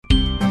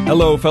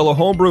Hello, fellow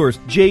homebrewers.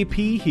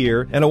 JP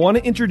here, and I want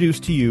to introduce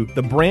to you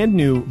the brand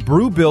new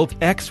Brewbuilt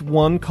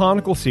X1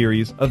 Conical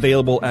Series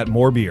available at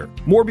More Beer.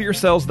 More Beer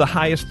sells the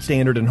highest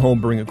standard in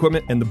homebrewing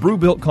equipment, and the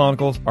Brewbuilt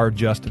Conicals are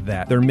just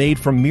that. They're made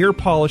from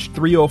mirror-polished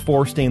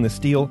 304 stainless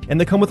steel,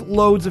 and they come with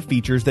loads of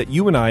features that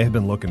you and I have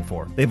been looking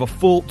for. They have a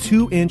full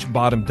 2-inch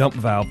bottom dump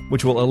valve,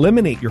 which will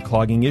eliminate your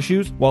clogging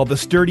issues, while the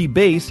sturdy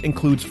base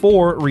includes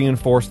 4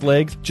 reinforced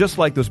legs, just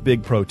like those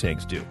big Pro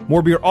tanks do.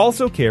 More Beer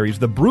also carries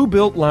the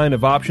Brewbuilt line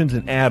of options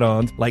and add-ons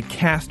like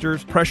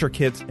casters, pressure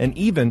kits, and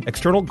even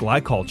external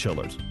glycol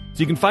chillers. So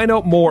you can find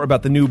out more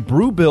about the new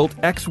Brewbuilt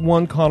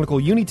X1 Conical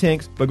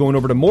Unitanks by going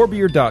over to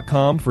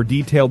morebeer.com for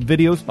detailed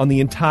videos on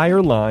the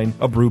entire line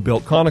of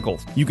Brewbuilt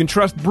Conicals. You can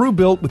trust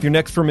Brewbuilt with your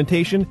next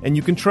fermentation, and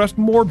you can trust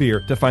More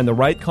Beer to find the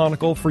right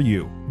conical for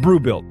you.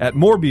 Brewbuilt at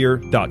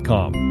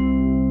morebeer.com.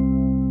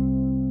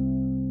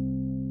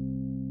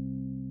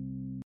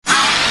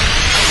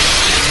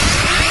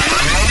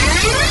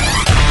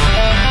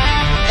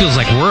 Feels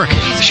like work.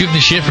 Shooting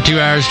the shit for 2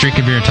 hours,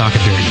 drinking beer and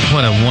talking beer.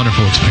 What a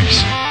wonderful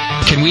experience.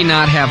 Can we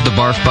not have the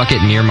barf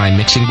bucket near my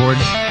mixing board?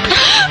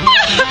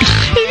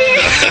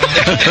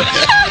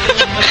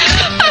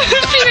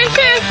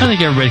 I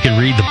think everybody could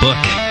read the book.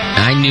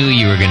 I knew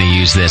you were going to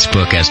use this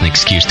book as an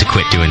excuse to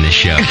quit doing this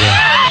show.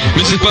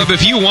 Mrs. Bub,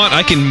 if you want,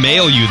 I can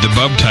mail you the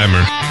Bub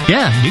Timer.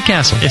 Yeah,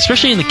 Newcastle.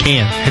 Especially in the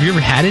can. Have you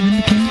ever had it in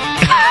the can?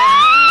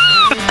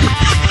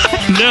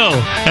 No,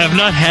 I have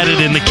not had it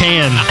in the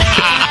can.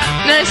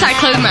 Notice I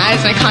closed my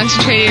eyes and I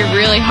concentrated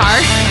really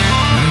hard.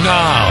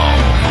 Now,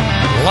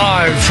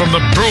 live from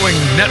the Brewing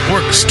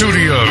Network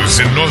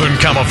studios in Northern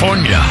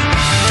California,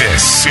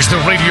 this is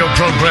the radio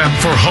program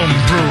for home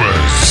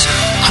brewers,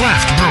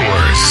 craft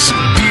brewers,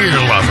 beer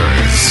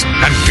lovers,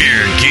 and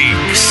beer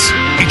geeks.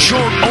 It's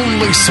your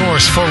only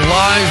source for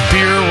live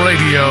beer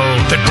radio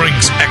that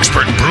brings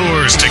expert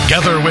brewers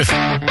together with,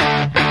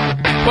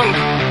 well,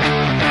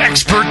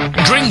 expert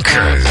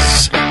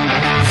drinkers.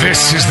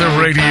 This is the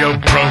radio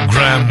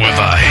program with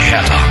a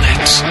head on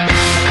it.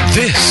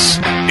 This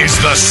is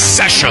The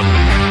Session.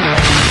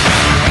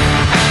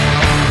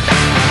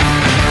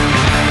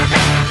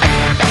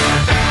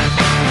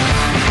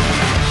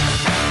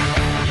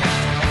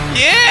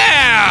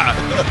 Yeah!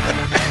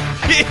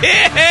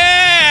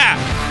 Yeah!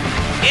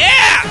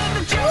 Yeah!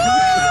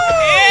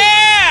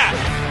 Yeah!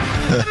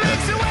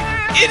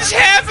 It's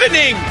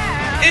happening!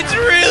 It's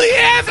really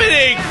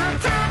happening!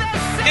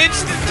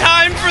 It's the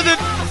time for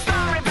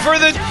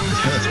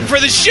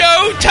the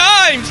show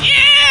times!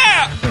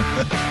 Yeah!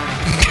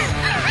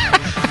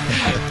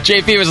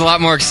 JP was a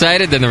lot more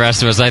excited than the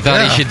rest of us. I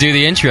thought he should do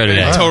the intro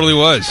today. It totally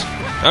was.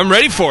 I'm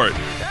ready for it.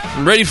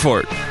 I'm ready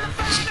for it.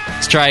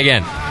 Let's try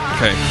again.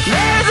 Okay.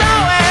 Yeah!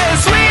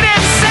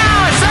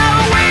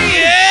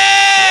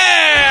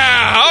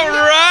 All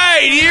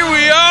right, here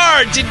we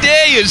are.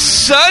 Today is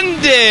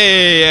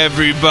Sunday,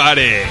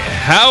 everybody.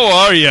 How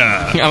are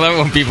ya? I love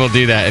when people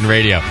do that in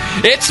radio.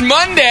 It's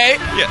Monday.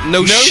 Yeah,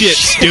 no shit,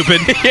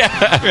 stupid.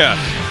 Yeah.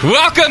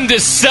 Welcome to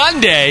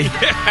Sunday.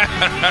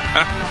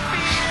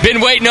 Been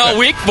waiting all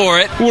week for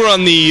it. We're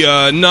on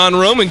the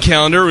non-Roman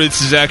calendar.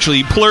 This is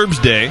actually Plurbs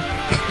Day.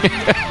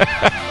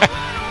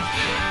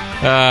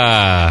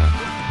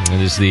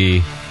 It is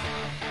the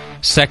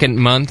second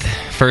month,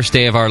 first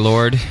day of our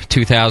Lord,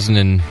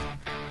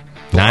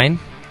 2009.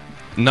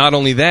 Not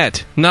only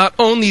that,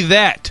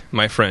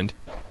 my friend.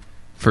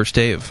 First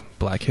day of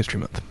Black History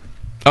Month.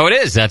 Oh, it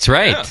is. That's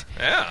right.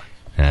 Yeah.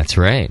 That's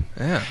right.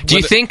 Yeah. Do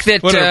you think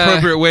that... What an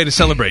appropriate way to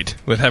celebrate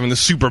with having the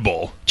Super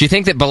Bowl. Do you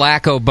think that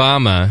Barack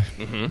Obama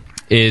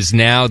is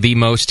now the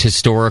most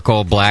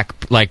historical black...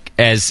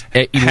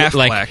 Half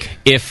black.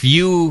 If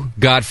you,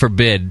 God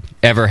forbid,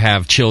 ever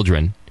have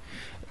children,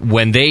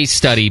 when they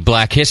study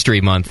Black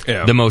History Month,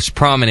 the most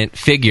prominent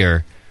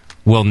figure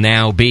will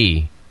now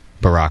be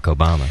Barack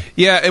Obama.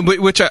 Yeah,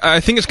 which I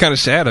think is kind of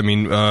sad. I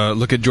mean,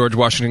 look at George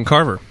Washington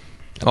Carver.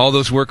 All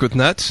those work with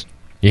nuts.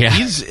 Yeah.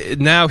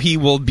 He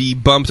will be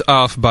bumped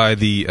off by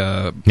the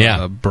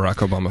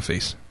Barack Obama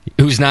face.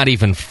 Who's not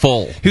even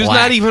full. Who's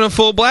not even a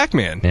full black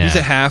man. Yeah. He's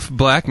a half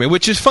black man,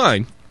 which is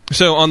fine.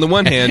 So on the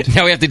one hand...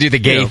 now we have to do the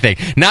gay thing.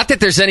 Not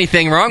that there's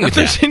anything wrong with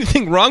that. Not that there's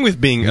anything wrong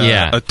with being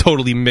a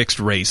totally mixed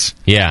race.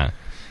 Yeah.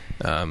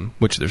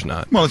 Which there's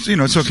not. Well,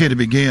 it's okay to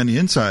be gay on the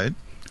inside.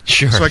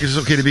 Sure. So it's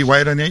okay to be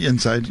white on the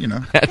inside,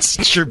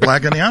 That's sure,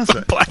 black on the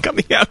outside. Black on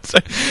the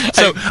outside.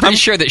 So I'm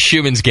sure that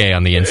Schumann's gay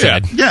on the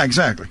inside. Yeah,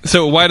 exactly.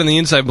 So white on the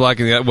inside, black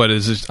on the outside. What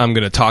is this? I'm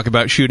going to talk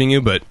about shooting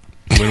you, but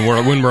when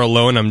we're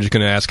alone, I'm just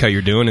going to ask how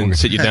you're doing and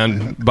sit you down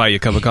and buy you a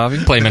cup of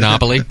coffee. Play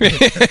Monopoly. You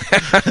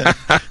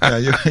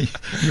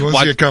won't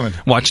see it coming.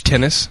 Watch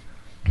tennis.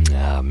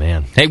 Oh,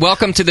 man. Hey,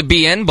 welcome to the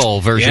BN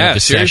Bowl version of the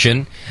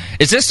session.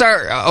 Is this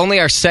only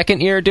our second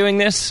year doing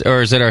this,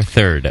 or is it our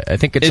third? I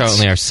think it's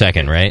only our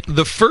second, right?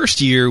 The first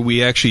year,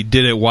 we actually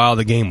did it while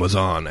the game was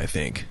on, I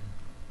think.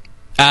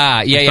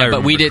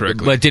 But we did.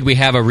 Correctly. But did we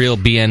have a real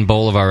BN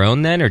Bowl of our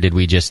own then, or did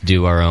we just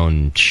do our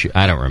own?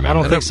 I don't remember. I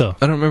don't think so.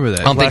 I don't remember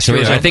that. I don't think so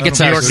either. I think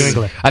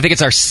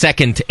it's our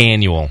second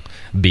annual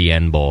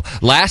BN Bowl.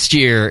 Last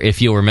year,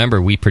 if you'll remember,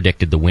 we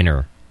predicted the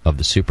winner of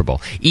the Super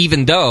Bowl,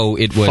 even though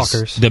it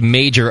was the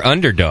major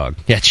underdog.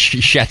 Yeah,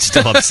 Chet's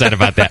still upset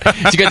about that.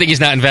 It's a good thing he's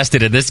not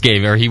invested in this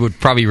game, or he would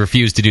probably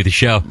refuse to do the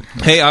show.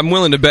 Hey, I'm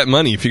willing to bet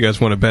money if you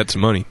guys want to bet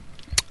some money.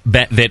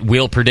 Bet that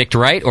we'll predict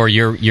right, or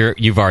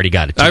you've already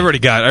got it. I've already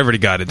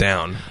got it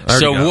down.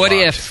 So what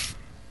if?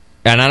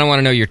 And I don't want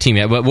to know your team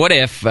yet, but what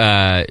if,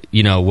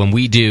 when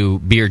we do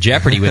Beer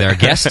Jeopardy with our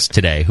guests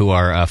today, who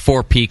are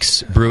Four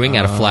Peaks Brewing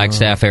out of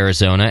Flagstaff,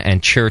 Arizona,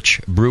 and Church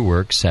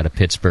Brewworks out of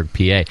Pittsburgh,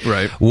 PA.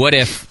 Right. What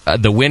if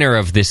the winner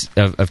of this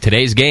of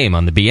today's game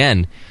on the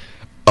BN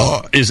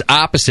is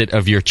opposite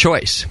of your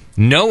choice?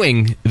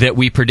 Knowing that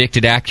we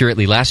predicted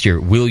accurately last year,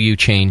 will you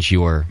change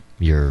your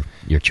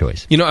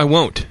choice? I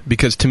won't,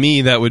 because to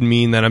me that would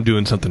mean that I'm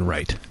doing something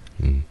right.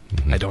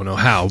 I don't know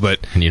how,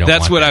 but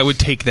that's what I would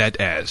take that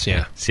as.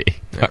 Yeah. See.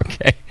 Yeah.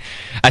 Okay.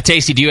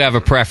 Tasty, do you have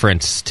a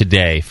preference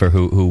today for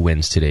who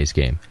wins today's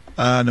game?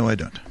 No, I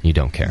don't. You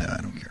don't care? No,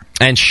 I don't care.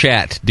 And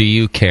Shat, do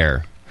you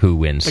care who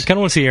wins? I kind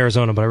of want to see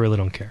Arizona, but I really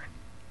don't care.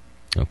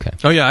 Okay.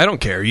 Oh yeah, I don't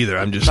care either.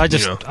 I'd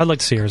like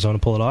to see Arizona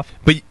pull it off,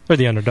 but or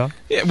the underdog.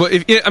 Yeah, well,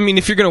 if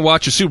you're going to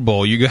watch a Super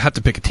Bowl, you have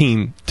to pick a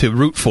team to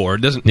root for.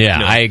 It doesn't.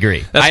 Yeah, I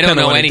agree. I don't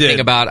know anything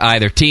about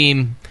either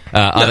team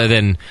other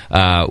than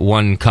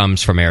one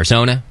comes from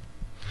Arizona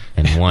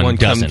and one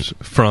doesn't. Comes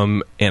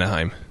from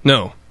Anaheim.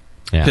 No.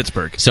 Yeah.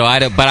 Pittsburgh. So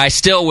but I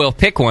still will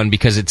pick one,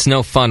 because it's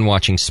no fun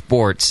watching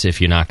sports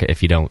if you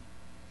don't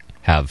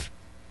have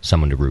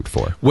someone to root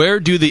for. Where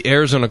do the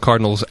Arizona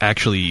Cardinals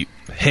actually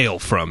hail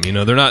from?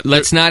 They're not.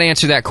 Let's not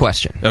answer that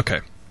question. Okay.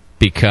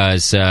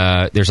 Because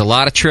there's a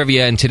lot of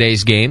trivia in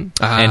today's game,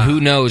 and who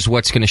knows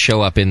what's going to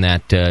show up in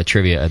that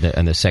trivia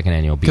in the second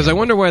annual. Because I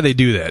wonder why they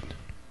do that.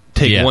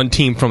 Take one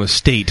team from a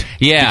state.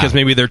 Yeah. Because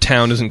maybe their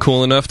town isn't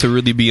cool enough to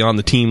really be on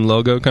the team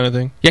logo kind of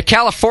thing. Yeah,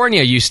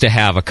 California used to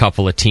have a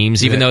couple of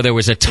teams, even though there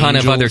was a ton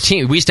of other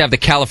teams. We used to have the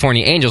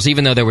California Angels,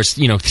 even though there was,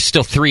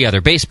 still 3 other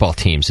baseball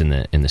teams in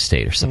the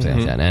state or something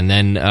like that. And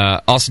then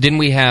also, didn't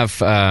we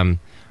have...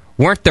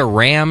 weren't the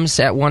Rams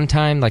at one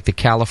time, like the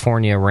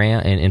California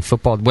Ram in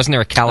football? Wasn't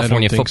there a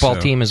California football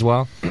team as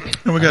well?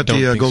 And we got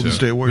the Golden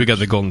State Warriors. We got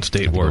the Golden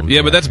State Warriors.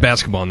 Yeah, but that's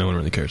basketball. No one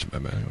really cares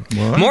about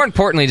basketball. What? More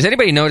importantly, does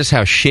anybody notice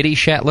how shitty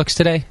Shat looks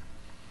today?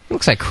 He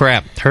looks like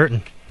crap. It's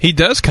hurting. He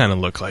does kind of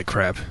look like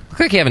crap. Look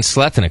like you haven't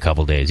slept in a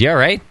couple days. You all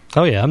right?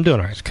 Oh, yeah, I'm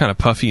doing all right. It's kind of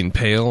puffy and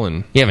pale.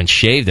 And you haven't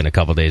shaved in a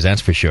couple days, that's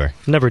for sure.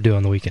 Never do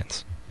on the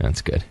weekends.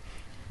 That's good.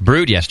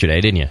 Brewed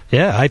yesterday, didn't you?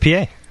 Yeah,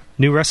 IPA.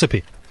 New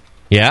recipe.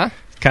 Yeah?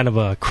 Kind of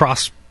a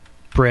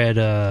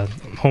crossbred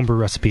homebrew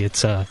recipe.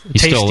 It's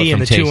Tasty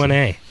and the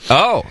 2-1A.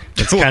 Oh.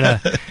 It's kind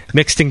of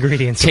mixed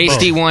ingredients.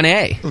 Tasty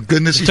 1A. Well,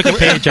 goodness. Took a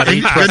page out of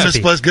each Goodness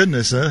recipe. plus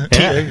goodness, huh?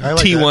 Yeah. I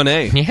like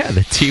T1A. that. Yeah,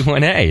 the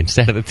T1A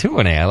instead of the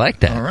 2-1A. I like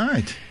that. All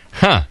right.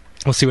 Huh.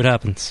 We'll see what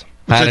happens.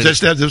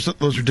 Those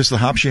are just the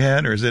hops you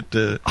had, or is it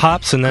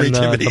hops and then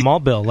the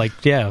malt bill? Like,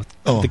 the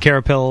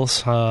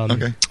Carapils.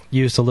 Okay.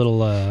 Used a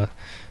little,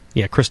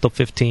 Crystal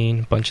 15,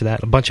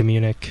 a bunch of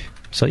Munich.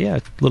 So, yeah,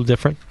 a little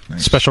different.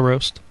 Nice. Special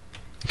roast.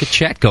 Good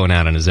Chet going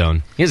out on his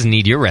own. He doesn't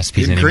need your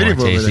recipes Getting anymore,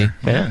 creative over Tasty.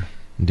 there. Yeah.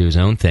 Do his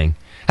own thing.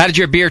 How did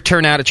your beer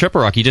turn out at Triple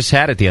Rock? You just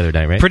had it the other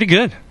night, right? Pretty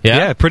good.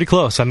 Yeah? Pretty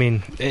close. I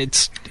mean,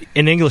 it's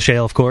an English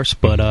ale, of course,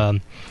 but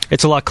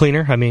it's a lot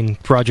cleaner. I mean,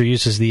 Roger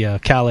uses the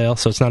Cal Ale,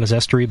 so it's not as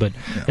estery, but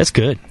it's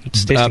good.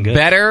 It's tasting good.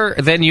 Better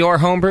than your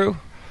homebrew?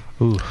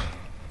 Ooh.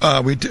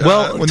 We had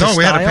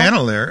a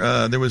panel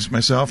there. There was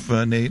myself,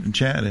 Nate, and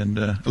Chad, and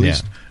at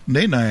least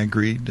Nate and I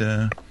agreed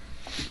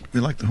we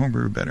like the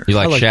homebrew better. You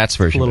like Shat's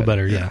version a little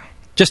better, yeah.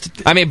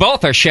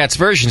 Both are Shat's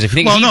versions. If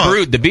you think he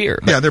brewed the beer.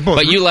 Yeah, they're both.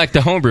 But you like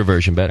the homebrew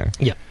version better.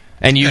 Yeah.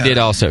 And you did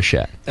also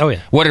Shat. Oh,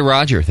 yeah. What did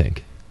Roger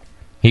think?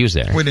 He was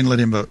there. We didn't let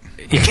him vote.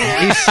 He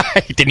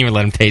didn't even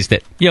let him taste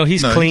it.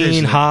 He's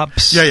clean,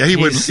 hops. Yeah, he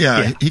would.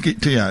 Yeah, he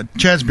could. Yeah,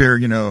 Chad's beer,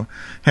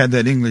 had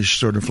that English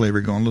sort of flavor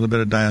going, a little bit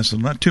of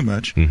diacetyl, not too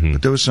much,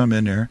 but there was some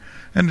in there,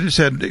 and it just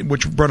had,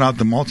 which brought out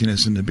the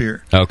maltiness in the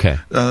beer. Okay.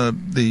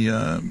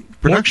 The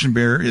production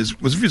beer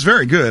was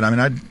very good. I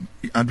mean,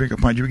 I'd drink a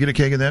pint. You would get a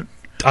keg of that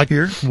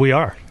here? We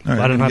are. Right,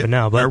 I don't have it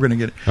now, but we're going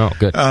to get it. Oh,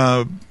 good.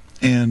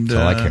 And that's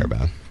all I care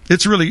about.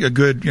 It's really a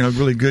good,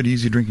 really good,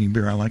 easy drinking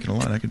beer. I like it a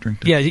lot. I could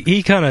drink that. Yeah,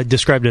 he kind of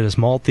described it as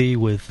malty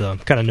with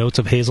kind of notes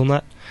of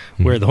hazelnut,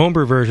 where the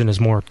homebrew version is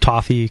more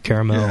toffee,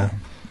 caramel,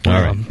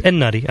 and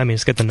nutty. I mean,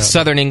 it's got the nut.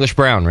 Southern English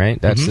Brown, right?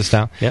 That's the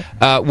style?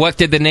 Yeah. What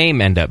did the name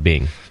end up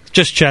being?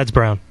 Just Chad's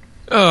Brown.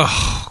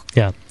 Oh,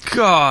 yeah.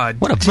 God.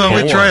 What a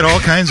Well, we tried all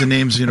kinds of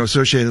names,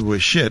 associated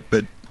with shit,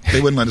 but they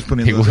wouldn't let us put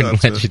in those They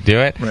wouldn't let you do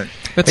it? Right.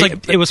 It's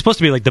like it was supposed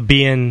to be like the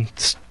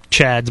BN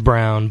Chad's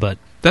Brown, but...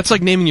 That's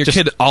like naming your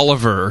kid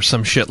Oliver or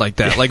some shit like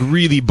that. Like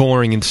really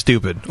boring and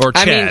stupid. Or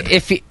Chad. I mean,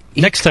 if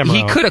next time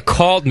he could have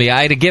called me,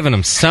 I'd have given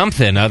him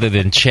something other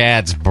than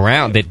Chad's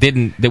Brown that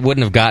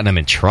wouldn't have gotten him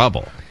in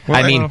trouble.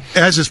 Well,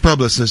 as his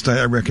publicist,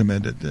 I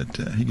recommended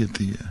that he get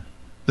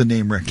the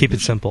name recognition. Keep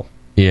it simple.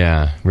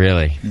 Yeah,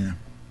 really. Yeah.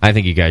 I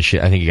think you guys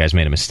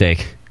made a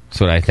mistake. That's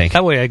what I think.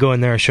 That way I go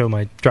in there and show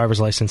my driver's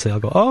license. They'll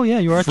go, oh, yeah,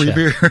 you are Free Chad.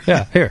 beer.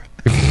 Yeah, here.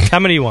 How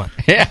many you want?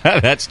 Yeah,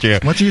 that's true. Why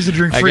don't you use the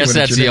drink I free? guess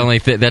that's the only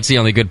that's the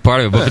only good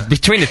part of it. But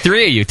between the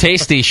three of you,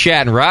 Tasty,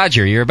 Shat, and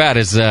Roger, you're about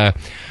as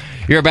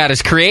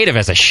creative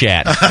as a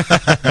Shat.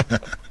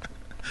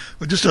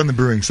 Well, just on the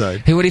brewing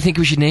side. Hey, what do you think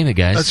we should name it,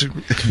 guys?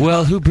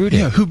 Well, who brewed it?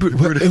 Yeah, who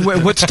brewed it?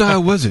 What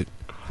style was it?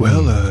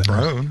 Well,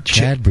 brown.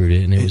 Chad brewed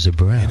it, and it was a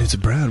brown. And it's a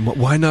brown.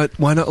 Why not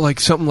like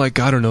something like,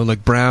 I don't know,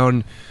 like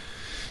brown?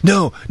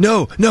 No.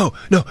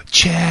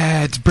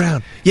 Chad's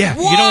brown. Yeah.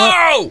 Whoa! You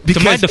know what?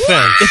 Because to my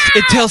defense,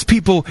 it tells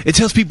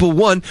people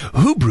one,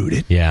 who brewed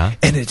it. Yeah.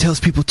 And it tells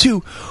people two,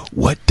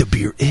 what the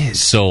beer is.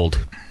 Sold.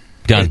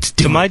 Done.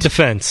 to my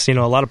defense, a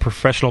lot of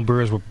professional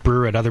brewers will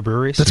brew at other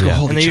breweries. Let's go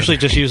hold and they each usually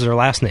other. just use their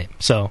last name.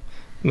 So,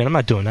 I'm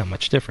not doing that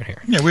much different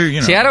here. Yeah,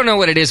 we're See, I don't know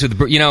what it is with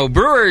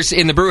brewers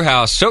in the brew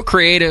house. So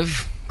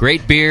creative,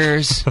 great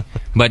beers,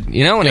 but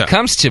when it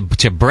comes to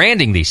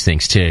branding these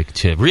things, to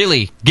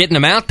really getting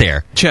them out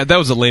there, Chad, that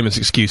was the lamest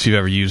excuse you've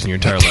ever used in your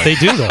entire life. They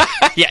do though.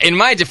 yeah. In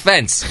my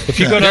defense, If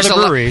you go to there's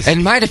other a breweries,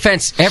 in my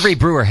defense, every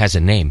brewer has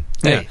a name.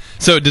 Yeah.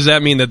 So does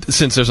that mean that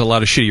since there's a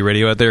lot of shitty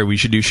radio out there, we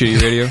should do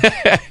shitty radio?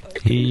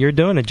 you're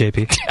doing it,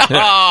 JP.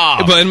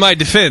 Oh! But in my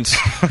defense,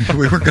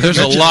 we weren't gonna there's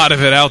a mention lot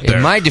of it out there.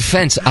 In my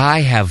defense, I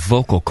have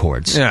vocal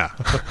cords. Yeah.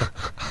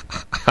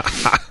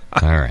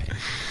 All right.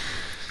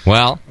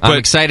 Well, I'm But-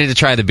 excited to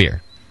try the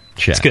beer.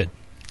 It's good.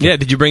 Yeah,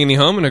 did you bring any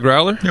home in a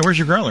growler? Yeah, where's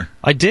your growler?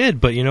 I did,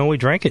 but we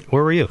drank it.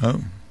 Where were you?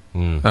 Oh,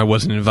 I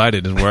wasn't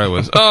invited is where I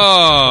was.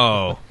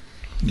 Oh!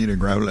 need a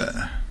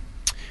growler.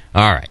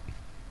 All right.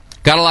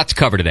 Got a lot to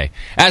cover today.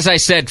 As I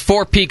said,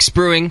 Four Peaks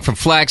Brewing from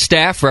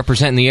Flagstaff,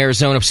 representing the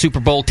Arizona Super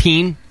Bowl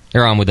team.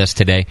 They're on with us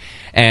today.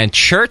 And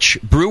Church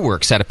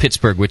Brewworks out of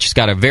Pittsburgh, which has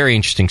got a very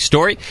interesting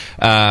story.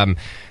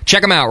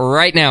 Check them out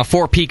right now,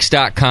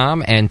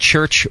 fourpeaks.com and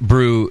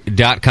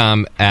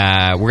churchbrew.com.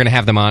 We're going to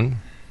have them on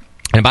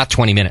in about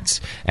 20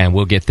 minutes, and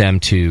we'll get them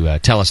to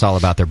tell us all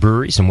about their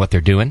breweries and what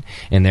they're doing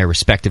in their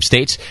respective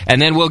states.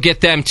 And then we'll get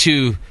them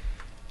to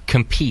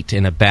compete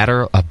in a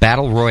battle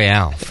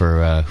royale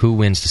for who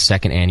wins the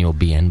second annual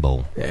BN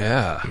Bowl.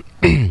 Yeah.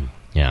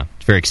 Yeah,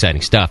 it's very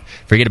exciting stuff.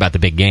 Forget about the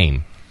big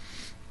game.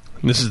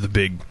 This is the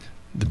big...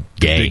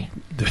 Gay.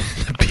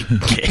 The big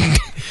gay.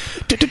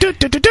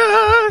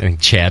 I think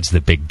Chad's the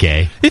big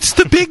gay. It's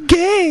the big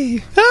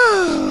gay.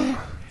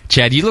 Oh.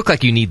 Chad, you look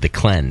like you need the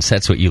cleanse.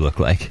 That's what you look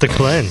like. The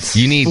cleanse.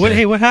 You need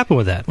Hey, what happened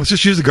with that? Let's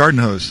just use the garden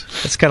hose.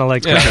 It's kind of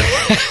like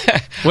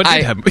What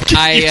did happen?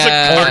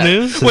 Art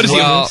news. What is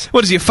Well- he?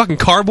 What is he? A fucking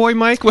carboy,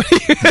 Mike? What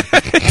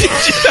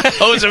just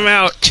hose him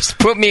out. Just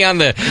put me on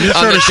the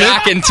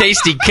Doc and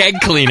Tasty keg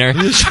cleaner.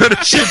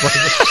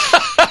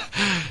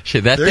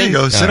 Shit, that There thing? you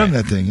go. Sit All on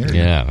right. that thing. Yeah.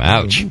 Yeah,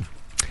 ouch.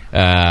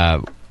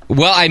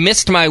 Well, I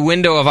missed my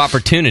window of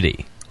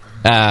opportunity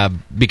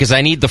because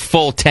I need the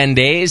full 10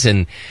 days,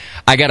 and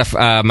I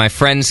got my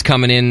friends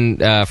coming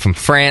in from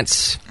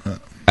France,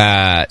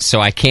 so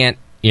I can't.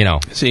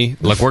 See,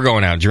 look, we're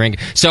going out drinking.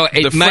 So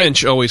the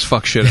French always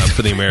fuck shit up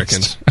for the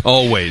Americans.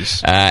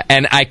 Always.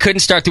 And I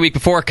couldn't start the week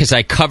before because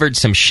I covered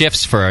some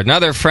shifts for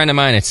another friend of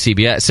mine at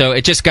CBS. So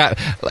it just got...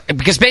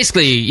 Because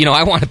basically,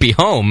 I want to be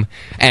home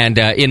and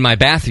in my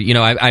bathroom.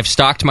 I've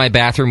stocked my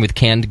bathroom with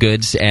canned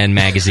goods and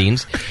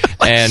magazines.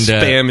 and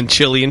Spam and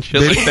chili and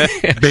shit like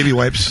that. Baby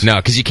wipes. No,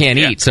 because you can't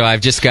eat. So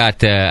I've just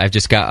got...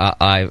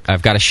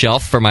 I've got a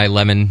shelf for my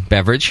lemon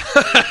beverage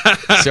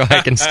so I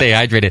can stay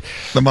hydrated.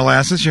 The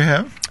molasses you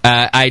have?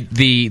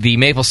 The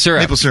maple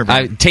syrup. Maple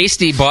syrup.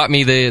 Tasty bought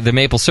me the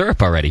maple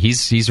syrup already.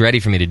 He's ready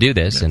for me to do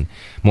this, and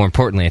more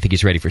importantly, I think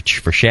he's ready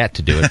for Shat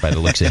to do it by the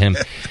looks of him.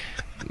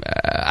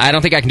 I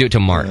don't think I can do it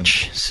till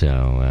March, so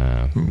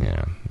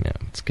yeah,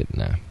 it's good.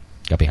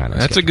 Got behind us.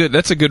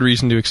 That's a good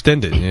reason to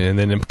extend it, and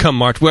then come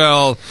March.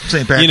 Well,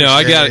 St. Patrick's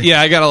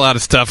I got a lot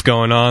of stuff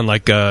going on.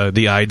 Like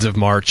the Ides of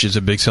March is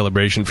a big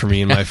celebration for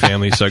me and my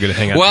family, so I got to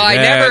hang out. Well,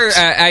 for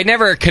that. I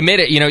never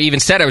committed. Even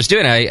said I was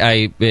doing it.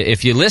 I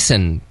if you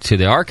listen to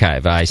the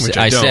archive, I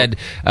said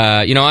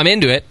I'm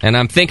into it and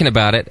I'm thinking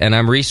about it and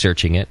I'm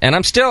researching it and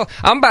I'm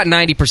about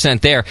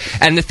 90% there.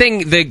 And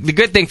the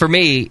good thing for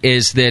me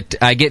is that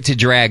I get to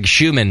drag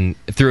Schumann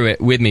through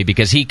it with me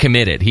because he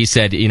committed. He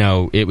said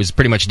it was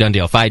pretty much a done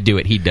deal. If I do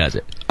it, he does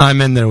it. I'm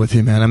in there with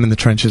you, man. I'm in the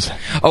trenches.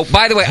 Oh,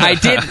 by the way,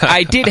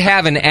 I did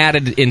have an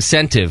added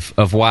incentive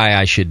of why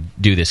I should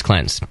do this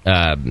cleanse.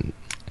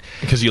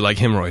 Because you like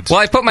hemorrhoids. Well,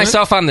 I put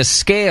myself on the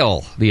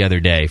scale the other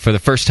day for the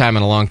first time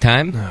in a long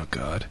time. Oh,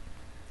 God.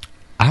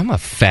 I'm a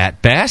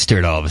fat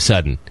bastard all of a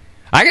sudden.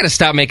 I got to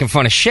stop making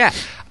fun of Shat.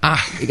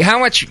 How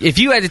much, if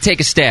you had to take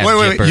a stab,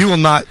 Wait. Jipper, You will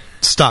not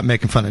stop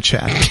making fun of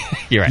Chad.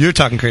 You're right. You're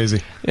talking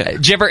crazy.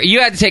 Jipper,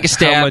 you had to take a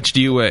stab. How much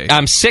do you weigh?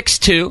 I'm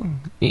 6'2".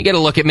 You get a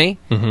look at me.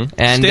 Mm-hmm.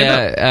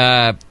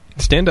 And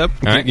Stand up.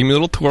 All right. Give me a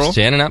little twirl.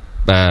 Standing up.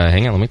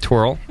 Hang on, let me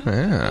twirl.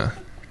 Yeah,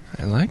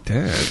 I like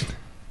that.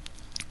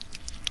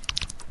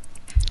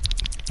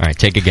 All right,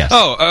 take a guess.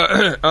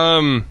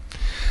 Oh,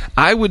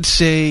 I would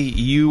say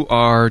you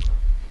are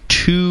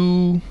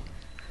 2...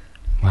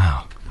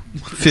 Wow.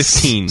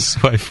 15.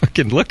 So I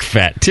fucking look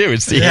fat, too.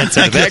 It's the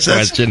answer to that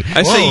question.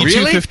 I say really?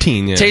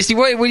 215, yeah. Tasty,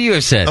 what would you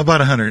have said? About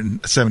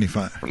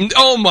 175.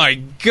 Oh, my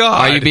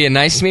God. Are you being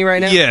nice to me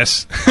right now?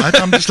 Yes.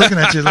 I'm just looking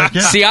at you like,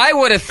 yeah. See, I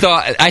would have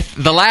thought,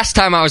 the last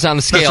time I was on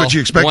the scale, what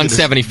you expected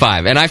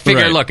 175. And I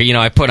figured, Right. look,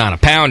 I put on a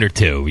pound or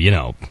two,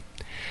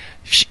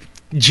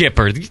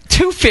 Jipper,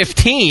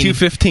 215?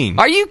 215.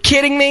 Are you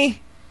kidding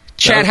me?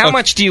 Chad, how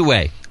much do you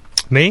weigh?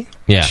 Me?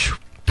 Yeah.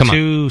 Come on.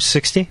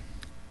 260.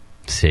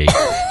 See.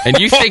 And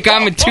you think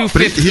I'm at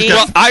 215?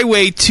 Well, I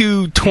weigh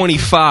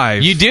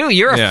 225. You do?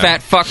 You're a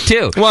fat fuck,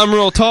 too. Well, I'm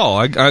real tall.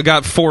 I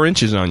got 4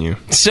 inches on you.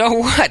 So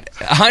what?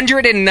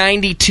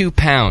 192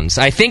 pounds.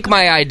 I think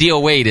my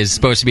ideal weight is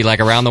supposed to be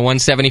like around the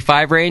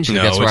 175 range. I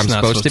think that's where I'm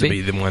supposed to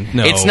be. The one.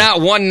 No. It's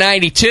not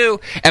 192.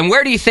 And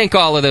where do you think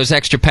all of those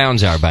extra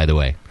pounds are, by the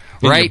way?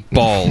 In right? your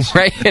balls.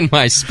 Right in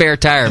my spare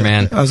tire,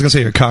 man. I was going to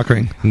say your cock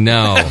ring.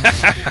 No.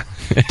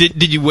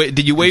 Did you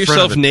weigh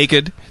yourself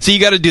naked? So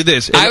you got to do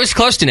this. I was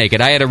close to naked.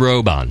 I had a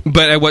robe on.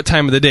 But at what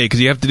time of the day?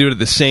 Because you have to do it at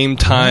the same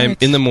time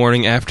in the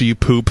morning after you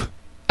poop.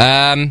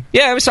 Yeah,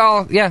 it was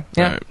all yeah.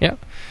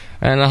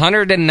 And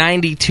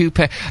 192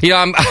 pounds.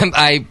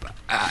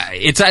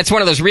 It's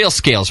one of those real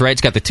scales, right?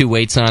 It's got the 2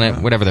 weights on it,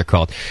 whatever they're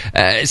called.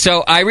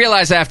 So I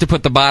realize I have to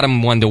put the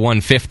bottom one to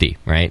 150,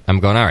 right? I'm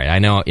going, all right, I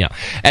know,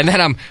 And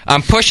then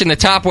I'm pushing the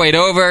top weight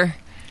over,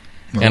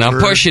 and I'm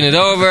pushing it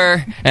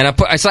over, and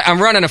it's like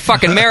I'm running a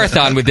fucking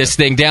marathon with this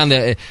thing down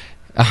the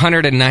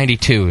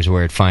 192 is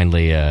where it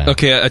finally.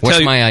 Okay,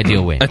 what's my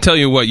ideal weight? I tell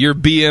you what, your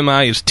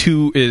BMI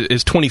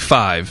is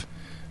 25.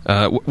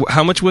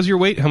 How much was your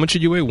weight? How much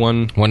did you weigh?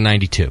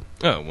 192.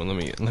 Oh well,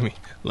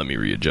 let me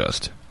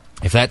readjust.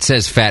 If that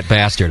says fat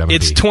bastard,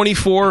 it's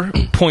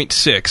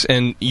 24.6,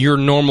 and your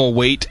normal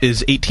weight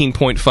is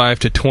 18.5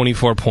 to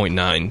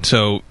 24.9.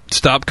 So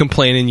stop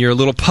complaining. You're a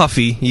little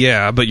puffy,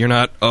 yeah, but you're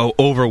not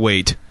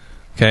overweight.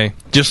 Okay,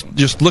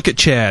 just look at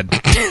Chad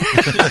and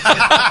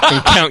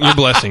count your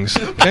blessings.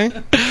 Okay.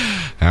 All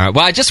right.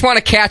 Well, I just want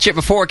to catch it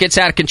before it gets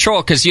out of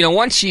control because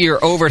once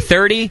you're over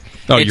 30,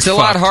 it's a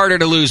lot harder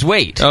to lose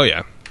weight. Oh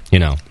yeah.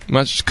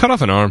 Just cut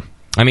off an arm.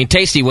 I mean,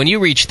 Tasty, when you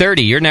reach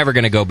 30, you're never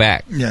going to go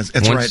back. Yes,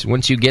 that's right.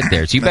 Once you get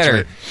there. So you better...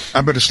 Right. I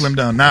better slim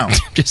down now.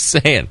 Just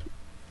saying.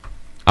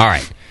 All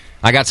right.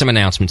 I got some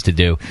announcements to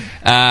do.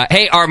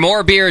 Hey, our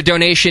More Beer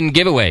donation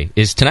giveaway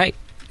is tonight.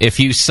 If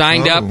you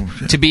signed up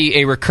to be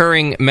a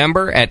recurring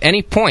member at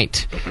any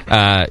point,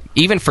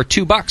 even for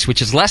 $2,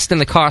 which is less than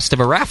the cost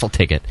of a raffle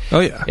ticket. Oh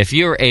yeah! If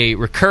you're a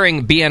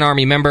recurring BN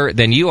Army member,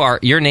 then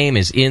your name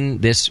is in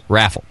this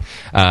raffle.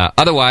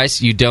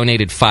 Otherwise, you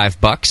donated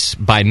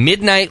 $5 by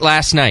midnight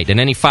last night,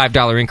 and any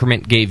 $5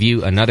 increment gave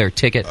you another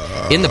ticket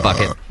in the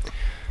bucket.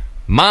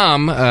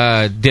 Mom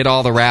did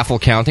all the raffle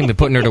counting, but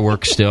putting her to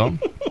work still.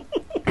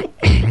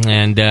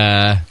 And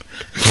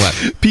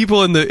what?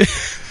 People in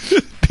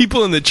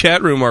the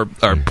chat room are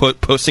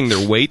posting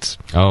their weights.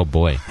 Oh,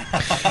 boy.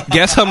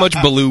 Guess how much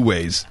Baloo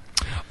weighs?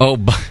 Oh,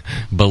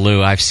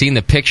 Baloo. I've seen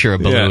the picture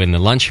of Baloo in the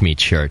lunch meat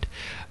shirt.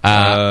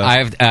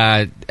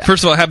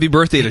 First of all, happy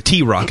birthday to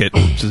T-Rocket.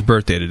 It's his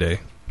birthday today.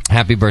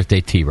 Happy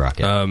birthday,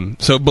 T-Rocket.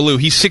 So, Baloo,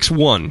 he's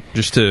 6'1",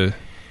 just to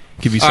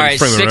give you some frame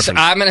of reference.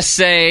 I'm going to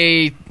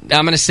say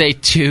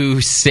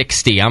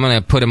 260. I'm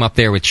going to put him up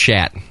there with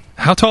Chat.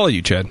 How tall are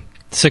you, Chad?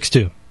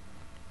 6'2".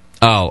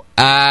 Oh,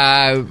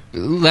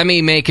 let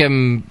me make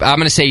him... I'm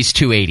going to say he's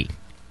 280.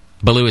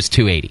 Baloo is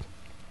 280.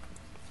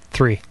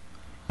 3.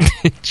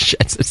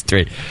 Chet says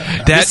 3.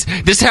 This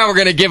is how we're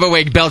going to give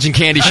away Belgian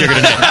candy sugar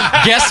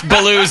tonight. Guess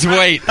Baloo's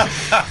weight.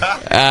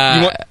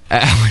 How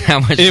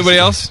much? Anybody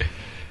else?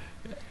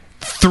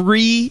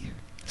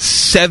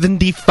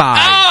 375.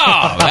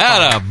 Oh,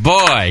 that a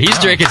boy. He's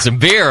drinking some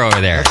beer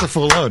over there. That's a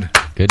full load.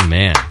 Good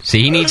man.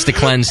 See, he needs to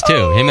cleanse,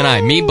 too. Him and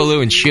I, me, Baloo,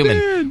 and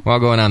Schumann, we're all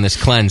going on this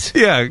cleanse.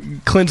 Yeah,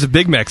 cleanse the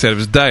Big Macs out of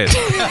his diet.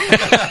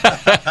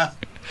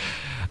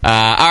 All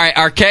right,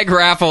 our keg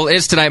raffle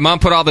is tonight. Mom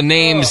put all the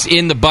names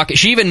in the bucket.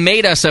 She even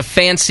made us a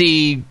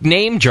fancy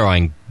name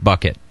drawing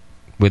bucket.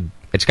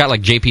 It's got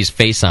like JP's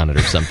face on it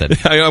or something.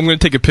 I'm going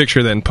to take a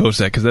picture of that and post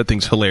that because that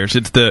thing's hilarious.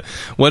 It's the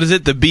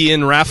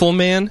Be-In Raffle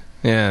Man?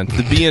 Yeah, it's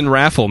the Be-In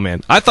Raffle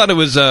Man. I thought it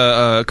was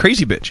a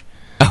crazy bitch.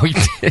 Oh, you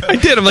did? I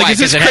did. I'm like, why, is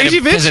this crazy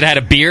bitch? Because it had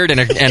a beard and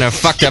a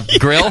fucked up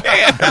grill?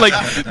 Yeah, like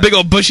big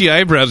old bushy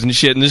eyebrows and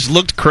shit, and this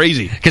looked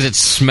crazy. Because it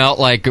smelt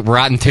like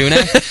rotten tuna?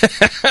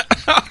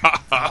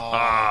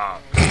 Oh,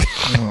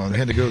 they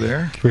had to go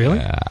there? Really?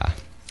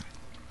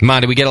 Ma,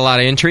 did we get a lot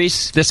of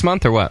entries this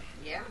month or what?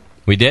 Yeah.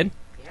 We did?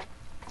 Yeah.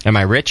 Am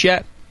I rich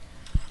yet?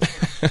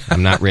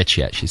 I'm not rich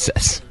yet, she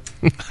says.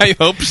 I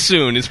hope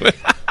soon. Damn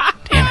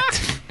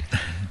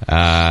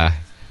it.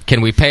 Can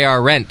we pay our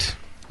rent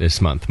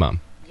this month, Mom?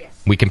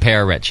 We can pay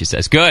our rent, she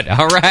says. Good.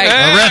 All right.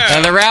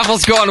 Yeah. The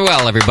raffle's going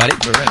well, everybody.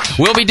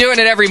 We'll be doing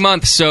it every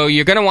month, so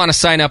you're going to want to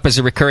sign up as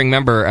a recurring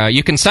member.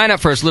 You can sign up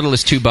for as little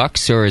as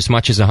 $2 or as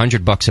much as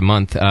 $100 a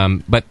month.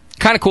 But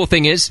kind of cool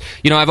thing is,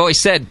 I've always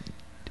said,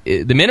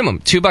 the minimum,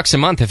 $2 a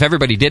month. If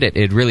everybody did it,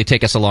 it'd really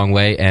take us a long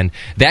way, and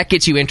that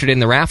gets you entered in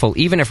the raffle.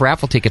 Even if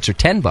raffle tickets are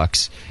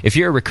 $10, if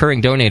you're a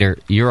recurring donator,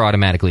 you're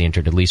automatically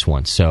entered at least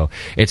once. So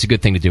it's a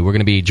good thing to do. We're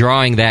going to be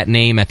drawing that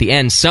name at the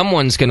end.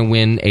 Someone's going to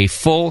win a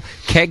full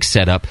keg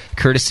setup,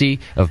 courtesy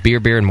of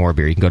Beer, and More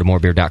Beer. You can go to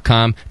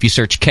morebeer.com. If you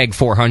search Keg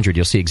 400,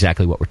 you'll see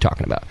exactly what we're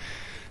talking about.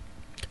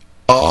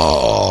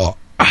 Oh.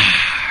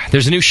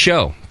 There's a new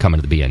show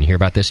coming to the BN. You hear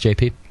about this,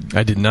 JP?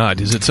 I did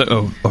not. Is it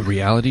a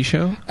reality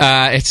show?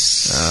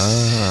 It's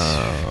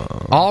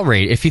all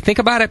radio. If you think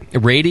about it,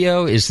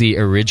 radio is the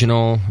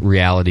original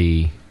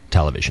reality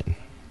television,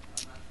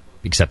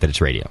 except that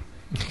it's radio.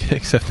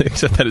 except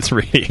that it's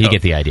radio. You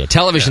get the idea.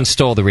 Television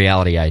stole the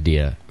reality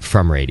idea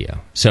from radio.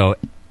 So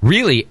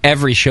really,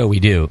 every show we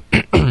do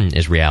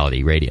is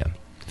reality radio,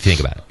 if you think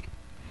about it.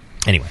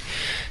 Anyway,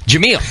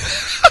 Jamil.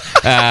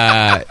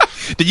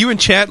 Did you and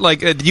Chat,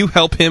 did you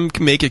help him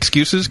make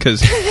excuses?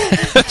 Because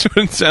that's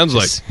what it sounds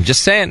like.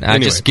 Just saying.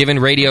 I'm just giving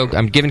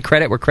I'm giving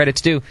credit where credit's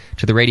due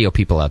to the radio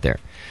people out there.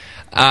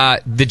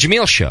 The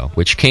Jamil Show,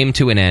 which came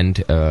to an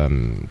end,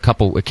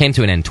 it came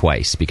to an end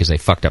twice because they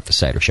fucked up the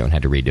Cider Show and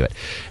had to redo it.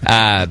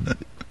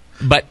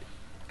 But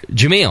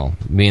Jamil,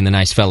 being the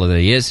nice fellow that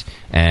he is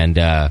and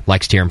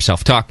likes to hear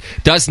himself talk,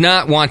 does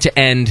not want to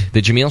end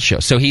the Jamil Show.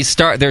 So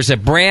there's a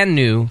brand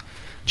new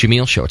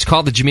Jamil Show. It's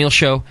called The Jamil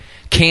Show,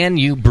 Can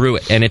You Brew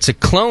It? And it's a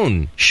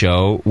clone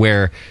show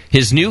where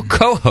his new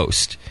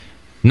co-host,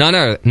 none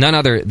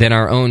other than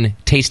our own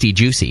Tasty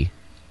Juicy,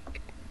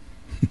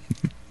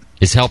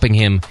 is helping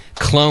him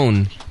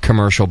clone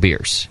commercial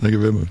beers. Thank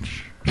you very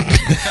much.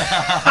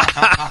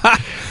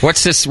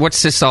 What's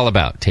this all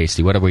about,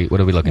 Tasty? What are we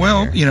looking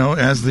at here? Well,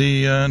 as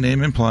the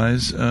name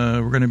implies,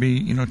 we're going to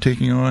be,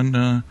 taking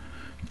on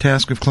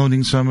task of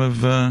cloning some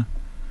of the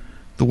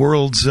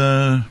world's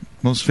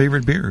most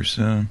favorite beers.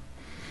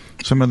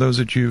 Some of those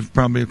that you've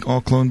probably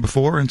all cloned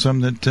before, and some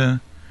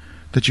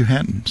that you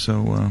hadn't. So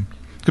it's going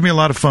to be a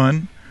lot of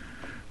fun.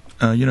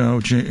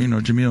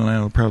 Jamil and I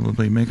will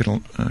probably make it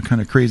a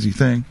kind of crazy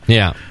thing.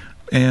 Yeah.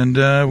 And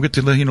we'll get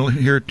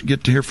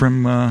to hear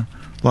from a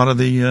lot of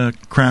the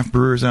craft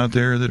brewers out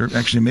there that are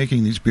actually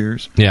making these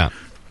beers. Yeah.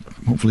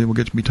 Hopefully we'll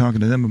get to be talking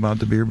to them about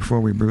the beer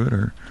before we brew it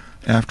or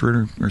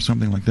after it or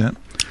something like that.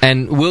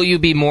 And will you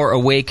be more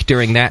awake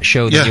during that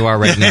show than you are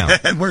right now?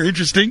 More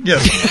interesting,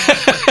 yes.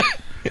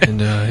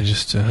 And I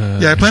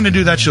plan to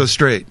do that show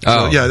straight.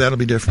 So, yeah, that'll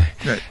be different.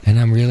 Right. And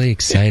I'm really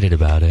excited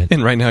about it.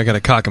 And right now I got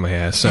a cock in my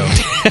ass, so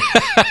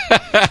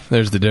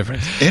there's the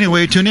difference.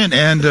 Anyway, tune in.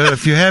 And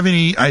if you have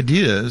any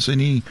ideas,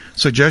 any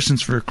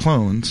suggestions for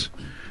clones,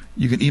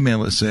 you can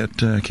email us at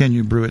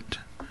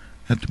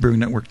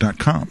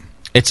canyoubrewit@thebrewingnetwork.com.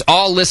 It's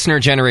all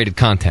listener-generated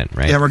content,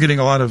 right? Yeah, we're getting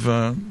a lot of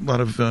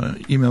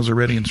emails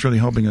already, and it's really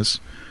helping us,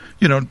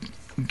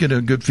 get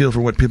a good feel for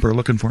what people are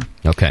looking for.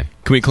 Okay.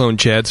 Can we clone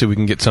Chad so we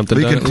can get something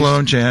done? We can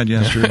clone Chad,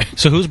 yes, true.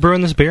 So who's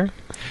brewing this beer?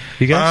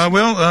 You guys?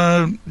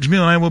 Jamil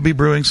and I will be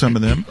brewing some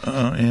of them.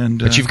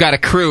 But you've got a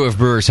crew of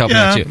brewers helping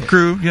you, too.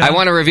 Crew, yeah. I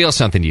want to reveal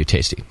something to you,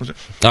 Tasty.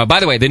 By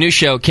the way, the new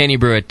show, Can You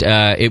Brew It?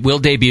 It will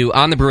debut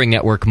on the Brewing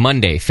Network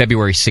Monday,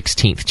 February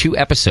 16th. 2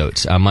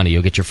 episodes on Monday.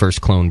 You'll get your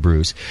first clone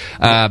brews.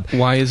 Why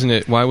wasn't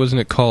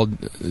it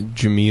called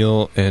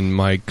Jamil and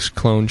Mike's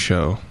Clone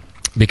Show?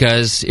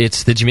 Because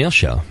it's the Jamil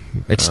Show.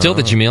 It's still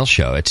the Jamil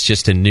Show. It's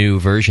just a new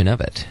version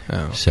of it.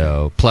 Oh.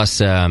 So, plus,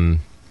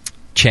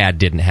 Chad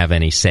didn't have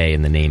any say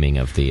in the naming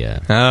of the...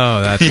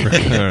 Oh, that's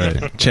right. All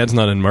right. Chad's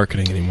not in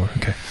marketing anymore.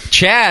 Okay.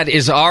 Chad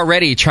is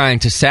already trying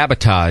to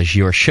sabotage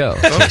your show,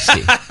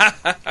 Tasty.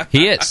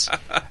 He is.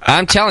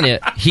 I'm telling you,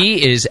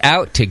 he is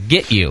out to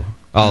get you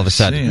all of a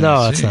sudden.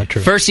 No, that's not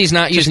true. First, he's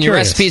not using your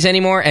recipes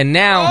anymore, and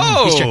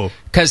now...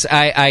 Because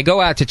I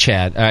go out to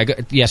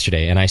Chad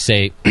yesterday, and I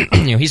say,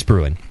 he's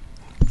brewing.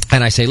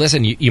 And I say,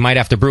 listen, you might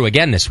have to brew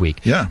again this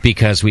week. Yeah.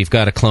 Because we've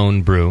got a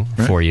clone brew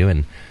for you,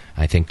 and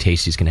I think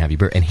Tasty's going to have you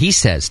brew. And he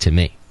says to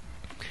me,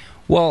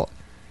 well,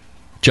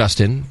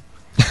 Justin,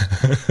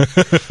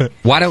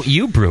 why don't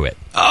you brew it?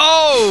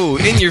 Oh,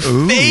 in your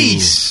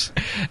face.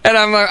 And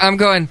I'm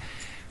going,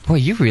 well,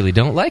 you really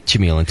don't like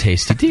Jamil and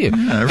Tasty, do you?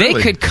 Yeah, They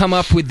really. could come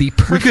up with the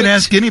perfect We could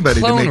ask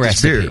anybody to clone make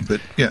this recipe. beer, but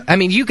yeah. I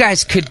mean, you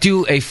guys could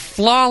do a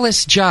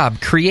flawless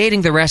job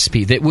creating the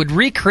recipe that would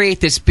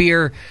recreate this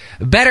beer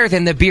better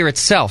than the beer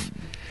itself.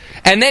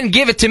 And then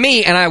give it to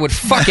me, and I would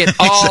fuck it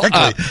all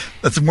up.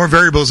 That's more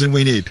variables than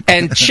we need.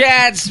 And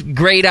Chad's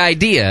great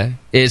idea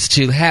is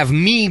to have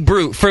me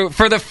brew for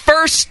the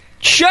first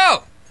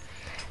show.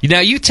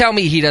 Now, you tell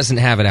me he doesn't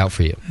have it out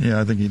for you.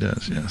 Yeah, I think he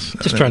does, yes.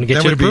 Just trying to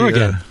get you to brew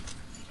again.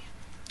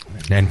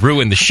 And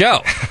ruin the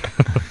show.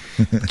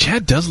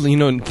 Chad does,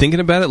 thinking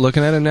about it,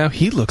 looking at him now,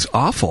 he looks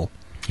awful.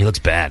 He looks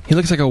bad. He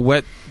looks like a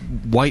wet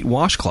white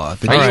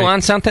washcloth. Are you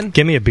on something?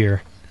 Give me a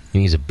beer. He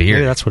needs a beer.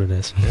 Maybe that's what it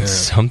is. Yeah.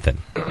 Something.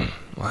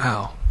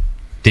 Wow.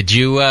 Did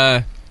you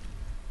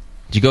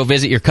go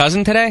visit your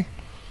cousin today?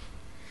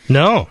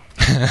 No.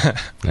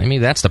 I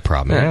mean, that's the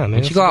problem. Yeah, Why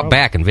don't you go out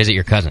back and visit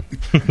your cousin?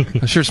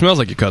 It sure smells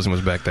like your cousin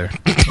was back there.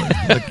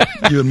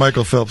 Like you and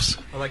Michael Phelps.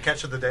 Will I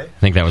catch of the day? I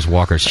think that was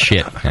Walker's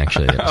shit,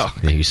 actually.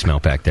 You smell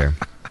back there.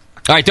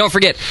 All right, don't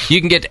forget, you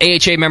can get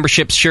AHA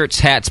memberships, shirts,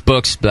 hats,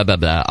 books, blah, blah,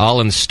 blah,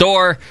 all in the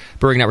store,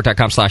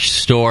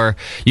 brewingnetwork.com/store.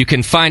 You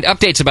can find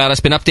updates about us.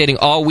 Been updating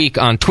all week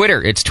on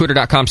Twitter. It's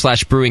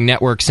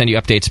twitter.com/brewingnetwork. Send you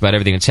updates about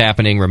everything that's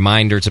happening,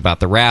 reminders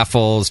about the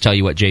raffles, tell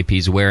you what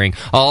JP's wearing,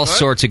 all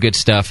sorts of good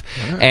stuff.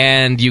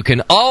 And you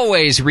can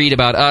always read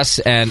about us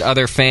and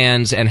other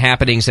fans and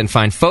happenings and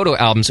find photo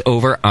albums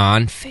over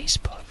on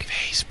Facebook.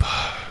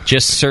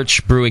 Just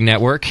search Brewing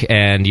Network,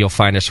 and you'll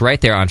find us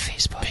right there on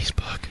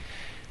Facebook.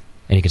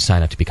 And you can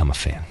sign up to become a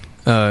fan.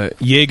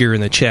 Jaeger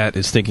in the chat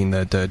is thinking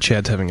that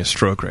Chad's having a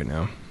stroke right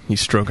now.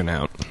 He's stroking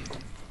out.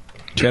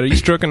 Chad, are you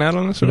stroking out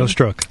on this? No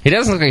stroke. He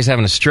doesn't look like he's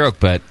having a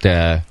stroke, but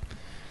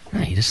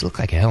you just look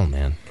like hell,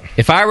 man.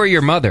 If I were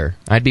your mother,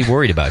 I'd be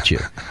worried about you.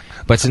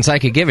 But since I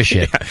could give a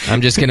shit,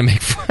 I'm just going to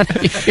make fun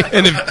of you.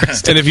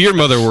 And if your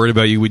mother were worried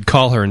about you, we'd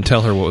call her and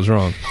tell her what was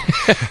wrong.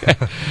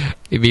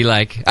 You'd be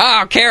like,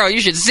 "Oh, Carol,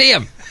 you should see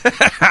him.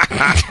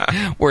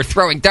 We're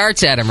throwing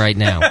darts at him right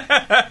now."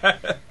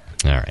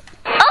 All right.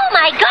 Oh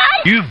my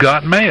God! You've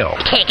got mail.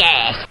 Kick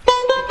ass.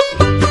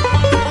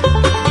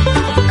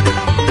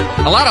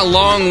 A lot of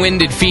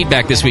long-winded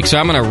feedback this week, so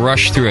I'm going to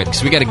rush through it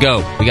because we got to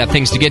go. We got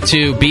things to get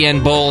to.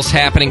 BN Bowls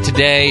happening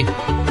today.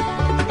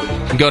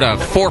 You can go to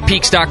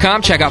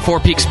 4peaks.com, check out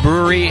 4 Peaks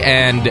Brewery,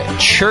 and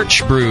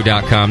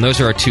churchbrew.com. Those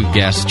are our two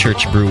guests.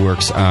 Church Brew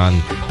works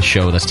on the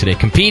show with us today,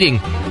 competing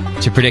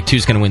to predict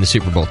who's going to win the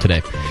Super Bowl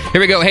today. Here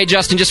we go. Hey,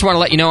 Justin, just want to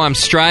let you know I'm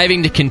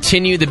striving to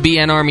continue the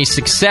BN Army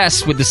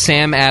success with the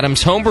Sam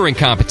Adams homebrewing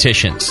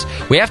competitions.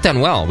 We have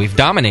done well. We've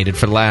dominated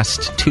for the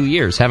last 2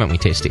 years, haven't we,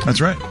 Tasty? That's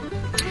right.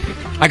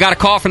 I got a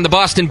call from the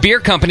Boston Beer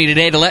Company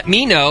today to let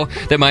me know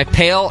that my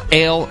Pale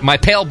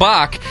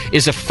Bock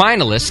is a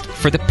finalist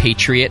for the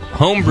Patriot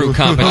Homebrew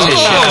Competition.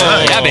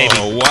 Yeah, baby.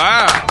 Oh,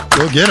 wow.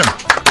 Go get him.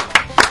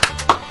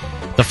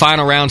 The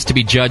final round's to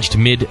be judged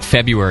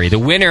mid-February. The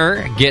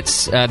winner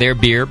gets their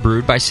beer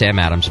brewed by Sam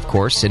Adams, of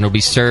course, and it'll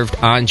be served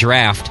on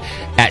draft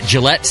at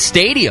Gillette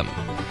Stadium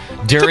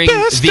during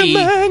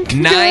the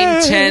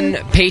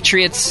 9-10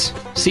 Patriots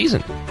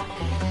season.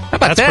 How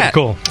about That's that?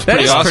 pretty cool. That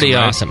is pretty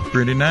right? awesome.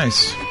 Pretty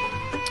nice.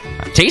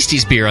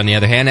 Tasty's beer, on the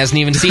other hand, hasn't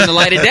even seen the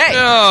light of day.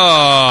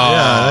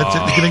 Yeah,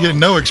 that's going to get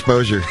no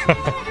exposure.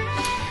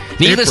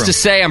 Needless April. to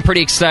say, I'm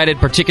pretty excited,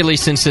 particularly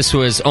since this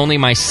was only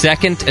my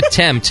second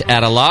attempt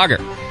at a lager.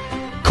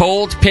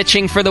 Cold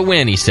pitching for the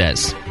win, he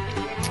says.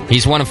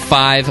 He's one of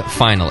 5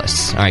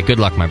 finalists. All right, good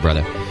luck, my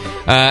brother.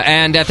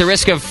 And at the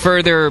risk of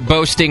further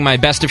boasting, my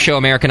Best of Show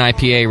American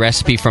IPA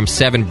recipe from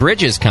Seven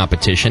Bridges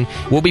competition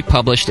will be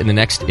published in the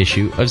next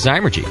issue of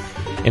Zymergy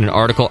in an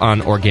article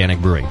on organic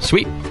brewing.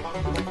 Sweet.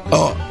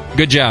 Oh,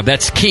 good job.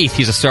 That's Keith.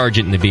 He's a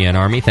sergeant in the BN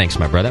Army. Thanks,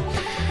 my brother.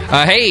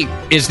 Hey,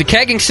 is the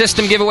kegging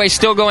system giveaway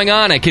still going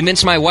on? I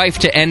convinced my wife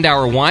to end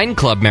our wine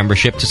club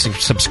membership to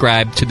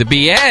subscribe to the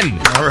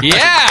BN. All right.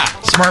 Yeah.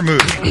 Smart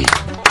move.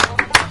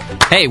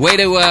 Hey, way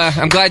to,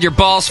 I'm glad your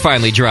balls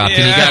finally dropped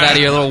and you got out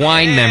of your little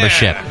wine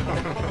membership.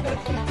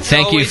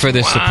 Thank you for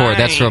the support.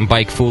 That's from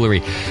Bike Foolery.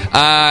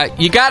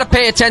 You got to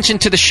pay attention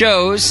to the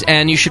shows,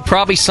 and you should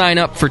probably sign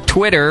up for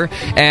Twitter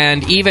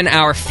and even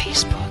our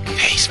Facebook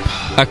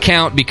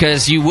account,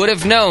 because you would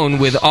have known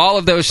with all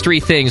of those 3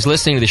 things,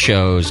 listening to the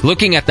shows,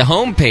 looking at the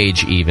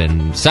homepage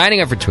even,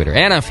 signing up for Twitter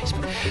and on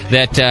Facebook,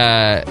 that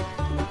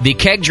the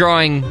keg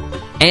drawing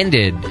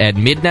ended at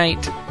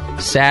midnight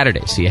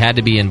Saturday, so you had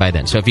to be in by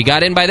then. So if you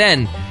got in by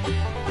then,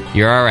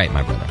 you're all right,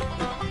 my brother.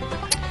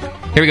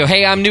 Here we go.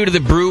 Hey, I'm new to the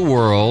brew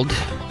world.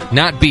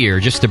 Not beer,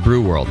 just the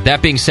brew world.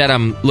 That being said,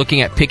 I'm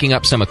looking at picking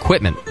up some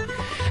equipment.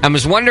 I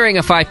was wondering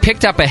if I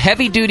picked up a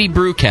heavy-duty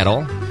brew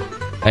kettle,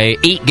 a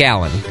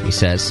 8-gallon, he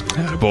says.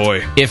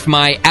 Attaboy. If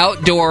my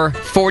outdoor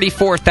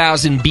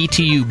 44,000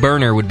 BTU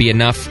burner would be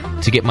enough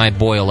to get my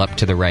boil up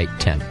to the right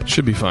temp.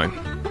 Should be fine.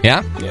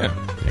 Yeah? Yeah.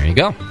 There you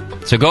go.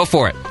 So go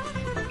for it.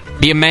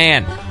 Be a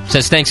man.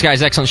 Says, thanks,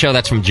 guys. Excellent show.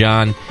 That's from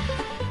John.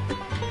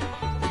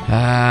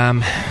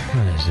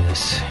 What is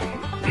this?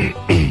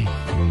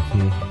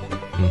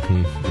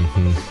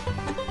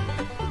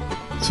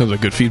 Sounds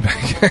like good feedback.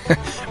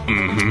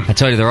 I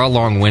tell you, they're all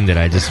long-winded.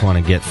 I just want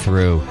to get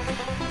through.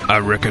 I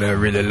reckon I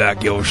really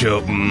like your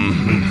show.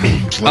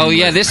 Oh,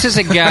 yeah, this is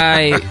a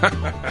guy...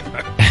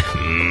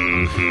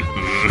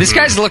 This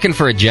guy's looking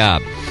for a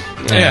job.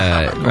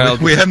 Yeah.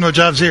 We have no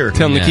jobs here.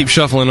 Tell him to keep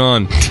shuffling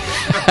on.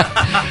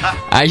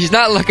 He's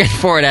not looking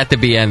for it at the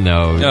BN,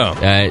 though. No.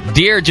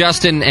 Dear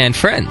Justin and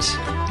friends.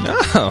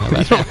 No,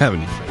 you don't have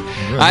any friends.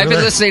 I've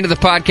been listening to the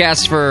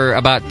podcast for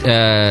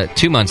about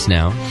 2 months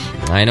now.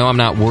 I know I'm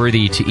not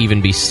worthy to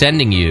even be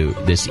sending you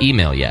this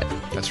email yet.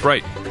 That's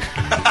right.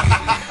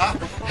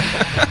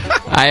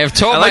 I have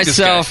told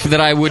myself that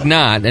I would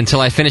not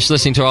until I finish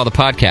listening to all the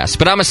podcasts.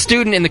 But I'm a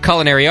student in the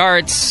culinary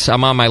arts.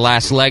 I'm on my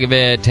last leg of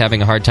it,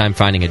 having a hard time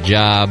finding a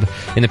job.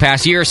 In the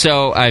past year or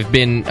so, I've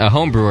been a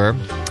home brewer,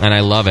 and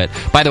I love it.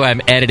 By the way,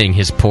 I'm editing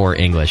his poor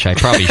English. I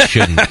probably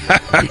shouldn't.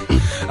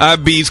 I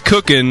be's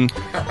cooking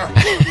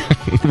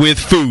with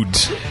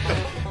foods.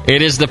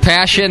 It is the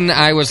passion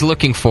I was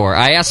looking for.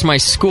 I asked my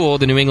school,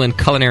 the New England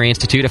Culinary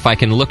Institute, if I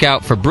can look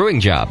out for brewing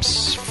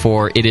jobs,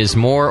 for it is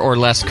more or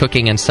less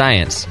cooking and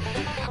science.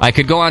 I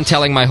could go on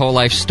telling my whole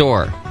life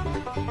story.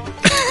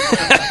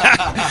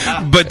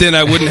 But then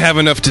I wouldn't have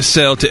enough to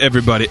sell to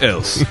everybody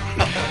else.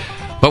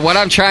 But what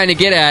I'm trying to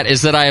get at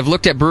is that I have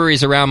looked at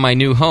breweries around my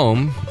new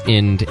home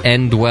in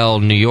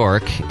Endwell, New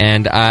York,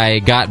 and I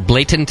got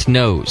blatant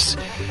no's.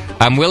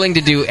 I'm willing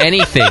to do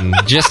anything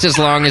just as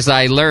long as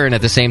I learn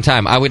at the same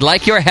time. I would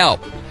like your help.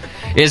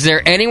 Is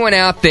there anyone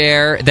out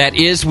there that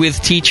is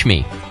with Teach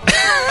Me?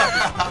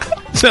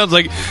 Sounds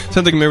like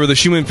a member of the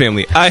Schumann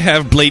family. I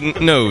have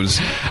blatant no's.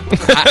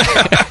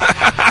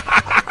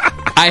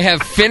 I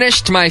have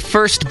finished my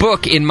first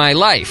book in my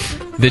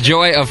life, The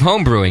Joy of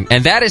Homebrewing,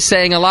 and that is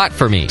saying a lot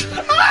for me.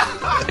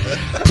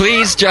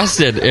 Please,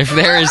 Justin, if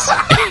there is...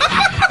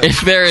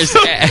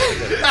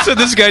 So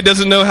this guy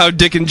doesn't know how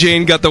Dick and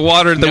Jane got the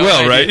water in the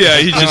well, right? Yeah,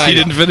 he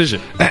didn't finish it.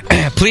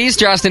 Please,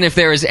 Justin, if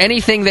there is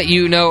anything that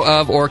you know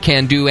of or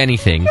can do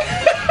anything,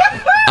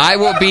 I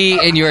will be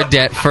in your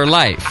debt for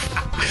life.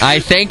 I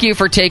thank you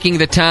for taking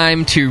the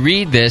time to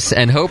read this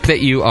and hope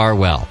that you are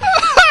well.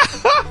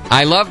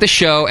 I love the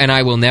show and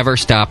I will never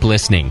stop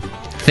listening.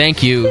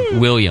 Thank you,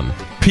 William.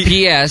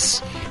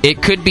 P.S.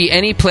 It could be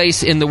any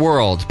place in the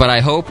world, but I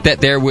hope that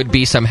there would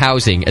be some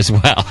housing as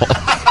well.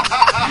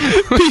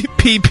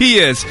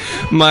 P.P.S.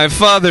 My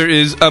father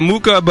is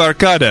Amuka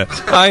Barkada.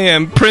 I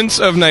am Prince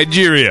of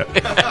Nigeria.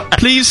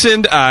 Please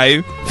send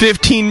I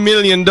 $15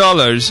 million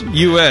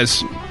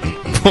U.S.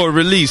 for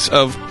release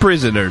of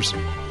prisoners.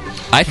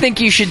 I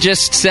think you should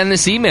just send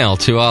this email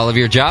to all of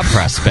your job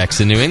prospects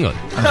in New England.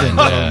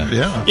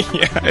 Yeah,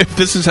 if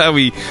this is how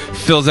he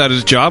fills out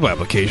his job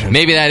application.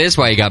 Maybe that is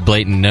why he got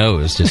blatant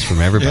no's just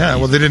from everybody. Yeah,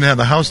 well, they didn't have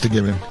the house to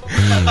give him.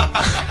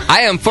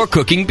 I am for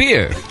cooking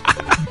beer.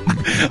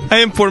 I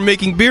am for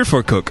making beer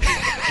for cook.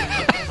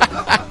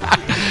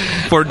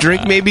 For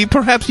drink, maybe,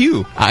 perhaps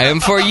you. I am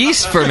for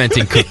yeast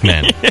fermenting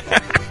cookman.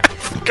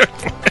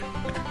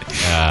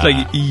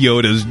 Like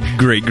Yoda's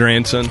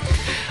great-grandson.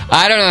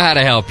 I don't know how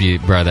to help you,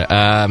 brother.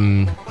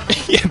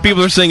 Yeah,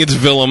 people are saying it's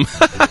Willem.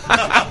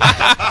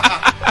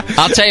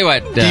 I'll tell you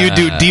what. Do you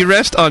do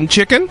D-rest on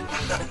chicken?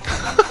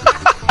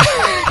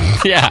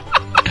 Yeah.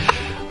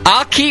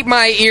 I'll keep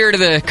my ear to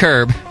the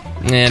curb.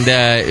 And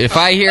if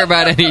I hear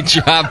about any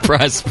job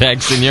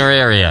prospects in your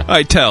area...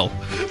 I tell.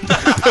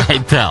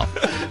 I tell.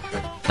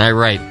 I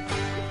write.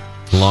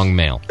 Long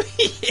mail.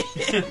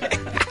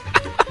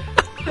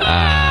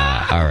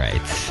 All right.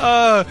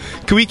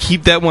 Can we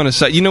keep that one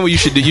aside? You know what you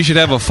should do? You should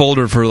have a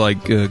folder for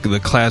like the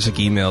classic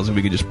emails, and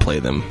we could just play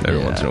them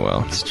every once in a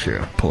while. It's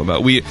true. Pull them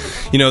out.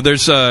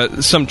 There's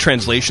some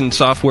translation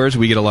softwares.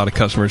 We get a lot of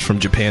customers from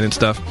Japan and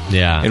stuff.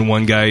 Yeah. And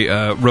one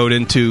guy wrote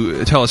in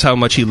to tell us how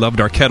much he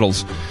loved our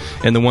kettles,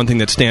 and the one thing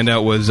that stand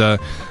out was, blah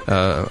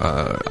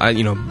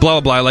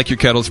blah blah. I like your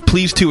kettles.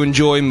 Please to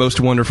enjoy most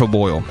wonderful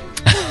boil.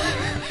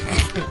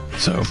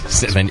 So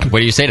then what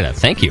do you say to that?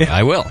 Thank you.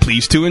 I will.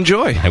 Please to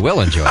enjoy. I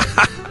will enjoy.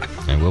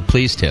 I will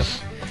please to.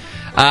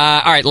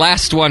 All right,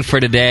 last one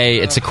for today.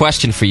 It's a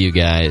question for you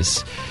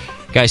guys.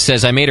 Guy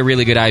says, I made a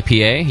really good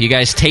IPA. You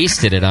guys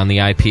tasted it on the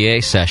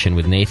IPA session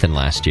with Nathan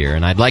last year,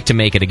 and I'd like to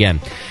make it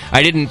again.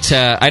 I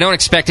don't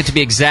expect it to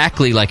be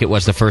exactly like it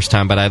was the first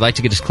time, but I'd like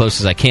to get as close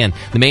as I can.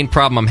 The main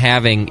problem I'm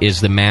having is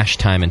the mash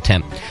time and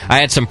temp. I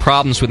had some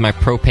problems with my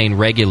propane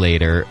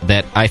regulator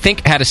that I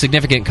think had a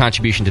significant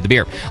contribution to the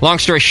beer. Long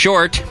story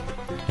short...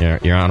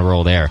 You're on a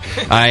roll there.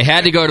 I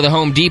had to go to the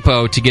Home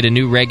Depot to get a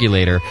new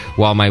regulator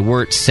while my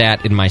wort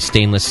sat in my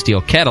stainless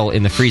steel kettle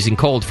in the freezing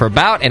cold for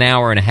about an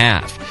hour and a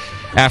half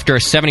after a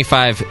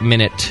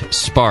 75-minute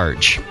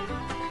sparge.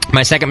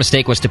 My second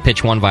mistake was to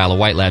pitch 1 vial of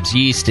White Labs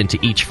yeast into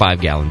each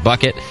 5-gallon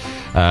bucket.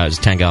 It was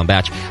a 10-gallon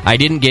batch. I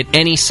didn't get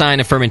any sign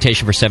of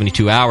fermentation for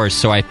 72 hours,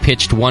 so I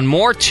pitched 1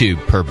 more tube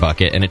per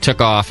bucket, and it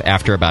took off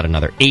after about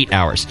another 8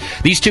 hours.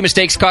 These 2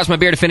 mistakes caused my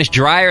beer to finish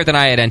drier than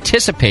I had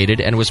anticipated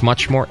and was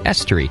much more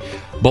estery.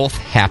 Both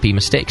happy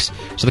mistakes.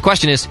 So the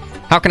question is,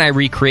 how can I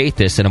recreate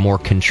this in a more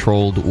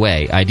controlled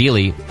way,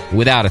 ideally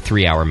without a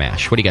 3-hour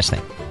mash? What do you guys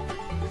think?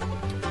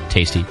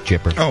 Tasty,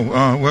 Jipper.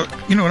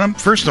 Well,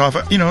 first off,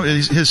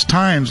 his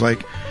times, like,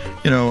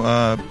 he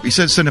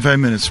said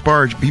 75-minute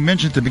sparge. He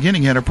mentioned at the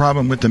beginning he had a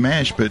problem with the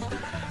mash, but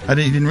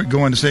he didn't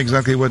go on to say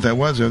exactly what that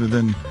was, other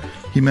than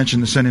he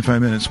mentioned the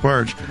 75-minute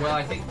sparge. Well,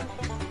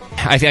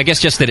 I guess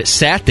just that it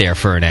sat there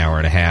for an hour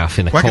and a half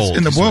in the cold. It's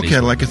in the boil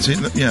kettle, like it's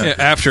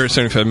after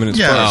 75 minutes.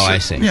 Yeah, oh, I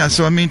see. Yeah,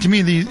 so I mean, to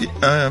me,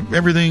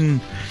 everything.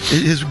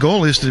 His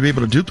goal is to be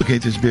able to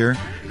duplicate this beer.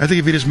 I think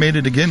if he just made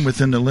it again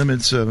within the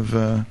limits of.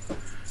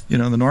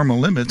 The normal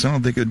limits, I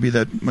don't think it would be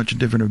that much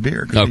different of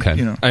beer.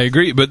 Okay. I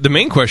agree. But the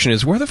main question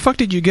is, where the fuck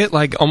did you get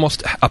like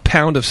almost a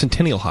pound of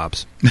Centennial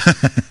hops?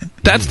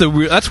 That's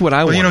what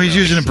I want. Well, he's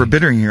using it for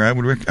bittering here. I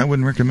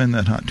wouldn't recommend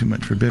that hot too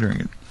much for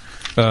bittering it.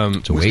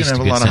 It's a waste. He's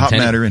going to have a lot of hop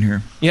matter in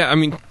here. Yeah, I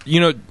mean,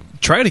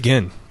 try it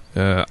again.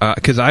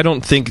 Because I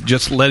don't think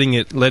just letting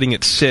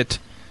it sit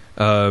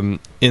in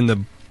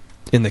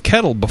the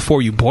kettle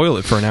before you boil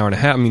it for an hour and a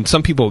half. I mean,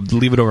 some people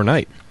leave it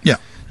overnight. Yeah.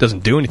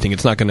 doesn't do anything.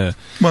 It's not going to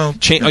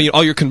change.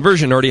 All your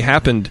conversion already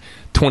happened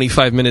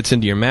 25 minutes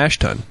into your mash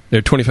tun.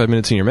 Or 25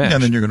 minutes in your mash.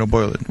 And then you're going to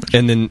boil it.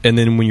 And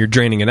then when you're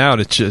draining it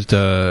out, it's just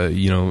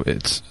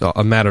it's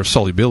a matter of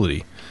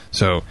solubility.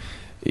 So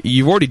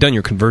you've already done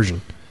your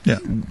conversion. Yeah.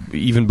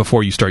 Even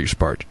before you start your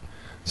sparge.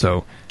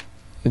 So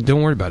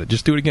don't worry about it.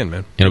 Just do it again,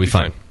 man. It'll be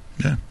fine.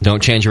 Yeah.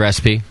 Don't change your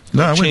recipe.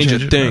 No, I wouldn't change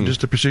a it. thing. No,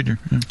 just a procedure.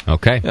 Yeah.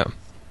 Okay. Yeah.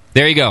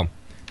 There you go.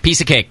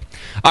 Piece of cake.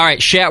 All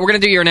right, Shat, we're going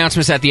to do your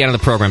announcements at the end of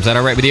the program. Is that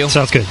all right with you?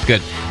 Sounds good.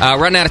 Good.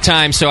 Running out of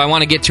time, so I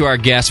want to get to our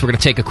guests. We're going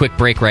to take a quick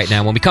break right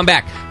now. When we come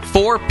back,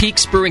 Four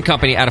Peaks Brewing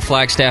Company out of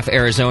Flagstaff,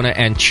 Arizona,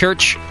 and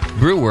Church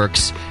Brew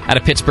Works out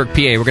of Pittsburgh, PA.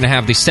 We're going to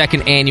have the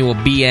second annual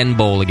BN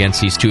Bowl against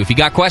these two. If you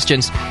got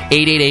questions,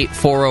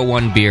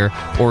 888-401-BEER,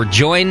 or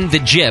join the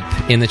JIP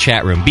in the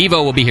chat room.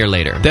 Bevo will be here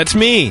later. That's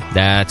me.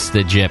 That's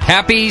the JIP.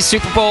 Happy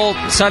Super Bowl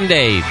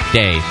Sunday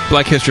Day.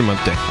 Black History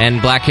Month Day.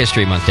 And Black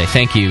History Month Day.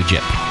 Thank you,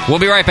 JIP. We'll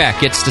be right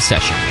back. It's the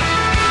session.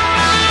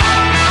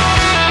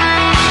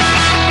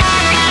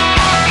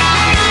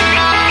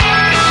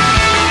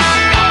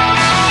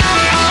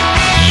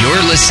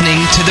 You're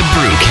listening to the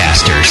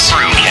Brewcasters.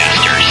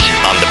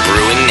 On the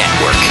Brewing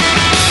Network.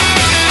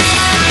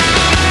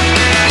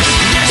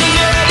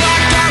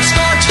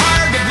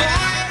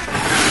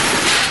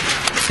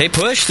 Hey,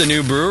 Push, the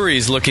new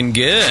brewery's looking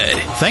good.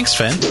 Thanks,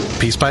 Finn.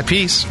 Piece by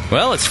piece.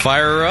 Well, let's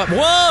fire her up.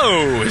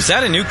 Whoa! Is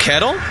that a new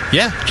kettle?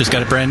 Yeah, just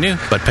got it brand new,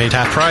 but paid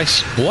half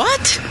price.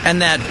 What?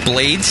 And that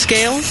blade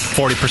scale?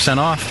 40%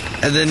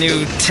 off. And the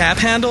new tap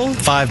handle?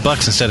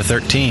 $5 instead of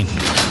 13.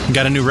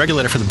 Got a new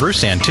regulator for the brew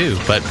stand, too,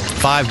 but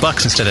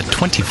 $5 instead of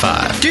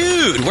 25.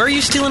 Dude, where are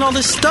you stealing all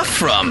this stuff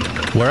from?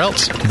 Where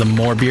else? The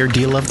More Beer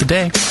deal of the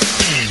day.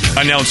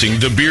 Announcing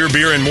the Beer,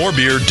 and More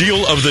Beer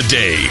deal of the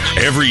day.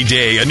 Every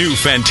day, a new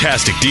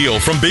fantastic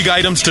deal from big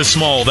items to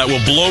small that will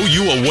blow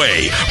you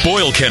away.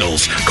 Boil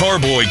kettles,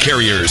 carboy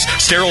carriers,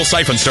 sterile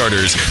siphon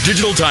starters,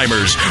 digital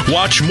timers.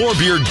 Watch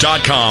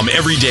morebeer.com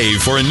every day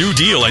for a new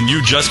deal, and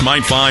you just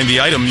might find the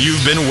item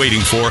you've been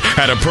waiting for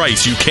at a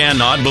price you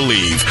cannot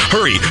believe.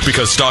 Hurry,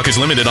 because stock is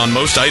limited on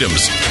most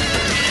items.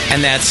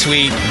 And that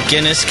sweet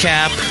Guinness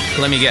cap,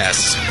 let me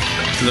guess.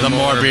 The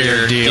More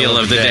Beer deal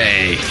of the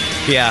day.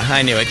 Yeah,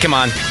 I knew it. Come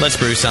on, let's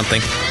brew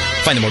something.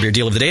 Find the More Beer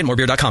deal of the day at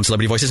morebeer.com.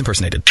 Celebrity voices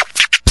impersonated.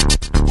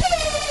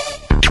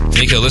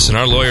 Nico, listen,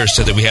 our lawyers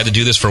said that we had to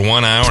do this for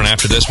 1 hour, and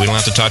after this, we don't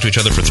have to talk to each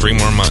other for 3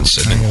 more months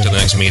to the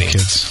next meeting.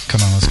 Kids, come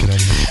on, let's get out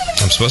of here.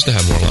 I'm supposed to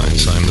have more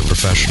lines. I'm the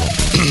professional.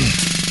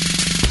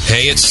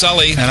 Hey, it's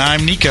Sully. And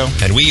I'm Nico.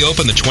 And we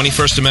opened the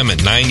 21st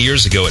Amendment 9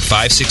 years ago at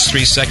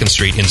 563 2nd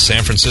Street in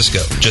San Francisco,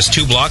 just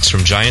 2 blocks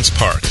from Giants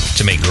Park,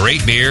 to make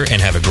great beer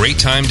and have a great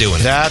time doing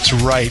it. That's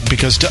right,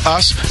 because to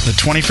us, the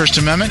 21st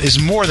Amendment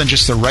is more than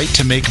just the right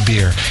to make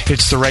beer.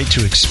 It's the right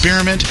to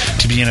experiment,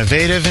 to be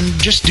innovative,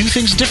 and just do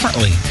things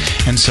differently.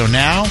 And so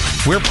now,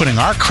 we're putting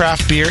our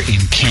craft beer in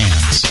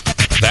cans.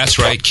 That's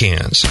right,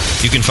 cans.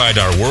 You can find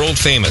our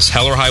world-famous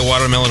Hell or High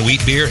Watermelon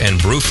Wheat Beer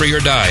and Brew Free or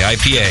Die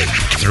IPA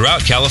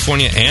throughout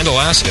California and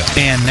Alaska.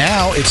 And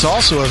now it's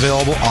also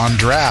available on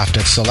draft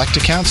at select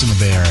accounts in the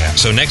Bay Area.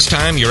 So next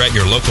time you're at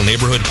your local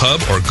neighborhood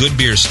pub or good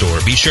beer store,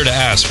 be sure to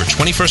ask for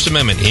 21st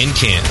Amendment in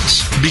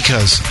cans.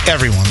 Because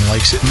everyone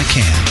likes it in the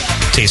can.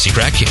 Tasty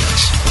crack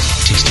cans.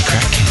 Tasty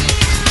crack cans.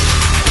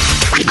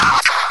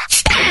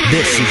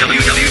 This is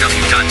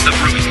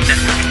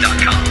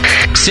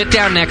www.thebrewingnetwork.com. Sit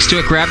down next to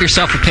it, grab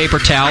yourself a paper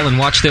towel, and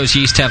watch those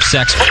yeast have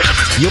sex.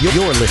 You're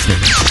listening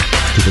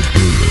to the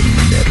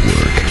Brewing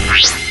Network.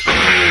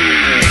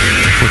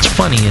 What's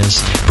funny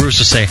is brewers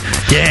will say,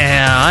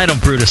 yeah, I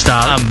don't brew to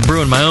stop. I'm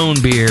brewing my own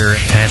beer.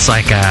 And it's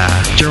like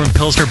a German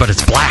Pilsner, but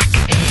it's black.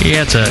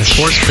 Yeah, it's a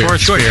sports beer. You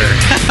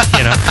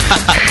know?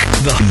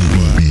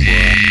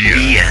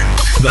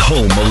 The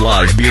home of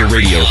live beer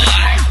radio.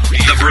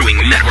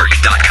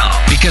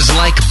 TheBrewingNetwork.com. Because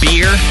like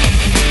beer,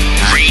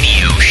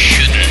 radio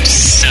shouldn't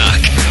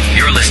suck.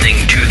 You're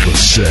listening to The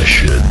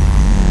Session.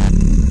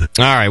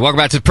 All right, welcome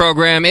back to the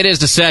program. It is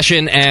The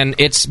Session, and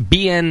it's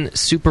BN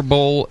Super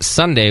Bowl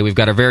Sunday. We've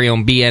got our very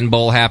own BN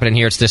Bowl happening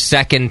here. It's the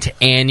 2nd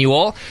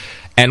annual.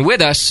 And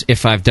with us,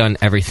 if I've done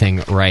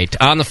everything right,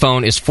 on the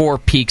phone is Four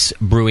Peaks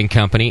Brewing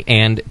Company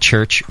and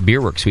Church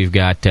Beer Works. We've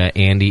got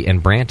Andy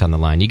and Brant on the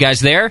line. You guys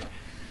there?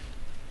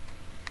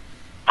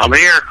 I'm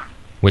here.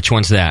 Which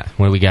one's that?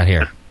 What do we got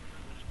here?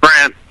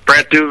 Brant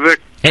Duvick,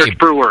 Church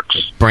Brew Works.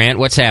 Brant,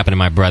 what's happening,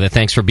 my brother?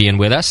 Thanks for being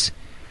with us.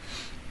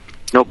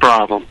 No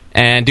problem.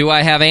 And do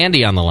I have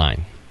Andy on the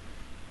line?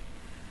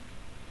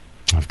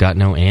 I've got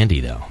no Andy,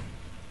 though.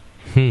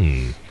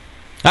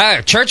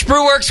 Church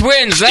Brew Works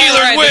wins.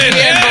 Steelers win.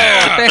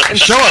 Yeah.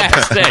 Show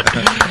up.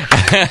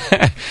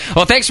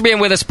 Well, thanks for being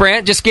with us,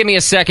 Brant. Just give me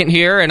a second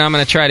here, and I'm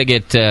going to try to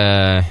get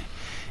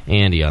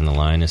Andy on the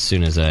line as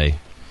soon as I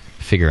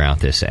figure out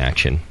this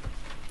action.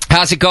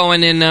 How's it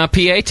going in PA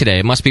today?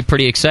 It must be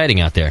pretty exciting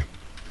out there.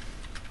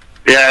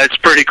 Yeah, it's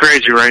pretty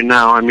crazy right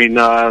now. I mean,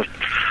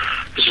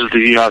 this is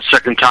the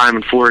second time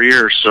in 4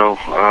 years, so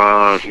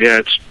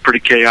it's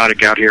pretty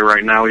chaotic out here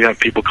right now. We have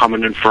people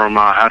coming in from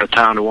out of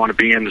town who want to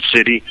be in the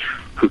city.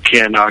 who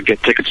can't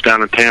get tickets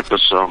down in Tampa.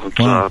 So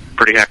it's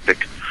pretty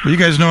hectic. Well, you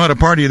guys know how to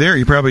party there.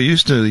 You're probably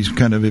used to these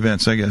kind of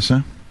events, I guess,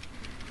 huh?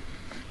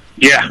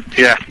 Yeah.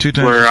 2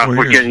 times We're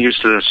years. getting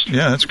used to this.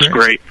 Yeah, that's great. It's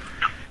great.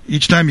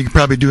 Each time you can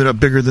probably do it up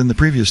bigger than the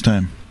previous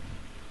time.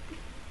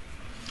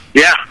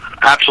 Yeah,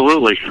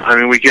 absolutely. I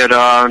mean, we get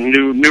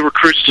new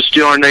recruits to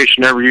Steeler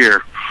Nation every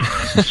year,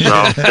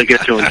 so they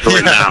get to enjoy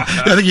it now.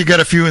 I think you got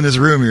a few in this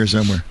room here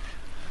somewhere.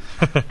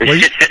 Well,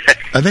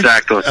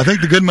 Exactly. I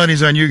think the good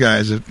money's on you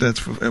guys.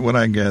 That's what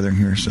I'm gathering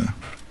here. So.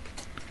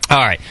 All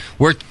right.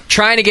 We're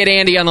trying to get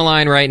Andy on the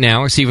line right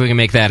now. See if we can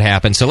make that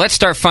happen. So let's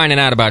start finding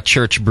out about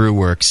Church Brew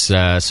Works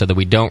so that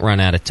we don't run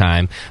out of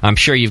time. I'm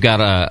sure you've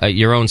got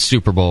your own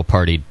Super Bowl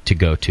party to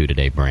go to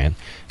today, Bran.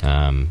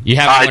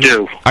 I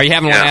do. Are you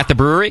having one at the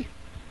brewery?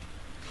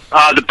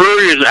 The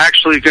brewery is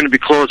actually going to be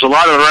closed. A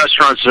lot of the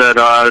restaurants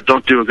that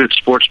don't do a good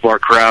sports bar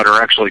crowd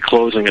are actually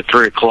closing at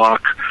 3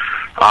 o'clock,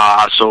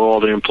 so all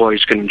the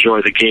employees can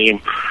enjoy the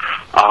game.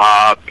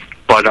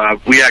 But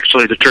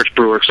the Church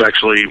Brew Works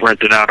actually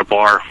rented out a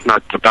bar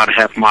not about a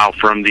half mile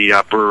from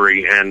the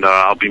brewery, and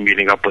I'll be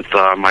meeting up with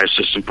my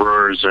assistant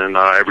brewers and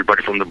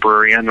everybody from the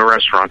brewery and the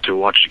restaurant to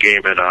watch the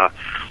game at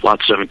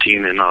Lot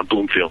 17 in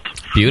Bloomfield.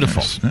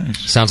 Beautiful.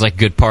 Nice. Sounds like a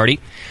good party.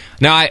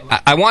 Now,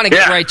 I want to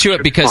get right to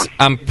it because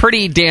I'm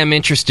pretty damn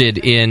interested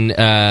in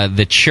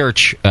the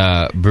Church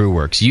Brew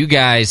Works. You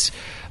guys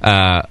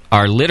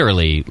are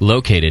literally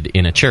located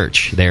in a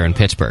church there in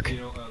Pittsburgh.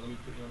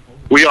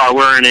 We are.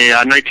 We're in a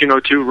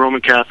 1902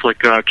 Roman Catholic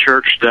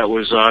church that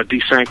was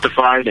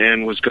desanctified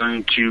and was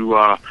going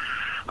to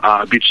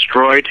be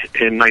destroyed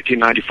in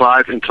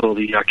 1995 until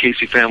the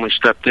Casey family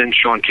stepped in.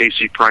 Sean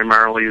Casey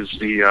primarily is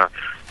the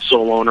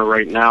sole owner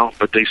right now,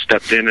 but they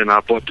stepped in and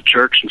bought the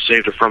church and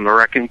saved it from the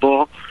wrecking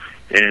ball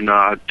and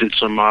did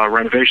some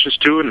renovations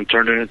to it and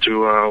turned it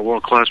into a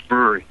world-class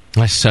brewery.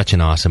 That's such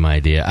an awesome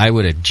idea. I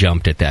would have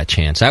jumped at that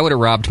chance. I would have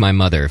robbed my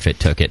mother if it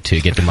took it to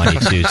get the money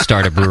to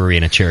start a brewery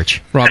in a church.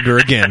 Robbed her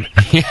again.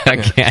 Yeah,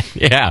 again.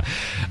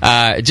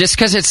 Yeah. Just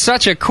because it's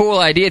such a cool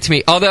idea to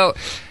me. Although,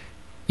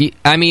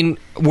 I mean,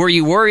 were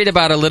you worried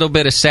about a little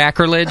bit of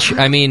sacrilege?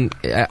 I mean,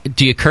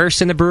 do you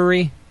curse in the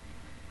brewery?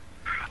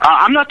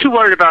 I'm not too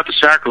worried about the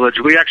sacrilege.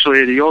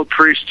 The old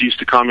priest used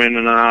to come in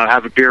and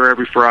have a beer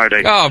every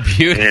Friday. Oh,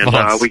 beautiful.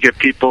 And we get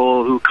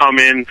people who come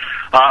in.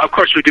 Of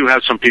course, we do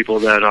have some people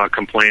that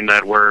complain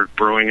that we're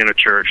brewing in a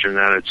church and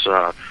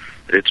that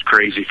it's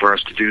crazy for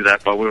us to do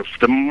that. But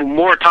the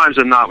more times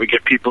than not, we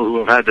get people who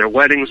have had their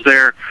weddings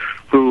there,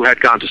 who had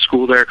gone to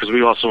school there, because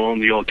we also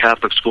own the old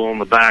Catholic school in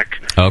the back.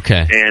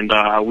 Okay.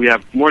 And we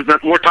have more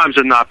times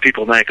than not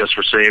people thank us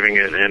for saving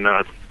it, and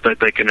that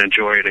they can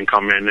enjoy it and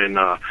come in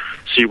and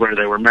see where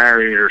they were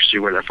married or see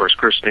where their first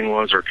christening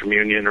was or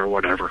communion or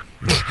whatever.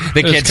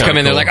 The kids come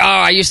in, they're like, oh,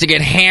 I used to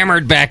get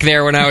hammered back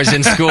there when I was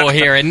in school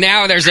here, and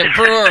now there's a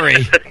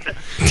brewery.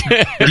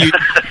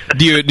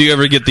 Do you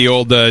ever get the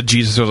old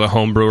Jesus was a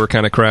home brewer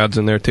kind of crowds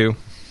in there too?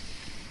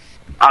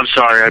 I'm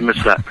sorry, I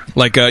missed that.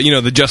 Like,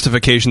 the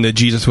justification that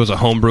Jesus was a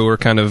home brewer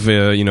kind of,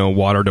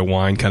 water to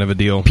wine kind of a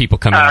deal. People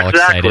come all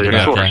excited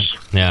about that.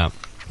 Yeah.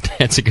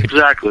 That's a good...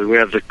 Exactly. We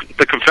have the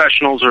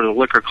confessionals or the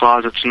liquor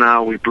closets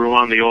now. We brew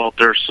on the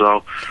altar,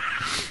 so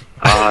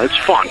it's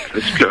fun.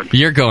 It's good.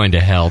 You're going to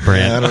hell, Brad.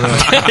 Yeah, I don't know.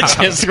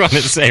 I just want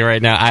to say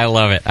right now, I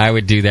love it. I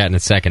would do that in a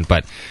second,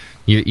 but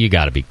you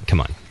got to be... Come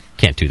on.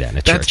 Can't do that in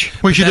a church.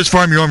 Well, you should just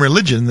farm your own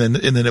religion, and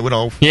then it would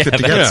all fit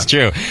together. That's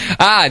true.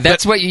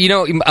 That's what,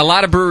 a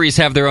lot of breweries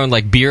have their own,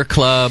 like, beer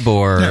club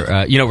or,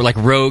 like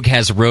Rogue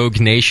has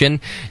Rogue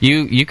Nation.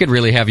 You could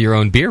really have your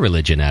own beer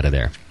religion out of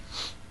there.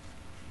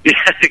 Yeah,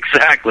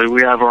 exactly.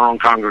 We have our own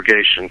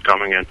congregation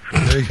coming in.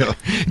 There you go.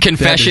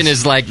 Confession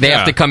is like they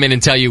have to come in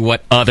and tell you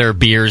what other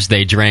beers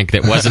they drank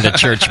that wasn't a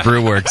Church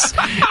Brew Works,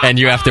 and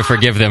you have to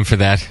forgive them for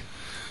that.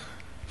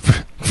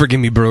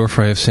 Forgive me, brewer,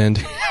 for I have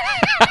sinned.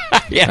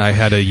 Yeah. I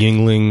had a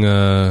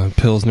Yingling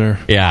Pilsner.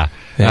 Yeah.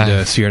 And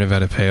a Sierra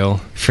Nevada Pale.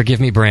 Forgive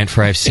me, Brant,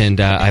 for I've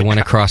sinned. I went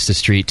across the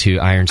street to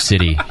Iron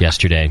City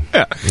yesterday.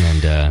 Yeah.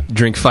 And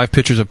drink 5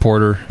 pitchers of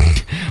porter.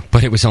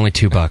 But it was only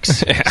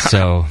 $2. Yeah.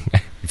 So,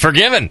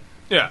 forgiven.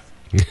 Yeah.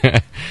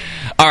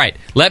 All right.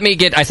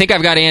 I think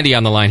I've got Andy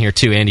on the line here,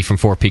 too. Andy from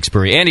Four Peaks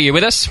Brewery. Andy, you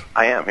with us?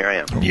 I am. Here I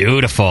am.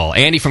 Beautiful.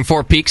 Andy from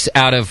Four Peaks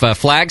out of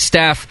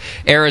Flagstaff,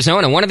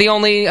 Arizona. One of the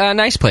only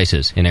nice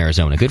places in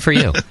Arizona. Good for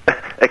you.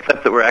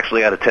 Except that we're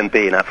actually out of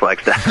Tempe, not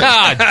Flagstaff.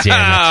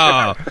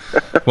 Ah,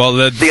 damn it. Well,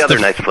 the other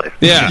nice place.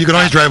 Yeah. You can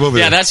always drive over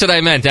there. Yeah, that's what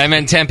I meant. I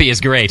meant Tempe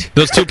is great.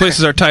 Those two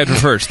places are tied for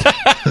first.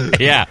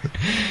 Yeah.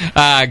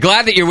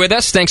 Glad that you're with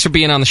us. Thanks for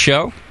being on the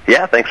show.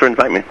 Yeah, thanks for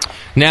inviting me.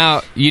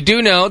 Now, you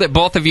do know that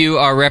both of you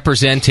are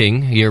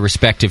representing your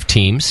respective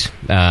teams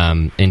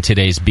in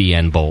today's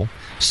BN Bowl.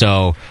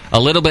 So, a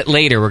little bit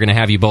later, we're going to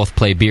have you both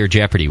play Beer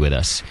Jeopardy with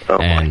us. Oh,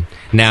 boy.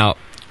 Now,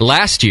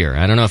 last year,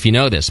 I don't know if you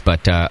know this,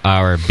 but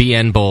our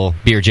BN Bowl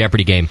Beer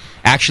Jeopardy game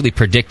actually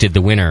predicted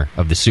the winner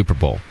of the Super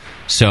Bowl.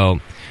 So,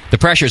 the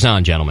pressure's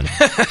on, gentlemen.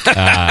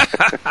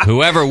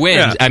 Whoever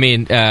wins, I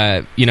mean,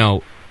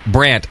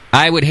 Brant,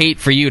 I would hate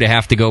for you to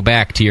have to go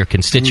back to your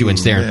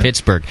constituents there in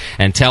Pittsburgh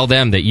and tell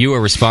them that you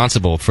are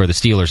responsible for the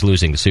Steelers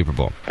losing the Super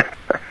Bowl.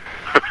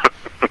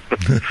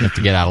 You have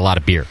to get out a lot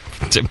of beer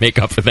to make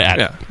up for that.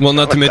 Yeah. Well,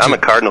 not to mention, I'm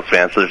a Cardinals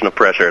fan, so there's no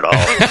pressure at all.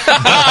 Wow.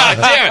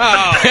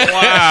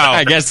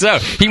 I guess so.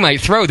 He might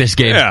throw this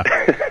game. Yeah.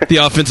 The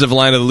offensive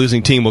line of the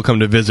losing team will come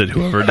to visit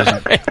whoever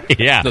doesn't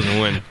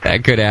win.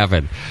 That could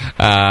happen.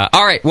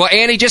 All right. Well,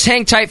 Annie, just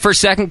hang tight for a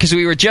second because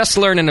we were just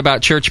learning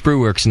about Church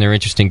Brew Works and their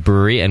interesting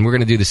brewery, and we're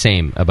going to do the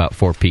same about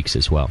Four Peaks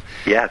as well.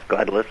 Yeah,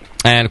 glad to listen.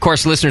 And, of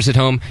course, listeners at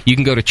home, you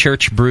can go to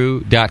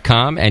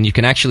churchbrew.com, and you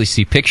can actually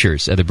see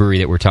pictures of the brewery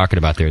that we're talking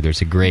about there.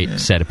 There's a great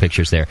set of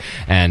pictures there.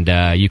 And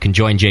you can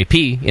join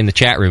JP in the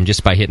chat room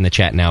just by hitting the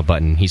Chat Now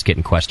button. He's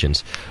getting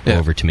questions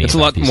over to me. It's a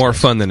lot more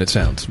fun than it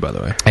sounds, by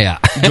the way. Yeah.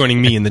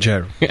 Joining me in the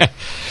chat room.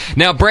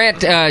 Now,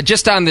 Brant,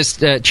 just on this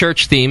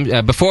church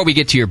theme, before we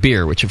get to your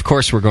beer, which, of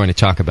course, we're going to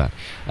talk about,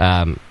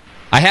 I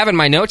have in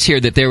my notes here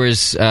that there was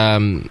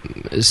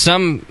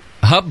some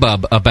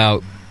hubbub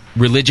about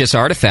religious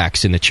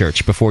artifacts in the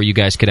church before you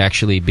guys could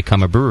actually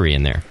become a brewery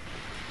in there.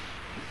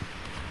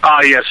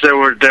 Yes, there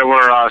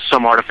were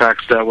some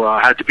artifacts that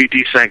had to be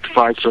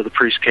desanctified, so the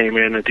priest came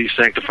in and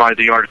desanctified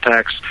the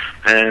artifacts,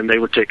 and they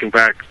were taken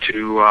back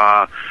to,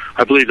 I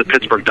believe the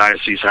Pittsburgh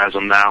Diocese has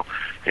them now,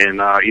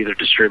 and either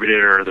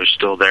distributed or they're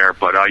still there.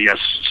 But yes,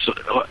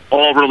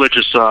 all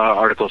religious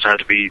articles had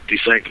to be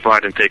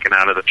desanctified and taken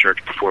out of the church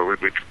before we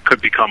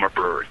could become a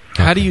brewery.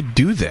 How do you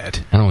do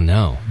that? I don't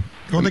know.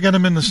 Well, they got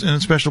them in a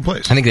special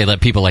place. I think they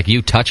let people like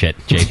you touch it,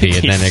 JP,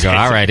 and then they go,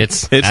 all right,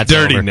 it's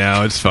dirty over.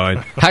 now, it's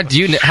fine. How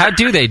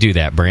do they do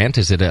that, Brant?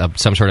 Is it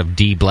some sort of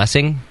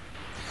de-blessing?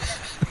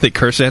 They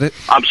curse at it?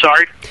 I'm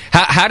sorry?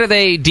 How do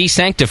they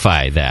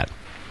desanctify that?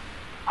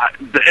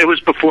 It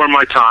was before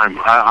my time.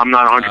 I'm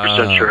not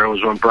 100% sure. It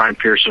was when Brian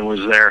Pearson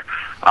was there.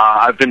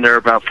 I've been there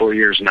about 4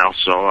 years now,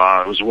 so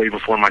it was way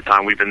before my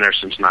time. We've been there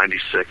since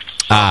 96.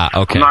 So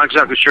okay. I'm not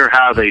exactly sure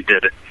how they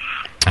did it.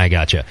 I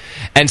gotcha.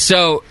 And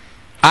so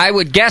I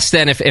would guess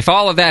then if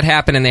all of that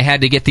happened and they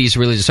had to get these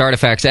religious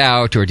artifacts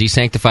out or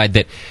desanctified,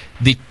 that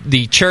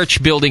the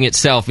church building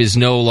itself is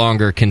no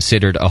longer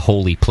considered a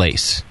holy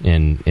place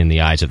in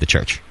the eyes of the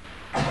church.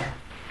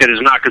 It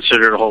is not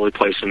considered a holy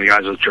place in the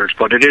eyes of the church,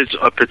 but it is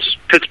a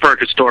Pittsburgh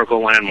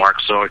historical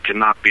landmark, so it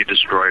cannot be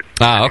destroyed.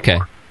 Okay.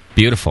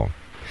 Beautiful.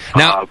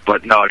 Now,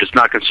 but no, it is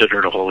not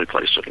considered a holy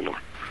place anymore.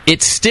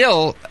 It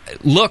still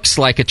looks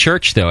like a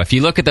church, though. If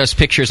you look at those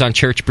pictures on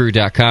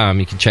churchbrew.com,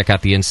 you can check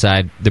out the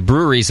inside. The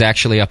brewery's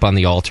actually up on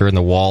the altar, and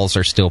the walls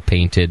are still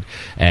painted,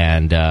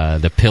 and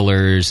the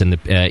pillars and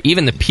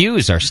even the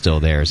pews are still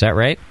there. Is that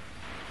right?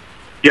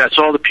 Yes,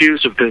 all the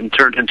pews have been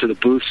turned into the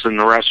booths in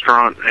the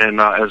restaurant, and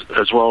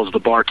as well as the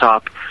bar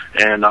top,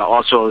 and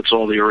also it's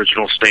all the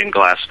original stained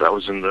glass that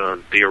was in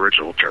the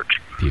original church.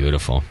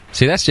 Beautiful.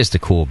 See, that's just a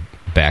cool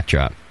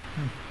backdrop.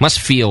 Must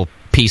feel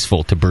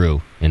peaceful to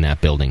brew in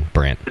that building,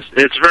 Brant. It's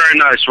very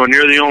nice. When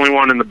you're the only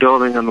one in the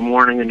building in the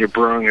morning and you're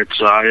brewing, it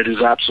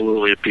is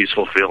absolutely a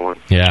peaceful feeling.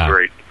 Yeah. It's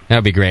great.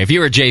 That'd be great. If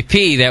you were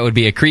JP, that would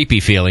be a creepy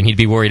feeling. He'd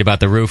be worried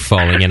about the roof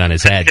falling in on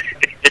his head.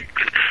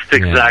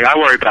 Exactly. I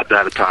worry about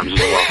that at times as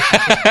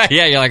well.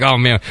 Yeah, you're like, oh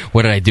man,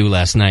 what did I do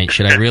last night?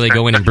 Should I really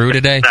go in and brew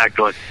today?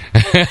 Exactly.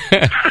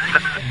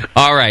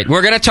 All right,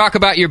 we're going to talk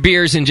about your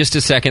beers in just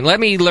a second. Let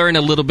me learn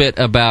a little bit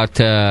about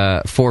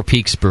Four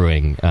Peaks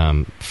Brewing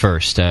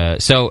first.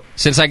 So,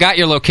 since I got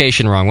your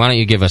location wrong, why don't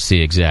you give us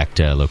the exact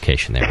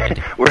location there,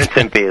 Randy? We're in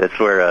Tempe. That's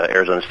where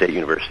Arizona State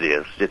University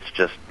is. It's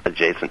just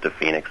adjacent to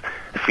Phoenix.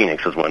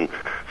 Phoenix is one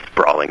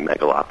sprawling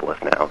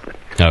megalopolis now. But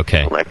okay.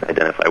 I don't like to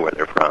identify where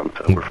they're from,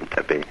 so we're from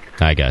Tempe.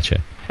 I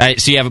gotcha.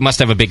 So you must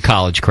have a big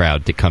college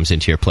crowd that comes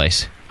into your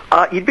place.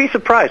 You'd be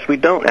surprised. We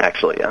don't,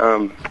 actually.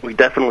 We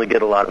definitely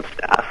get a lot of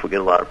staff. We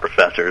get a lot of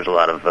professors, a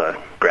lot of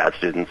grad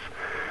students.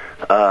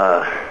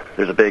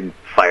 There's a big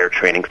fire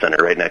training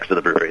center right next to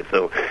the brewery,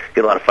 so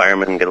get a lot of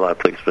firemen, get a lot of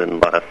policemen, a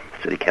lot of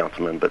city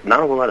councilmen, but not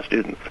a whole lot of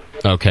students.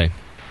 Okay.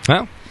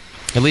 Well,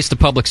 at least the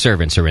public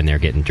servants are in there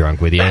getting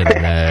drunk with you. And,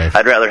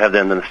 I'd rather have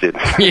them than the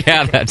students.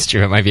 Yeah, that's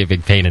true. It might be a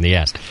big pain in the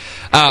ass.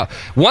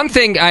 One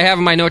thing I have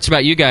in my notes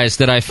about you guys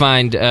that I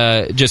find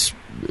just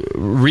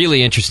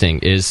really interesting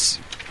is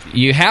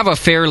you have a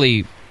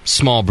fairly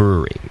small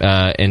brewery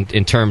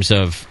in terms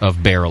of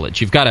barrelage.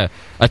 You've got a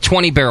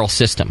 20-barrel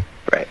system.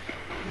 Right.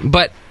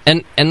 But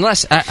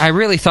unless I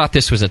really thought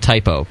this was a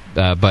typo,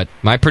 but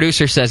my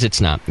producer says it's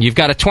not. You've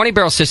got a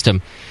 20-barrel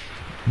system,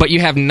 but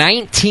you have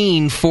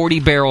 19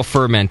 40-barrel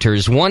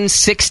fermenters, one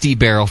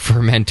 60-barrel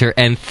fermenter,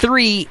 and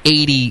 3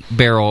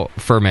 80-barrel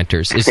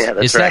fermenters.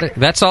 That's right.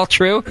 That's all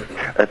true?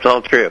 That's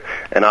all true.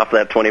 And off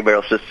that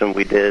 20-barrel system,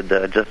 we did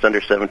just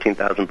under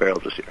 17,000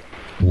 barrels this year.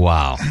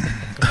 Wow.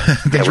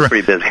 We're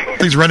pretty busy.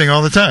 Things running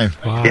all the time.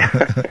 Wow. Yeah.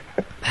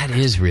 That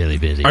is really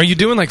busy. Are you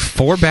doing like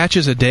 4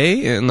 batches a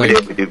day? And like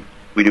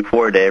We do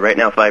 4 a day. Right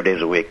now, 5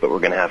 days a week, but we're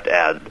going to have to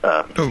add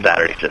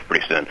Saturday shift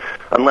pretty soon.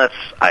 Unless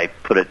I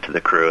put it to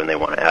the crew and they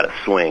want to add a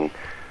swing,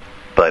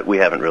 but we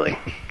haven't really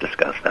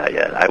discussed that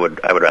yet. I would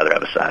rather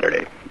have a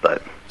Saturday,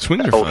 but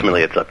Swings are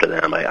ultimately it's up to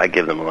them. I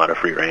give them a lot of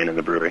free reign in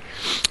the brewery.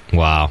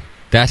 Wow.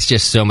 That's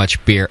just so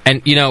much beer.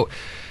 And,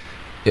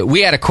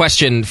 we had a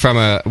question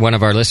from one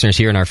of our listeners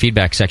here in our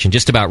feedback section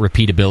just about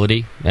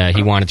repeatability.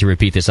 He wanted to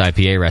repeat this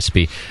IPA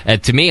recipe.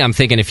 To me, I'm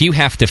thinking if you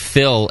have to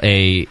fill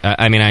I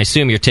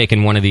assume you're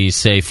taking one of these,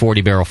 say,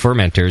 40-barrel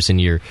fermenters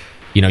and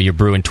you're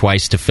brewing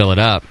twice to fill it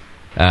up.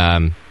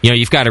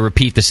 You've got to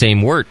repeat the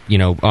same wort,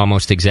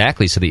 almost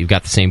exactly so that you've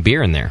got the same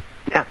beer in there.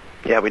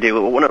 Yeah, we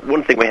do.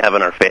 One thing we have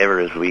in our favor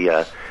is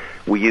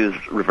we use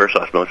reverse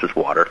osmosis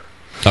water.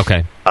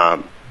 Okay.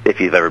 If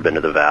you've ever been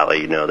to the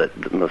valley, you know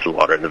that most of the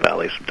water in the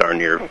valley is darn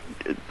near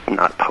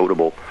not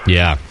potable.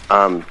 Yeah.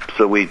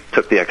 So we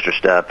took the extra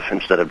step.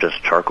 Instead of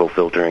just charcoal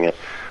filtering it,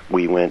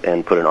 we went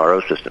and put an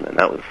RO system in.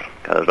 That was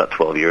about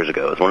 12 years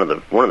ago. It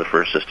was one of the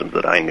first systems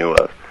that I knew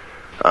of,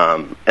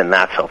 and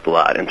that's helped a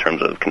lot in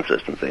terms of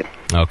consistency.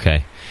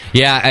 Okay.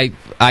 Yeah,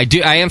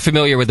 I am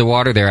familiar with the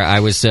water there. I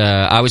was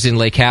in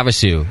Lake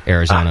Havasu,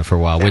 Arizona, for a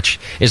while, which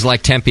is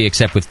like Tempe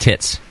except with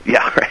tits.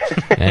 Yeah,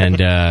 right.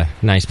 And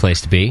nice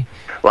place to be.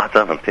 Lots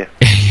of them, too.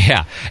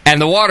 Yeah, and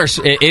the water,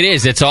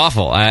 it's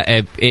awful.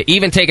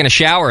 Even taking a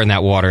shower in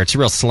that water, it's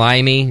real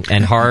slimy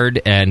and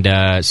hard,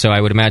 and so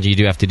I would imagine you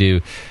do have to do...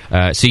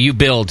 so you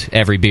build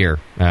every beer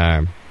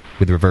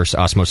with reverse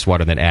osmosis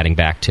water, then adding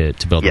back to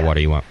build the water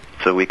you want.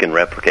 So we can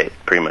replicate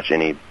pretty much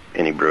any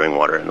brewing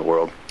water in the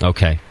world.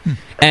 Okay.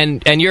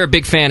 And you're a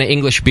big fan of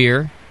English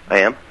beer?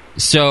 I am.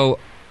 So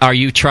are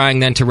you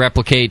trying then to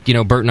replicate,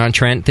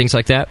 Burton-on-Trent, things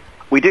like that?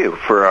 We do.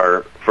 For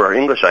our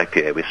English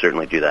IPA, we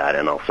certainly do that,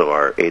 and also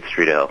our 8th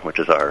Street Ale, which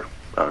is our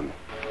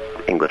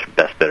English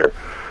best bitter.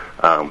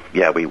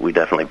 We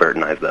definitely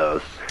Burtonize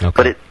those.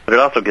 Okay. But it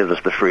also gives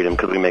us the freedom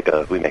because we make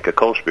a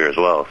Kolsch beer as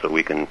well, so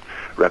we can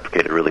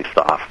replicate a really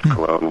soft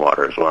Cologne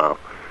water as well.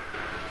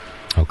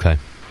 Okay.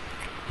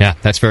 Yeah,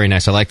 that's very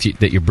nice. I like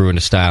that you're brewing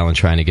a style and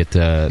trying to get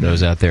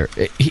those out there.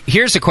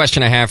 Here's a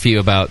question I have for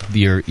you about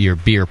your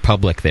beer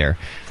public there.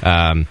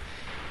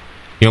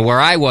 Where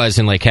I was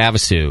in Lake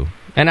Havasu,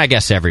 and I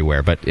guess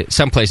everywhere, but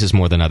some places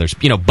more than others.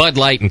 Bud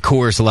Light and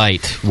Coors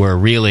Light were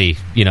really,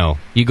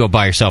 you go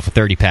buy yourself a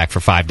 30-pack for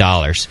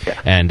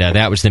 $5, and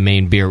that was the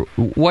main beer.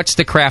 What's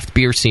the craft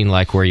beer scene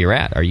like where you're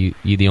at? Are you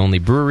the only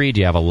brewery? Do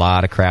you have a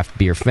lot of craft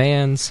beer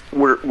fans?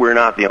 We're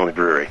not the only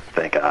brewery,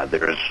 thank God.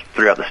 There's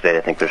throughout the state,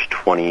 I think there's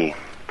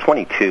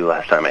 22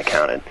 last time I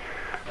counted.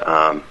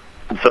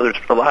 So there's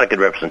a lot of good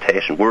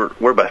representation.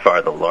 We're by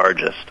far the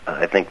largest.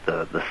 I think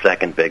the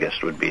second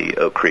biggest would be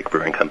Oak Creek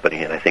Brewing Company,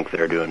 and I think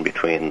they're doing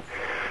between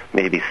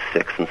maybe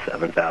 6,000 and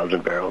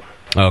 7,000 barrels.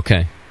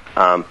 Okay.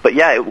 But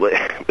yeah, it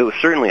was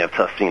certainly a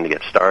tough scene to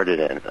get started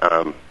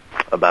in.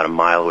 About a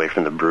mile away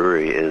from the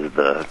brewery is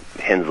the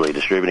Hensley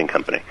Distributing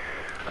Company.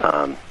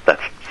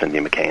 That's Cindy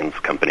McCain's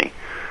company.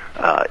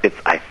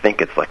 I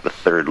think it's like the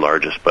third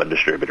largest bud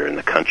distributor in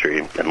the country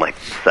and like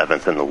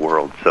 7th in the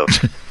world. So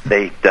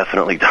they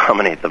definitely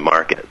dominate the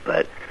market.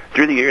 But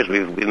through the years,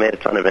 we've made a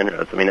ton of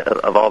inroads. I mean,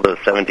 of all the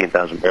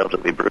 17,000 barrels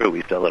that we brew,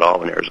 we sell it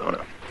all in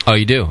Arizona. Oh,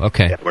 you do?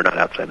 Okay. Yeah, we're not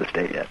outside the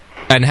state yet.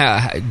 And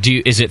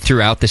is it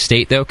throughout the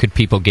state, though? Could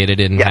people get it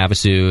in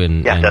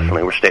Havasu? Yeah,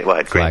 definitely. We're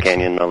statewide, Grand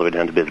Canyon, all the way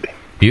down to Bisbee.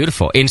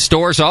 Beautiful. In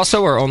stores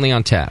also, or only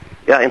on tap?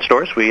 Yeah, in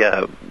stores.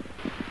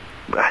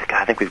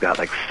 I think we've got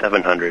like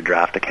 700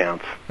 draft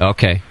accounts.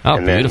 Okay. Oh,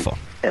 beautiful.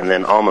 And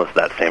then almost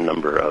that same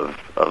number of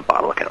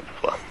bottle accounts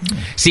as well.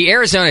 See,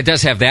 Arizona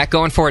does have that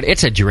going for it.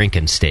 It's a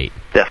drinking state.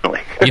 Definitely.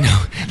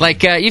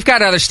 You've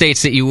got other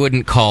states that you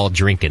wouldn't call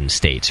drinking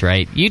states,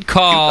 right? You'd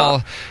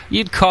call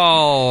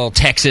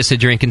Texas a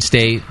drinking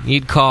state.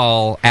 You'd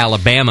call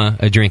Alabama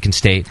a drinking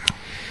state.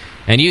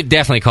 And you'd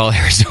definitely call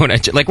Arizona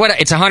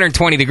what? It's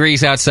 120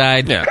 degrees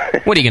outside. Yeah.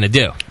 What are you going to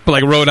do? But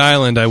like Rhode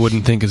Island, I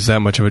wouldn't think is that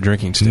much of a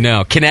drinking state.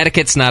 No,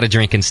 Connecticut's not a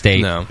drinking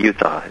state. No,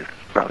 Utah is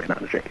probably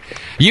not a drinking state.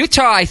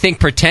 Utah, I think,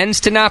 pretends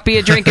to not be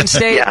a drinking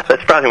state. Yeah,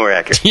 that's probably more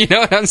accurate. You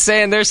know what I'm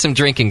saying? There's some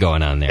drinking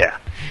going on there. Yeah.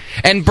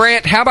 And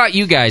Brant, how about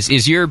you guys?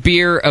 Is your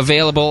beer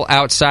available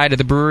outside of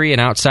the brewery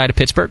and outside of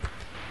Pittsburgh?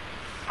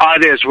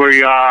 It is.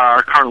 We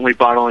are currently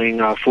bottling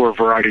 4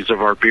 varieties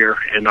of our beer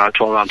in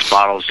 12-ounce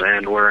bottles,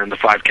 and we're in the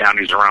 5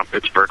 counties around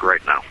Pittsburgh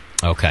right now.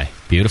 Okay,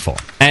 beautiful.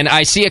 And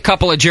I see a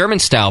couple of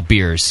German-style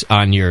beers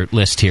on your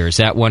list here. Is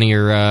that one of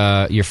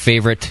your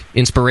favorite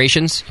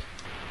inspirations?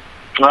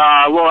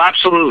 Well,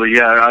 absolutely,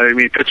 yeah. I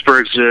mean,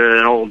 Pittsburgh's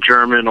an old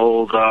German,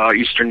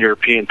 Eastern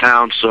European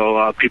town,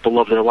 so people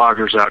love their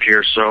lagers out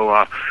here.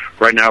 So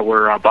right now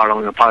we're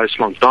bottling a Pious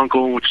Monk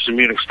Dunkel, which is a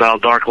Munich-style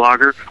dark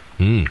lager.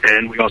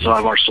 And we also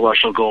have our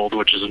Celestial Gold,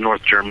 which is a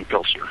North German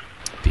Pilsner.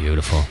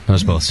 Beautiful.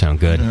 Those both sound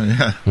good.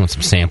 Yeah. I want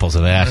some samples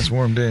of that. Nice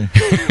warm day.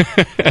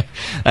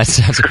 That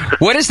sounds.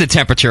 What is the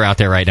temperature out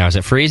there right now? Is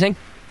it freezing?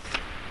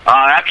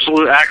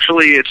 Absolutely.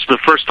 Actually, it's the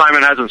first time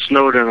it hasn't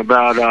snowed in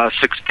about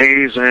 6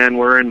 days, and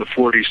we're in the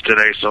 40s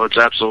today. So it's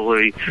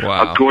absolutely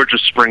a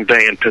gorgeous spring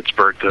day in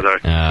Pittsburgh today.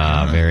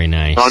 Very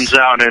nice. Sun's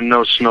out and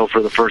no snow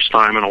for the first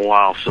time in a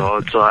while, so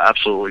it's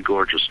absolutely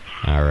gorgeous.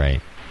 All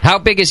right. How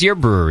big is your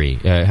brewery?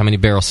 How many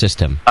barrel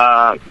system?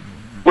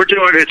 We're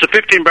doing, it's a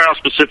 15-barrel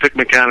specific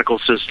mechanical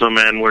system,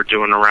 and we're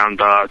doing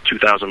around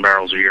 2,000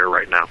 barrels a year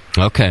right now.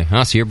 Okay.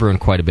 Oh, so you're brewing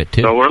quite a bit,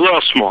 too. So we're a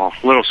little small.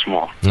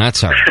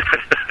 That's all right.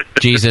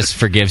 Jesus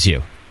forgives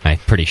you, I'm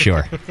pretty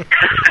sure.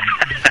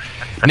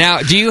 Now,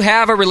 do you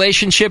have a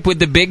relationship with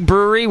the big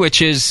brewery,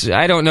 which is,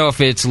 I don't know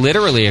if it's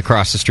literally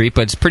across the street,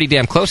 but it's pretty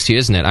damn close to you,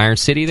 isn't it? Iron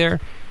City there?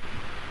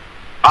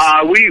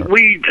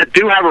 We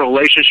do have a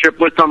relationship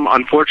with them.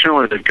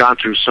 Unfortunately, they've gone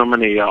through so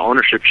many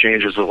ownership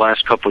changes the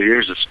last couple of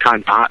years. It's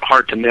kind of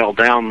hard to nail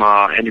down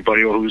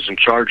anybody who's in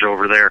charge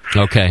over there.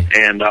 Okay.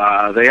 And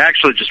they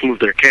actually just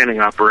moved their canning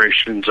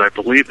operations. I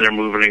believe they're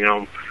moving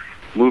them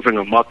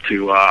up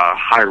to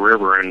High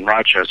River in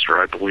Rochester.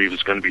 I believe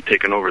is going to be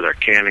taking over their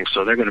canning.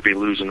 So they're going to be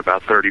losing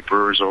about 30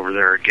 brewers over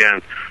there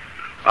again.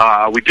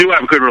 We do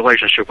have a good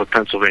relationship with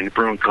Pennsylvania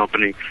Brewing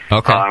Company.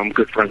 Okay. I'm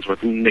good friends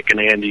with Nick and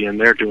Andy, and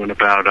they're doing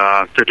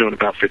about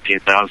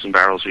 15,000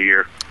 barrels a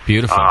year.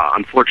 Beautiful.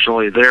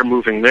 Unfortunately, they're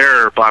moving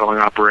their bottling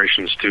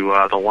operations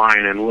to the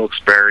Lion in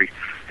Wilkes-Barre,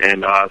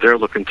 and they're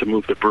looking to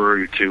move the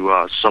brewery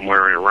to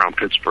somewhere around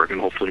Pittsburgh, and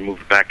hopefully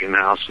move it back in the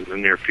house in the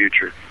near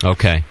future.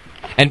 Okay.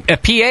 And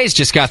PA's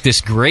just got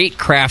this great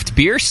craft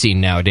beer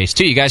scene nowadays,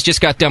 too. You guys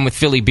just got done with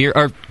Philly Beer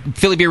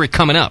Week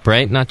coming up,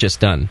 right? Not just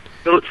done.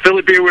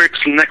 Philly Beer Week's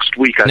next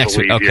week, I believe.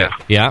 Week, okay.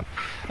 Yeah.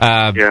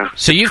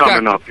 So you've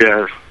coming up.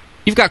 Yeah.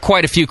 You've got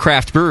quite a few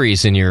craft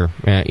breweries in your,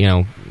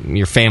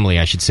 your family,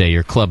 I should say,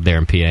 your club there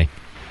in PA.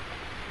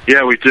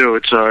 Yeah, we do.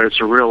 It's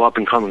a real up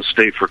and coming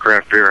state for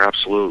craft beer.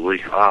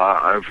 Absolutely.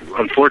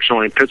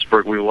 Unfortunately, in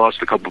Pittsburgh, we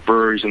lost a couple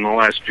breweries in the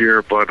last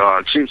year, but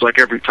it seems like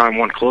every time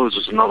one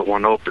closes, another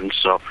one opens.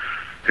 So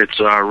it's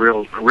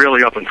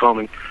really up and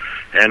coming.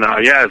 And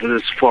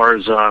as far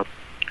as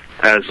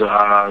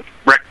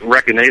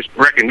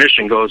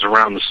recognition goes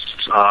around this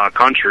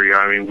country,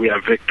 I mean, we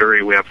have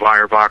Victory, we have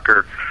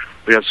Weyerbacher,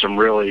 we have some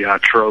really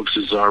Trogs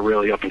is a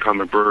really up and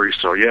coming brewery.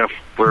 So yeah,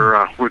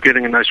 we're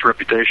getting a nice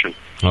reputation.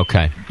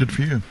 Okay, good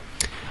for you.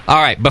 All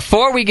right,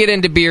 before we get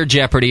into Beer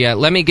Jeopardy,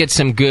 let me get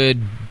some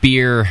good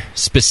beer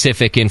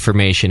specific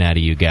information out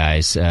of you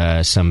guys.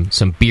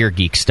 Some beer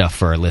geek stuff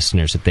for our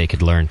listeners that they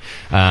could learn.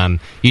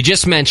 You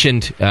just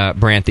mentioned,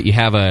 Brant, that you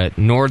have a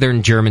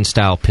Northern German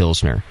style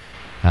Pilsner.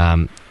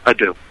 I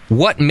do.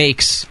 What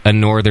makes a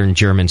Northern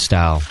German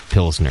style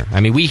Pilsner?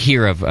 I mean, we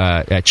hear of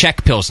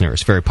Czech Pilsner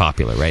is very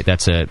popular, right?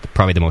 That's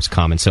probably the most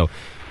common. So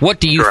what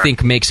do you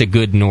think makes a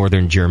good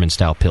Northern German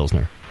style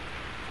Pilsner?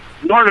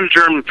 Northern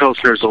German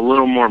Pilsner is a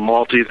little more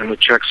malty than the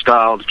Czech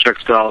style. The Czech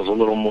style is a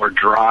little more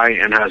dry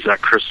and has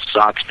that crisp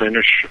Satz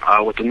finish.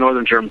 With the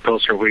Northern German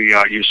Pilsner, we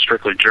use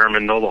strictly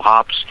German noble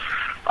hops.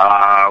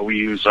 We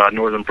use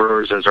Northern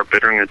Brewers as our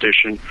bittering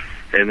addition,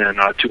 and then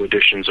 2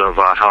 editions of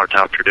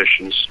Hallertau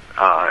Traditions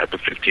at the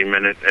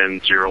 15-minute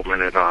and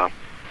 0-minute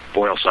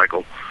boil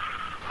cycle.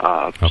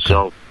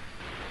 So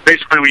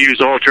basically we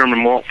use all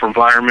German malt from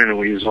Weyermann, and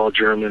we use all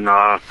German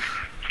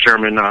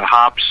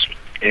hops,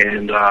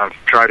 and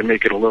try to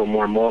make it a little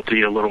more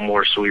malty, a little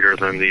more sweeter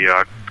than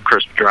the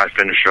crisp, dry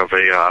finish of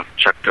a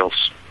Czech Pils.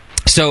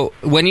 So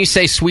when you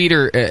say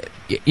sweeter,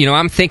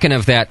 I'm thinking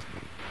of that.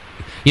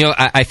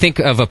 I think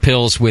of a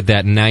Pils with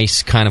that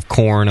nice kind of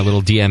corn, a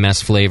little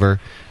DMS flavor.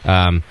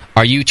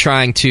 Are you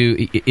trying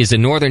to, is a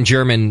Northern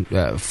German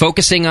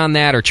focusing on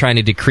that or trying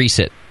to decrease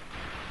it?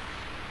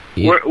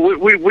 We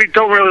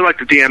don't really like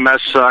the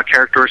DMS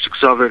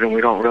characteristics of it, and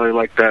we don't really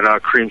like that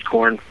creamed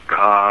corn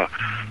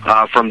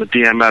from the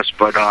DMS,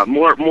 but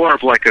more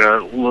of like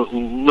a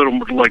little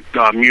like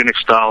Munich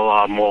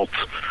style malt.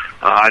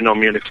 I know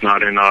Munich's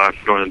not in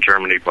Northern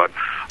Germany, but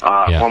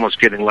almost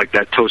getting like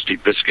that toasty,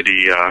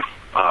 biscuity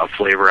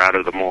flavor out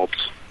of the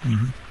malts.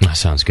 Mm-hmm. That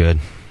sounds good.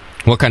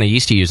 What kind of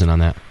yeast are you using on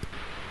that?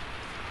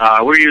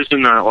 We're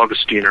using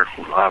Augustiner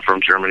from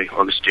Germany,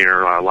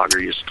 Augustiner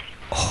lager yeast.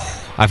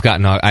 I've got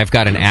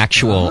an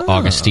actual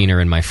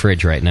Augustiner in my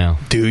fridge right now.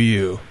 Do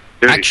you?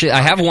 Actually,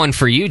 I have one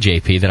for you,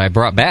 JP, that I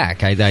brought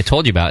back. I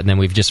told you about it, and then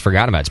we've just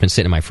forgotten about it. It's been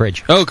sitting in my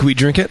fridge. Oh, can we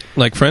drink it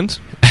like friends?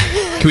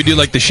 Can we do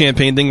like the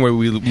champagne thing where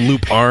we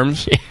loop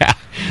arms? Yeah.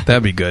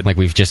 That'd be good. Like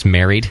we've just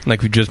married?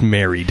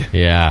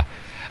 Yeah.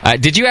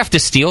 Did you have to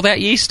steal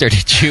that yeast, or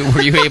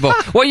were you able?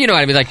 Well, you know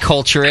what I mean, like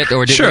culture it, or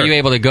were you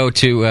able to go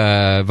to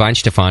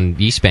Weinstefan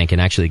Yeast Bank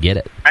and actually get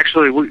it?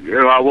 Actually, we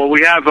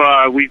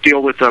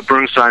deal with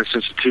Brewing Science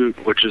Institute,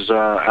 which is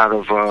out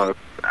of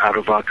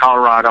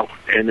Colorado,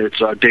 and it's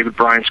David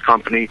Bryan's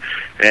company,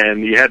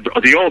 and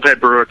the old head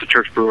brewer at the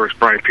Church Brewers,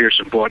 Brian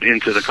Pearson, bought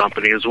into the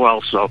company as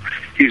well. So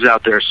he's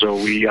out there. So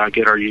we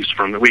get our yeast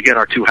from them. We get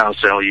our 2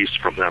 house ale yeast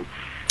from them.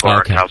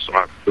 Our house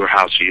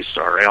yeast,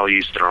 our ale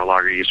yeast, and our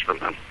lager yeast from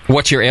them.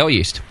 What's your ale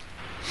yeast?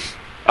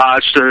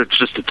 It's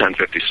just a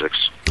 1056.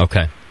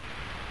 Okay.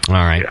 All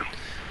right. Yeah.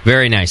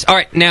 Very nice. All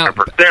right, now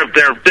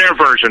their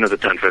version of the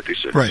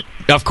 1056. Right.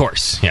 Of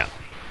course. Yeah.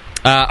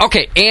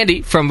 Okay,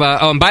 Andy from.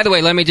 And by the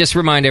way, let me just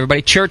remind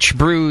everybody: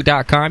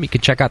 churchbrew.com. You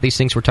can check out these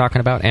things we're talking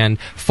about, and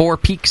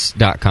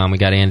 4peaks.com. We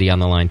got Andy on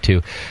the line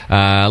too.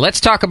 Let's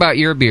talk about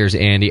your beers,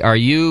 Andy. Are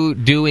you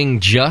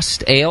doing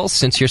just ales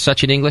since you're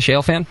such an English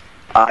ale fan?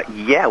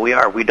 Yeah, we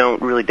are. We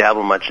don't really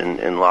dabble much in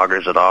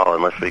lagers at all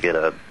unless we get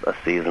a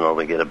seasonal.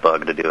 We get a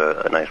bug to do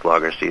a nice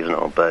lager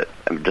seasonal. But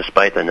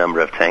despite the number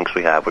of tanks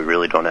we have, we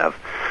really don't have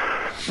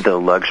the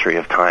luxury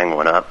of tying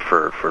one up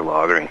for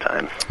lagering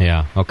times.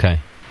 Yeah, okay.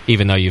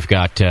 Even though you've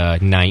got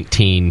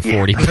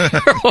 1940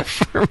 barrel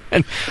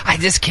ferment. I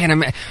just can't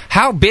imagine.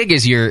 How big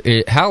is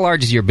how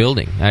large is your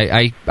building?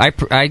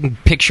 I'm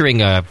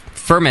picturing a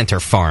fermenter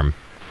farm.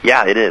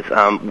 Yeah, it is.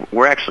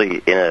 We're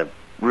actually in a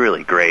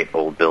really great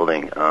old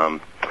building.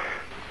 Turn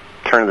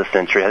of the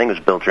century. I think it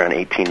was built around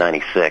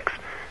 1896,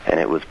 and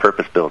it was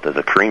purpose-built as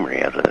a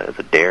creamery, as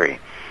a dairy.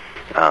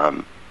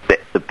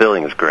 The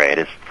building is great.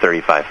 It's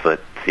 35-foot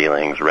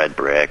ceilings, red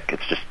brick.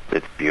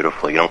 It's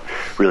beautiful. You don't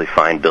really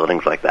find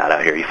buildings like that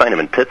out here. You find them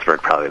in Pittsburgh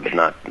probably, but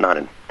not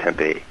in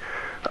Tempe.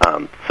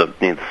 So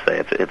needless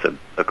to say, it's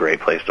a great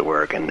place to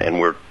work,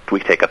 and we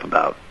take up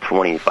about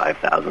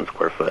 25,000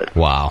 square foot.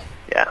 Wow.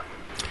 Yeah.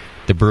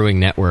 The Brewing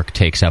Network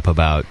takes up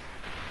about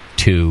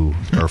 2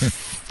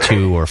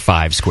 or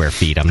 5 square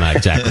feet. I'm not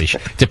exactly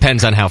sure.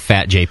 Depends on how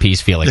fat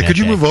JP's feeling. Yeah, could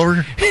you move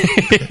over?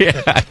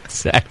 Yeah,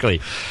 exactly.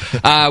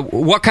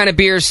 What kind of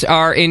beers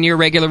are in your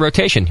regular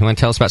rotation? You want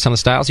to tell us about some of the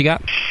styles you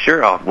got?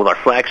 Sure. Well, our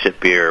flagship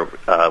beer,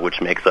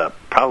 which makes up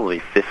probably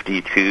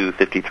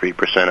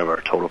 53% of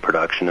our total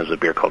production, is a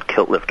beer called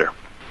Kilt Lifter.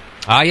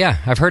 Yeah,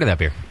 I've heard of that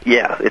beer.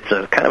 Yeah, it's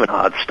a kind of an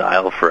odd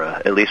style for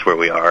at least where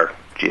we are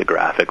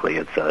geographically.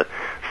 It's a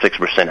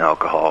 6%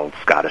 alcohol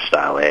Scottish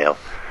style ale.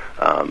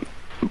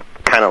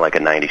 Kind of like a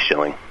 90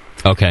 shilling.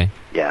 Okay.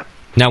 Yeah.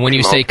 Now, when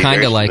you say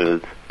kind of like...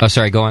 smooth. Oh,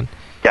 sorry, go on.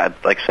 Yeah,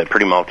 like I said,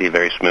 pretty malty,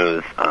 very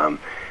smooth.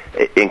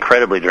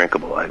 Incredibly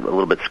drinkable. A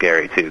little bit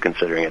scary, too,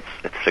 considering it's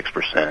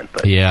 6%.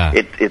 But yeah.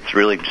 It's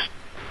really just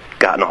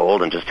gotten a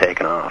hold and just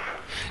taken off.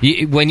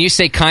 When you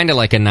say kind of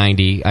like a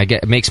 90,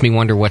 it makes me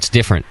wonder what's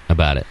different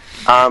about it.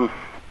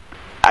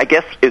 I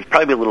guess it's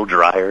probably a little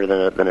drier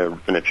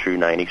than a true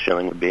 90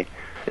 shilling would be.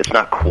 It's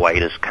not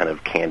quite as kind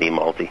of candy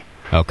malty.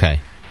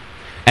 Okay.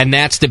 And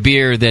that's the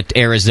beer that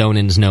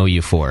Arizonans know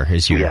you for,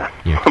 is your... Yeah.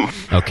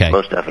 Okay.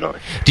 Most definitely.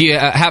 Do you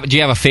have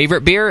a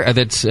favorite beer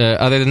that's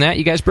other than that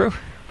you guys brew?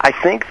 I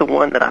think the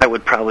one that I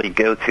would probably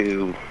go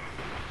to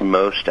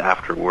most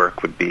after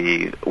work would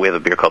be, we have a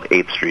beer called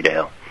 8th Street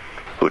Ale,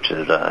 which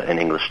is an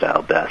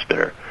English-style Bass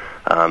bitter.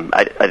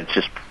 It's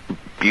just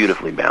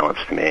beautifully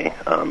balanced to me.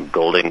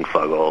 Golding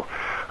Fuggle,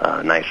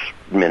 nice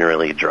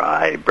minerally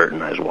dry,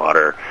 Burtonized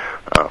water,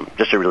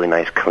 just a really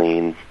nice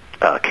clean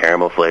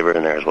caramel flavor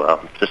in there as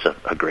well. It's just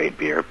a great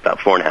beer, about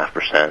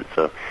 4.5%,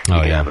 so you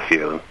can have a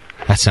few of them.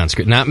 That sounds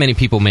good. Not many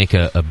people make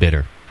a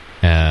bitter.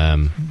 Yeah,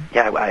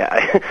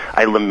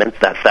 I lament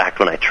that fact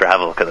when I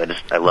travel because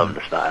I love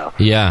the style.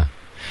 Yeah.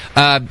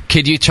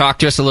 Could you talk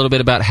to us a little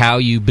bit about how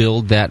you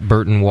build that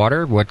Burton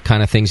water? What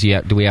kind of things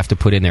do we have to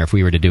put in there if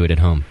we were to do it at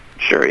home?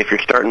 Sure. If you're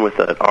starting with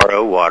an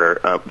RO water,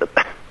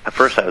 at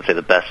first I would say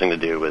the best thing to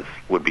do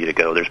would be to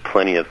go. There's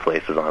plenty of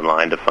places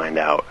online to find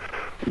out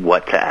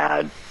what to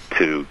add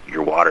to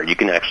your water. You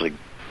can actually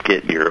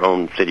get your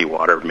own city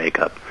water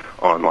makeup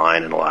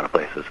online in a lot of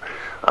places,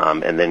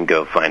 and then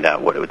go find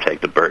out what it would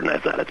take to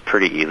Burtonize that. It's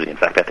pretty easy. In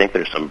fact, I think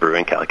there's some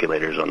brewing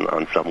calculators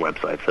on some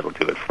websites that'll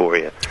do it for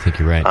you. I think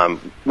you're right.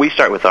 We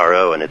start with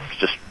RO, and it's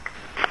just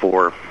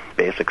 4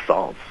 basic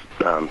salts: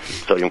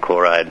 sodium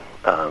chloride.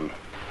 Now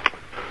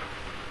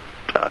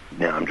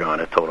I'm drawing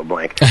a total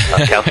blank.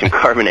 Calcium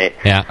carbonate.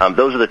 Yeah.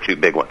 Those are the 2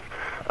 big ones,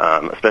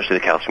 especially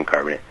the calcium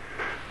carbonate.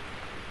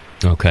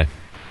 Okay.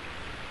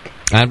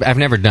 I've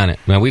never done it.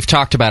 Now, we've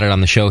talked about it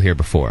on the show here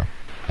before.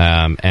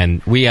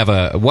 And we have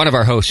one of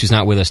our hosts who's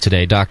not with us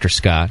today, Dr.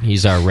 Scott.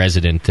 He's our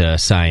resident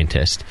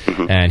scientist.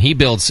 Mm-hmm. And he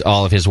builds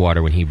all of his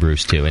water when he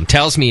brews, too, and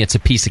tells me it's a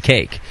piece of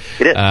cake.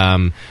 It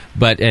is.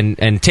 But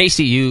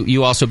Tasty,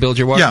 you also build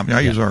your water? Yeah, I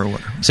use our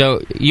water.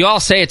 So you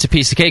all say it's a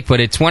piece of cake, but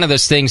it's one of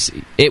those things.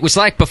 It was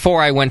like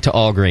before I went to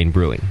all grain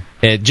brewing.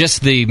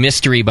 Just the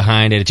mystery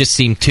behind it just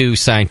seemed too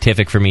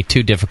scientific for me,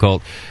 too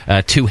difficult,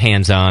 too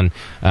hands-on.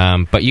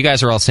 But you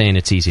guys are all saying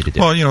it's easy to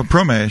do. Well,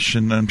 ProMash,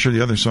 and I'm sure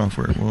the other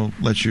software will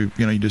let you,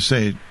 you just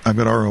say, I've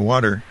got RO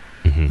water.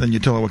 Mm-hmm. Then you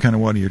tell it what kind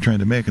of water you're trying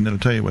to make, and it'll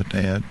tell you what to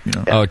add.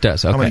 Oh, it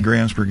does. Okay. How many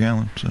grams per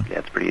gallon. So. Yeah,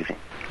 it's pretty easy.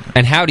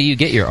 And how do you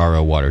get your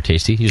RO water,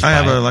 Tasty? I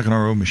have an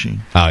RO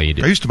machine. Oh, you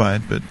do? I used to buy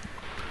it, but...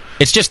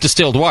 It's just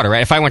distilled water,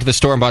 right? If I went to the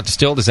store and bought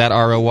distilled, is that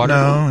RO water?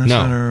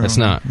 No, it's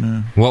not.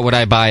 No. What would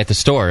I buy at the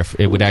store if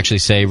it would actually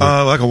say...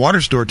 like a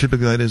water store,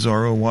 typically that is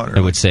RO water.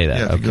 It would say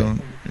that, yeah,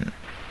 okay.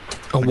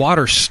 A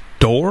water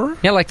store?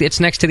 Yeah, like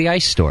it's next to the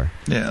ice store.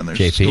 Yeah, and there's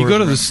JP. You go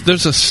to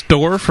there's a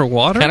store for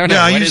water? I don't know.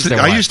 Yeah,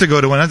 I used to go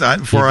to one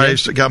before I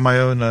got my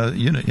own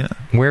unit, yeah.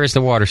 Where is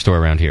the water store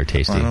around here,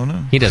 Tasty? I don't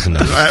know. He doesn't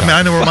know.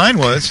 I know where mine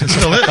was. It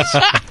still is.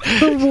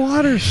 The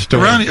water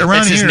store. Around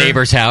it's here. His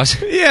neighbor's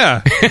house.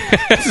 Yeah.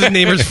 It's his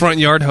neighbor's front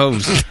yard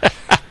hose.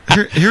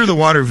 Here the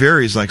water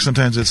varies. Like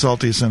sometimes it's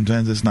salty,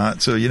 sometimes it's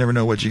not. So you never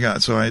know what you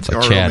got. So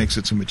RO makes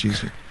it so much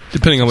easier.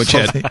 Depending on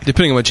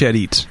what Chad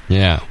eats.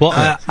 Yeah. Well,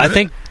 I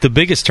think the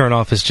biggest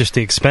turnoff is just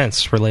the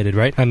expense related,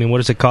 right? I mean, what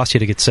does it cost you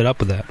to get set up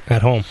with that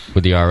at home?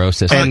 With the RO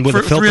system? And with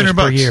the filters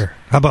per year.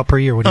 How about per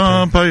year? What do you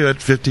pay? Probably at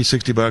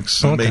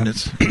 $50-$60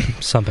 maintenance.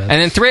 It's not bad.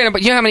 And then $300.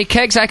 But you know how many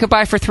kegs I could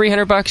buy for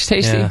 $300,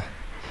 Tasty? Yeah.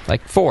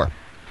 Like 4.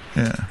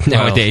 Yeah.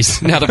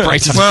 Nowadays, now the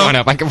price has gone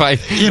up. I can buy,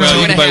 you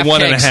can buy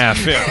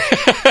 1.5.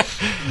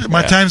 Yeah.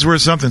 My time's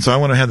worth something, so I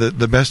want to have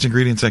the best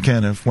ingredients I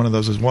can. If one of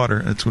those is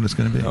water, that's what it's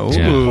going to be. Oh,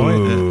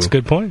 yeah. That's a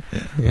good point.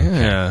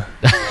 Yeah.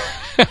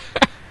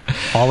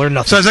 All or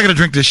nothing. So I got to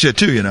drink this shit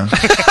too,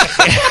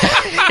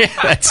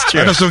 That's true.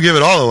 I just don't give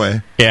it all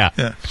away. Yeah.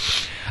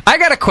 I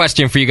got a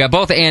question for you guys,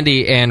 both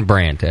Andy and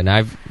Brant, and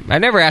I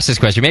never asked this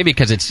question, maybe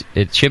because it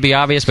should be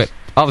obvious, but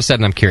all of a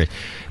sudden I'm curious.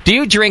 Do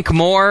you drink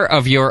more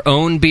of your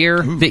own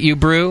beer that you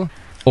brew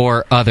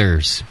or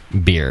others'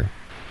 beer?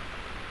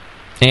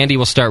 Andy,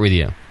 we'll start with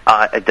you.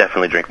 I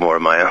definitely drink more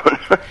of my own.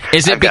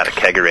 Is it I've got a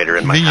kegerator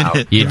in my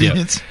house. You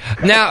do.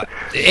 Now,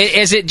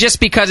 is it just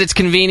because it's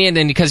convenient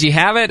and because you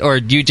have it, or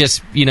do you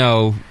just,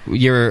 you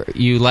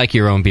like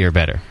your own beer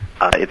better?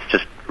 It's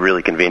just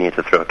really convenient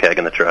to throw a keg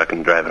in the truck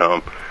and drive it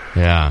home.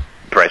 Yeah.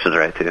 Price is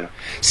right, too.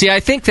 See,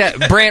 I think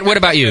that, Brant, what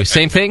about you?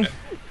 Same thing?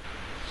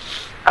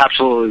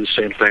 Absolutely the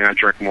same thing. I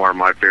drink more of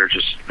my beer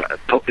just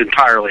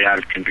entirely out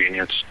of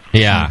convenience.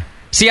 Yeah.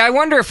 See, I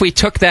wonder if we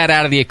took that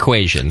out of the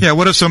equation. Yeah,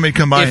 what if somebody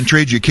come by and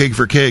trade you keg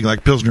for keg,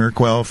 like Pilsner or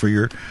Quell for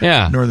your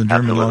Northern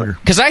German lager?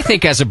 Because I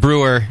think as a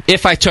brewer,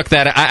 if I took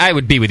that, I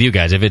would be with you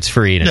guys. If it's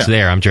free and it's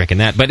there, I'm drinking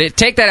that. But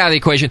take that out of the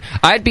equation,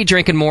 I'd be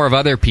drinking more of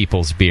other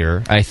people's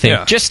beer, I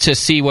think, just to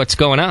see what's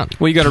going on.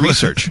 Well, you got to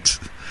research.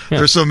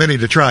 There's so many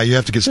to try. You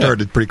have to get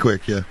started pretty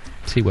quick,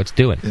 See what's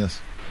doing. Yes.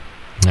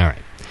 All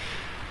right.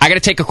 I got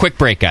to take a quick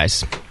break,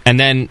 guys. And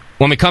then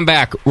when we come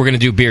back, we're going to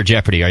do Beer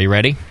Jeopardy. Are you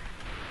ready?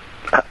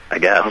 I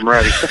guess. I'm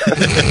ready.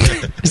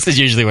 This is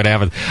usually what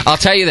happens. I'll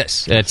tell you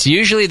this. It's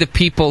usually the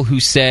people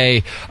who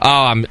say,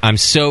 oh, I'm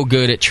so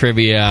good at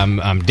trivia,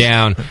 I'm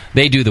down.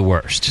 They do the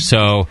worst.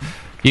 So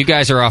you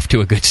guys are off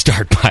to a good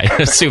start by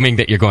assuming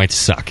that you're going to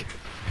suck.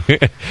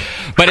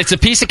 But it's a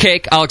piece of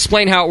cake. I'll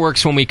explain how it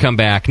works when we come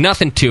back.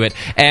 Nothing to it.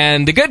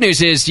 And the good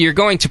news is you're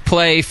going to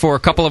play for a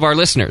couple of our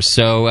listeners.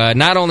 So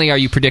not only are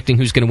you predicting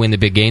who's going to win the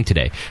big game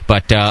today,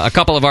 but a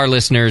couple of our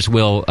listeners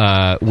will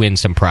win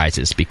some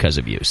prizes because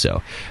of you.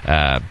 So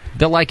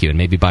they'll like you and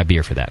maybe buy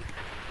beer for that.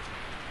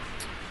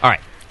 All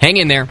right. Hang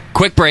in there.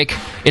 Quick break.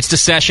 It's the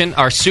session,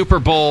 our Super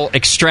Bowl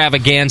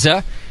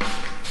extravaganza.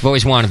 I've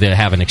always wanted to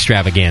have an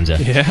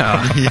extravaganza.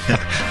 Yeah.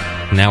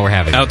 Now we're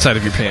having outside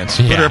of your pants.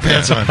 Put our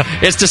pants on.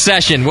 It's the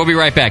session. We'll be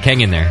right back.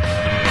 Hang in there.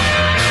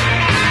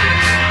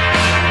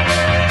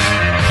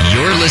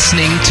 You're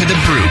listening to the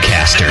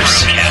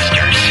Brewcasters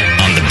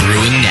on the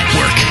Brewing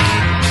Network.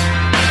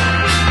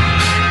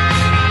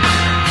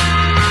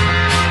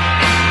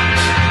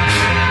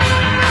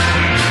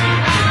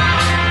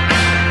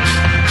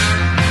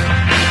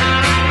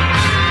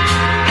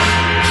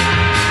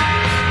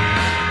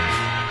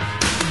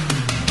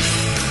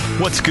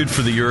 What's good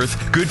for the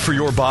earth, good for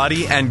your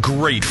body, and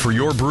great for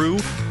your brew?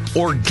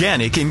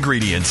 Organic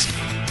ingredients.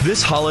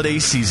 This holiday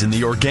season,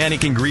 the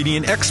organic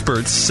ingredient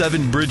experts,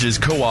 Seven Bridges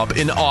Co-op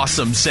in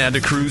awesome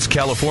Santa Cruz,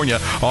 California,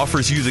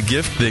 offers you the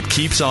gift that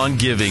keeps on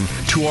giving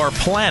to our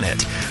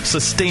planet.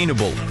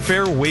 Sustainable,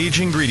 fair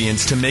wage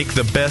ingredients to make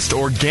the best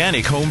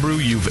organic homebrew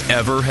you've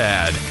ever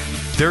had.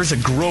 There's a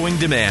growing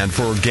demand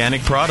for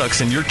organic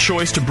products, and your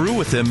choice to brew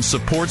with them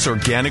supports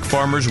organic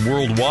farmers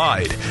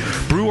worldwide.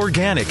 Brew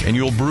organic, and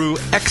you'll brew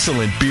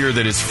excellent beer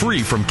that is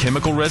free from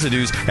chemical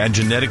residues and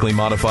genetically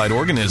modified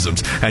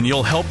organisms, and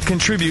you'll help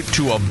contribute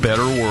to a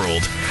better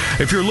world.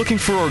 If you're looking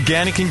for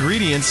organic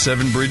ingredients,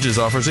 Seven Bridges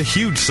offers a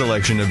huge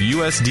selection of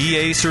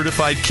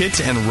USDA-certified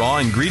kits and raw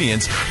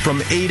ingredients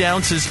from 8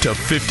 ounces to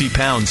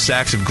 50-pound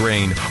sacks of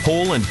grain,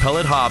 whole and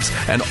pellet hops,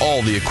 and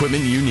all the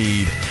equipment you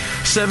need.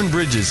 Seven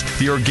Bridges,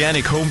 the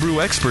organic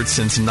homebrew experts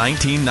since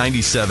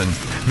 1997.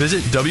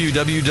 Visit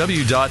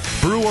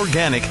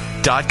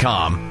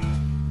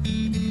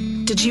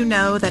www.breworganic.com. Did you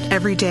know that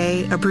every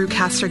day a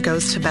brewcaster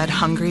goes to bed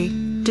hungry?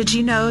 Did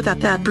you know that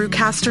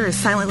brewcaster is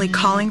silently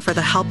calling for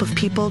the help of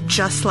people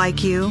just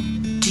like you?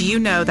 Do you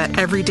know that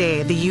every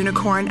day the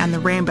unicorn and the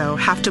rainbow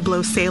have to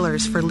blow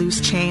sailors for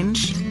loose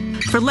change?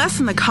 For less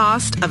than the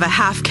cost of a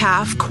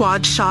half-calf,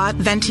 quad-shot,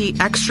 venti,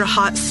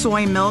 extra-hot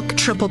soy milk,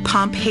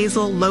 triple-pump,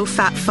 hazel,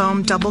 low-fat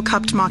foam,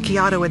 double-cupped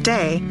macchiato a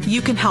day,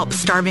 you can help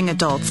starving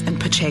adults in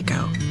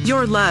Pacheco.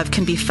 Your love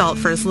can be felt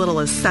for as little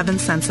as 7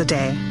 cents a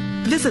day.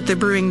 Visit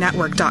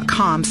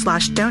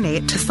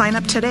thebrewingnetwork.com/donate to sign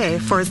up today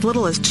for as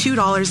little as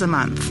 $2 a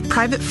month.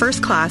 Private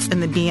first class in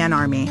the BN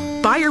Army.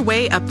 Buy your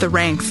way up the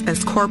ranks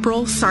as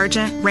corporal,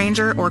 sergeant,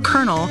 ranger, or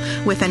colonel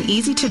with an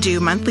easy-to-do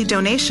monthly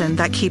donation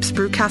that keeps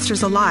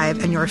brewcasters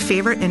alive and your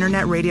favorite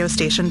internet radio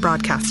station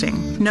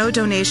broadcasting. No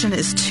donation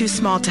is too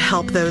small to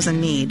help those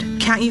in need.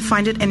 Can't you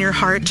find it in your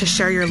heart to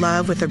share your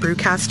love with a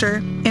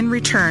brewcaster? In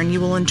return, you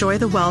will enjoy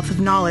the wealth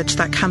of knowledge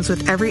that comes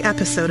with every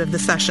episode of the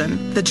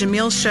session, The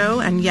Jameel Show,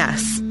 and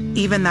yes,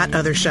 even that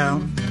other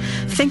show.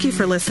 Thank you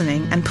for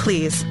listening, and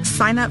please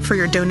sign up for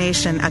your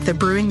donation at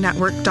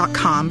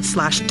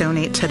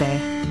thebrewingnetwork.com/donate today.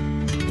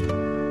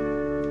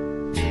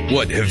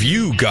 What have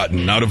you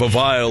gotten out of a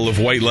vial of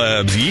White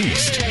Labs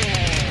yeast?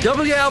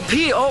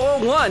 WLP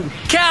 001,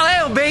 Cal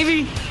Ale,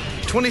 baby.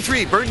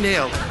 23, Burton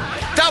Ale.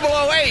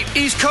 008,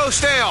 East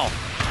Coast Ale.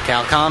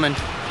 Cal Common,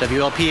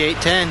 WLP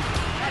 810.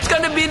 It's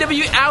gonna be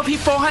WLP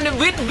 400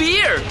 with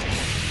beer.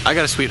 I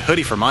got a sweet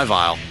hoodie for my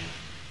vial.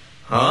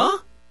 Huh?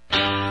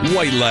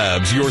 White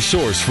Labs, your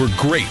source for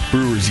great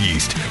brewer's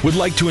yeast, would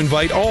like to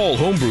invite all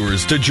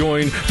homebrewers to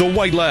join the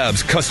White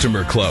Labs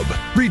Customer Club.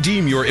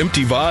 Redeem your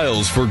empty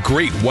vials for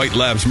great White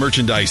Labs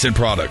merchandise and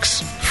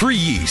products. Free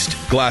yeast,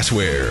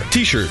 glassware,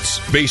 t-shirts,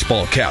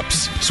 baseball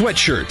caps,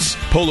 sweatshirts,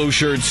 polo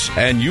shirts,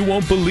 and you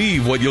won't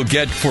believe what you'll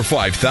get for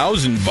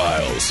 5,000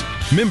 vials.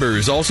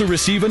 Members also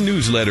receive a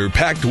newsletter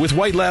packed with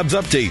White Labs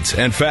updates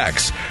and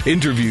facts,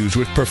 interviews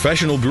with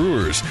professional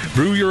brewers,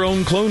 brew your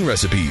own clone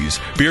recipes,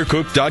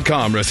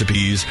 beercook.com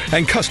recipes,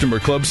 and customer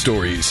club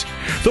stories.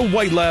 The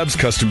White Labs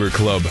Customer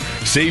Club.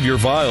 Save your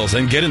vials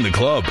and get in the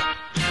club.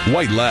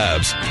 White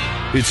Labs.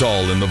 It's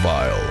all in the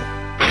vial.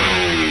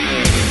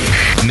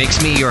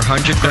 Mix me your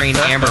 100-grain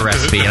amber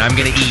recipe, and I'm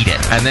going to eat it.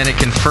 And then it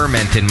can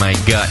ferment in my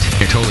gut.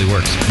 It totally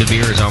works. The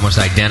beer is almost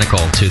identical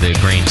to the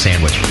grain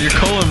sandwich. Your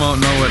colon won't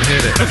know what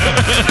hit it.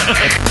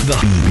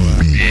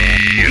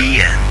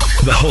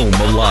 The home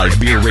of live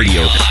beer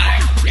radio.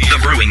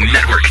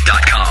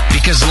 TheBrewingNetwork.com.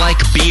 Because like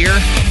beer,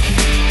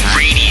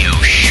 radio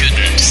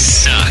shouldn't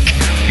suck.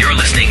 You're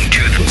listening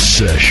to The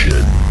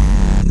Session.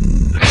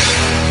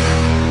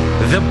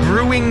 The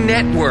Brewing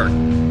Network.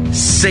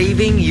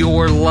 Saving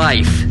your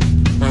life.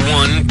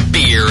 One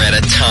beer at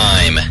a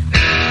time.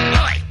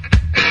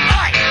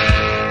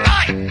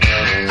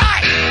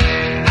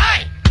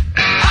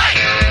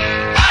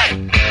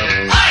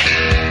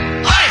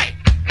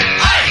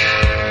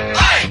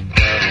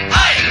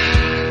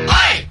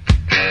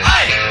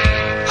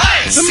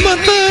 The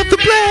month of the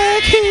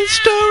Black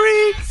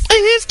History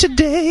is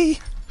today,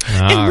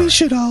 and we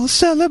should all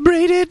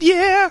celebrate it,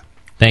 yeah.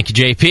 Thank you,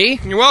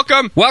 JP. You're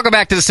welcome. Welcome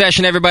back to the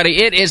session,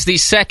 everybody. It is the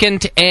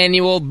second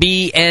annual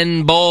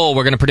BN Bowl.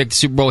 We're going to predict the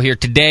Super Bowl here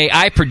today.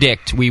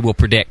 We will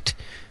predict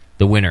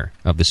the winner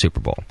of the Super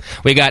Bowl.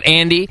 We got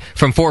Andy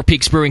from Four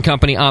Peaks Brewing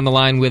Company on the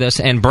line with us,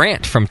 and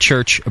Brant from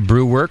Church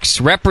Brew Works,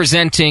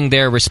 representing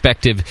their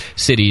respective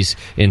cities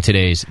in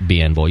today's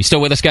BN Bowl. You still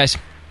with us, guys?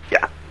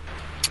 Yeah.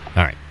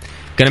 All right.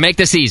 Going to make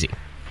this easy.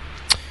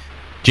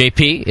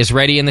 JP is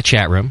ready in the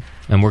chat room,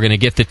 and we're going to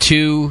get the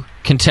two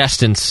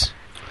contestants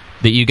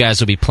that you guys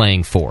will be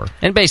playing for.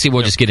 And basically,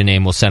 we'll just get a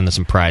name. We'll send them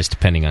some prize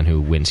depending on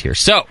who wins here.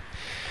 So,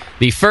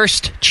 the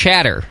first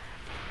chatter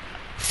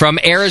from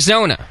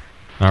Arizona.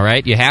 All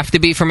right? You have to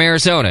be from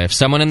Arizona. If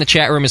someone in the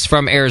chat room is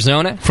from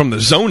Arizona. From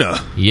the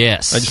Zona?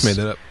 Yes. I just made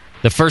that up.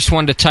 The first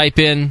one to type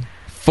in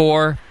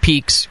Four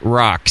Peaks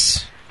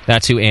Rocks.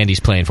 That's who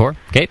Andy's playing for.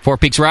 Okay? Four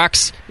Peaks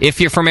Rocks.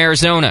 If you're from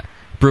Arizona.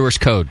 Brewers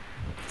Code.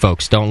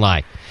 Folks, don't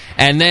lie.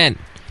 And then,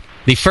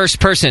 the first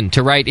person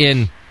to write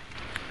in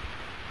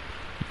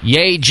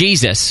Yay,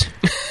 Jesus.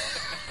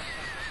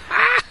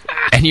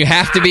 And you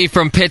have to be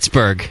from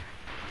Pittsburgh.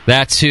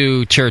 That's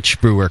who Church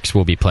Brewworks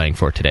will be playing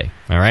for today.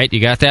 All right? You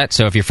got that?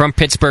 So if you're from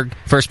Pittsburgh,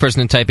 first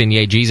person to type in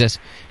Yay, Jesus.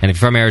 And if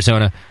you're from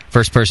Arizona,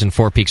 first person,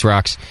 Four Peaks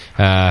Rocks.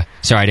 Sorry,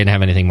 I didn't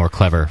have anything more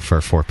clever for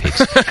Four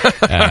Peaks.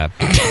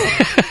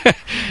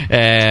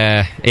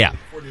 Yeah.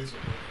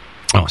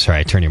 Oh, sorry,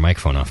 I turned your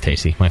microphone off,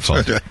 Tasty. My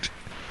fault.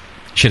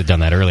 Should have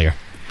done that earlier.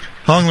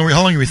 How long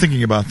are we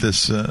thinking about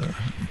this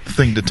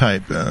thing to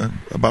type?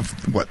 About,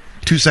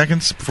 2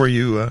 seconds before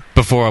you...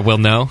 Before we'll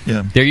know?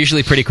 Yeah. They're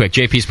usually pretty quick.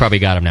 JP's probably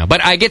got them now.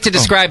 But I get to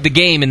describe the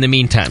game in the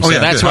meantime. So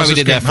that's why we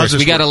did that first.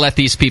 We got to let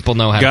these people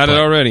know how to play. Got it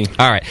already.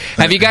 All right.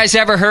 Have you guys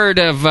ever heard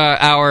of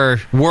our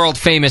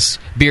world-famous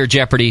Beer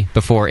Jeopardy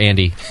before,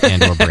 Andy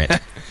and or Brent?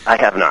 I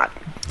have not.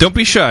 Don't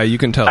be shy. You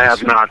can tell us. I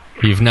have not.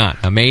 You've not.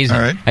 Amazing.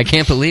 All right. I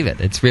can't believe it.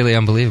 It's really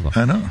unbelievable.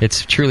 I know.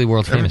 It's truly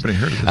world famous. Everybody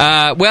heard of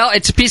this. Well,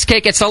 it's a piece of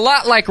cake. It's a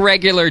lot like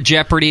regular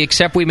Jeopardy,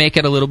 except we make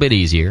it a little bit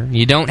easier.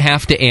 You don't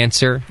have to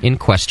answer in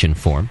question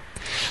form.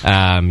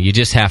 You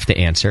just have to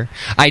answer.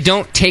 I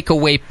don't take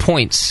away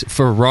points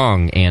for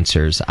wrong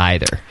answers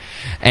either.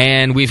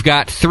 And we've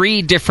got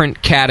 3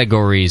 different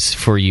categories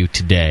for you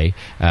today.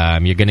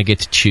 You're going to get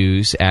to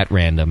choose at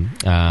random.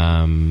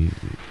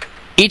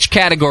 Each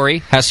category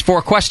has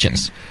 4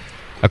 questions.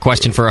 A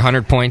question for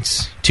 100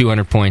 points,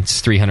 200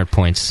 points, 300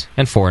 points,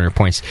 and 400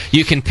 points.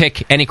 You can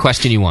pick any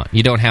question you want.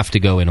 You don't have to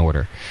go in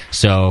order.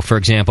 So, for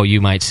example,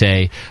 you might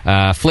say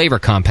flavor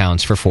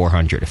compounds for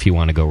 400 if you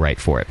want to go right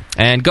for it.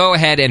 And go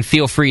ahead and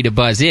feel free to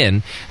buzz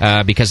in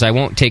because I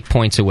won't take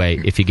points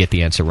away if you get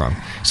the answer wrong.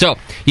 So,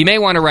 you may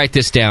want to write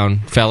this down,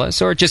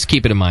 fellas, or just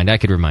keep it in mind. I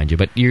could remind you.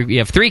 But you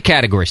have 3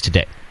 categories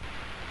today.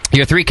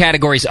 Your 3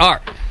 categories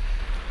are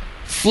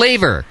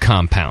flavor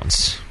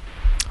compounds.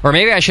 Or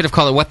maybe I should have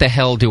called it What the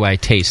Hell Do I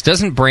Taste?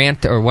 Doesn't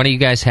Brant or one of you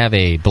guys have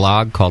a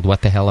blog called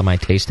What the Hell Am I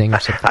Tasting? Or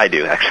something? I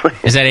do, actually.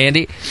 Is that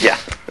Andy? Yeah.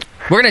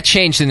 We're going to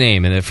change the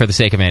name for the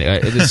sake of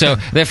it. So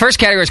the first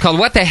category is called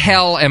What the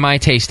Hell Am I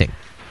Tasting?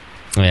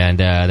 And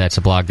that's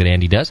a blog that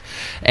Andy does.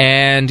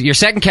 And your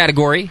second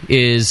category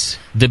is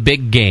The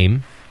Big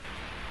Game.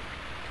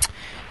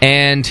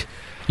 And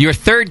your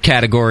third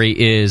category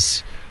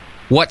is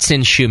What's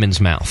in Schumann's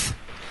Mouth?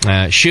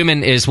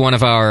 Schumann is one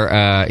of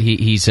our...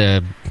 he's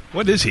a...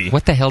 What is he?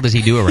 What the hell does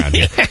he do around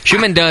here?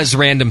 Schumann does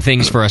random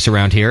things for us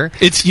around here.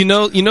 It's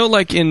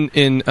like in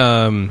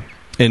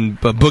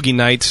Boogie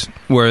Nights,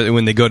 where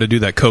when they go to do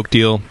that coke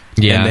deal,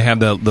 and they have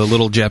the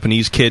little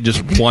Japanese kid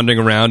just wandering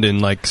around in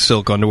like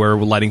silk underwear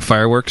lighting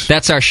fireworks.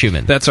 That's our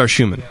Schumann. That's our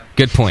Schumann.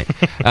 Good point.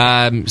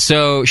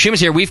 So Schumann's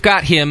here. We've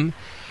got him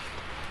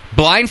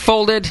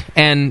blindfolded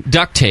and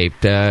duct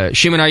taped.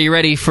 Schumann, are you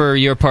ready for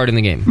your part in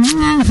the game?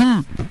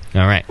 Mm-hmm.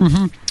 All right.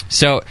 Mm-hmm.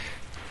 So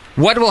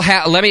what will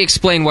let me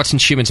explain what's in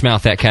Schumann's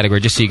mouth, that category,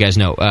 just so you guys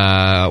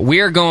know. We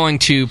are going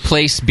to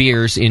place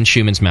beers in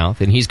Schumann's mouth,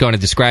 and he's going to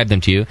describe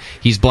them to you.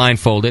 He's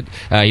blindfolded.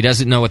 He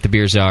doesn't know what the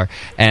beers are.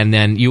 And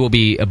then you will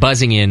be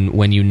buzzing in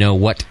when you know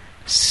what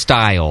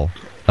style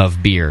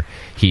of beer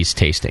he's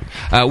tasting.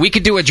 We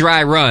could do a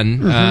dry run.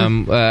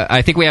 Mm-hmm.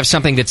 I think we have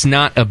something that's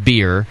not a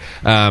beer,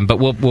 but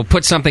we'll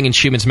put something in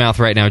Schumann's mouth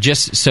right now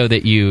just so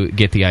that you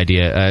get the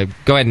idea.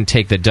 Go ahead and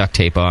take the duct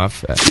tape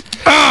off.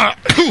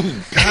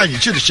 God, you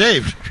should have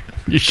shaved.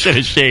 You should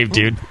have shaved,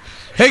 dude.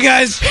 Hey,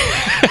 guys.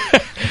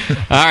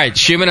 All right,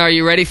 Schumann, are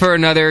you ready for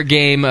another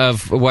game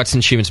of What's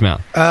in Schumann's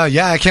Mouth?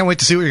 Yeah, I can't wait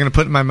to see what you're going to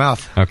put in my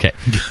mouth. Okay.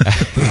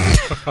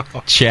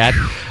 Chad,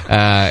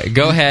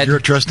 go ahead. You're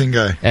a trusting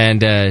guy.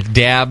 And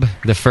dab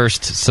the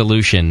first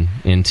solution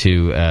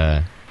into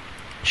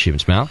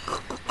Schumann's mouth.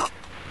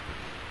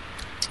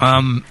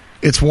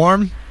 It's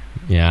warm.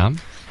 Yeah.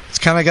 It's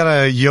kind of got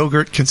a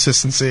yogurt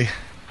consistency.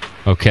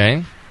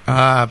 Okay.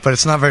 But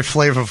it's not very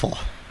flavorful.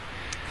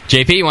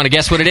 JP, you want to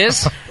guess what it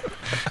is?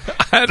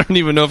 I don't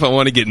even know if I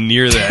want to get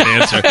near that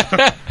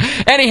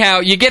answer. Anyhow,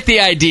 you get the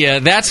idea.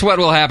 That's what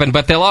will happen,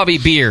 but they'll all be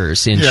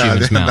beers in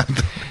Schumann's mouth.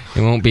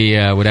 It won't be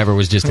whatever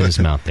was just in his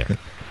mouth there.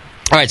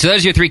 All right, so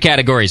those are your three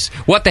categories.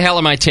 What the hell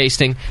am I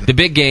tasting? The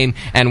Big Game,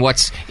 and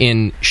what's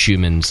in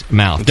Schumann's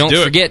mouth. Don't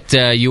forget,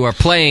 you are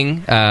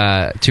playing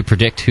to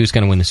predict who's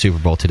going to win the Super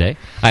Bowl today.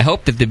 I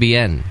hope that the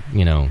BN,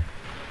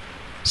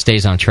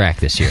 stays on track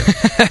this year.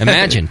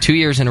 Imagine 2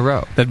 years in a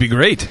row. That'd be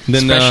great.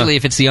 Then, especially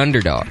if it's the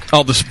underdog.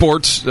 All the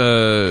sports,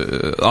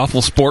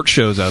 awful sports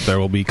shows out there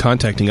will be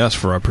contacting us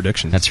for our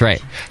predictions. That's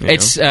right.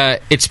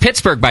 It's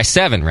Pittsburgh by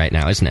 7 right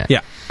now, isn't it? Yeah,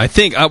 I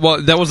think.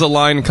 Well, that was the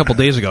line a couple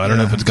days ago. I don't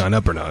know if it's gone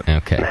up or not.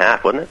 Okay.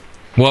 6.5, wasn't it?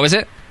 What was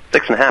it?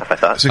 6.5, I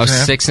thought.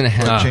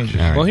 6.5.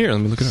 Right. Well, here, let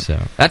me look it up. So,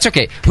 that's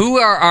okay.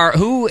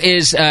 Who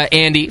is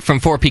Andy from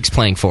Four Peaks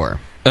playing for?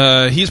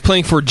 He's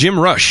playing for Jim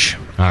Rush.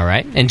 All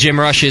right. And Jim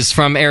Rush is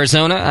from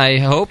Arizona, I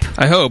hope?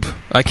 I hope.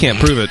 I can't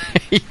prove it.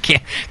 You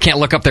can't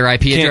look up their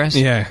IP address?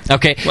 Yeah.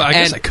 Okay. Well, I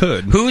guess I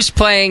could. Who's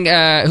playing,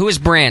 who is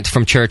Brant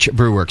from Church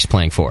Brewworks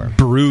playing for?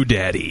 Brew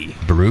Daddy.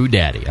 Brew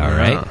Daddy. All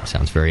right.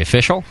 Sounds very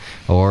official.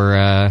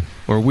 Or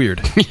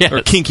weird. Yes.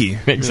 Or kinky.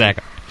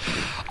 Exactly.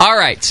 All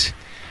right.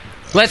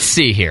 Let's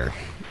see here.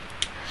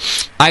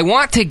 I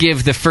want to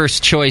give the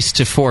first choice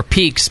to Four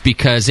Peaks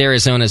because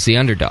Arizona's the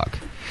underdog.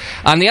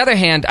 On the other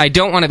hand, I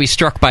don't want to be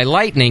struck by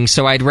lightning,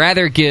 so I'd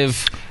rather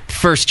give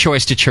first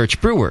choice to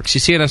Church Brewworks. You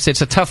see what I'm saying?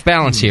 It's a tough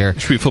balance here.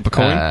 Should we flip a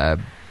coin?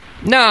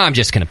 No, I'm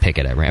just going to pick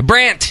it at random.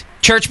 Brant,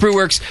 Church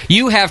Brewworks,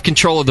 you have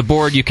control of the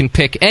board. You can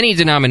pick any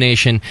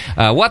denomination.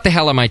 What the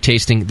hell am I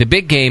tasting? The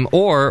Big Game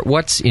or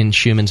what's in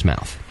Schumann's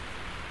mouth?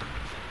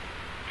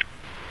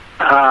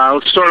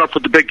 Let's start off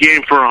with the Big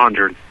Game for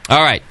 100.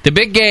 All right, the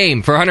Big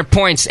Game for 100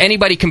 points.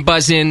 Anybody can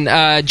buzz in.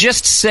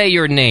 Just say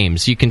your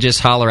names. You can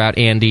just holler out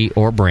Andy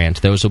or Brant.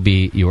 Those will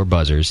be your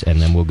buzzers,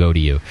 and then we'll go to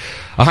you.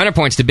 100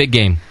 points, the Big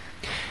Game.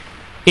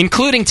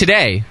 Including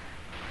today,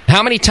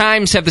 how many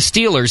times have the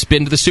Steelers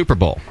been to the Super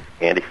Bowl?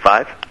 Andy,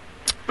 5.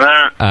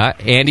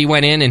 Andy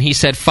went in, and he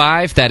said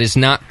 5. That is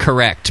not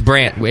correct.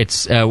 Brant,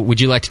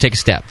 would you like to take a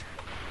step?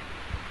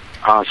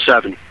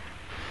 7.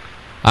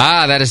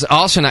 That is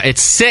also not...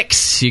 It's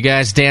 6. You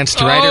guys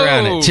danced right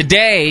around it.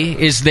 Today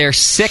is their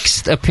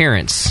 6th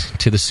appearance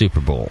to the Super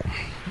Bowl.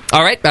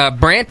 All right,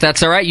 Brant,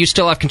 that's all right. You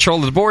still have control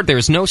of the board. There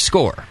is no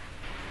score.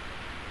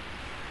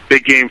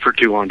 Big Game for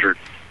 200.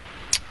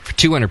 For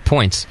 200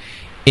 points.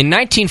 In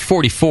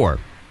 1944,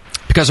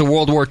 because of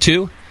World War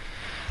II,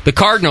 the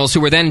Cardinals,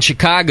 who were then in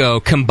Chicago,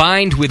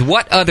 combined with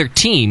what other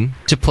team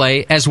to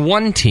play as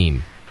one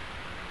team?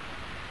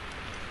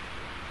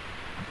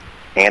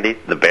 Andy,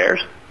 the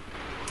Bears?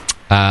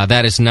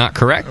 That is not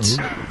correct.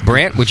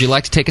 Brant, would you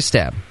like to take a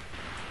stab?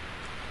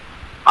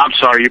 I'm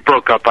sorry, you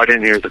broke up. I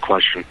didn't hear the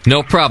question.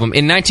 No problem.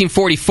 In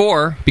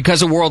 1944,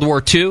 because of World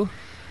War II,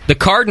 the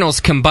Cardinals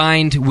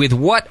combined with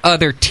what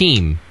other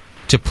team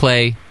to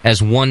play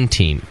as one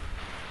team?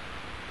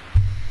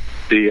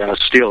 The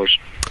Steelers.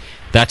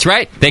 That's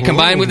right. They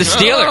combined with the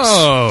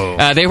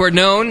Steelers. They were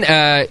known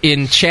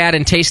in Chad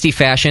and Tasty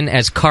fashion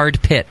as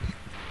Card Pit.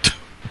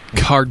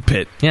 Card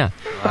Pit. Yeah.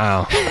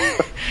 Wow.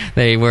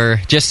 They were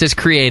just as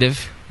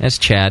creative as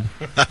Chad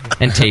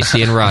and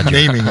Tasty and Roger.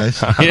 Naming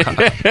us. All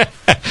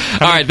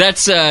right,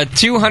 that's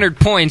 200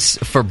 points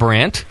for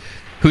Brant,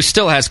 who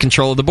still has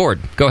control of the board.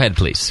 Go ahead,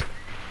 please.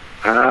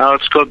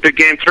 Let's go big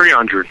game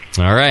 300.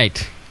 All right.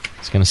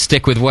 He's going to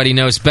stick with what he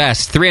knows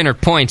best.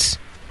 300 points.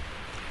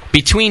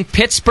 Between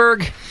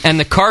Pittsburgh and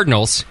the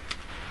Cardinals,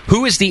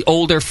 who is the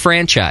older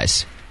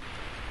franchise?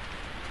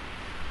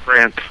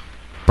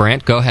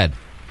 Brant, go ahead.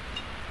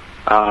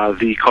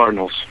 The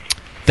Cardinals.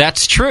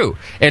 That's true.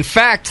 In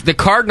fact, the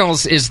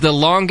Cardinals is the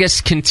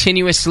longest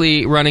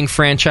continuously running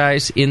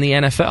franchise in the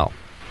NFL.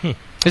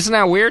 Isn't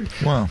that weird?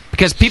 Wow.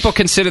 Because people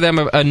consider them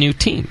a new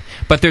team,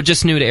 but they're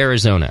just new to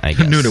Arizona, I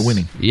guess. New to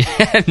winning.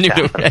 Yeah,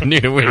 new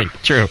to winning.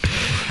 True.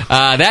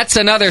 That's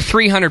another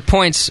 300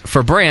 points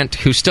for Brant,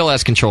 who still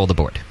has control of the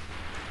board.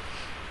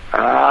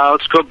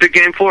 Let's go big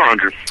game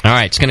 400. All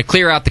right, it's going to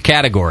clear out the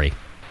category.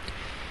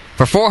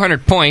 For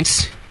 400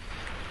 points,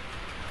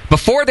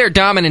 before their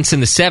dominance in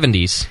the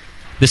 70s,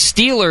 the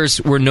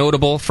Steelers were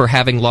notable for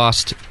having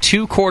lost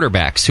 2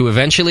 quarterbacks who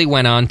eventually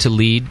went on to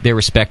lead their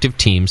respective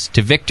teams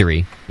to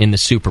victory in the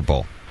Super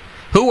Bowl.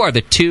 Who are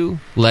the 2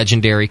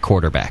 legendary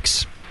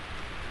quarterbacks?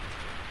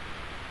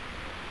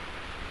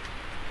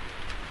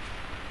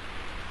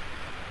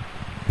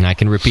 And I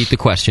can repeat the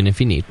question if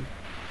you need.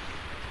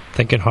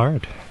 Thinking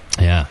hard.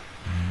 Yeah.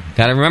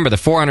 Got to remember, the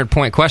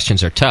 400-point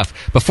questions are tough.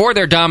 Before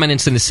their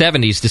dominance in the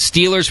 70s, the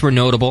Steelers were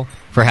notable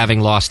for having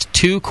lost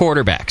 2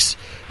 quarterbacks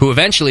who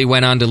eventually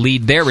went on to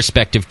lead their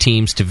respective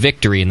teams to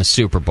victory in the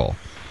Super Bowl.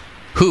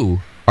 Who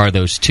are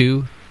those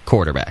 2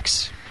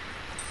 quarterbacks?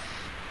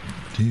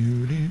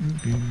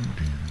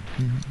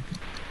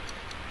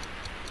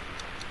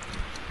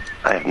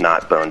 I have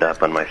not boned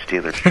up on my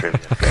Steelers trivia.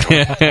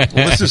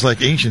 Well, this is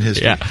like ancient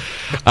history. Yeah.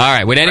 All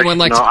right. Would anyone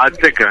like No, to... I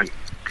think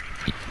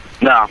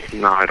No,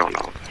 I don't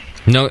know.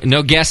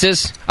 No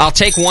guesses? I'll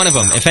take one of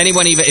them.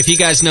 If you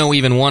guys know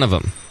even one of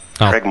them.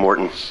 Craig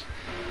Morton.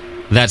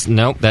 That's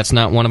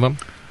not one of them.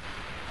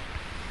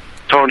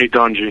 Tony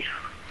Dungy.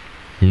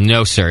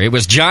 No, sir. It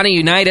was Johnny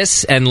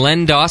Unitas and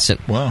Len Dawson.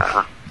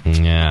 Wow.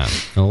 Yeah,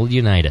 old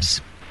Unitas.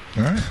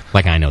 All right.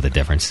 Like I know the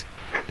difference.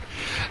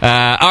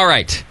 All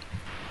right.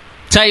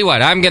 Tell you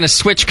what, I'm going to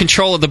switch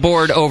control of the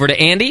board over to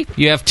Andy.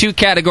 You have 2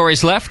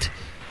 categories left.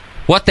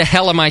 What the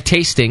hell am I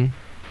tasting?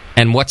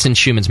 And what's in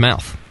Schumann's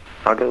mouth?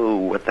 I'll go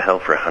what the hell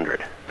for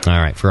 100. All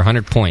right, for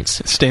 100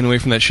 points. Staying away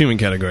from that Schumann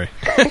category.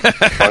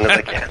 As long as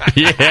I can.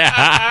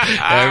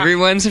 Yeah.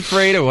 Everyone's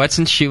afraid of what's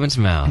in Schumann's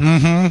mouth.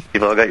 Mm-hmm.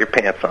 You've all got your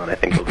pants on. I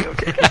think we'll be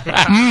okay.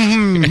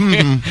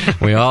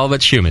 We all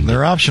but Schumann.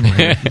 They're optional.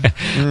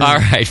 All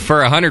right,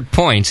 for 100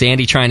 points,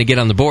 Andy trying to get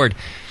on the board.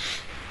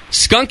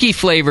 Skunky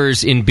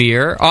flavors in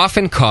beer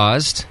often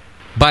caused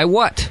by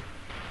what?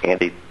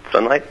 Andy,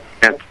 sunlight?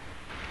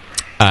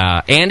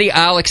 Andy,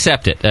 I'll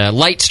accept it.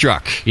 Light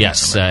struck.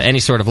 Yes, any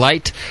sort of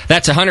light.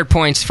 That's 100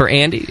 points for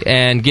Andy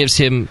and gives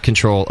him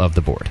control of the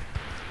board.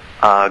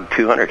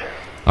 200.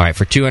 All right,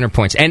 for 200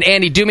 points. And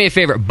Andy, do me a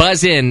favor.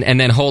 Buzz in and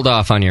then hold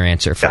off on your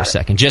answer for a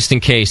second, just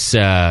in case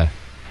I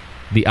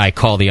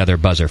call the other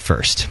buzzer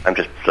first. I'm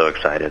just so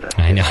excited.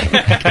 I know. I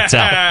can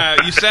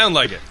tell. You sound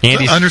like it.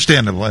 Andy's,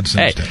 understandable.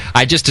 Hey,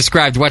 I just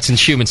described what's in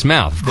Schumann's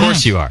mouth. Of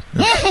course you are.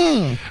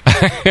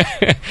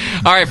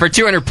 All right, for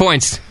 200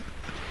 points.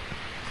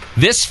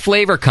 This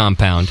flavor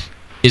compound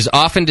is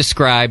often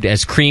described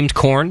as creamed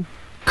corn,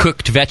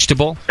 cooked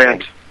vegetable.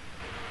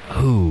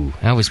 Ooh,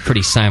 that was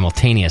pretty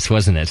simultaneous,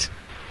 wasn't it?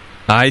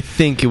 I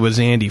think it was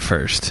Andy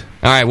first.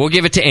 All right, we'll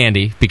give it to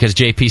Andy because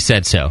JP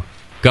said so.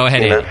 Go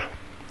ahead, Andy.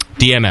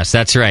 DMS,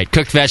 that's right.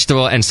 Cooked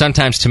vegetable and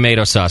sometimes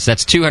tomato sauce.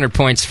 That's 200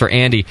 points for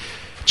Andy.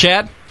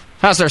 Chad,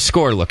 how's our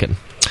score looking?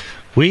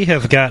 We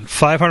have got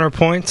 500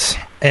 points.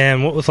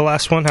 And what was the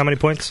last one? How many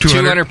points?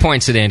 200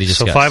 points that Andy just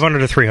got. So 500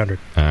 to 300.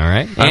 All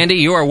right. Andy,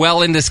 you are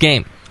well in this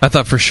game. I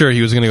thought for sure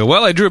he was going to go,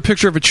 well, I drew a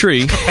picture of a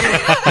tree,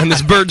 and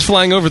this bird's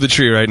flying over the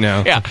tree right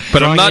now. Yeah.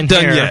 But I'm not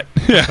done yet.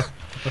 Yeah.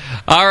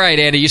 All right,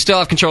 Andy, you still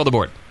have control of the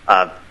board.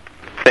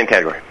 Same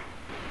category.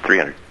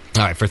 300.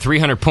 All right, for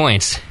 300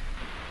 points.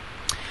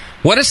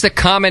 What is the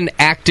common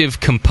active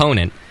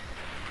component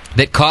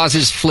that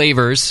causes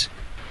flavors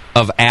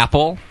of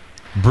apple,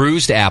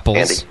 bruised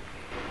apples?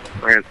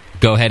 Andy.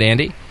 Go ahead,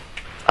 Andy.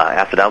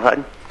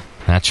 Acetaldehyde.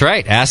 That's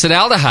right,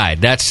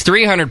 acetaldehyde. That's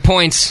 300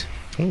 points.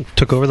 Ooh,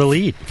 took over the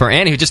lead. For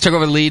Andy, who just took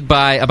over the lead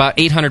by about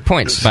 800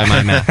 points by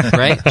my math.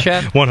 Right,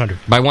 Chad? 100.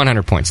 By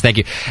 100 points. Thank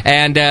you.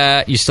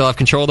 And you still have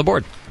control of the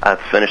board.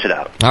 Finish it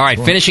out. All right,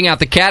 finishing out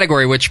the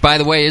category, which, by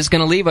the way, is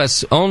going to leave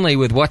us only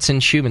with what's in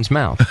Schumann's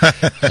mouth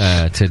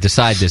to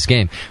decide this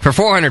game. For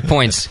 400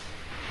 points,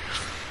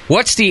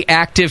 what's the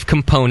active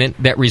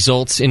component that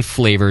results in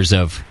flavors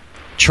of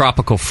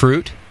tropical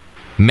fruit,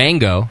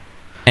 mango,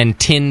 and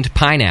tinned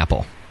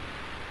pineapple?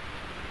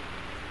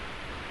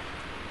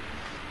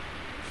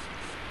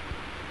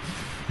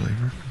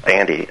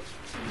 Andy.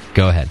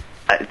 Go ahead.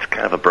 It's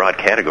kind of a broad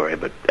category,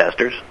 but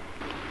esters?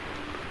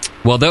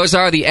 Well, those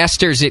are the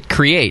esters it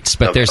creates,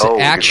 but there's an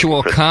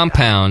actual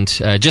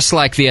compound, just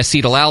like the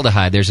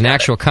acetylaldehyde, there's an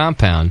actual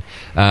compound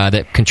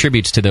that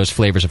contributes to those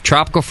flavors of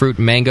tropical fruit,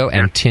 mango,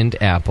 and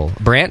tinned apple.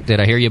 Brant,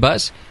 did I hear you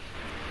buzz?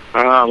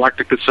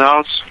 Lactic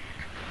acid.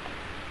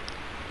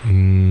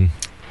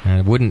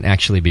 It wouldn't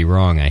actually be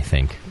wrong, I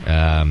think.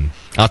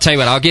 I'll tell you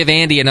what, I'll give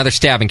Andy another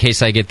stab in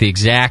case I get the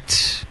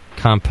exact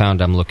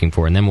compound I'm looking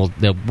for, and then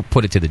they'll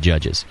put it to the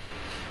judges.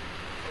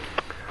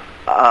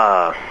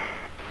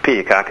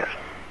 Pediococcus.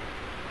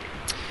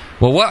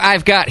 Well, what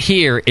I've got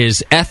here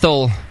is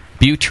ethyl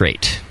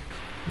butyrate.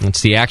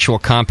 It's the actual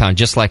compound,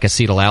 just like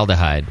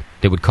acetylaldehyde,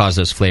 that would cause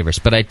those flavors.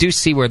 But I do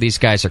see where these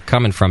guys are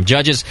coming from.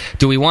 Judges,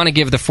 do we want to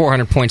give the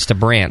 400 points to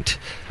Brant?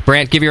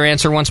 Brant, give your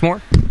answer once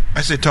more.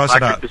 I say toss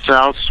it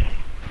out.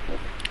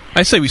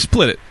 I say we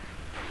split it.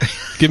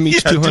 Give me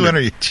each 200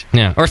 each.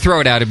 Yeah, or throw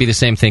it out. It'd be the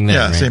same thing then,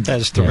 Yeah, right? same thing.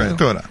 Just throw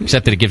it out.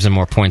 Except that it gives them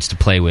more points to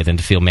play with and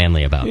to feel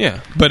manly about.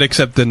 Yeah, but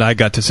except then I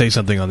got to say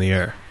something on the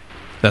air.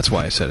 That's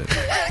why I said it.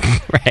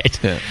 Right.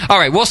 Yeah. All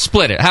right, we'll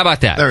split it. How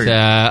about that? There we go.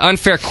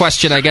 Unfair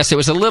question. I guess it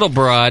was a little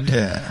broad.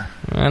 Yeah.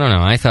 I don't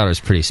know. I thought it was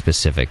pretty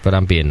specific, but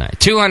I'm being nice.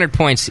 200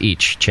 points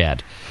each,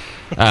 Chad.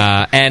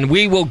 And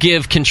we will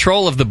give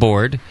control of the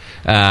board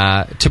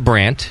to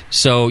Brant.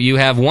 So you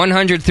have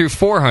 100 through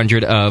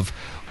 400 of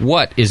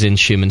what is in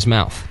Schumann's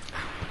mouth.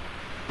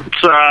 Let's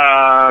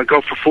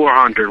go for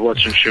 400.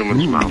 What's in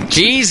Schumann's mouth?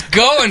 He's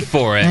going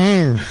for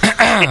it.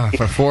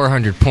 For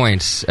 400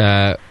 points.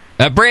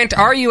 Brant,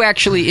 are you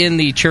actually in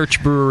the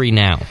church brewery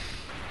now?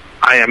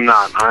 I am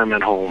not. I'm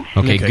at home.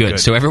 Okay, good.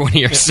 So everyone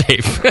here is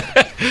safe.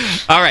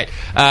 All right.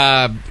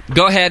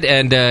 Go ahead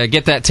and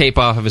get that tape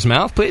off of his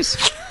mouth, please.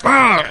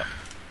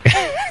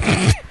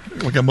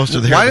 We got most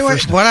of the hair. Why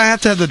do I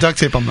have to have the duct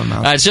tape on my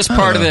mouth? It's just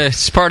part of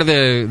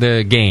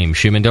the game,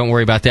 Schumann. Don't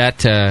worry about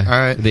that. All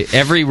right.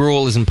 Every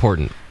rule is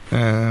important.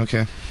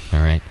 Okay. All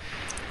right.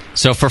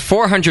 So for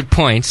 400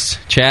 points,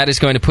 Chad is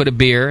going to put a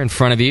beer in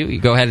front of you.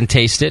 You go ahead and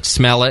taste it,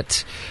 smell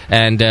it,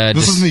 and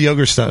this isn't the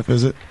yogurt stuff,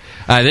 is it?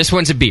 This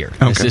one's a beer.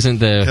 Okay. This isn't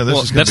the. Yeah,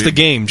 that's the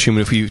game,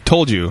 Schumann. If you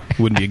told you, it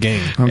wouldn't be a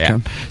game. Okay. Yeah.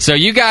 So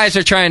you guys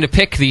are trying to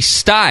pick the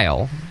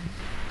style.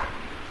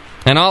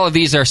 And all of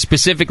these are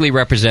specifically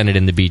represented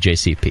in the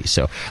BJCP.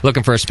 So,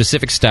 looking for a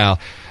specific style.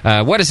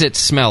 What does it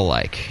smell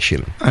like,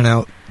 Schumann? I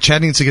know.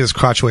 Chad needs to get his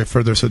crotch away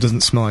further so it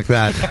doesn't smell like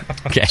that.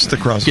 Okay. Just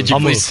across. Could you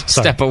please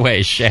step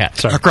away, Chad?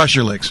 Sorry. Across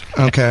your legs.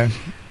 Okay.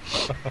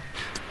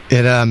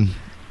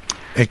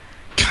 It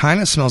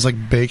kind of smells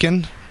like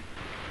bacon.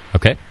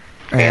 Okay.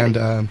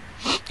 And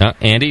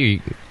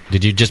Andy,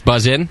 did you just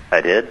buzz in?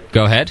 I did.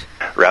 Go ahead.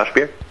 Rausch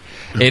beer?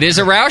 It is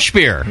a Rausch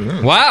beer.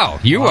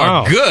 Wow, you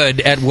are good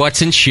at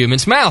what's in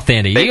Schumann's mouth,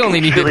 Andy. Bacon You only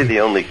need is really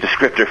the only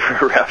descriptor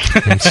for a Rausch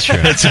beer. That's true.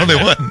 That's the only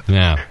one.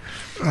 Yeah.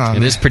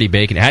 It is pretty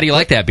bacon. How do you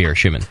like that beer,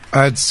 Schumann?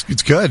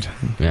 It's good.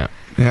 Yeah.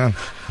 Yeah.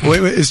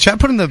 Wait, is Chad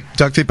putting the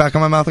duct tape back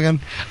on my mouth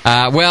again?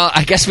 Well,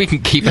 I guess we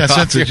can keep it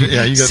off.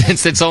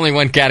 Since it's only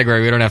one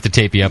category, we don't have to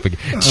tape you up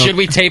again. Should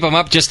we tape him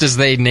up just as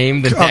they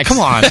name the next? Come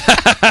on.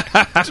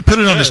 Put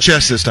it on his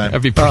chest this time.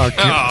 That'd be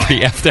pretty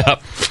effed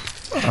up.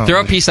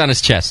 Throw a piece on his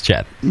chest,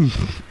 Chad. All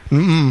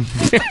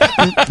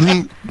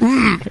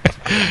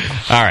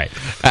right.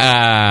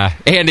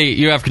 Andy,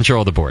 you have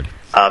control of the board.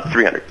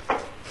 300.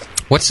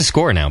 What's the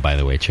score now, by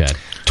the way, Chad?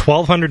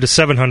 1,200 to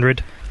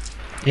 700.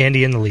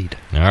 Andy in the lead.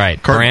 All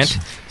right. Brant?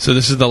 So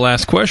this is the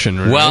last question,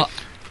 right? Well,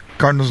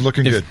 Cardinals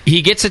looking good.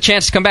 He gets a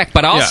chance to come back,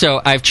 but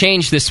also I've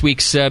changed this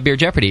week's Beer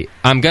Jeopardy.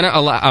 I'm gonna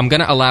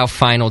allow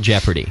Final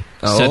Jeopardy,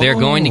 so they're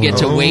going to get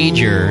to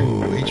wager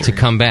to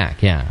come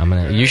back.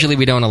 Yeah, Usually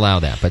we don't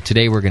allow that, but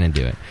today we're gonna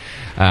do it.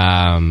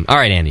 All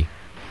right, Andy,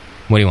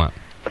 what do you want?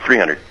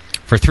 300.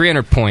 For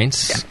 300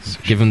 points,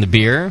 give him the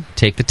beer.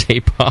 Take the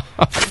tape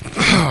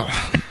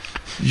off.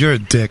 You're a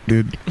dick,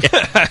 dude.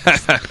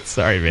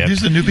 Sorry, man.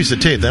 Use the new piece of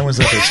tape. That one's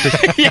like a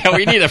stick. Yeah,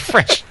 we need a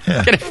fresh.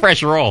 Get a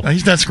fresh roll.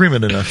 He's not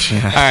screaming enough. All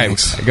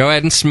right, go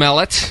ahead and smell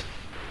it.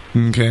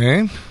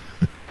 Okay.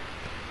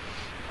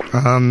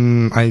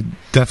 I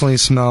definitely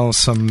smell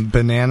some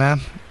banana.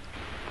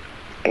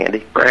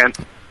 Andy. Brant.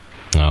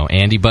 Oh,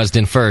 Andy buzzed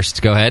in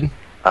first. Go ahead.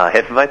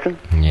 Hefeweizen?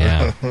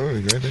 Yeah.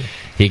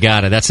 He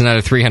got it. That's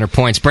another 300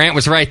 points. Brant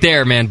was right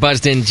there, man.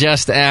 Buzzed in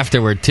just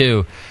afterward,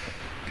 too.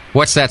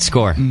 What's that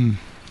score?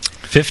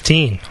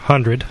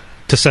 1,500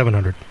 to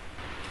 700.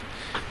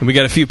 And we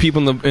got a few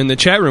people in the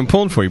chat room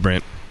pulling for you,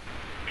 Brant.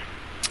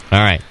 All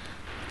right.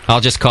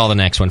 I'll just call the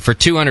next one. For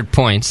 200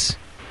 points,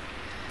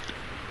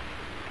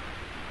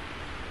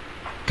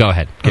 go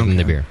ahead. Give him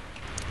the beer.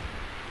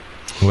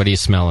 What do you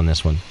smell in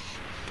this one?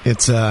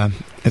 It's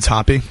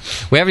hoppy.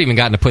 We haven't even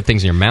gotten to put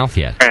things in your mouth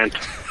yet. Brant.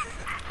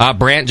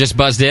 Brant just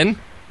buzzed in.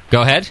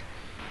 Go ahead.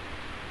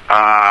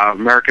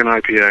 American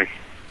IPA.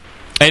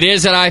 It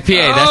is an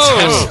IPA. That's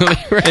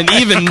absolutely right. And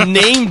even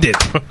named it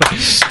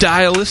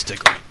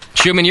stylistically.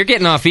 Schumann, you're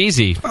getting off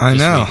easy. I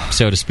know, week,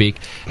 so to speak.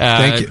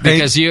 Thank you.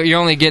 Because you're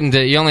only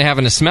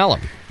having to smell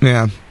them.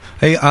 Yeah.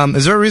 Hey,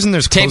 is there a reason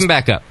there's tape them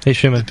back up? Hey,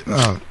 Schumann.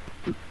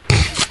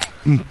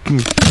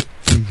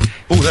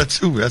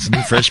 that's a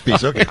new fresh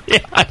piece. Okay. Yeah,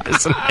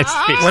 that's a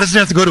nice piece. Why does it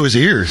have to go to his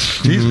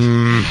ears? Jesus.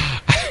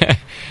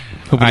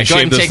 All right, go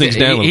ahead and take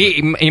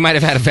he might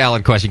have had a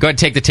valid question. Go ahead and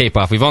take the tape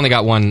off. We've only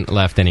got one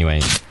left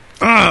anyway.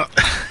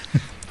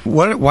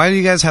 Why do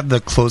you guys have the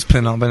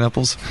clothespin on my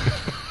nipples?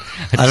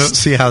 I don't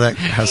see how that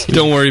has to.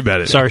 Don't worry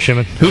about it. Sorry,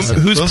 Shimon.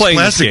 Who's playing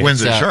this game?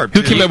 Wins are sharp.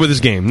 Who came up with this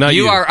game? Not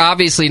you. You are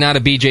obviously not a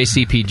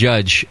BJCP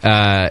judge.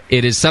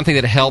 It is something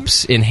that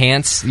helps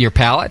enhance your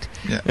palate.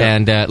 Yeah.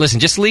 And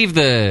listen, just leave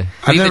the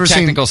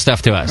technical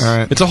stuff to us. All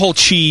right. It's a whole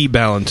chi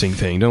balancing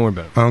thing. Don't worry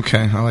about it.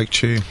 Okay, I like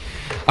chi.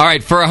 All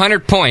right, for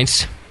 100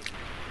 points,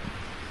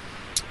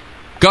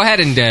 go ahead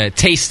and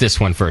taste this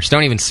one first.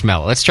 Don't even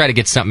smell it. Let's try to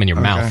get something in your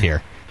mouth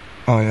here.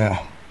 Oh,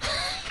 yeah.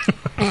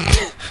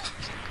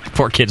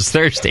 Poor kid's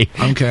thirsty.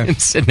 Okay.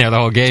 And sitting there the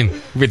whole game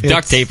with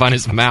duct tape on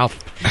his mouth.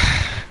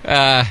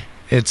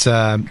 It's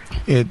a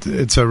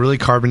really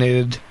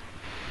carbonated.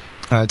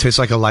 It tastes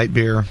like a light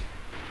beer,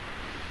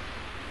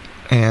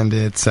 and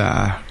it's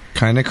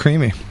kind of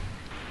creamy.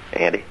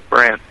 Andy.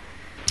 Brand.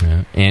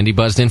 Andy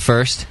buzzed in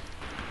first.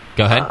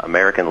 Go ahead.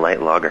 American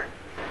Light Lager.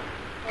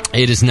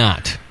 It is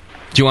not.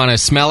 Do you want to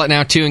smell it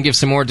now too and give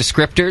some more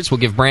descriptors? We'll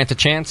give Brant a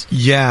chance.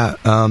 Yeah.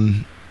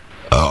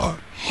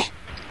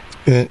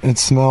 It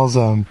smells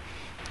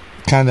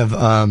kind of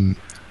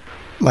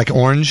like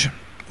orange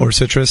or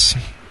citrus,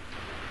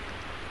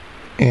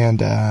 and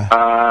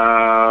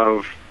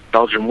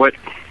Belgian wit.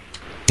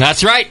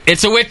 That's right.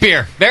 It's a wit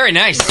beer. Very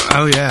nice.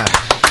 Oh yeah,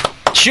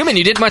 Schumann,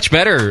 you did much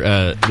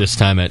better this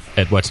time at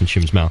What's in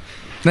Schumann's Mouth.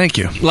 Thank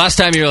you. Last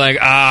time you were like,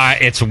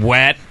 it's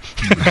wet.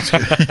 It's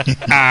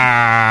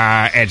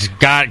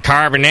got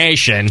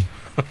carbonation.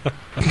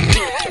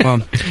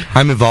 Well,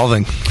 I'm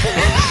evolving.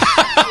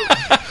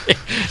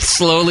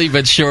 Slowly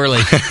but surely.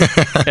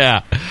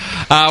 Yeah.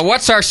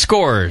 What's our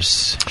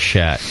scores,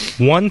 Chat?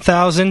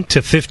 1,000 to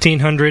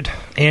 1,500.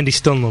 Andy's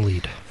still in the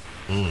lead.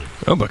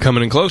 Oh, but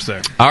coming in close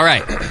there. All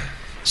right.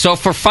 So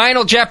for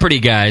Final Jeopardy,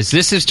 guys,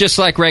 this is just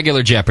like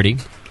regular Jeopardy.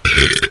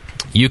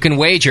 You can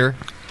wager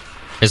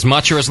as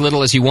much or as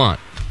little as you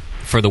want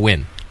for the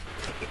win.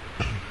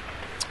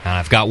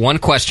 I've got one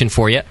question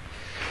for you,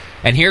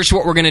 and here's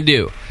what we're going to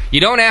do. You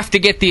don't have to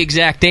get the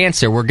exact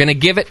answer. We're going to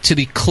give it to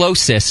the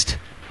closest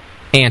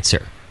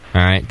answer.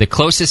 All right? The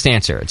closest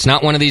answer. It's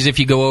not one of these if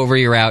you go over,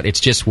 you're out. It's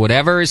just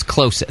whatever is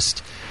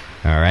closest.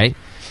 All right?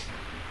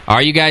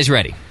 Are you guys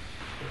ready?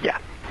 Yeah.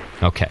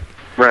 Okay.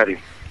 Ready.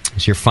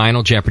 It's your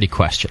Final Jeopardy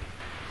question.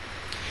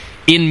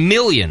 In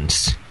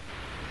millions,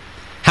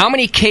 how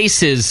many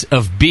cases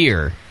of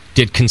beer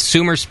did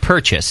consumers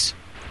purchase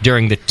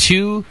during the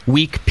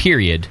 2-week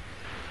period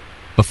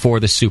before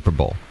the Super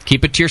Bowl?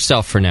 Keep it to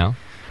yourself for now.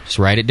 Just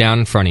write it down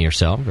in front of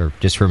yourself, or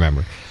just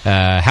remember.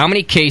 How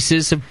many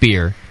cases of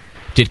beer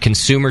did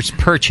consumers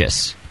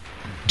purchase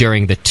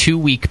during the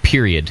 2-week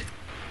period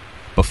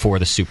before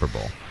the Super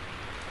Bowl?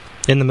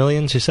 In the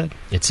millions, you said?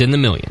 It's in the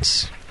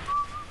millions.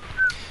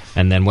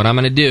 And then what I'm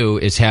going to do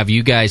is have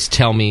you guys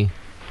tell me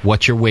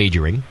what you're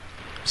wagering,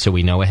 so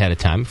we know ahead of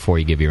time before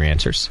you give your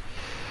answers.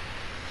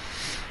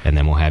 And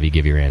then we'll have you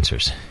give your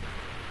answers.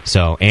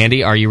 So,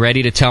 Andy, are you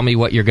ready to tell me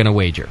what you're going to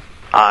wager?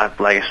 Like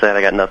I said,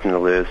 I got nothing to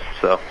lose,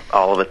 so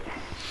all of it.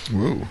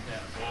 Woo.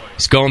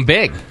 It's going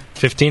big.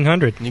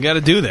 1,500. You got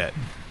to do that.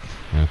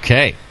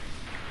 Okay.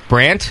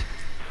 Brant,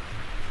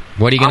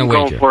 what are you going to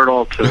wager? I'm going for it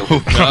all, too.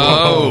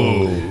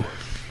 Oh.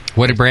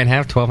 What did Brant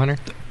have? 1,200?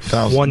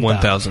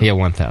 1,000. Yeah,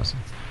 1,000.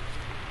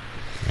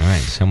 All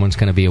right. Someone's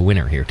going to be a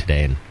winner here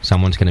today, and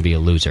someone's going to be a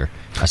loser,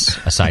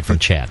 aside from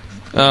Chad.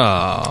 Oh.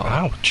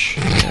 Ouch.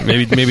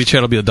 Maybe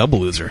Chad will be a double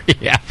loser.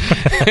 Yeah.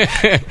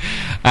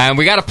 And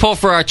we got to pull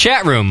for our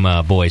chat room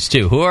boys,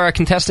 too. Who are our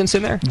contestants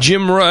in there?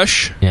 Jim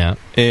Rush. Yeah.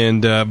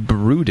 And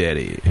Brew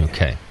Daddy.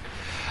 Okay.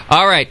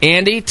 All right,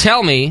 Andy,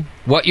 tell me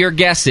what your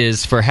guess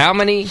is for how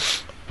many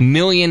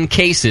million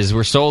cases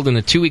were sold in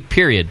the 2-week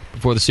period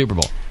before the Super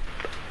Bowl.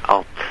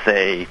 I'll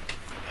say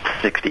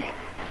 60.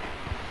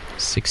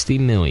 60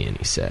 million,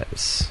 he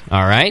says.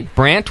 All right.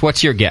 Brant,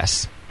 what's your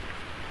guess?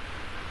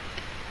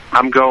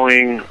 I'm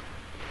going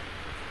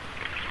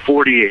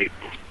 48.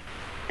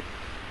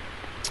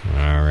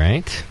 All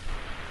right.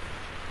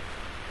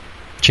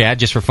 Chad,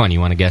 just for fun,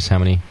 you want to guess how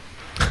many?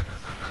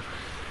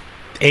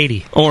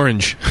 80.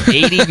 Orange.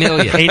 80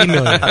 million. 80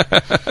 million.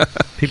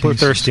 People are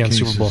thirsty on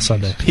Super Bowl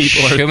Sunday.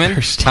 People are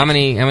thirsty. How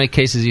many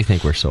cases do you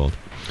think were sold?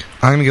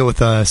 I'm going to go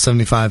with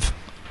 75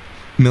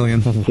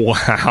 million.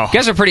 Wow. You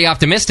guys are pretty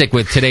optimistic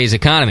with today's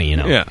economy, you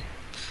know. Yeah.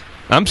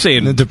 I'm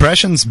saying... The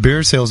depression's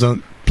beer sales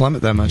don't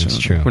plummet that much. That's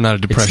true. We're not a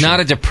depression. It's not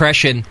a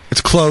depression.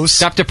 It's close.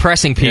 Stop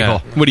depressing people.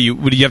 Yeah. What do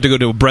you have to go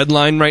to a bread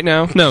line right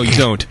now? No, you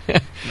don't. No.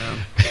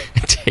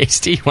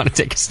 Tasty? You want to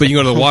take a But you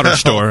go to the water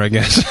store, I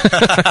guess.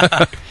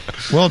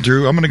 Well,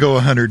 Drew, I'm going to go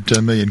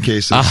 100 million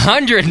cases.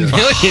 100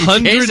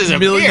 million cases of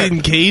beer.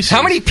 Cases.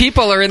 How many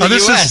people are in the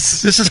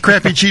U.S.? This is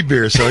crappy cheap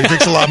beer, so it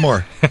takes a lot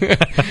more.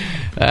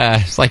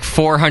 It's like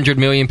 400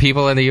 million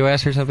people in the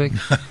U.S. or something.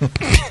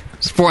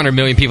 It's 400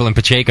 million people in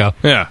Pacheco.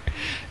 Yeah.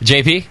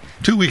 JP?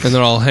 2 weeks. And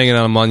they're all hanging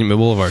out on Monument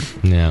Boulevard.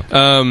 Yeah.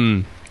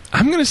 I'm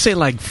going to say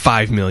like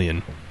 5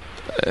 million.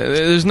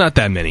 There's not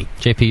that many.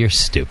 JP, you're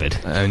stupid.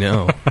 I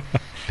know.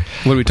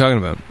 What are we talking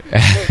about?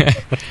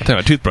 Talking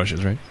about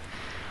toothbrushes, right?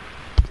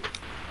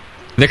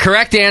 The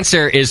correct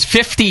answer is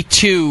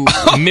 52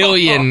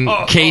 million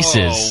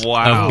cases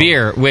of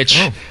beer, which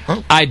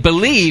I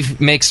believe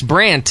makes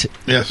Brant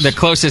the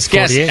closest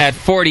guess 48. at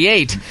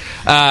 48.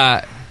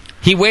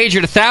 He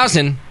wagered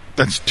 1,000.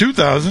 That's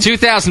 2,000.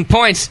 2,000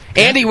 points.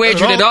 Andy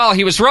wagered it all.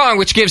 He was wrong,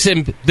 which gives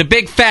him the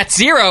big fat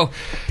zero.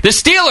 The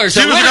Steelers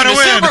are winning the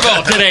Super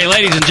Bowl today,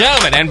 ladies and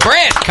gentlemen. And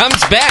Brant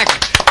comes back,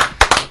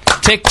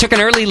 took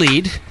an early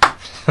lead,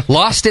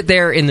 lost it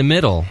there in the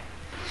middle.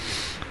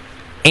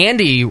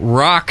 Andy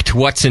rocked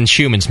what's in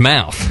Schumann's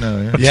mouth.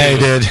 Yeah, he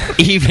did.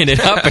 Even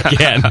it up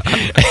again.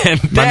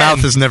 And My mouth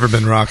has never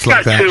been rocked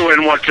like Got that. two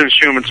in what's in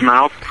Schumann's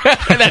mouth.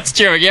 That's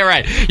true. You're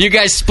right. You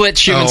guys split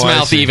Schumann's I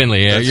mouth see.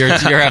 evenly. You're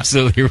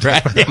absolutely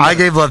right. I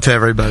gave love to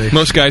everybody.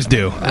 Most guys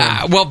do.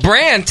 Well,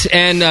 Brant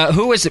and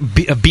who was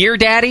it? Beer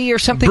Daddy or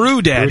something?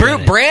 Brew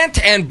Daddy.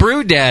 Brant and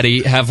Brew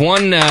Daddy have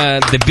won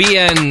the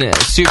BN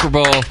Super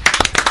Bowl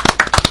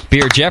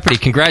Beer Jeopardy.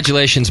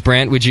 Congratulations,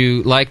 Brant. Would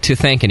you like to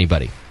thank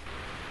anybody?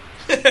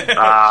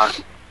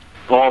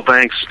 All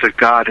thanks to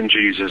God and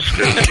Jesus,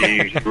 because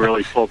he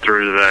really pulled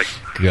through today.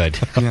 Good.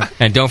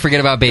 And don't forget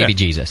about Baby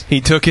Jesus.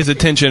 He took his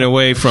attention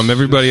away from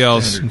everybody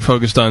else and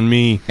focused on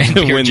me to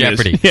Pure win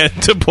Jeopardy. this. Yeah,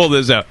 to pull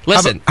this out.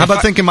 Listen, How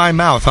about thinking my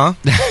mouth, huh?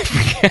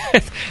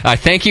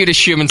 thank you to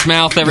Schumann's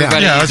mouth,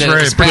 everybody. Yeah, that's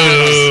very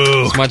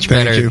It's much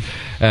Thank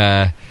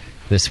better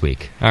this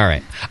week. All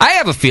right. I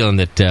have a feeling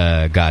that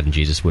God and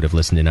Jesus would have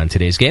listened in on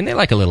today's game. They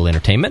like a little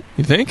entertainment.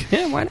 You think?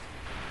 Yeah, why not?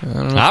 I don't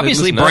know if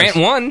Obviously, they'd listen to Brant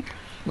us. won.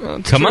 Well,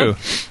 it's Come true. on.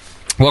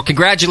 Well,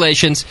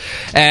 congratulations.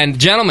 And,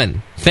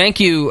 gentlemen, thank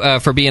you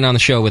for being on the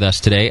show with us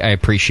today. I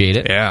appreciate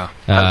it. Yeah.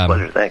 My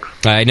pleasure. Thanks.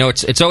 I know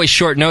it's always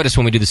short notice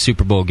when we do the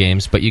Super Bowl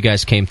games, but you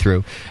guys came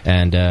through,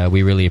 and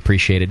we really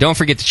appreciate it. Don't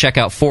forget to check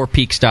out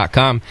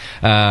 4peaks.com.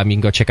 You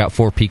can go check out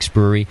Four Peaks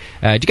Brewery.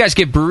 Do you guys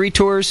give brewery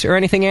tours or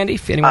anything, Andy?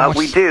 If anyone wants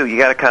We do. You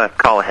got to kind of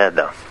call ahead,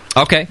 though.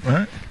 Okay.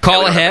 Call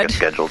we don't have ahead. like a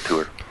scheduled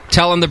tour.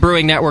 Tell them the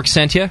Brewing Network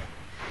sent you.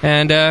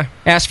 And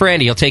ask for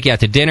Andy. He'll take you out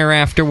to dinner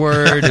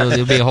afterward.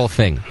 It'll be a whole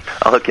thing.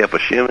 I'll hook you up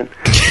with Schumann.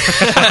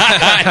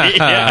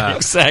 Yeah,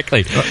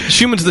 exactly.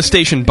 Schumann's the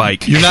station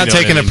bike. You're not You know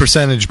taking what I a mean?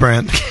 percentage,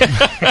 Brant.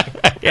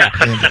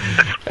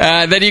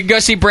 Then you can go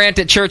see Brant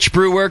at Church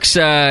Brew Works.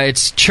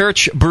 It's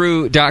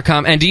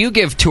churchbrew.com. And do you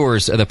give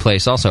tours of the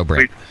place also,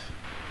 Brant?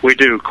 We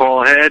do.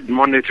 Call ahead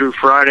Monday through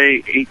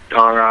Friday,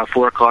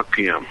 4 o'clock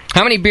p.m.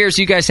 How many beers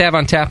do you guys have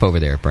on tap over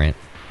there, Brant?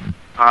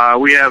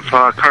 We have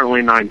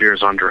currently 9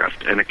 beers on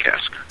draft and a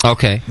cask.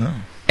 Okay.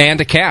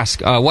 And a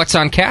cask. What's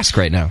on cask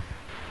right now?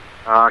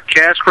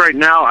 Cask right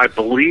now, I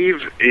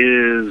believe,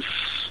 is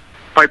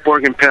Pipe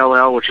Organ Pale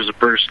Ale, which is a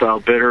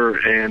British-style bitter,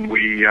 and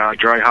we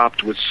dry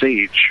hopped with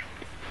sage.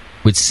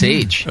 With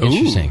sage.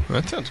 Interesting.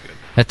 That sounds good.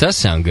 That does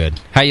sound good.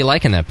 How you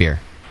liking that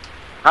beer?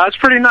 It's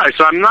pretty nice.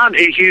 I'm not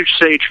a huge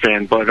sage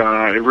fan, but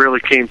it really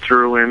came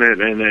through in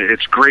it, and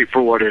it's great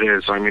for what it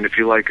is. I mean, if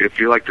you like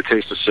the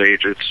taste of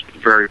sage, it's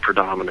very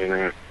predominant in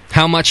it.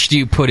 How much do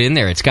you put in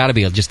there? It's got to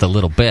be just a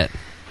little bit.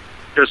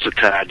 Just a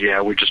tad,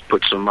 yeah. We just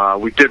put some.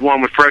 We did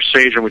one with fresh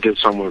sage, and we did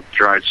some with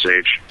dried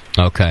sage.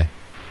 Okay.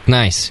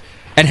 Nice.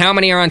 And how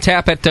many are on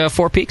tap at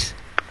Four Peaks?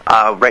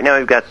 Right now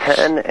we've got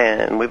 10,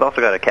 and we've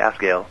also got a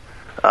cask ale.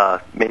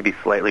 Maybe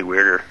slightly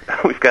weirder.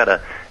 We've got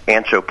a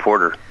Ancho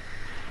Porter.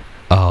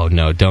 Oh,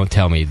 no, don't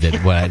tell me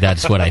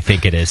that's what I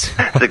think it is.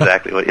 That's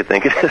exactly what you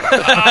think it is.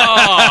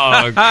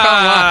 Oh, come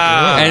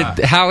on. And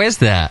how is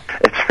that?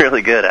 It's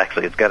really good,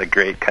 actually. It's got a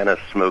great kind of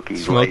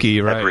smoky, light,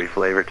 peppery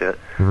flavor to it.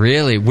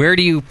 Really? Where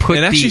do you put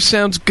It actually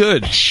sounds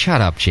good. Shut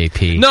up,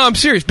 JP. No, I'm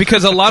serious,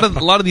 because a lot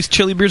of these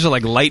chili beers are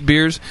like light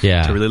beers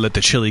Yeah. to really let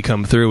the chili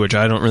come through, which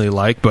I don't really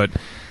like, but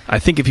I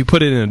think if you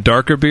put it in a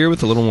darker beer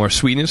with a little more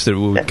sweetness, that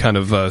would kind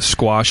of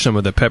squash some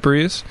of the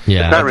pepperiness.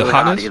 Yeah. It's not the really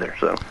hot hotness. either,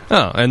 so.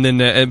 Oh, and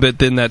then but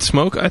then that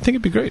smoke, I think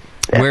it'd be great.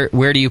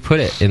 Where do you put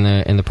it in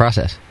the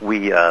process?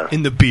 We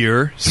in the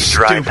beer,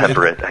 dry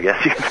pepper it, I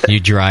guess you could say. You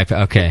dry.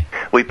 Okay.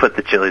 We put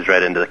the chilies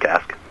right into the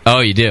cask. Oh,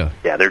 you do?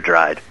 Yeah, they're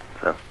dried,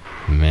 so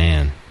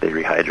Man. they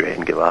rehydrate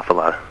and give off a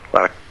lot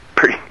of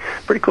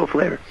pretty cool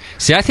flavor.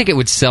 See, I think it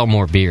would sell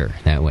more beer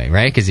that way,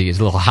 right? Because it's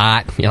a little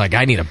hot. You're like,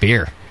 I need a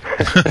beer.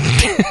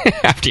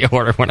 After you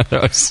order one of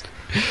those.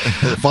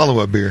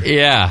 Follow-up beer.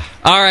 Yeah.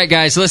 All right,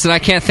 guys. Listen, I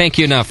can't thank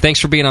you enough. Thanks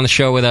for being on the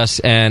show with us,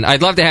 and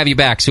I'd love to have you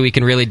back so we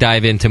can really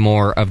dive into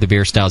more of the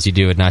beer styles you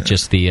do, and not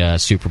just the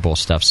Super Bowl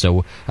stuff.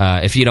 So,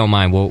 if you don't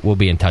mind, we'll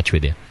be in touch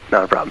with you.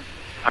 Not a problem.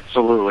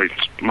 Absolutely.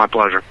 It's my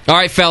pleasure. All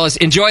right, fellas.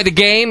 Enjoy the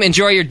game.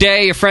 Enjoy your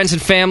day, your friends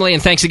and family,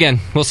 and thanks again.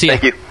 We'll see you.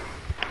 Thank you.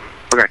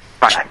 Okay.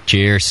 Bye.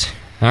 Cheers.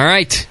 All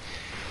right.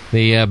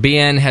 The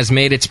BN has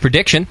made its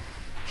prediction.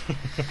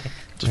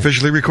 It's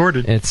officially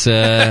recorded. It's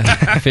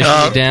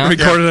officially down.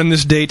 Recorded on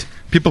this date.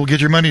 People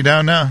get your money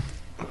down now.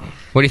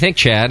 What do you think,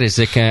 Chad? Is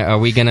it? Are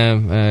we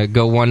gonna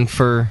go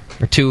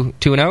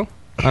 2-0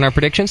 on our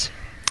predictions?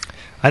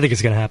 I think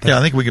it's going to happen. Yeah,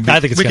 I think we can. I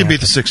think it's we gonna can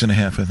beat the happen.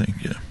 6.5. I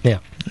think. Yeah.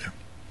 Yeah.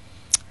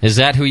 Is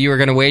that who you were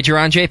going to wager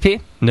on,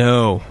 JP?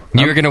 No.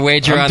 You were going to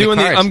wager on the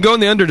Cards. I'm going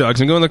the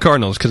underdogs. I'm going the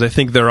Cardinals because I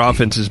think their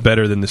offense is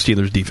better than the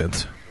Steelers'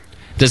 defense.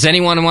 Does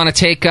anyone want to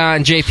take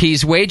on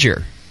JP's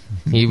wager?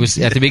 He was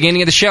at the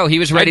beginning of the show. He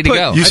was ready to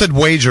go. You said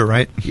wager,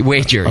 right?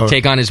 Wager. Oh.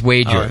 Take on his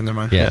wager. Oh, never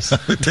mind. Yes.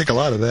 Take a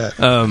lot of that.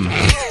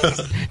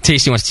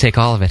 Tasty wants to take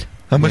all of it.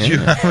 How much you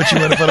want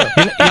to put up?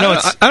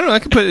 I don't know. I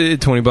could put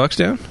 $20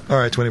 down. All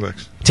right,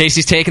 $20.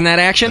 Tasty's taking that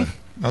action.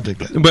 I'll take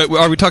that. But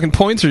are we talking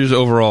points or just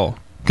overall?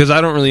 Because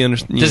I don't really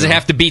understand. Does it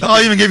have to beat?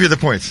 I'll even give you the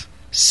points.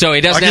 So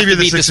it doesn't I'll have give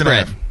to you beat the 6.5.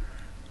 spread.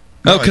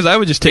 Oh, because I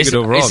would just take it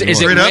overall. Is it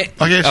Straight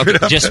up? Okay,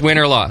 straight up. Just win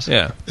or loss?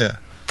 Yeah. Yeah.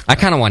 I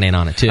kind of want in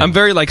on it, too. I'm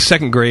very, like,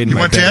 second grade in You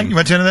my want betting. 10? You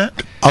want 10 of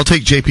that? I'll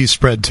take JP's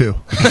spread, too.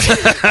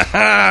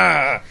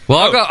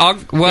 Well,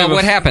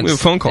 what happens? We have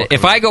a phone call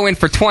if I go in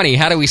for 20,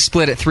 how do we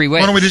split it 3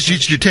 ways? Why don't we just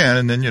each do 10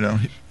 and then,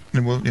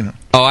 and we'll,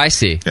 Oh, I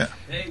see. Yeah.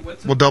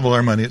 We'll double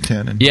our money at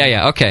 10. And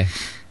Yeah, okay.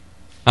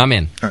 I'm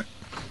in. All right.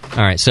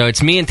 All right, so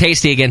it's me and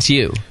Tasty against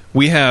you.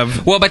 We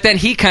have... Well, but then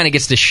he kind of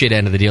gets the shit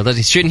end of the deal, does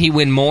he? Shouldn't he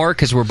win more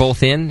because we're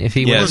both in? If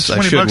he Yes, wins?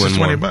 I should $20 win is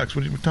more. $20. What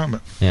are you talking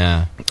about?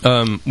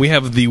 Yeah. We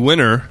have the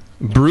winner,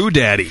 Brew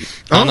Daddy.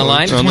 On the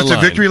line? Just wants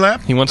a victory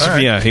lap? He wants All to,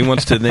 right. yeah, he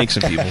wants to make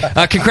some people.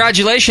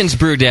 Congratulations,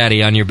 Brew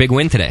Daddy, on your big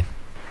win today.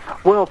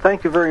 Well,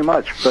 thank you very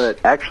much. But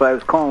actually, I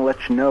was calling to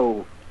let you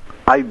know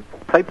I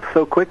typed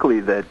so quickly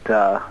that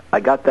I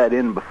got that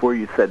in before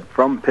you said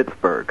from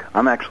Pittsburgh.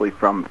 I'm actually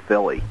from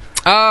Philly.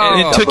 Oh.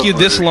 And it took you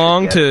this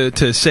long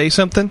to say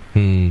something?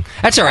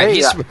 That's all right.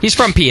 Hey, He's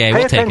from PA. Pay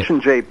We'll take it.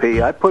 attention,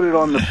 JP. I put it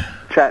on the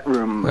chat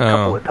room a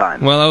couple of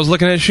times. Well, I was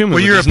looking at Schumann. Well,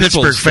 with you're a his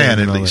nipples Pittsburgh fan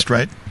standing at and all least, that.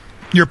 right?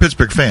 You're a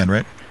Pittsburgh fan,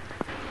 right?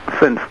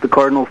 Since the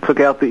Cardinals took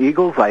out the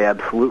Eagles, I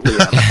absolutely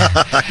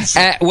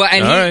am. Well,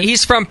 and All right.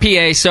 he's from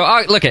PA, so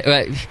look at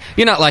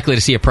you're not likely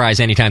to see a prize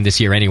anytime this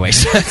year,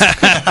 anyways. You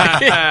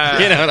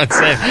know what I'm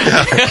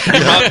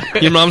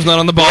saying? Your mom's not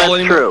on the ball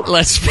anymore. True.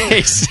 Let's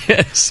face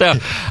it. So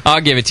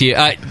I'll give it to you.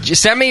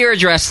 Just send me your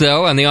address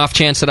though, on the off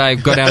chance that I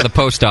go down to the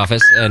post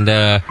office, and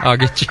I'll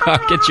get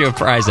you a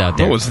prize out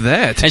there. What was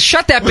that? And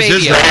shut that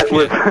baby up.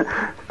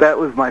 That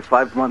was my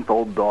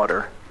 5-month-old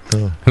daughter.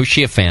 Who's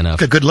she a fan of?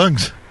 Got good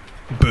lungs.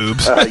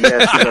 Boobs. Yeah,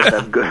 she does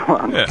have good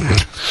ones.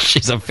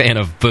 She's a fan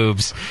of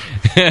boobs.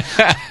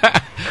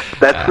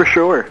 That's for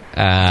sure.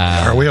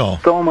 Are we all?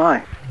 So am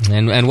I.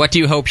 And what do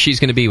you hope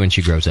she's going to be when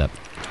she grows up?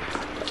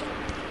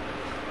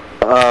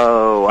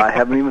 Oh, I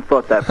haven't even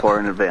thought that far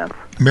in advance.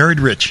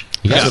 Married rich.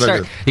 You That's got what I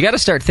to do.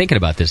 start thinking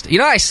about this. You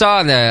know, I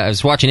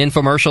was watching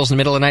infomercials in the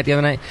middle of the night the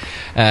other night.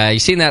 You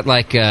seen that,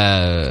 like,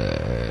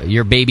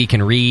 your baby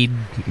can read,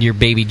 your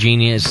baby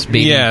genius?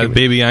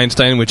 Baby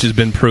Einstein, which has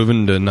been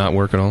proven to not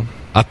work at all.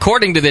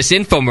 According to this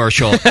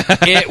infomercial,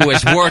 it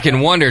was working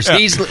wonders.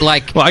 These,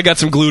 like... Well, I got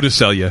some glue to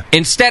sell you.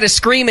 Instead of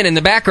screaming in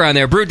the background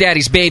there, Brew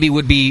Daddy's baby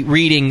would be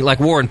reading, like,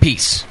 War and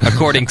Peace,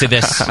 according to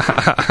this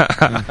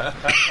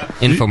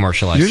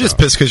infomercial I You're saw. just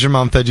pissed because your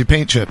mom fed you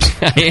paint chips.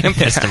 I am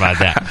pissed about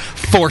that.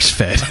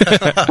 Force-fed.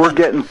 We're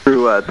getting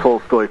through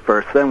Tolstoy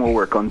first, then we'll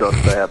work on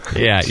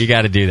Dostoevsky. Yeah, you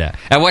got to do that.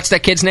 And what's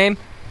that kid's name?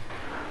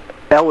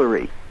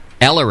 Ellery.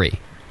 Ellery.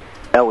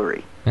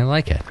 Ellery. I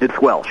like it. It's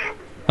Welsh.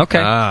 Okay.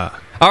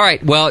 All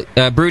right. Well,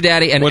 Brew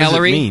Daddy and What does it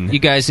Ellery, mean? you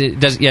guys,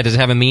 does it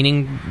have a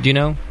meaning? Do you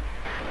know?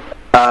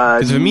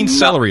 If it means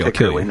celery, I'll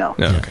kill you. No.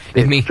 No, okay.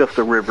 It's just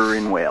a river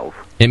in Wales.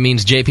 It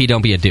means JP,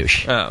 don't be a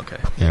douche. Oh, okay.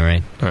 All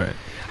right. All right.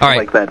 All right.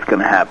 Like that's going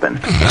to happen.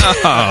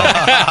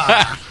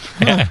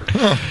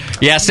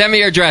 Yeah, send me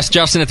your address,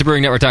 Justin at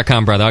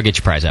thebrewingnetwork.com, brother. I'll get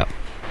your prize out.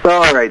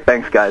 All right.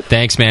 Thanks, guys.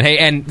 Thanks, man. Hey,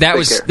 and that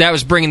Take care.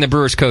 was bringing the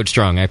Brewers code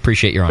strong. I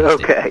appreciate your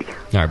honesty. Okay.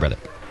 All right, brother.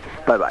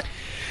 Bye-bye.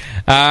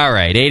 All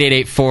right,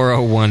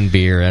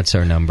 888-401-BEER. That's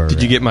our number.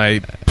 Did you get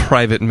my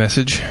private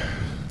message?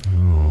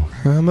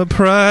 I'm a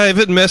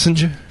private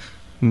messenger,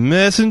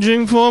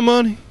 messaging for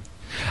money.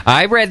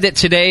 I read that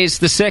today's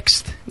the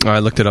 6th. I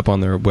looked it up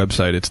on their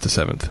website. It's the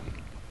 7th.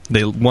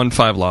 They won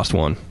 5, lost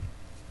 1.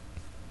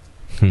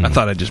 I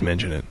thought I'd just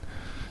mention it.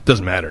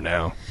 Doesn't matter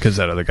now because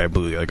that other guy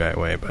blew the other guy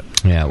away. But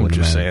Yeah, it I'm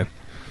wouldn't just matter.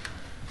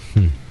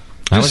 saying.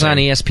 I was on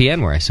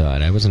ESPN where I saw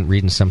it. I wasn't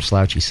reading some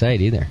slouchy site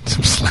either.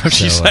 Some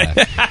slouchy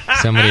site.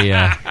 Somebody...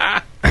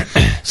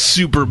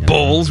 Super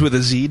Bowls with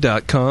a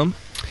Z.com.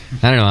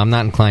 I don't know. I'm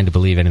not inclined to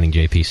believe anything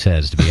JP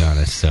says, to be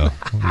honest. So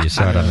whether you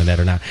saw it on the net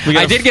or not.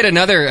 I did get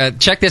another.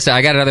 Check this out.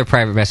 I got another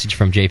private message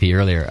from JP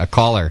earlier. A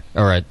caller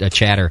or a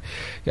chatter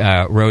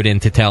wrote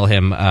in to tell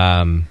him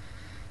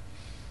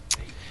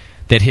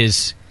that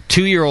his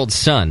 2-year-old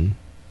son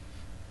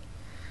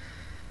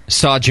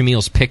saw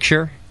Jamil's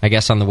picture, I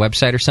guess, on the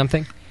website or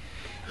something,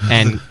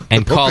 and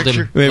called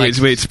him.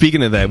 Wait.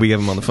 Speaking of that, we have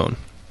him on the phone.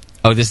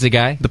 Oh, this is the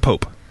guy? The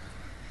Pope.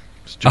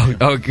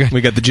 Oh, good.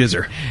 We got the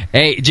Jizzer.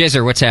 Hey,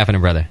 Jizzer, what's happening,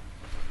 brother?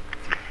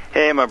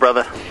 Hey, my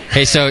brother.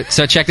 Hey, so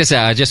check this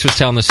out. I just was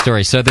telling this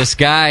story. So this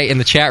guy in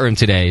the chat room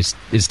today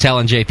is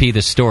telling JP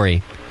this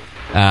story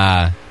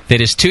that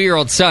his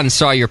 2-year-old son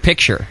saw your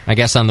picture, I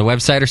guess, on the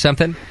website or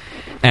something,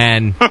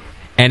 and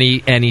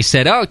he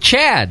said, "Oh,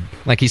 Chad,"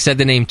 like he said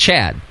the name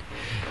Chad,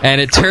 and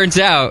it turns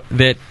out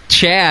that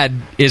Chad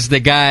is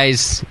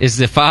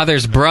the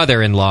father's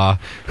brother-in-law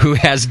who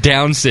has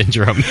Down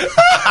syndrome. He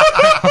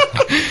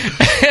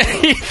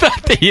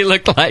thought that you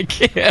looked like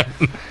him.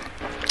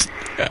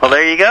 Well,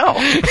 there you go.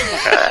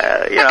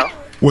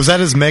 Was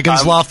that his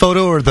Megan's Law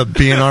photo or the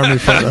being Army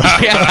photo?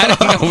 Yeah, I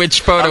don't know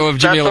which photo of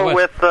Jamil it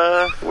was.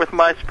 With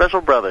my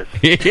special brothers.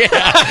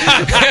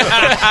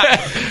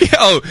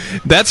 Oh,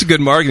 that's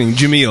good marketing.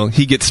 Jamil,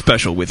 he gets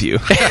special with you.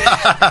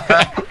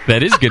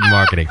 That is good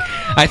marketing.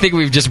 I think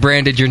we've just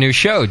branded your new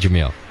show,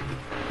 Jamil.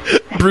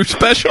 Brew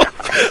Special.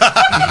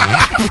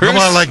 Come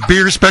on, like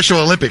Beer Special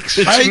Olympics.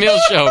 The Jamil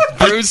Show,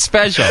 Brew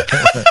Special.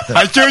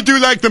 I sure do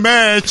like the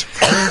match.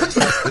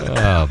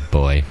 Oh,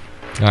 boy.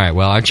 All right,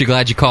 well, aren't you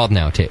glad you called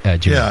now,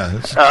 Jamil?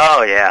 Yeah.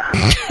 Oh yeah.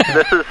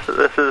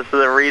 This is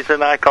the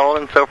reason I call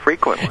in so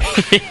frequently.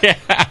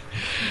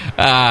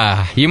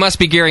 You must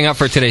be gearing up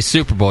for today's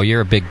Super Bowl.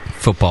 You're a big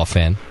football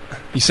fan.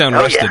 You sound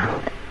rested.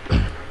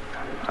 Yeah.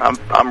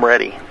 I'm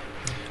ready.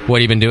 What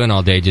have you been doing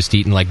all day? Just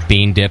eating like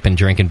bean dip and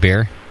drinking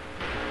beer?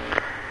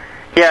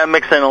 Yeah, I'm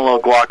mixing a little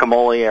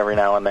guacamole every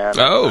now and then.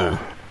 Oh,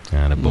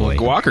 attaboy.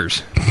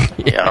 Guackers.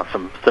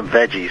 Some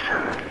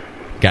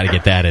veggies. Got to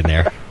get that in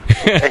there.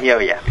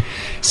 Yeah.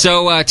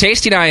 So,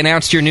 Tasty and I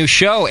announced your new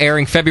show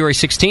airing February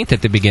 16th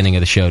at the beginning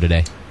of the show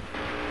today.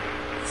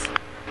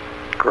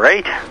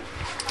 Great.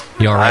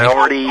 You all right? I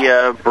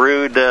already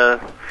brewed the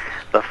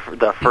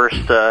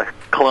first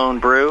clone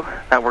brew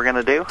that we're going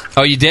to do.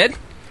 Oh, you did?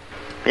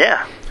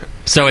 Yeah.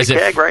 So is it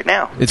keg right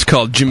now? It's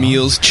called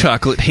Jamil's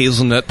Chocolate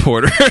Hazelnut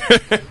Porter.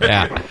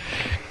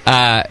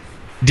 Yeah.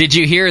 Did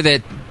you hear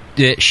that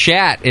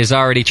Shat is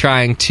already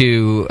trying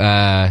to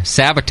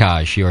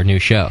sabotage your new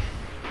show?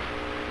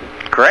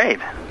 Great.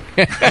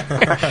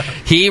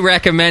 He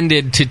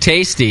recommended to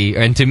Tasty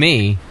and to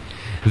me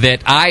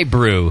that I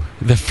brew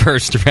the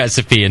first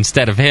recipe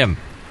instead of him.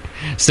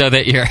 So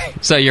that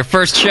your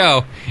first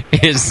show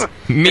is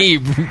me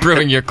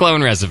brewing your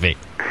clone recipe.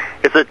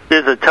 It's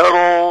a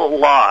total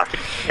loss.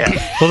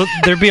 Yeah. Well,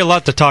 there'd be a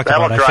lot to talk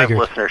That'll about, drive I figured.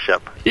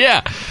 listenership.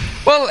 Yeah.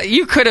 Well,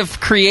 you could have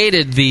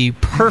created the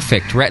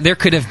perfect... there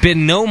could have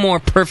been no more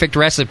perfect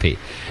recipe.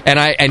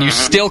 And you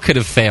still could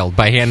have failed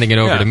by handing it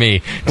over to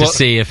me to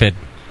see if it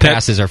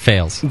passes or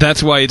fails.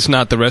 That's why it's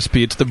not the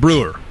recipe, it's the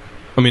brewer.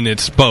 I mean,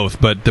 it's both,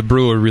 but the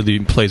brewer really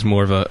plays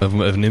more of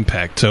an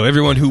impact. So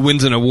everyone who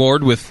wins an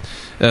award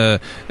without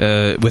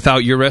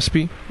your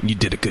recipe, you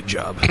did a good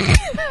job.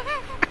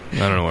 I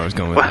don't know where I was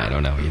going with that. I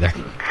don't know either.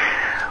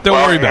 Don't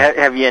worry about it.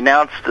 Have you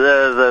announced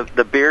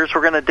the beers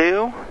we're going to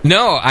do?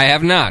 No, I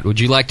have not. Would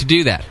you like to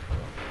do that?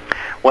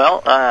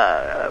 Well,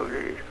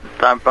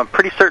 I'm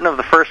pretty certain of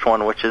the first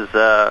one, which is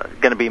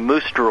going to be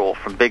Moose Drool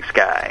from Big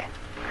Sky.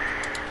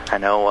 I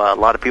know a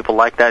lot of people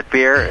like that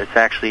beer. It's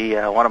actually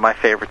one of my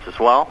favorites as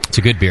well. It's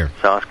a good beer.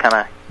 So I was kind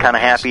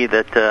of happy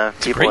that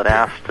people had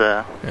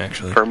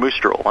asked for Moose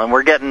Drool. And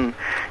we're getting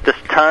just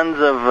tons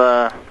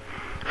of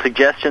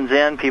suggestions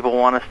in. People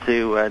want us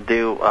to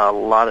do a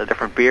lot of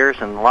different beers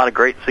and a lot of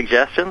great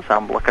suggestions.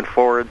 I'm looking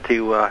forward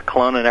to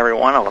cloning every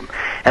one of them.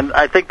 And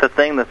I think the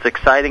thing that's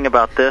exciting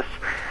about this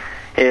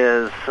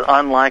is,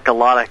 unlike a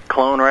lot of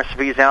clone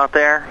recipes out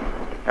there,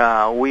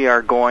 we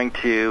are going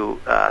to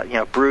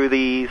brew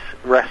these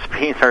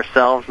recipes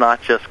ourselves,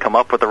 not just come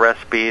up with the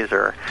recipes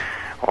or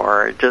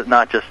just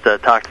not just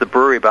talk to the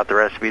brewery about the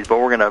recipes, but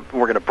we're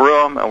gonna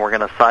brew them and we're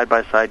gonna side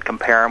by side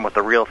compare them with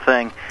the real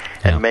thing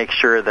and make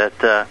sure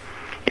that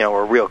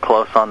we're real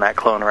close on that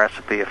clone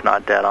recipe, if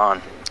not dead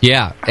on.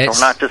 Yeah, so we're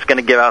not just going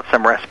to give out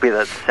some recipe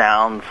that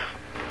sounds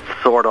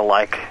sort of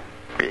like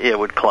it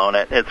would clone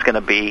it. It's going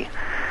to be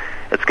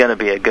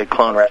a good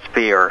clone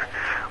recipe, or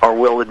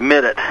we'll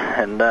admit it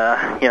and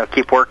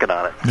keep working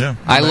on it. Yeah,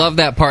 I love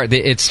that part.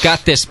 It's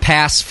got this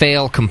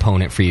pass-fail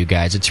component for you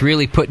guys. It's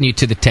really putting you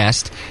to the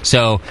test.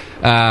 So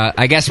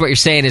I guess what you're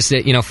saying is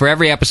that for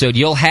every episode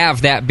you'll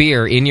have that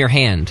beer in your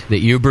hand that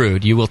you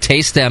brewed. You will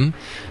taste them,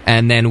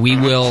 and then we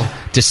will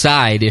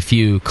decide if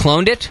you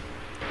cloned it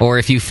or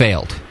if you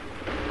failed.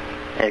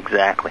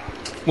 Exactly.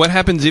 What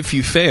happens if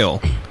you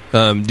fail?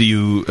 Do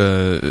you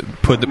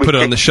put it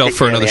on the shelf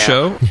for another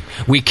show?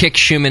 We kick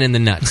Schumann in the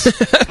nuts.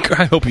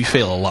 I hope you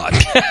fail a lot.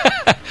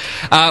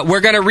 We're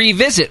going to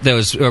revisit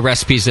those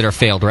recipes that are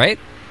failed, right?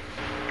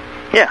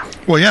 Yeah.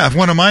 Well, yeah. If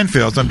one of mine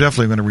fails, I'm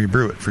definitely going to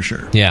rebrew it for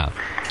sure. Yeah.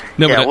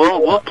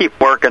 We'll keep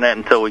working it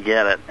until we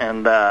get it,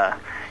 and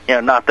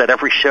not that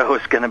every show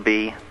is going to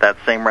be that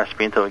same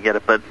recipe until we get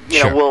it, but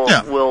we'll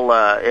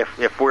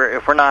if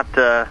we're not.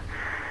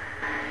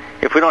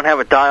 If we don't have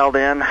it dialed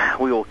in,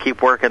 we will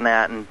keep working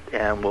that,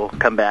 and we'll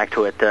come back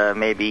to it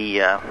maybe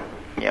at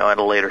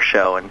a later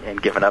show and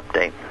give an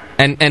update.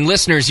 And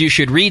listeners, you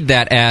should read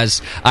that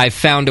as I've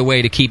found a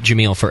way to keep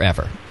Jamil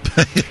forever.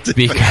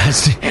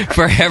 Because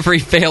for every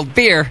failed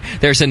beer,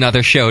 there's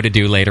another show to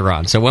do later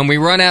on. So when we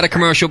run out of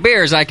commercial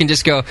beers, I can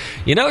just go,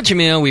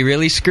 Jamil, we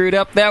really screwed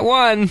up that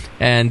one.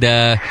 And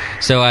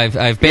so I've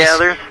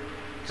basically... Yeah,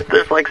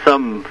 there's like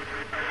some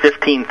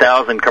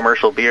 15,000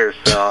 commercial beers,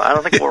 so I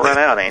don't think we'll run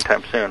out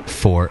anytime soon.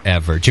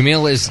 Forever.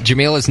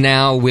 Jamil is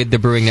now with the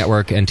Brewing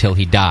Network until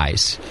he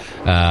dies.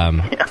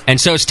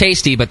 And so is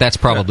Tasty, but that's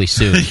probably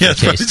soon. Yeah,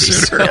 for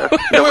Tasty.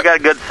 Yeah, we got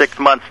a good 6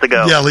 months to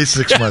go. Yeah, at least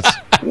 6 months.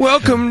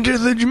 Welcome to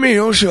the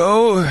Jamil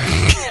Show.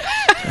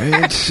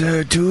 It's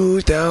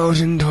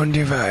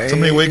 2025.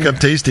 Somebody wake up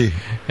Tasty.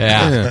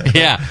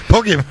 Yeah.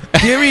 Poke him.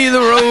 Give me the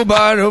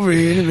robot over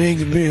here to make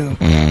the bill.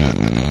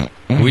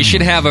 We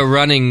should have a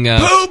running...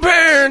 Pooh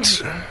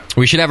Pants!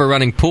 We should have a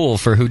running pool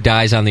for who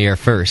dies on the air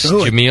first.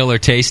 Jamil or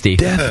Tasty.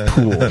 Death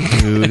pool,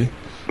 dude.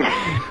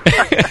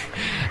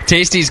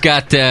 Tasty's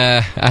got,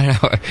 I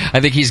don't know,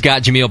 I think he's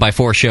got Jamil by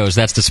 4 shows.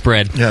 That's the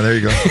spread. Yeah, there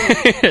you go.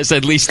 It's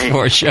at least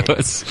 4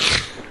 shows.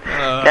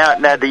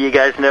 Now, do you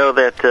guys know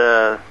that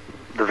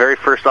the very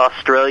first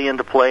Australian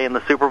to play in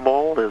the Super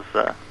Bowl is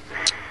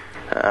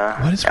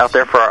out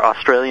there for our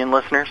Australian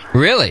listeners?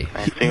 Really?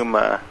 I assume...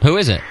 Who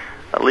is it?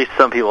 At least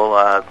some people...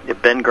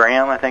 Ben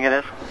Graham, I think it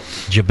is.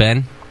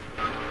 Jaben?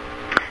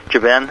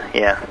 Jaben,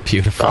 yeah.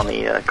 Beautiful. On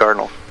the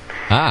Cardinals.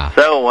 Ah.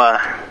 So,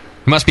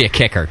 must be a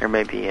kicker. Or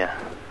maybe,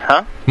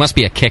 huh? Must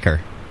be a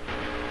kicker.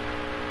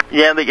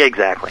 Yeah,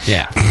 exactly.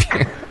 Yeah.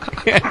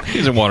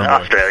 He's a water boy.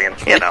 Australian,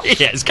 you know.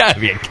 Yeah, it's got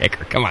to be a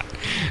kicker. Come on.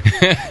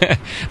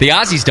 The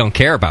Aussies don't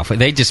care about it.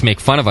 They just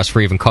make fun of us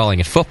for even calling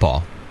it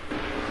football.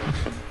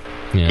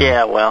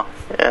 Yeah, well,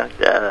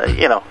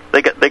 you know,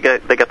 they got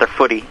their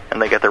footy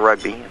and they got their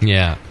rugby.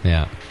 Yeah.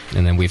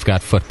 And then we've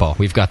got football.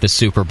 We've got the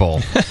Super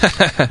Bowl.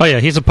 Oh, yeah,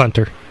 he's a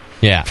punter.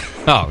 Yeah.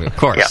 Oh, of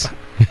course.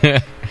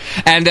 Yeah.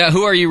 And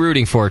who are you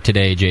rooting for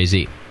today,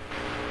 Jay-Z?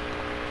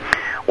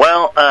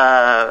 Well,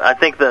 I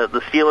think the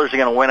Steelers are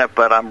going to win it,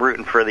 but I'm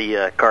rooting for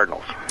the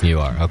Cardinals. You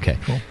are, okay.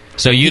 Cool.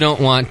 So you don't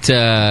want in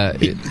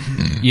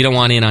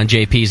on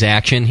JP's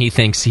action. He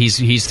thinks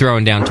he's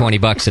throwing down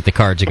 $20 that the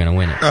Cards are going to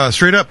win it.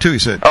 Straight up too, he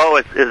said. Oh,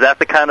 is that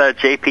the kind of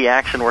JP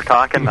action we're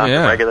talking? Not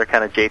the regular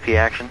kind of JP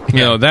action?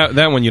 No,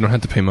 that one you don't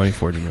have to pay money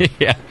for.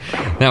 Yeah,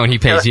 that one he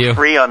pays you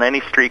free on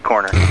any street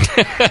corner.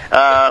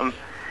 Yeah,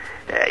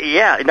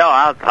 no,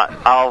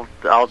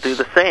 I'll do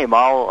the same.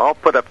 I'll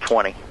put up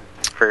 20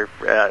 for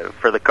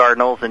the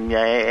Cardinals and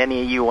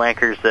any of you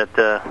wankers that.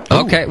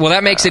 Okay, well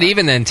that makes it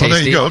even then, Tasty. Well,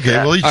 there you go. Okay,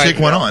 well you take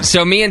one on.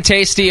 So me and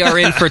Tasty are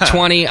in for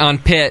 20 on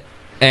Pitt,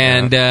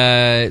 and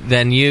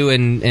then you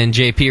and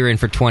JP are in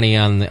for 20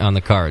 on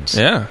the Cards.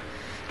 Yeah.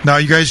 Now,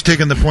 you guys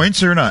taking the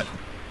points or not?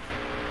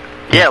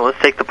 Yeah, let's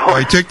take the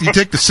points. You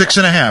take the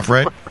 6.5,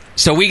 right?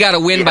 So we got to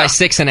win by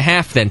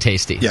 6.5 then,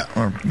 Tasty. Yeah.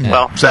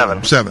 Well,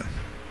 7.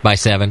 By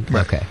 7?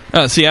 Right.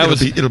 Okay. See,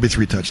 it'll be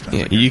 3 touchdowns.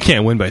 Yeah, you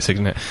can't win by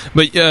 6.5.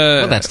 But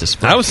well, that's the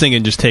spread. I was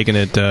thinking just taking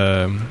it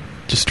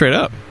just straight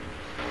up.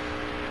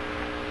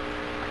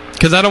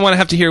 Because I don't want to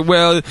have to hear,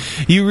 well,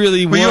 you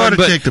really won,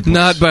 but take the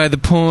not by the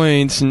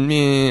points, and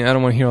I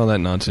don't want to hear all that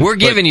nonsense. We're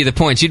giving you the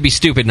points. You'd be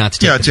stupid not to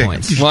take the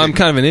points. Well, I'm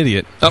kind of an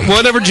idiot.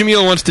 Whatever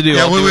Jamil wants to do,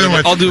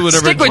 I'll do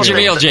whatever. Stick with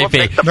Jamil,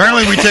 JP.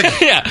 Normally we take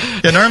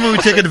normally we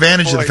take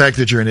advantage of the fact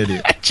that you're an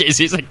idiot. Jeez,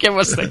 he's like, give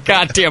us the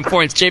goddamn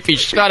points, JP.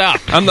 Shut up.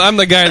 I'm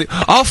the guy.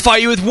 I'll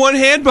fight you with one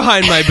hand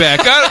behind my back.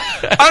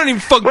 I don't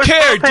even fucking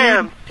care,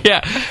 dude. Yeah,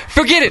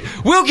 forget it.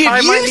 We'll give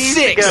you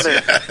 6.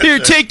 Here,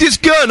 take this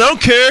gun. I don't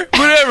care.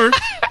 Whatever.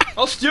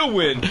 I'll still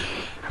win.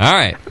 All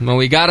right. Well,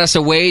 we got us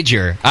a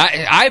wager.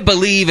 I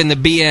believe in the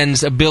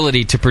BN's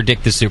ability to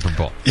predict the Super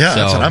Bowl. Yeah,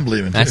 that's what I'm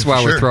believing. That's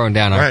why we're throwing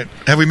down. All right.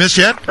 Have we missed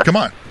yet? Come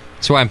on.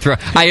 That's why I'm throwing.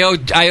 I owe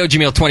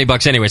Jamil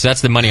 $20 anyway, so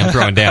that's the money I'm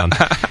throwing down.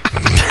 I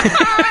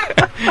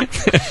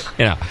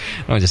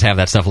don't just have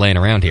that stuff laying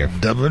around here.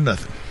 Double or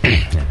nothing.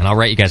 And I'll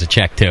write you guys a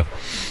check too.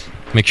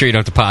 Make sure you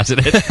don't deposit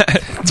it.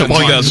 Till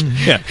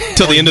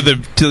the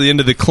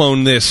end of the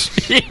Clone This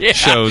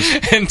shows.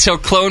 Until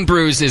Clone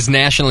Brews is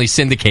nationally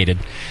syndicated.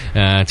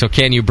 Until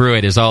Can You Brew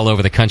It is all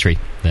over the country.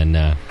 Then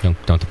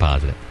don't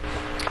deposit it.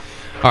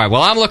 All right,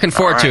 well, I'm looking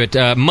forward to it.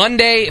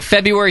 Monday,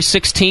 February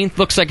 16th.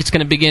 Looks like it's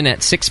going to begin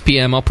at 6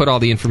 p.m. I'll put all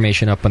the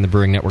information up on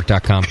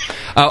thebrewingnetwork.com.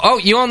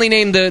 You only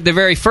named the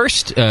very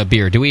first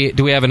beer. Do we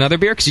have another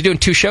beer? Because you're doing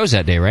 2 shows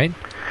that day, right?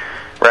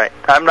 Right.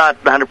 I'm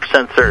not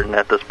 100% certain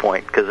at this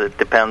point because it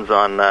depends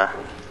on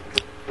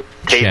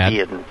Tasty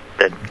and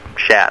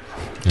Shat.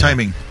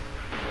 Timing.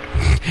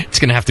 It's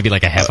going to have to be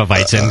like a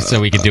Hefeweizen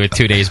so we can do it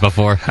 2 days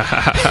before.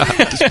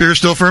 This beer's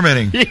still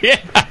fermenting.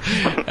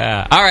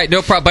 Yeah. All right,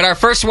 no problem. But our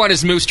first one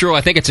is Moose Drool.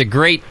 I think it's a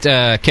great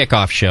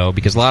kickoff show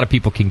because a lot of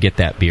people can get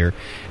that beer.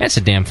 And it's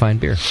a damn fine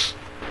beer.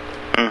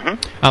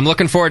 Mm-hmm. I'm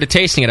looking forward to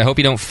tasting it. I hope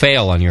you don't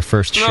fail on your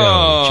first show,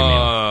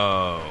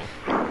 Jamil.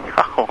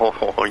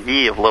 Oh,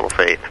 ye of little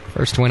faith.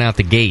 First one out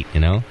the gate,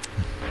 Yeah,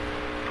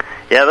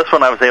 this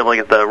one I was able to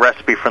get the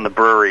recipe from the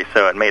brewery,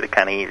 so it made it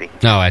kind of easy.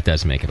 No, that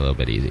does make it a little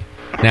bit easy.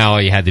 Now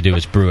all you had to do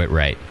was brew it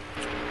right.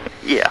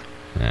 Yeah.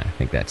 I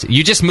think that's it.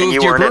 You just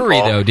moved your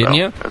brewery, though, didn't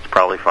you? That's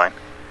probably fine.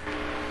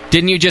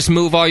 Didn't you just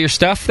move all your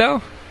stuff,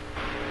 though?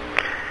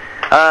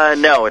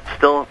 No, it's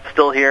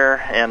still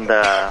here, and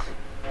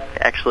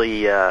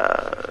actually,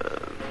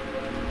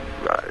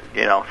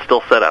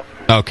 still set up.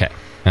 Okay.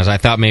 As I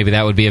thought maybe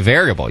that would be a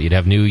variable. You'd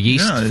have new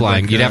yeast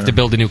flying. Like, You'd have to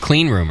build a new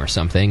clean room or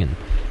something. And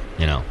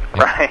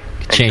Right.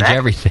 Change Exactly.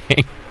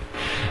 everything.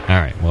 All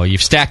right. Well,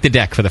 you've stacked the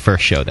deck for the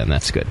first show, then.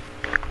 That's good.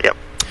 Yep.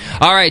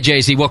 All right,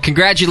 Jay-Z. Well,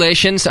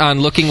 congratulations on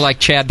looking like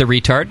Chad the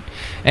retard,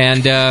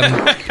 and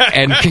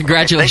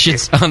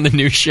congratulations on the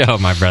new show,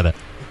 my brother.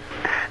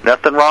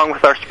 Nothing wrong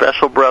with our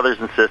special brothers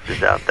and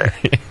sisters out there.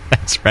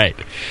 That's right.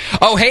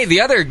 Oh, hey,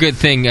 the other good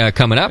thing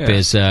coming up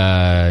is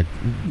I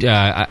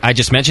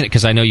just mentioned it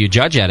because I know you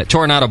judge at it.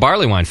 Toronado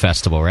Barley Wine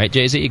Festival, right,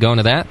 Jay-Z? You going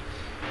to that?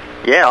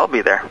 Yeah, I'll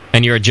be there.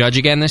 And you're a judge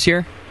again this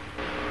year?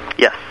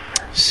 Yes.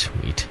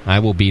 Sweet. I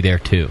will be there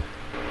too.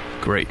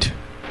 Great.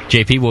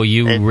 JP, will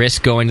you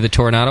risk going to the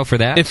Toronado for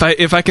that?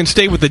 If I can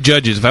stay with the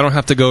judges, if I don't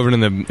have to go over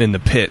in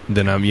the pit,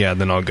 then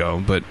I'll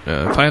go. But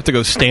if I have to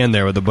go stand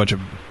there with a bunch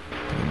of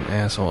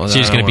assholes, So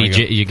you're going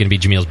to be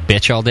Jamil's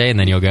bitch all day, and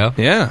then you'll go?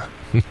 Yeah.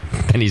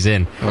 Then he's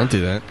in. I won't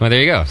do that. Well,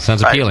 there you go.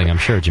 Sounds appealing, I'm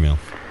sure, Jamil.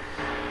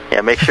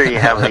 Yeah, make sure you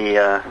have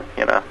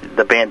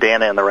the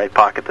bandana in the right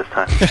pocket this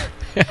time.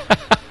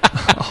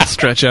 I'll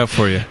stretch out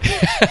for you.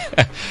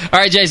 All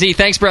right, Jay-Z,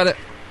 thanks, brother.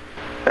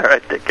 All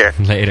right, take care.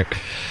 Later.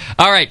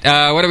 All right,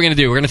 what are we going to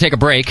do? We're going to take a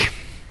break.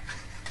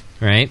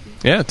 Right?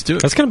 Yeah, let's do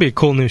it. That's going to be a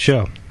cool new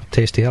show.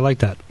 Tasty. I like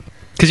that.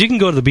 Because you can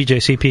go to the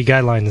BJCP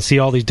guideline and see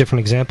all these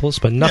different examples,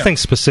 but nothing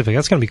specific.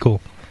 That's going to be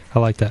cool. I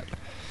like that.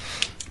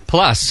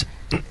 Plus,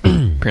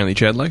 apparently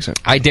Chad likes it.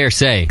 I dare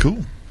say.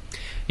 Cool.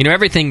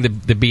 Everything the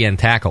BN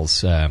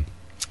tackles,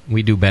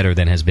 we do better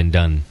than has been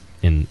done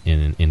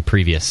in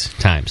previous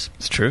times.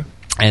 It's true.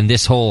 And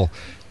this whole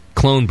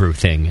clone brew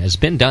thing has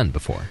been done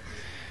before.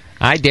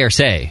 I dare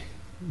say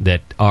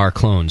that our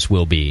clones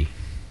will be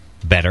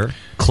better,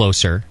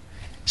 closer,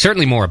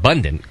 certainly more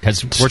abundant,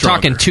 because we're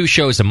talking 2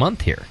 shows a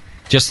month here,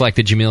 just like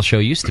the Jamil show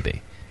used to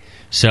be.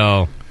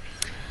 So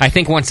I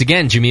think once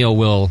again Jamil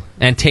will,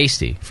 and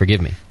Tasty,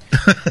 forgive me,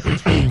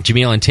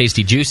 Jamil and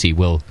Tasty Juicy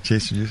will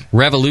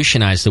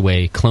revolutionize the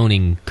way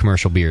cloning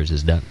commercial beers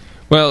is done.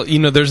 Well,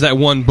 there's that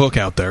one book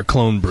out there,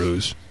 Clone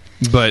Brews.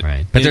 But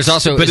there's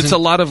also it's a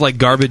lot of like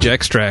garbage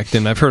extract,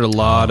 and I've heard a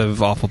lot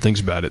of awful things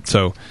about it.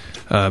 So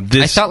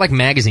I thought like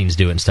magazines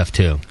do it and stuff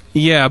too.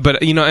 Yeah,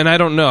 but and I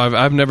don't know.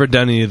 I've never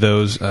done any of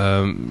those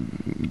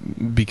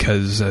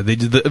because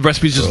the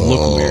recipes just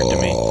look weird to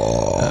me.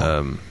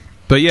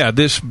 But yeah,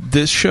 this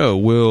show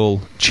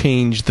will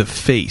change the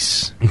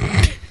face.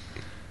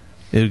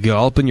 It'll go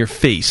all up in your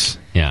face.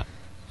 Yeah.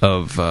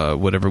 Of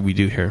whatever we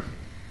do here.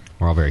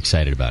 We're all very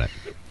excited about it.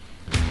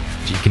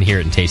 You can hear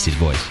it in Tasty's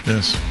voice.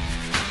 Yes.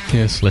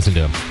 Listen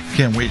to him.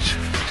 Can't wait.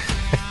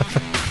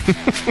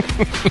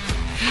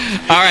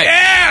 All right.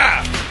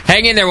 Yeah!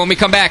 Hang in there. When we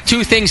come back,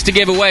 2 things to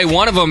give away.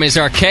 One of them is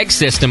our keg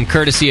system,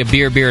 courtesy of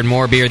Beer, and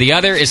More Beer. The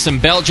other is some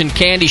Belgian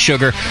candy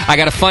sugar. I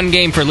got a fun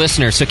game for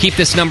listeners, so keep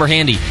this number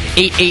handy,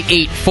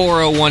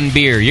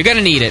 888-401-BEER. You're going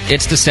to need it.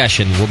 It's The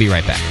Session. We'll be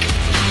right back.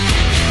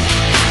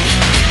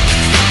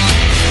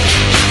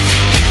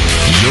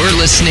 You're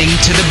listening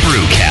to the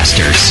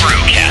Brewcasters.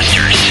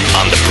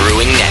 On the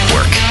Brewing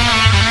Network.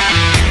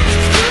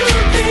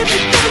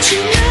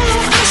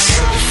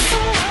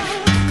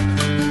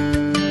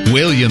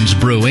 Williams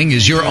Brewing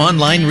is your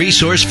online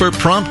resource for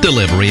prompt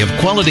delivery of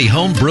quality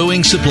home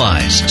brewing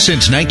supplies.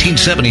 Since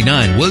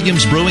 1979,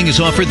 Williams Brewing has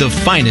offered the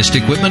finest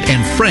equipment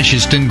and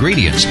freshest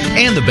ingredients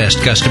and the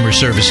best customer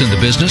service in the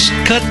business.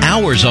 Cut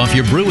hours off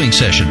your brewing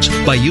sessions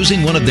by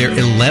using one of their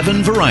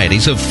 11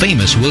 varieties of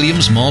famous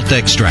Williams malt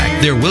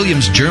extract. Their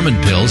Williams German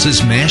Pils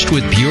is mashed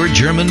with pure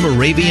German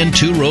Moravian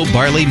 2-row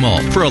barley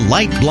malt for a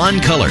light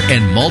blonde color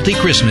and malty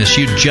crispness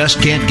you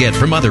just can't get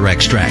from other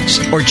extracts.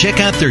 Or check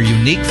out their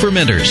unique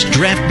fermenters,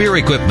 draft beer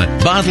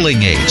equipment,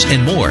 bottling aids,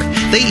 and more.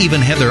 They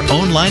even have their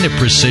own line of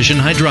precision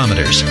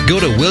hydrometers. Go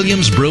to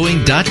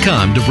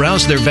williamsbrewing.com to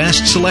browse their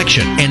vast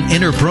selection and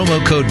enter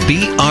promo code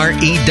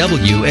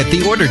BREW at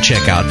the order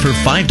checkout for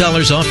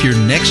 $5 off your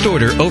next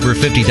order over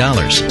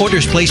 $50.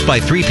 Orders placed by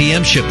 3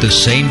 p.m. ship the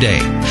same day.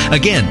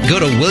 Again, go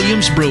to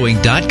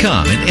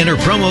williamsbrewing.com and enter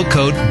promo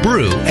code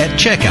BREW at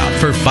checkout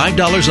for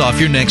 $5 off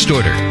your next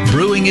order.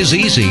 Brewing is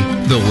easy,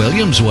 the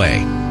Williams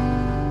way.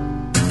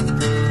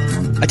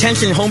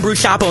 Attention homebrew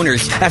shop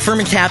owners. At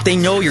Fermentap, they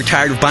know you're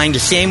tired of buying the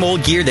same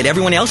old gear that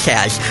everyone else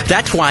has.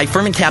 That's why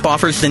Fermentap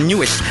offers the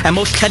newest and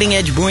most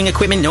cutting-edge brewing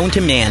equipment known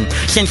to man.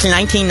 Since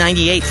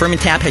 1998,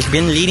 Fermentap has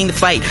been leading the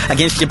fight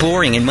against the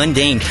boring and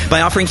mundane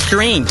by offering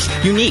strange,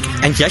 unique,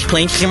 and just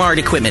plain smart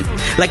equipment.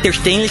 Like their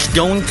stainless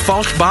stone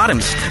false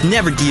bottoms.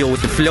 Never deal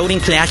with the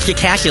floating plastic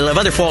hassle of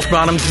other false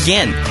bottoms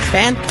again.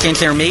 And since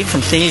they're made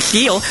from stainless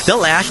steel, they'll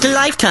last a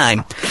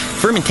lifetime.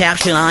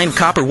 Fermentap's line of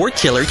copper wort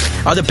chillers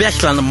are the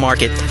best on the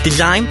market,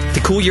 designed to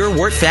cool your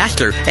wort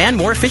faster and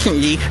more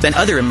efficiently than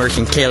other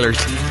immersion chillers.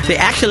 They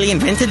actually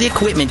invented the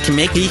equipment to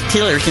make these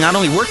chillers not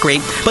only work great,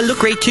 but look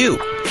great too.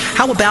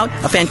 How about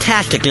a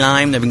fantastic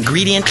line of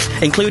ingredients,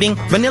 including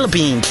vanilla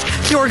beans,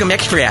 sorghum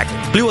extract,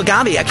 blue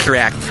agave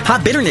extract,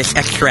 hot bitterness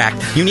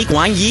extract, unique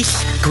wine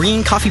yeast,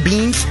 green coffee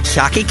beans,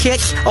 sake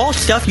kits, all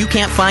stuff you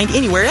can't find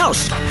anywhere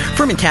else.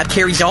 Fermentap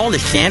carries all the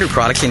standard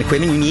products and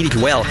equipment you need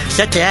as well,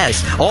 such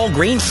as all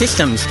grain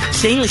systems,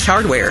 stainless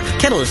hardware,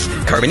 kettles,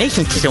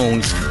 carbonation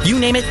stones, you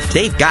name it,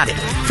 they've got it.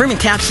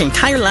 Fermentap's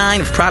entire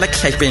line of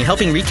products has been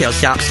helping retail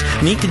shops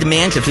meet the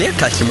demands of their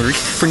customers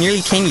for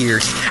nearly 10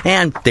 years,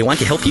 and they want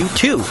to help you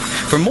too.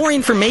 For more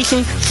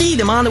information, see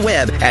them on the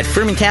web at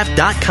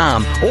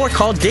fermentap.com or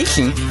call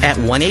Jason at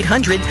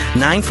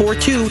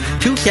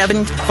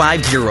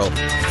 1-800-942-2750.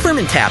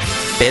 Fermentap,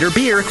 better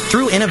beer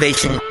through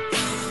innovation.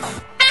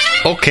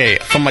 Okay,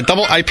 so my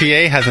double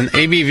IPA has an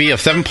ABV of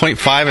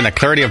 7.5 and a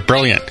clarity of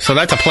brilliant, so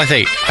that's a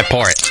 +8. I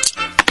pour it.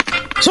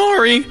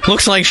 Sorry,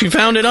 looks like she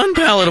found it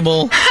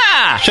unpalatable.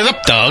 Ha! Shut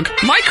up, Doug.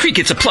 My creek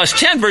gets a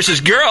 +10 versus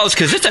girls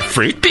because it's a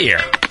fruit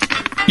beer.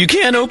 You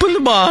can't open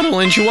the bottle,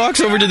 and she walks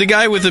over to the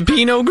guy with the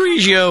Pinot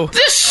Grigio.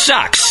 This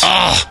sucks.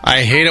 Oh,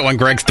 I hate it when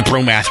Greg's the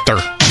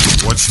brewmaster.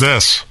 What's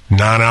this?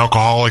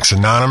 Non-Alcoholics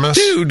Anonymous?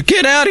 Dude,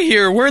 get out of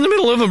here. We're in the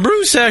middle of a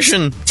brew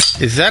session.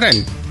 Is that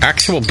an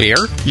actual beer?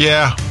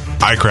 Yeah,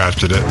 I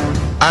crafted it.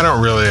 I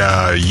don't really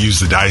use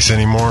the dice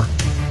anymore.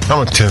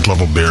 I'm a 10th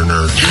level beer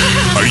nerd.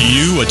 Are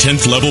you a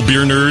 10th level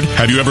beer nerd?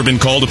 Have you ever been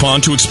called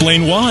upon to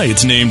explain why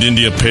it's named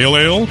India Pale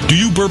Ale? Do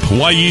you burp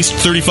Y Yeast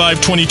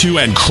 3522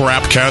 and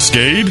crap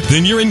Cascade?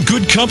 Then you're in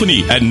good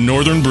company at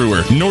Northern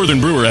Brewer.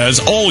 Northern Brewer has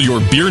all your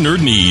beer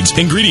nerd needs,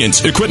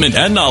 ingredients, equipment,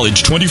 and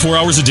knowledge 24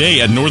 hours a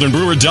day at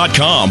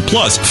northernbrewer.com.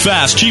 Plus,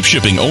 fast, cheap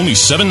shipping, only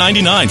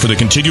 $7.99 for the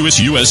contiguous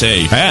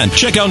USA. And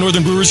check out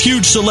Northern Brewer's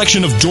huge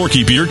selection of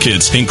dorky beer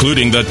kits,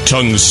 including the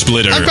Tongue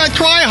Splitter. I've got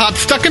dry hop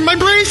stuck in my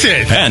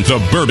braces. And the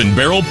Bourbon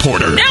Barrel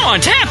Porter. Now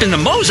on tap in the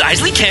Mos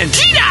Eisley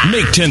Cantina.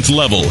 Make 10th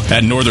level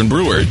at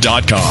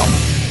northernbrewer.com.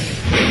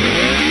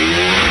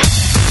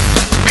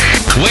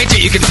 Wait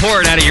till you can pour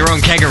it out of your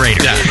own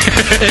kegerator.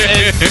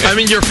 Yeah. I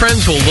mean, your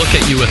friends will look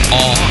at you with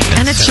awe.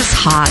 And it's just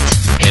hot.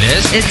 It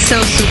is? It's so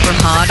super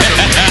hot.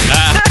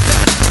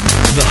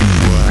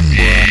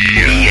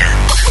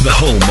 The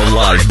home of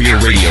live beer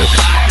radio.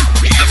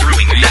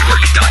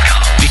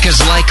 TheBrewingNetwork.com.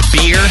 Because like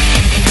beer,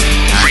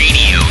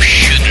 radio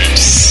shouldn't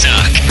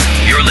suck.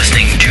 You're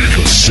listening to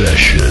The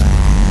Session.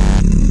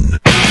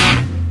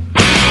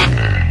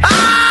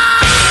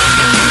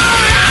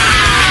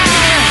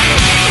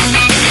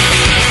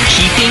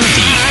 keeping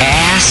the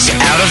ass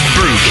out of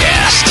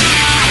Brewcast.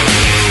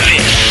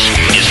 This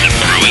is the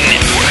Brewing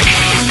Network.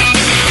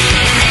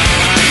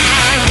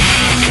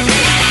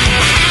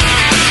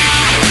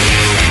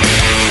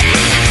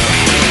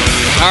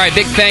 All right,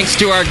 big thanks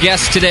to our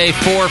guests today,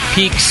 Four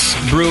Peaks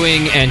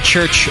Brewing and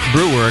Church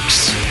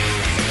Brewworks.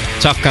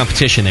 Tough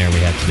competition there we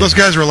had today. Those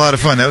guys were a lot of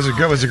fun. That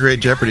was a great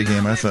Jeopardy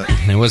game, I thought.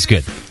 It was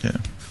good. Yeah.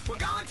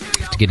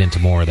 To get into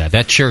more of that.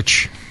 That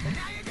church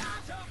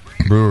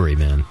brewery,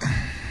 man,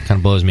 kind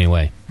of blows me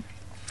away.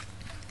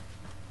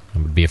 I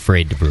would be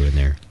afraid to brew in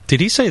there.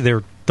 Did he say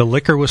the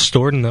liquor was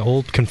stored in the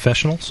old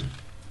confessionals?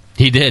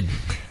 He did.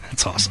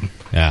 That's awesome.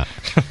 Yeah.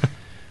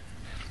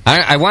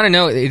 I want to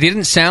know. It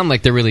didn't sound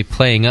like they're really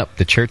playing up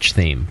the church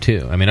theme,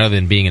 too. I mean, other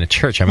than being in a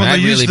church. I mean, they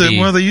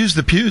really use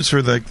the pews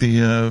for like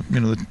the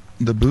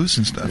booths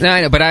and stuff. No,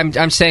 I know, but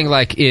I'm saying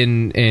like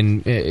in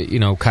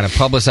kind of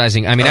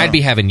publicizing. I mean, I'd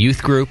be having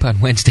youth group on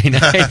Wednesday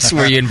nights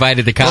where you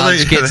invited the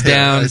college kids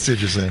down. I see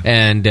what you're saying.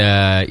 And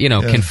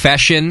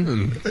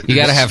confession. You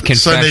got to have confession.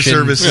 Sunday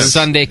services.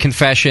 Sunday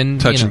confession.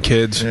 Touching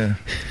kids. Yeah.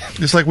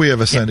 Just like we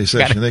have a Sunday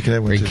session. They can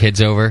have one bring too.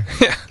 kids over.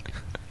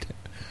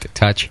 to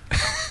touch.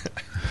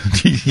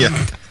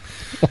 Yeah.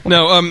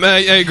 No, I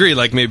agree.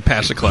 Like maybe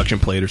pass a collection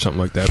plate or something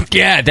like that.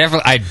 Yeah,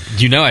 definitely. I'd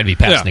be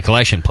passing the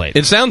collection plate.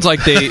 It sounds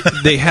like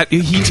they had.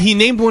 He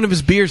named one of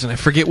his beers, and I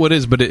forget what it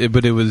is, but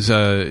it was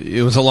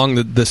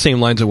along the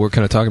same lines that we're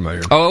kind of talking about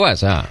here. Oh, it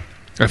was. I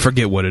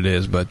forget what it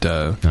is, but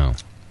no.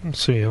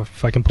 Let's see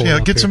if I can pull. Yeah,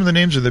 it get up some here. of the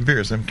names of the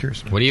beers. I'm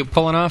curious. What are you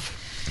pulling off?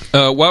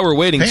 While we're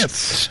waiting,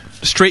 Pants.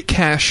 Straight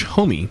Cash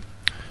Homie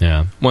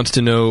wants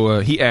to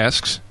know. He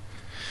asks,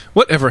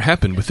 "Whatever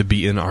happened with the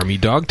BN Army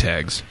dog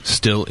tags?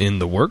 Still in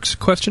the works?" ?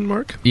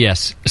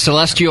 Yes.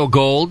 Celestial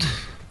Gold,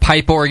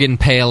 Pipe Organ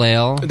Pale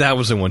Ale. That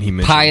was the one he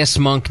mentioned. Pious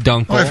Monk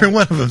Dunkel. Oh, every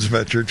one of them's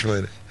about church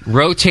related.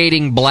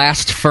 Rotating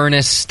Blast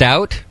Furnace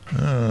Stout.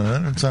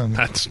 That don't sound.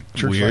 That's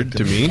church-like weird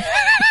to me.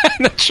 I'm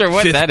not sure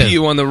what Fifth that is.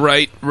 pew on the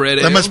right, red.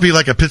 That must be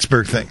like a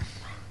Pittsburgh thing.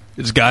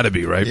 It's got to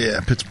be, right? Yeah,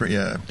 Pittsburgh.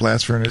 Yeah,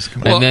 Blast Furnace.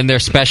 Come on. And then their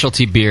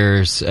specialty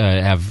beers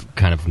have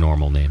kind of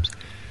normal names.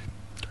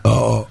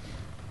 Oh,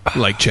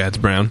 like Chad's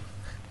Brown.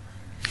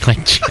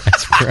 Like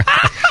Chad's Brown.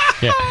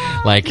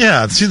 Yeah. Like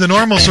yeah. See, the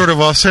normal sort of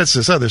offsets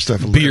this other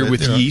stuff. A Beer little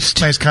bit, with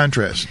yeast. Nice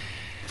contrast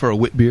for a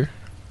wit beer.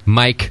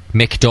 Mike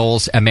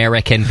McDole's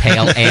American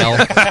Pale Ale.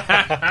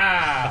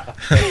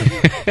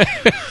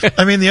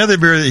 I mean, the other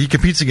beer that he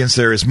competes against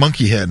there is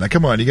Monkey Head. Now,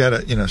 come on, you got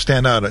to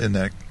stand out in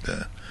that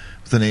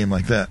with a name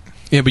like that.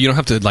 Yeah, but you don't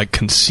have to like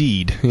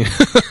concede.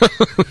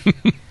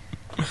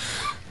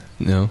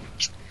 No.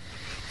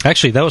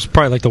 Actually, that was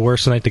probably like the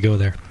worst night to go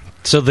there.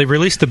 So they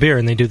released the beer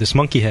and they do this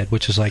Monkey Head,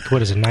 which is like,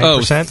 what is it, 9%?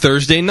 Oh,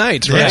 Thursday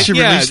nights, right? They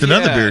actually released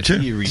another beer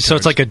too. So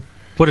it's like a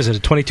what is it?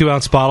 A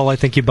 22-ounce bottle? I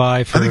think you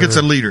buy. For, I think it's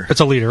a liter. It's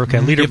a liter. Okay,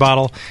 liter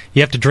bottle.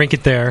 You have to drink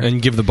it there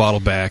and give the bottle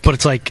back. But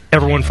it's like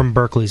everyone from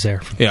Berkeley's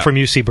there, from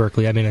UC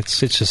Berkeley. I mean, it's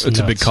just it's nuts.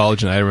 a big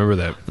college, and I remember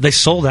that they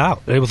sold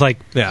out. It was like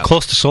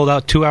close to sold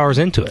out 2 hours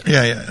into it.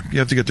 Yeah. You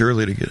have to get there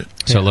early to get it.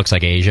 So it looks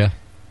like Asia.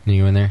 Are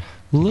you in there?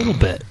 A little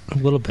bit.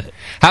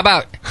 How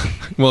about?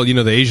 Well,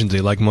 the Asians, they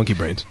like monkey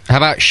brains. How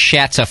about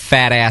Shat's a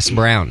fat ass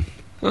brown?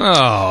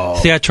 Oh,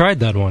 see, I tried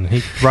that one.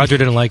 Roger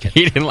didn't like it.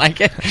 He didn't like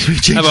it.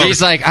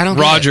 He's like, I don't.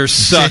 Roger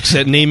sucks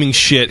at naming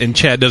shit, and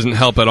Chad doesn't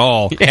help at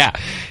all. Yeah.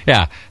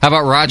 How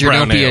about Roger?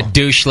 Brown don't be ale. a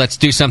douche. Let's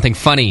do something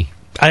funny.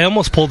 I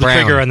almost pulled the Brown.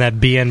 trigger on that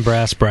BN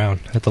Brass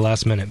Brown at the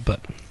last minute, but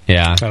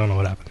yeah, I don't know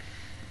what happened.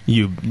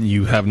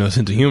 You have no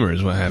sense of humor,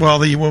 is what happened. Well,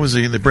 what was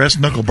the brass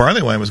knuckle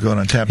barley wine was going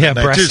on tap that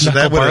night brass too, so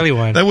knuckle barley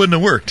wine. That wouldn't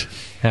have worked.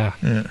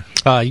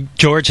 Yeah.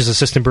 George is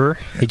assistant brewer.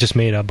 He just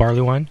made a barley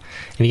wine,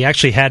 and he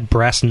actually had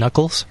brass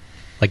knuckles,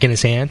 like in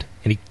his hand,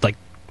 and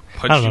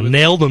he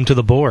nailed them to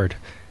the board.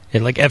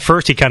 And at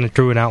first he kind of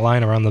drew an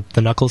outline around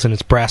the knuckles, and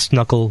it's brass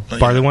knuckle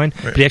barley wine,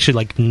 right. but he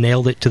actually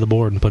nailed it to the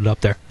board and put it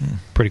up there.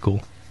 Pretty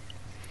cool.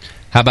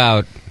 How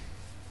about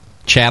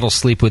Chad will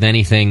sleep with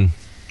anything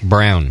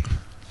brown?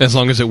 As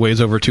long as it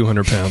weighs over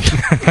 200 pounds.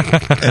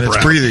 And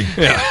it's breathing.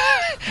 Yeah.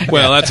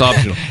 Well, that's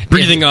optional.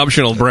 Breathing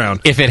optional brown.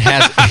 If it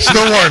has...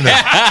 Still warm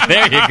there.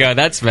 There you go.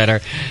 That's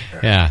better.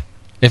 Yeah.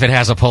 If it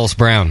has a pulse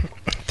brown.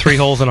 3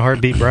 holes in a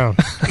heartbeat brown.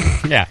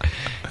 Yeah.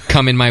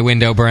 Come in my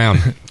window brown.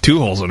 2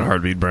 holes in a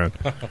heartbeat brown.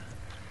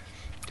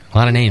 A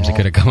lot of names that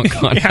could have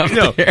gone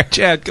up there.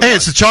 Chad, hey,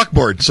 it's a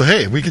chalkboard, so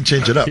hey, we can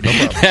change it up. No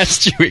problem.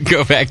 That's true. We can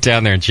go back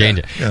down there and change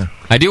it. Yeah.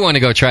 I do want to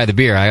go try the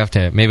beer.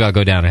 Maybe I'll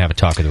go down and have a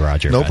talk with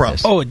Roger. No about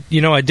problem.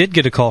 this. Oh, I did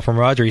get a call from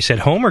Roger. He said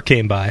Homer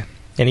came by,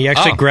 and he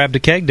actually grabbed a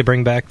keg to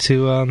bring back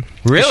to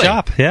the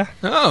shop. Yeah.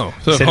 Oh,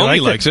 so Said he Homie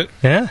liked likes it.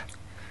 Yeah.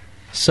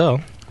 So.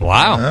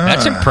 Wow,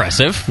 that's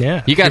impressive.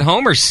 Yeah. You got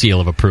Homer's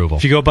seal of approval.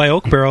 If you go by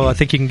Oak Barrel, I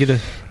think you can get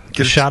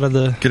a shot of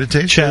the get a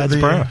taste Chad's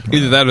of the brown.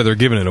 Either that or they're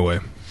giving it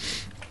away.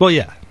 Well,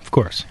 yeah, of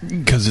course.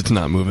 Because it's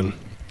not moving.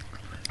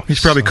 He's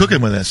probably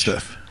cooking with that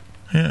stuff.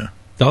 Yeah.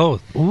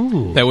 Oh,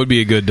 ooh. That would be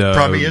a good...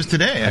 probably is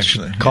today,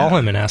 actually. Call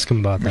him and ask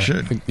him about that. We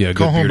should. Yeah,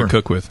 Call good beer Homer. to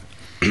cook with.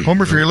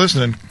 Homer, if you're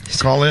listening,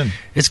 call in.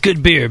 It's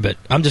good beer, but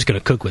I'm just going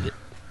to cook with it.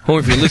 Homer,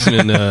 if you're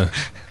listening,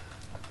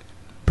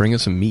 bring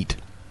us some meat.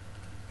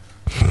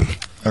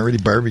 Already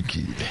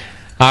barbecued.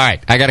 All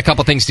right, I got a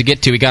couple things to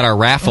get to. We got our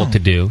raffle to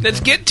do. Let's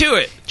get to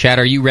it. Chad,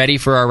 are you ready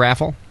for our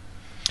raffle?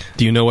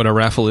 Do you know what a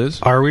raffle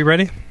is? Are we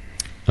ready?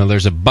 Well,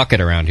 there's a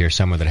bucket around here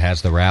somewhere that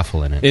has the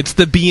raffle in it. It's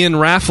the BN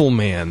Raffle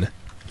Man.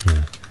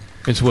 Yeah.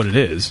 It's what it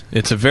is.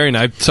 It's a very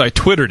nice... So I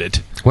twittered it.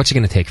 What's it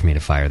going to take for me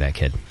to fire that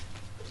kid?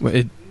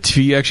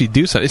 To you actually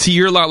do something. See,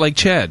 you're a lot like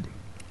Chad.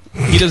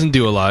 He doesn't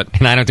do a lot.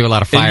 And I don't do a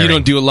lot of firing. And you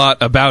don't do a lot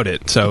about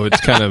it, so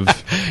it's kind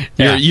of...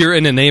 You're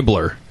an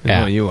enabler.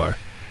 Yeah. You are.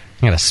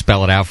 I'm going to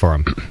spell it out for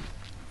him.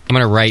 I'm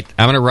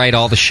gonna write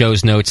all the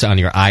show's notes on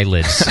your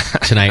eyelids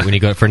tonight when you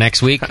go for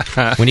next week.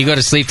 When you go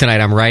to sleep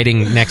tonight, I'm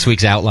writing next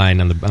week's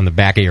outline on the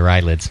back of your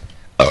eyelids.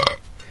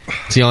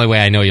 It's the only way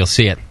I know you'll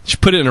see it.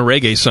 Just put it in a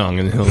reggae song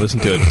and he'll listen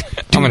to it.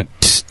 I'm gonna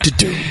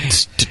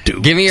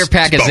give me your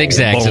pack of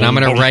zigzags and I'm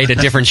gonna write a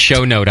different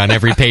show note on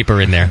every paper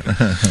in there.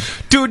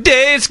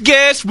 Today's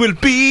guest will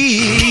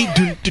be.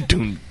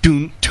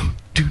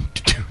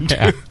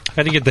 Yeah.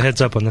 I didn't get the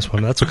heads up on this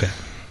one. But that's okay.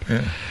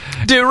 Yeah.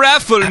 The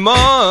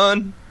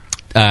Rafflemon.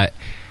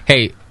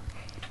 Hey,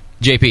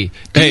 JP.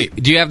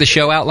 Do you have the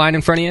show outline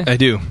in front of you? I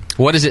do.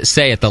 What does it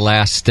say at the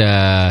last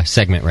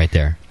segment right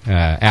there?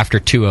 After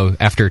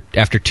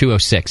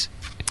 206.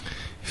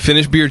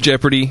 Finish Beer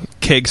Jeopardy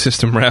keg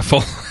system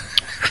raffle.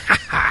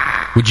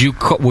 Would you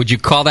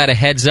call that a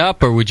heads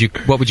up, or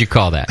what would you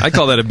call that? I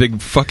call that a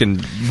big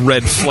fucking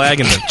red flag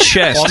in the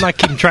chest. Well, I'm not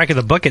keeping track of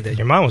the bucket then.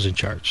 Your mom was in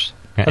charge.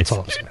 That's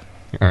all I'm saying.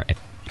 All right.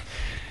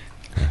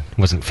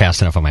 Wasn't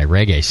fast enough on my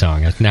reggae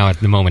song. Now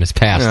the moment has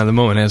passed. No, the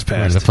moment has I'm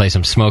passed. going to play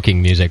some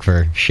smoking music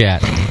for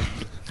Shat.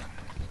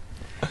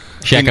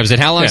 Shat comes in.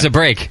 How long is the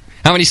break?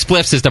 How many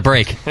spliffs is the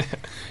break?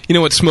 You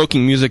know what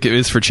smoking music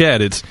is for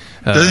Chad? It's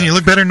Doesn't he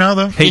look better now,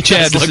 though? Hey,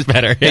 Chad, look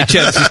better. Hey,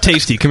 Chad, this is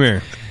Tasty. Come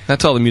here.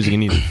 That's all the music you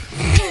need.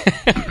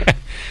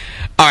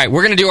 All right,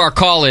 we're going to do our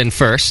call-in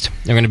first.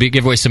 I'm going to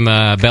give away some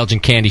Belgian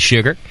candy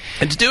sugar.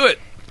 Let's do it.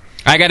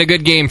 I got a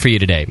good game for you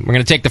today. We're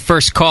going to take the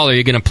first caller.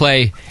 You're going to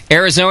play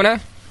Arizona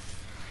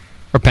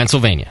or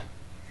Pennsylvania.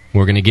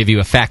 We're going to give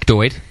you a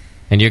factoid,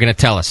 and you're going to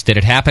tell us, did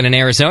it happen in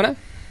Arizona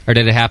or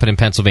did it happen in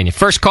Pennsylvania?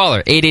 First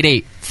caller,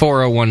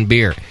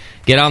 888-401-BEER.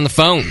 Get on the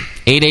phone,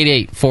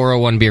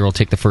 888-401-BEER. We'll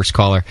take the first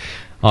caller.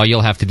 All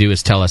you'll have to do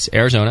is tell us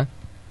Arizona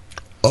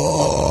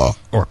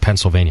or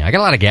Pennsylvania. I got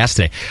a lot of gas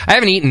today. I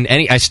haven't eaten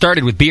any. I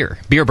started with beer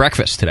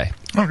breakfast today.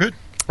 Oh, good.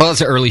 Well,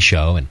 it's an early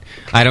show, and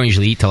I don't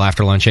usually eat till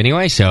after lunch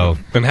anyway, so...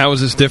 And how is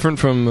this different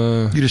from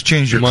you just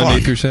changed your Monday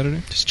clock through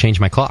Saturday? Just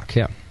changed my clock,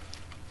 yeah.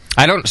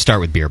 I don't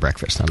start with beer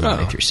breakfast on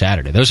Monday through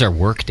Saturday. Those are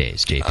work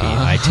days, JP.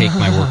 I take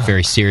my work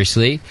very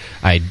seriously.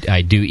 I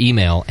do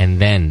email,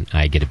 and then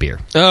I get a beer.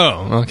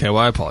 Oh, okay.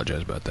 Well, I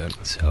apologize about that.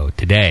 So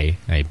today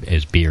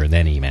is beer,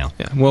 then email.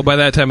 Yeah. Well, by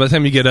the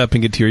time you get up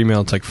and get to your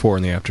email, it's like 4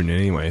 in the afternoon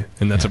anyway,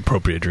 and that's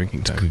appropriate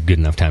drinking time. Good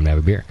enough time to have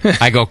a beer.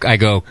 I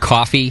go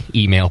coffee,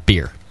 email,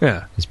 beer.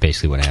 Yeah. That's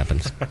basically what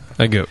happens.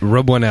 I go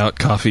rub one out,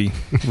 coffee,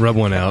 rub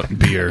one out,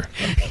 beer,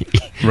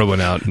 rub one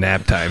out,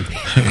 nap time.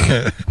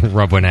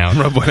 Rub one out.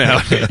 Rub one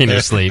out. In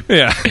your sleep.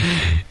 Yeah.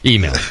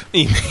 Email.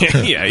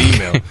 Yeah,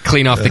 email.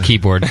 Clean off the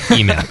keyboard.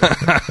 Email.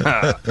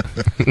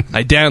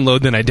 I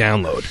download, then I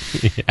download.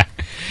 Yeah.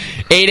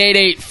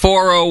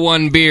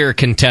 888-401-BEER,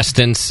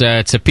 contestants.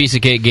 It's a piece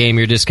of cake game.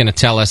 You're just going to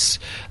tell us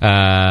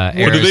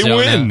Arizona do they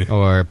win?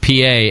 Or PA,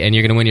 and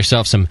you're going to win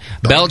yourself some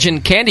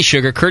Belgian candy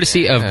sugar,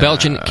 courtesy of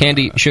Belgian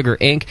Candy Sugar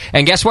Inc.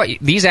 And guess what?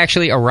 These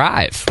actually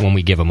arrive when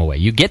we give them away.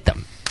 You get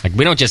them. Like,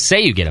 we don't just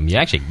say you get them. You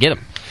actually get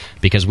them.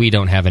 Because we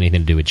don't have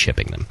anything to do with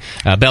shipping them.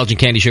 Belgian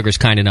Candy Sugar is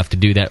kind enough to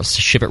do that. We'll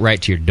ship it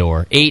right to your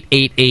door.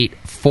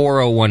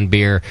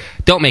 888-401-BEER.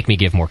 Don't make me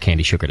give more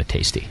candy sugar to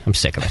Tasty. I'm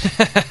sick of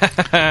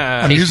it.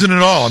 I'm using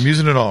it all.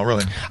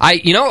 Really.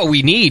 You know what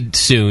we need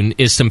soon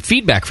is some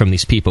feedback from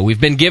these people.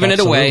 We've been giving it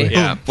away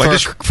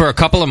for a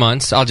couple of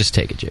months. I'll just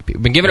take it, JP.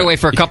 We've been giving it away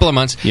for a couple of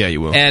months. Yeah, you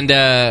will.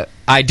 And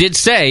I did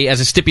say, as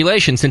a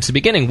stipulation since the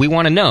beginning, we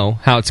want to know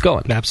how it's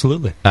going.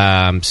 Absolutely.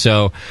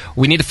 So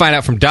we need to find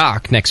out from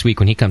Doc next week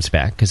when he comes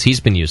back, because he's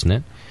been using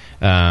it.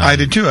 I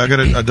did too. I got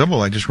a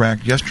double I just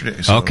racked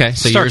yesterday. So okay,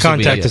 so start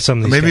contacting some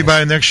of these maybe guys. by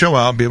the next show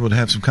I'll be able to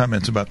have some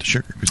comments about the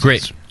sugar.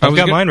 Great. I've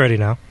got mine ready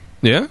now.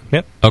 Yeah?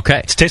 Yep. Okay.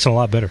 It's tasting a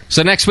lot better.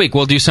 So next week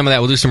we'll do some of that.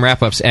 We'll do some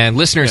wrap-ups. And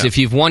listeners, if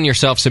you've won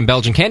yourself some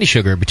Belgian candy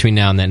sugar between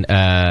now and then,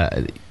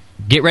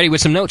 get ready with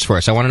some notes for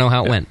us. I want to know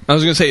how it went. I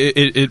was going to say,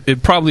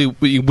 it probably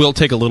will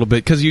take a little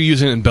bit, because you're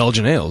using it in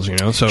Belgian ales,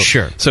 So,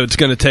 sure. So it's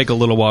going to take a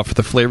little while for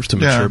the flavors to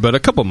mature, but a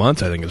couple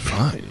months I think is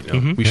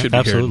fine. We should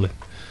be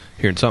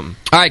hearing something.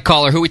 All right,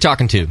 caller, who are we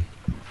talking to?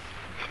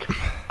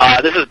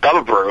 This is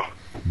Dubba Brew.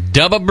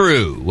 Dubba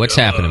Brew. What's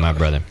happening, my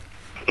brother?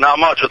 Not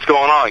much. What's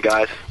going on,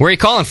 guys? Where are you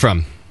calling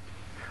from?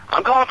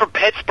 I'm calling from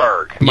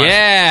Pittsburgh.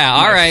 Yeah,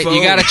 all right.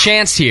 You got a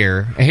chance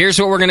here. Here's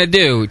what we're going to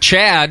do.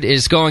 Chad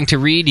is going to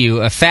read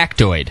you a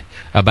factoid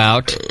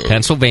about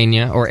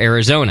Pennsylvania or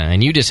Arizona,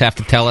 and you just have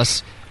to tell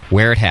us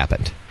where it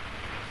happened.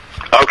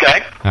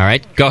 Okay. All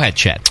right. Go ahead,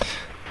 Chad.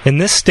 In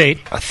this state,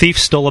 a thief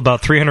stole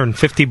about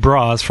 350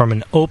 bras from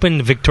an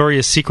open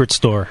Victoria's Secret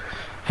store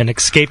and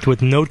escaped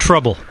with no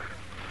trouble.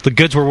 The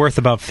goods were worth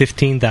about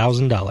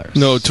 $15,000.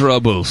 No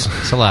troubles.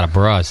 That's a lot of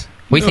bras.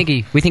 We think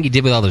he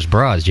did with all those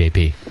bras,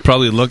 JP.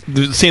 Probably look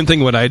the same thing.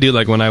 What I do,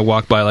 like when I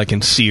walk by, like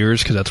in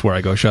Sears, because that's where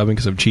I go shopping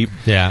because I'm cheap.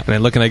 Yeah, and I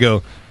look and I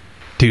go,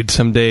 dude,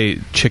 someday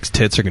chicks'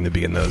 tits are going to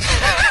be in those.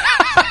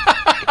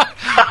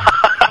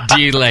 Do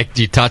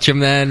you touch them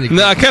then?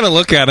 No, I kind of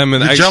look at them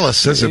and you're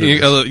jealous, isn't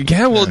it?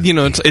 Yeah, well,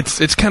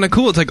 it's kind of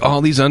cool. It's like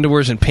all these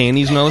underwears and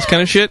panties and all this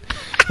kind of shit.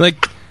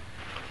 Like,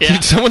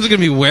 dude, someone's going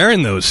to be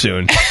wearing those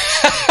soon.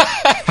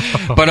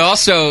 But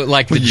also,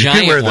 like the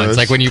giant ones,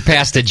 like when you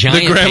pass the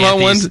giant the grandma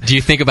panties, ones. Do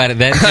you think about it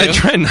then, too? I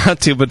try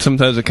not to, but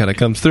sometimes it kind of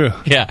comes through.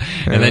 Yeah,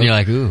 and then you're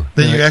like, ooh.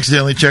 Then you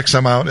accidentally check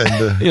some out,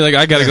 and you're like,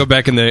 I got to go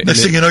back in the...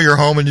 Next thing you know, you're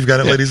home and you've got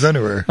a lady's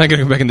underwear. I got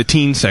to go back in the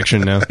teen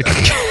section now.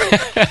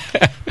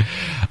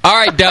 All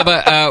right,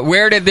 Dubba,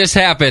 where did this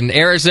happen?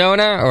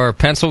 Arizona or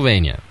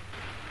Pennsylvania?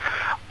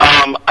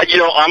 I'm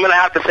going to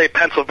have to say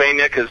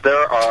Pennsylvania, because there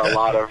are a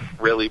lot of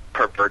really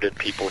perverted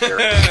people here.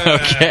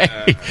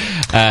 Okay.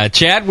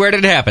 Chad, where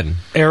did it happen?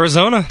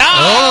 Arizona.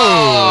 Oh!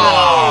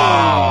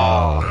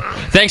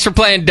 Thanks for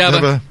playing,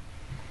 Dubba.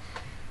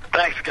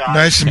 Thanks, guys.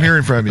 Nice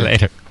hearing from you.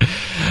 Later.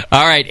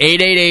 All right,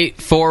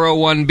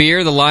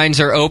 888-401-BEER. The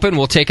lines are open.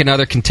 We'll take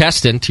another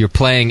contestant. You're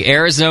playing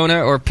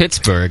Arizona or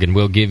Pittsburgh, and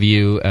we'll give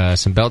you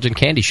some Belgian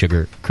candy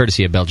sugar,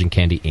 courtesy of Belgian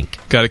Candy Inc.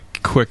 Got a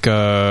quick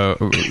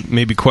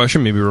maybe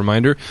question, maybe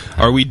reminder.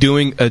 Are we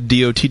doing a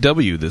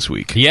DOTW this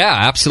week? Yeah,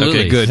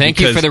 absolutely. Okay, good. Thank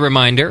you for the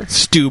reminder.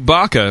 Stu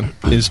Baca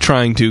is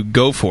trying to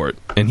go for it,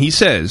 and he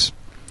says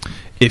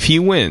if he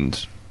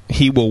wins,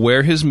 he will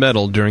wear his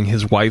medal during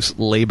his wife's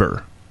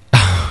labor.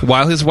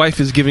 While his wife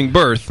is giving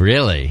birth,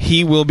 really,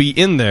 he will be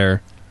in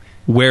there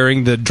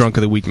wearing the Drunk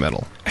of the Week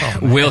medal. Oh,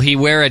 will he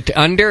wear it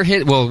under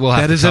his... Well, we'll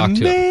have to talk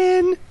to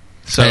him.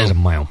 So, that is a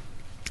mile.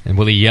 And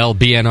will he yell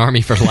BN Army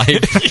for life?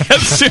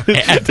 Yes,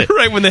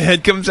 right when the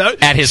head comes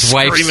out. At his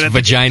wife's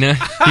vagina.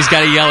 He's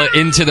got to yell it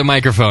into the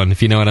microphone,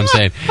 if you know what I'm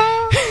saying.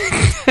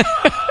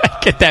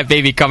 Get that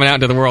baby coming out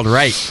into the world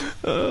right.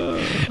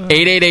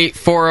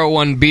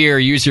 888-401-BEER.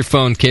 Use your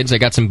phone, kids. I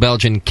got some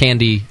Belgian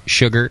candy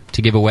sugar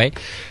to give away,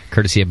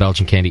 courtesy of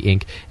Belgian Candy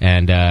Inc.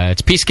 And it's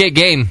a piece of cake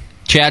game.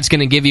 Chad's going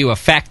to give you a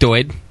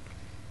factoid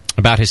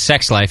about his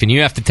sex life, and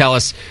you have to tell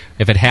us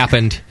if it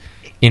happened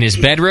in his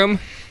bedroom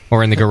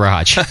or in the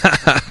garage.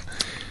 I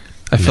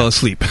fell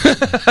asleep.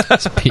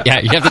 Yeah,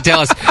 you have to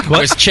tell us,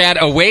 was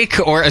Chad awake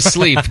or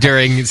asleep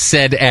during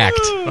said act?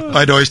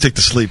 I'd always take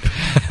the sleep.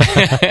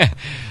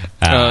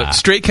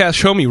 Straight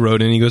Cash Homie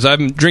wrote in. He goes,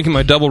 I'm drinking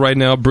my double right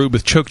now, brewed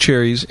with choke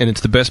cherries, and it's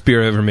the best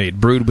beer I ever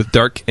made. Brewed with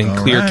dark and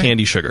clear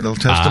candy sugar. Little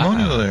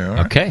testimonial there. All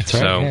right. Okay.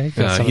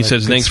 So he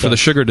says thanks for the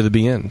sugar to the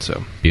BN.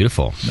 So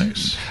beautiful.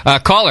 Nice.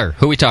 Caller,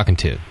 who are we talking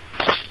to?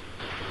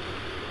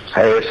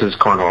 Hey, this is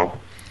Cornhole.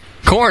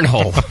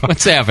 Cornhole.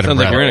 What's happening, Sounds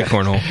like brother? you're in a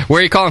cornhole. Where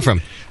are you calling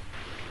from?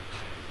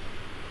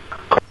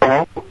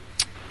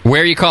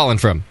 Where are you calling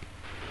from?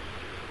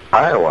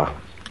 Iowa.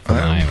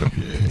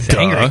 He's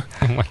angry.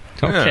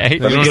 Okay. You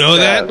know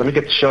that? Let me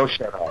get the show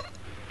shut off.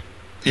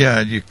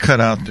 Yeah, you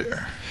cut out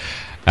there.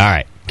 All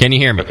right. Can you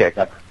hear me? Okay,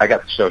 I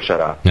got the show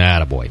shut off.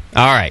 Attaboy.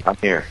 All right. I'm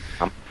here.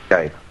 I'm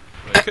okay.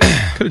 Could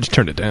have just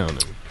turned it down.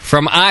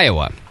 From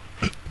Iowa.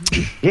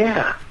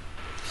 Yeah.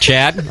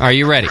 Chad, are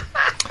you ready?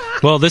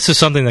 Well, this is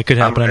something that could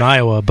happen in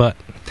Iowa, but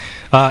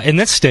in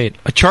this state,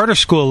 a charter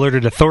school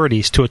alerted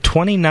authorities to a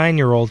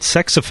 29-year-old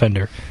sex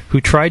offender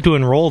who tried to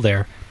enroll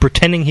there,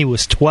 pretending he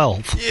was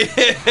 12.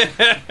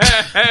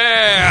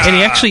 And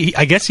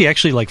I guess he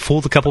actually like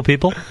fooled a couple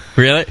people.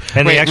 Really?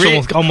 And they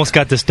actually almost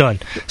got this done.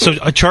 So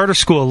a charter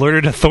school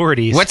alerted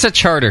authorities. What's a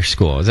charter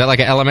school? Is that like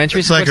an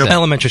elementary school? Like an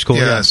elementary school.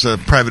 Yeah, it's a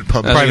private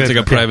public. It's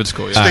like a private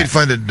school. Yeah.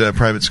 State-funded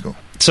private school.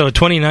 So a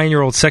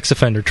 29-year-old sex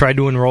offender tried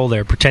to enroll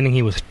there, pretending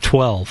he was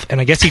 12. And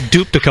I guess he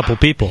duped a couple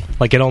people.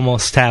 Like it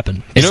almost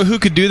happened. You know who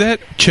could do that?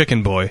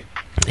 Chicken Boy.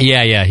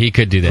 Yeah, he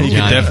could do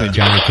that.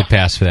 Johnny could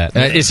pass for that.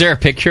 Is there a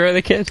picture of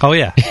the kid? Oh,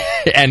 yeah.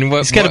 And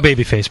he's got a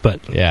baby face,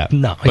 but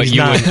no, he's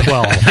not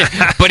 12.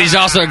 But he's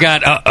also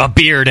got a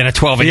beard and a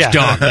 12-inch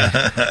dong.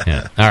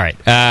 Yeah. All right.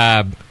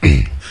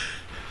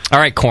 All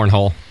right,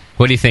 Cornhole.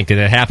 What do you think? Did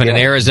it happen in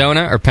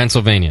Arizona or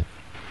Pennsylvania?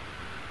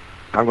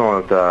 I'm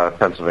going with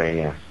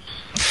Pennsylvania.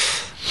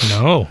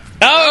 No.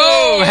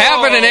 Oh,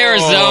 happened in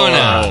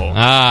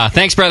Arizona.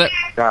 Thanks, brother.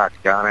 God,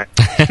 got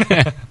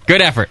it.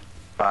 Good effort.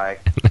 Bye.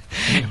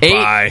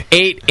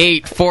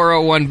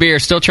 888-401-BEER.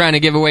 Still trying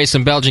to give away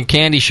some Belgian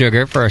candy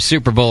sugar for our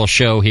Super Bowl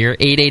show here.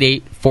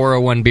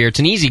 888-401-BEER. It's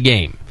an easy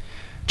game.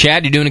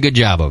 Chad, you're doing a good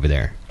job over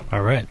there.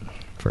 All right.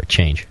 For a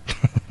change.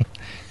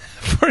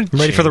 I'm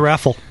ready for the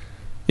raffle.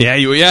 Yeah,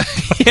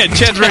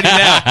 Chad's ready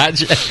now.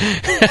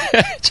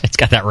 Chad's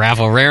got that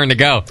raffle raring to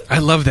go. I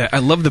love that. I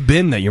love the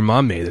bin that your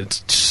mom made.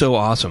 It's so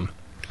awesome.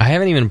 I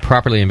haven't even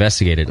properly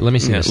investigated it. Let me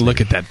see this.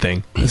 Look at that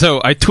thing. So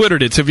I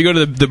Twittered it. So if you go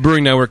to the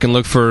Brewing Network and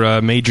look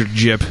for Major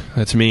Jip,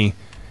 that's me.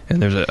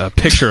 And there's a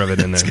picture of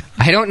it in there.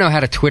 I don't know how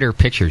to Twitter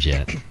pictures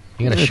yet.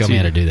 You got to show me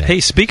how to do that.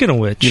 Hey, speaking of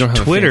which,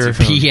 Twitter,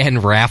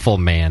 PN Raffle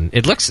Man.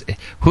 It looks.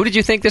 Who did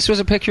you think this was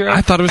a picture of?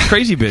 I thought it was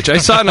Crazy Bitch. I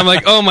saw it and I'm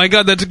like, oh my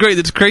god, that's great.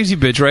 That's Crazy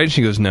Bitch, right? And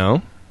she goes,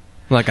 no.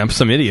 Like I'm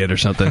some idiot or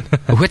something.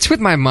 What's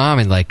with my mom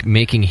and like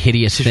making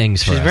hideous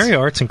things for us? She's very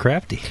arts and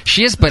crafty.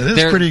 She is, but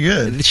it's pretty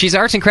good. She's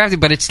arts and crafty,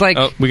 but it's like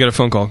we got a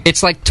phone call.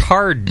 It's like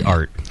tard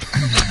art.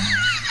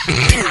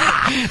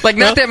 Like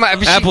not that my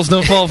apples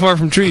don't fall far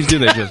from trees, do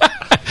they?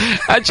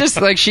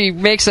 Just like she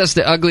makes us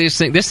the ugliest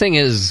thing. This thing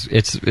is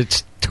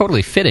it's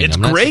totally fitting. It's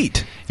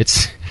great.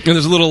 It's and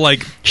there's little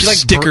like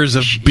stickers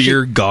of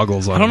beer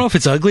goggles on it. I don't know if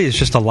it's ugly. It's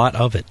just a lot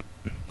of it.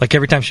 Like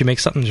every time she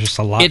makes something, there's just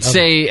a lot. It's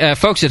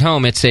folks at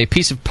home. It's a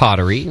piece of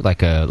pottery,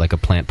 like a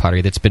plant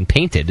pottery that's been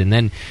painted, and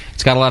then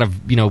it's got a lot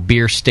of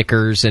beer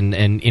stickers and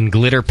in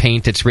glitter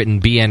paint. It's written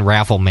BN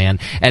Raffle Man,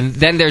 and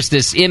then there's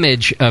this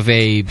image of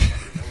a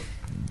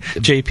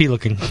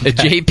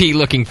JP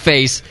looking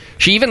face.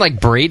 She even like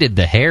braided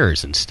the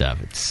hairs and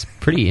stuff. It's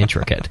pretty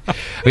intricate.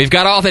 We've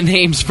got all the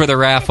names for the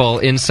raffle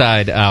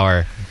inside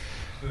our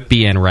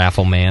BN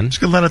Raffle Man. She's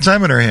got a lot of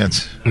time in her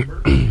hands.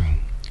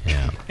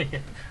 Yeah.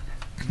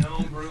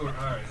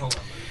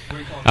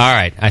 All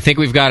right, I think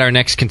we've got our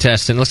next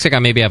contestant. Looks like I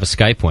maybe have a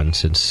Skype one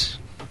since.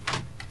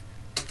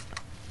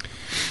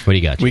 What do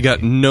you got? We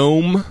got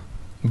Gnome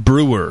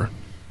Brewer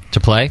to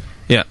play.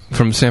 Yeah,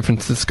 from San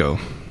Francisco.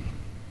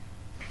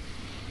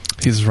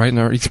 He's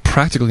he's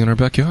practically in our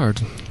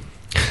backyard.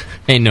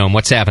 Hey Gnome,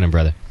 what's happening,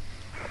 brother?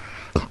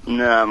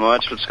 Not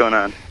much. What's going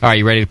on? All right,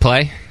 you ready to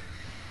play?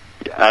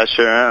 I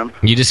sure am.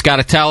 You just got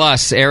to tell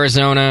us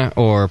Arizona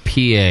or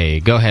PA.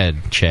 Go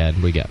ahead,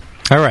 Chad. We got.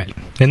 All right.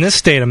 In this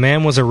state, a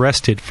man was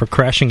arrested for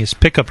crashing his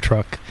pickup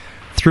truck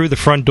through the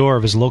front door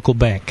of his local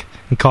bank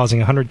and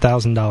causing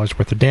 $100,000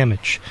 worth of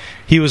damage.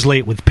 He was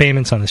late with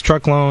payments on his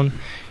truck loan,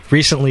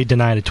 recently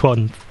denied a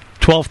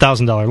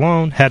 $12,000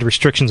 loan, had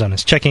restrictions on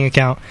his checking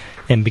account,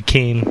 and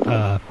became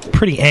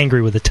pretty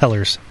angry with the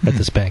tellers at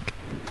this bank.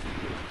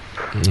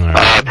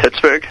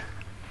 Pittsburgh?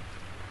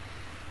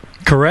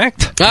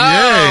 Correct.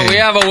 Oh, we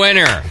have a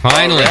winner.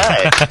 Finally.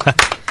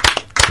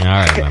 All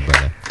right, my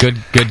brother.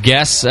 Good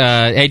guess.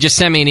 Hey, just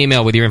send me an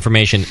email with your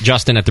information,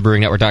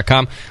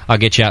 Justin@thebrewingnetwork.com. I'll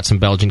get you out some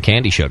Belgian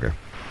candy sugar.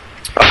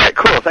 All right,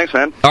 cool. Thanks,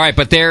 man. All right,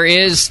 but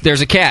there's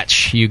a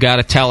catch. You got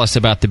to tell us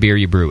about the beer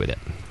you brew with it.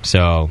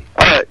 So, all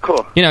right,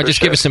 cool. Just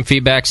give us some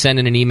feedback, send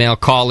in an email,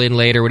 call in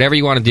later, whatever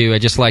you want to do.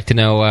 I'd just like to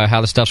know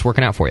how the stuff's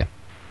working out for you.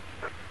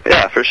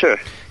 Yeah, for sure.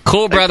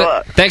 Cool,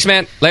 brother. Thanks,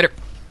 man. Later.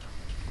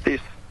 Peace.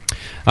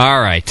 All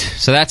right,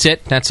 so that's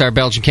it. That's our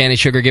Belgian candy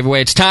sugar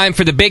giveaway. It's time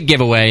for the big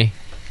giveaway.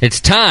 It's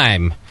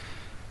time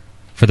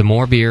for the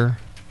More Beer,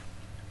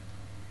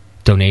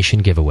 donation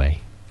giveaway.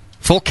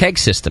 Full keg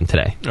system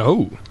today.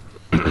 Oh.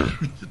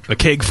 A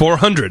keg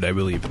 400, I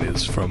believe it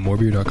is, from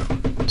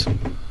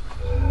morebeer.com.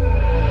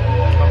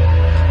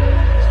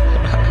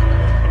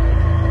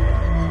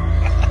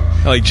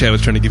 I like Chad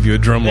was trying to give you a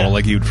drum roll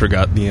like you'd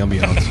forgot the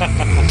ambiance.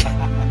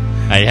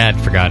 I had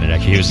forgotten it,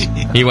 actually.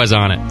 He was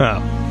on it.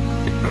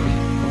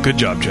 Oh. Good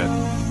job, Chad.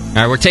 All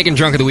right, we're taking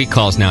Drunk of the Week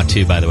calls now,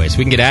 too, by the way, so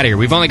we can get out of here.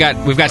 We've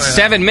got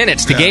 7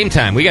 minutes to game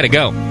time. We got to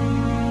go.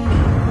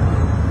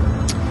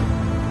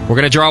 We're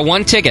going to draw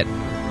one ticket.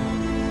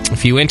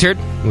 If you entered,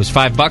 it was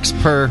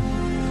 $5 per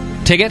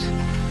ticket.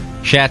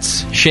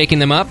 Shat's shaking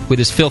them up with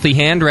his filthy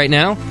hand right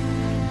now.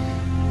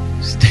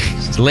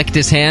 He's licked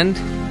his hand.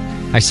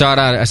 I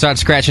saw it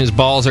scratching his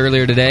balls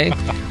earlier today.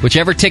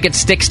 Whichever ticket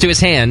sticks to his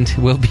hand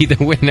will be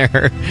the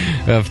winner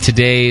of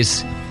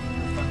today's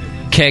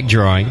keg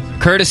drawing.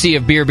 Courtesy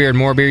of Beer, Beer, and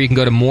More Beer. You can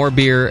go to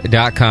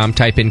morebeer.com,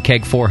 type in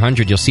keg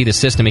 400. You'll see the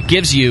system. It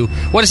gives you...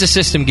 What does the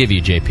system give you,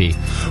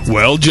 JP?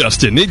 Well,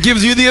 Justin, it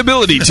gives you the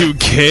ability to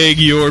keg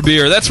your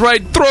beer. That's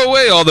right. Throw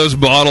away all those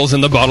bottles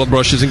and the bottle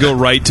brushes and go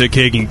right to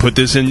kegging. Put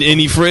this in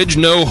any fridge.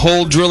 No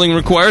hole drilling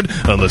required,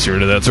 unless you're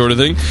into that sort of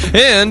thing.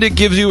 And it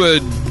gives you a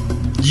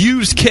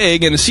used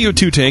keg and a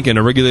CO2 tank and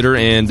a regulator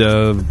and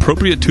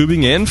appropriate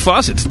tubing and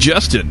faucets.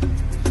 Justin.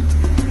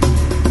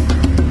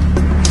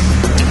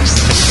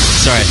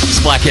 Sorry,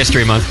 it's Black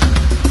History Month.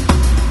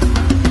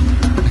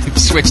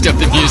 Switched up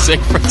the music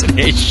for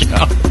today's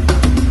show.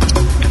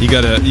 You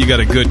got a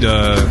good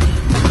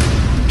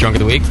Drunk of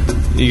the Week?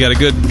 You got a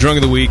good Drunk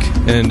of the Week,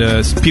 and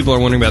people are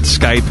wondering about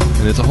Skype,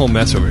 and it's a whole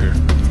mess over here.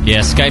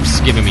 Yeah,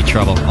 Skype's giving me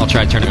trouble. I'll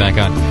try to turn it back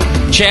on.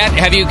 Chad,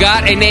 have you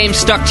got a name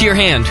stuck to your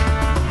hand?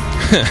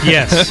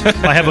 Yes,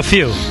 I have a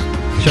few.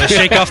 Should I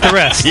shake off the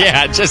rest?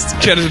 Yeah,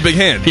 just... Chad has a big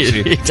hand.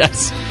 He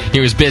does. He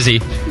was busy.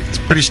 It's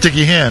a pretty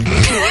sticky hand.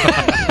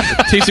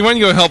 Tasty, why don't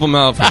you go help him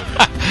out?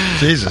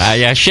 Jesus.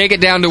 Yeah, shake it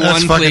down to That's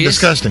one, fucking please.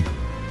 disgusting.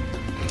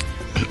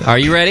 Are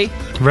you ready?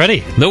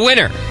 Ready. The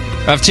winner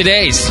of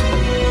today's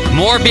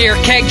More Beer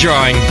keg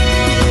drawing...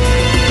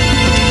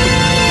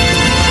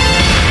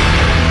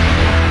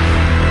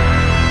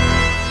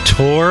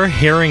 Tor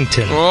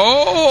Harrington.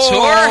 Oh!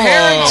 Tor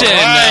Harrington!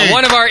 Right.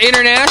 One of our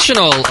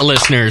international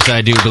listeners,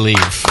 I do believe.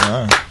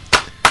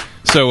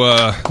 So,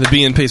 the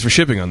BN pays for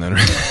shipping on that,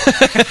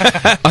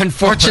 right?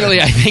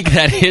 Unfortunately, I think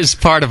that is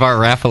part of our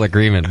raffle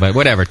agreement, but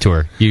whatever,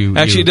 Tor.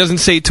 Actually, it doesn't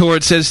say Tor,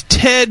 it says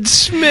Ted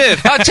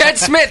Smith. Oh, Ted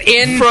Smith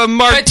in from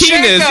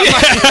Martinez.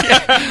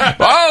 Yeah.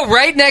 Oh,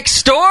 right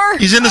next door?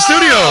 He's in the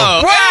studio.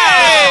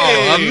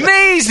 Wow!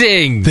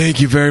 Amazing!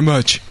 Thank you very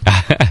much.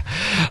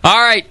 All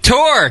right,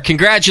 Tor,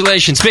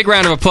 congratulations. Big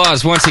round of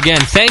applause once again.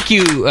 Thank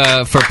you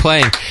for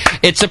playing.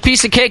 It's a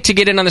piece of cake to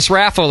get in on this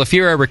raffle. If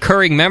you're a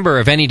recurring member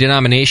of any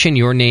denomination,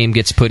 your name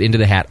gets put into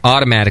the hat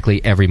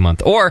automatically every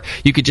month. Or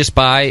you could just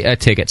buy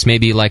tickets,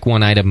 maybe like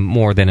one item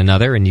more than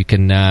another, and you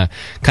can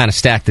kind of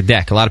stack the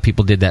deck. A lot of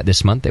people did that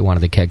this month. They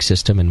wanted the keg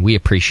system, and we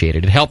appreciate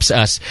it. It helps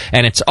us,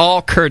 and it's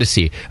all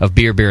courtesy of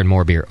Beer, Beer, and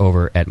More Beer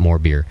over at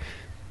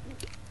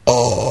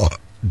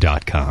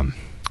morebeer.com.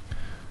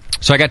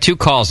 So I got two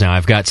calls now.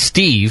 I've got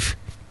Steve,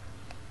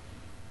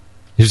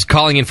 who's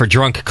calling in for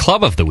Drunk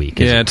Club of the Week.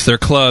 Yeah, it's their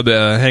club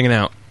hanging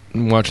out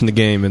and watching the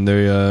game, and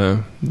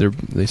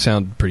they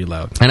sound pretty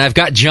loud. And I've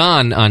got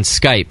John on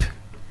Skype.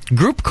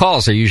 Group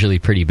calls are usually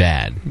pretty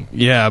bad.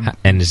 Yeah.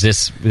 And this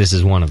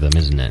is one of them,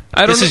 isn't it?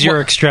 This is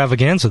your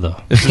extravaganza, though.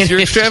 This is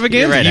your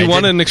extravaganza? Right, you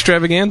wanted an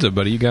extravaganza,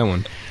 buddy. You got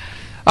one.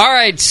 All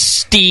right,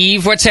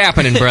 Steve, what's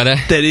happening, brother?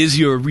 That is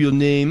your real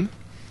name?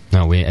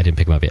 No, I didn't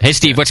pick him up yet. Hey,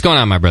 Steve, what's going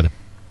on, my brother?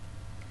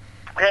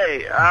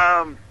 Hey,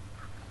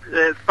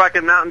 it's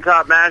fucking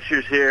Mountaintop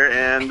Mashers here,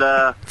 and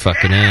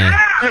fucking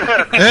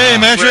Hey,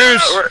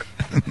 Mashers!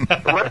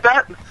 What's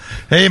that?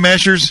 Hey,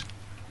 Mashers.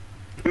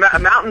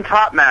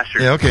 Mountaintop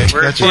Mashers. Yeah, okay.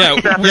 We're Gotcha.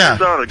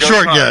 Arizona. Go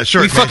Short, on. yeah,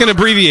 short. We fucking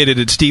abbreviated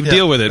it, Steve. Yeah.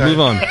 Deal with it.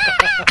 Move on.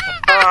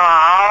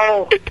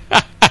 Oh.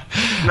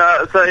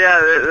 No, so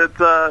yeah, it's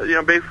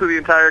basically the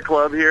entire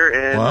club here,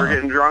 and Wow. we're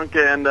getting drunk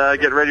and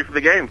getting ready for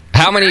the game.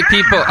 How many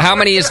people? How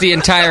many is the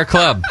entire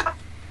club?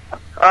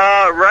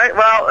 Right.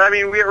 Well, I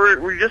mean,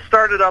 we just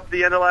started up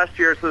the end of last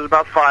year, so there's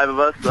about 5 of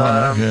us.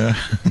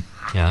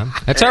 Yeah,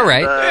 that's all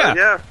right.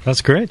 Yeah.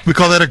 That's great. We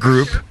call that a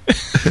group.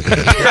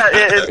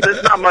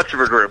 It's not much of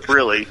a group,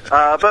 really,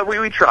 but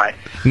we try.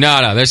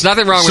 No, there's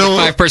nothing wrong with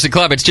a 5-person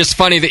club. It's just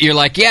funny that you're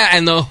like, yeah,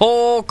 and the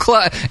whole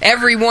club,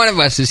 every one of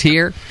us is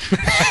here.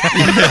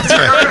 That's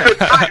right.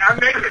 I'm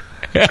naked.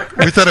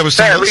 We thought it was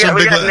some we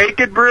big... got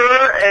Naked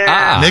Brewer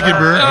and... Naked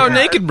Brewer. Oh,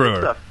 Naked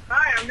Brewer.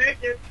 Hi, I'm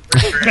naked.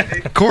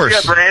 Of course. We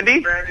got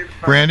Brandy.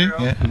 Brandy?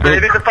 Yeah.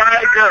 Brandy the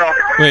Fire Girl.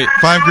 Wait.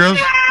 5 girls?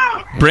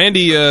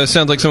 Brandy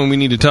sounds like someone we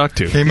need to talk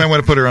to. Hey, you might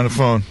want to put her on the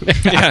phone.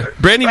 Yeah,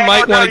 Brandy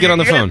might want to get on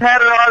the phone. You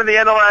had her on at the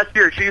end of last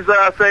year. She's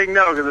saying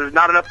no because there's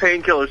not enough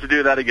painkillers to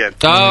do that again.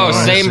 Oh,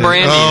 same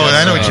Brandy. Oh,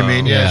 I know what you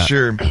mean. Yeah,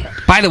 sure.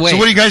 By the way... So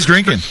what are you guys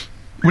drinking?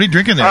 What are you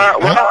drinking there?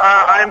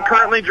 I'm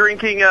currently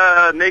drinking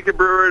Naked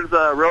Brewer's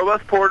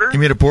Robust Porter. You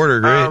made a porter,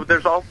 great.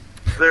 There's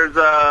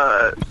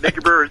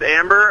Naked Brewer's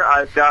Amber.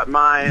 I've got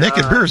my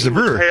Naked Brewer's the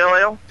brewer. Pale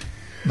Ale.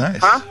 Nice.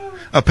 Huh?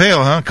 A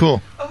pale, huh?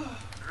 Cool.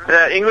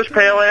 English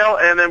pale ale,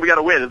 and then we got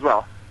a wit as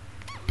well.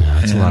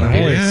 That's a lot of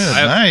beers.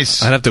 Yeah,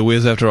 nice. I'd have to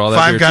whiz after all that.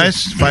 5 beer,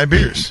 guys, too. 5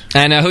 beers.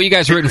 And who are you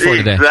guys rooting for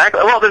today?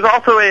 Exactly. Well, there's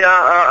also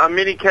a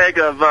mini keg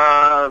of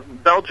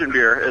Belgian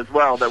beer as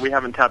well that we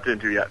haven't tapped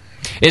into yet.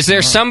 Is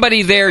there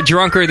somebody there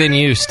drunker than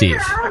you,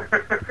 Steve?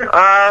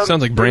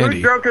 Sounds like brandy.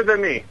 Who's drunker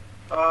than me?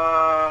 We're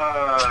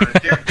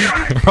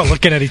all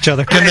looking at each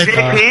other.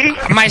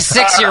 My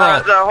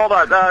 6-year-old. Hold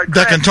on.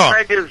 That can talk.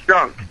 Craig is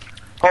drunk.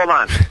 Hold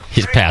on.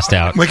 He's passed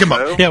out. Wake him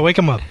up. Yeah, wake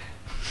him up.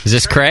 Is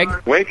this Craig?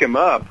 Wake him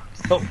up.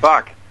 Oh,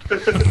 fuck.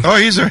 Oh,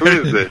 he's Who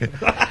is it?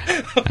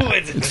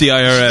 It's the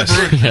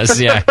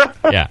IRS.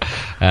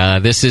 Yeah.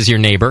 This is your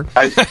neighbor.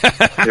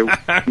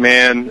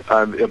 Man,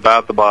 I'm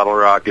about the bottle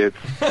rockets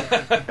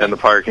and the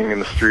parking in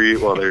the street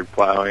while they're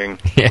plowing.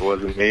 Yeah. It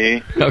wasn't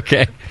me.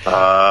 Okay.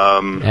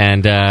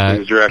 And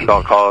who's direct?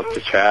 I'll call us to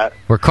chat.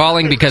 We're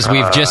calling because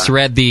we've just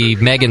read the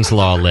Megan's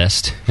Law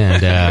list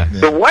and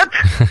the what?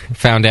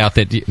 found out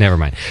that. Never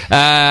mind.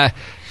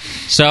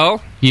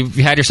 So you've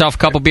had yourself a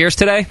couple beers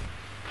today?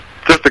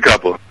 Just a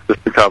couple.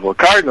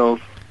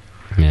 Cardinals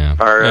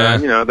are,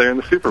 they're in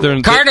the Super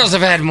Bowl. Cardinals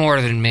have had more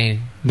than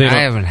me. I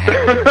haven't had.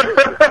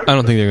 I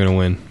don't think they're going to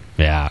win.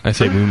 Yeah. I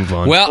say we move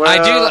on. Well,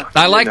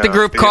 I like the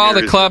group call.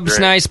 The club's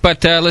nice,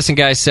 but listen,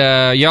 guys,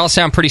 y'all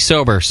sound pretty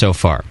sober so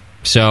far.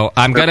 So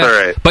I'm gonna. That's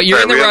all right. But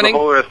you're in the we running. Have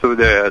the whole rest of the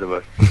day ahead of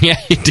us. Yeah,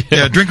 you do.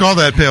 Yeah, drink all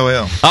that pale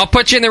ale. I'll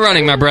put you in the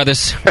running, my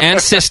brothers and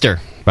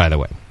sister. By the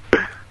way.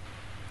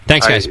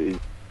 Thanks, guys. All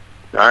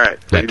right.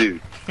 Take it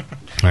easy.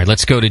 All right,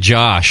 let's go to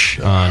Josh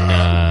on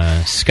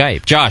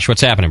Skype. Josh, what's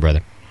happening,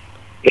 brother?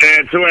 Yeah,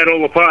 it's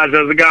all the pies.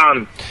 How's it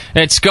going?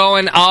 It's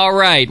going all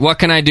right. What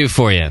can I do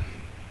for you?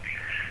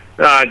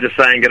 Just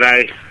saying good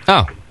day.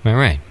 Oh, all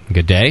right.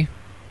 Good day.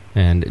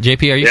 And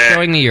JP, are you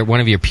showing me one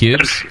of your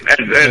pubes?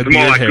 It's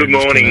more like good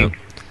morning.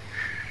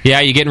 Yeah,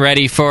 you getting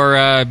ready for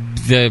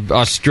the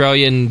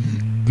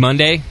Australian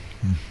Monday?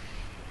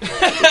 Yeah,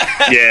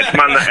 it's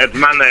Monday. It's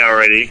Monday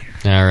already.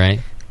 All right.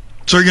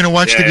 So you're going to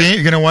watch the game?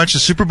 You're going to watch the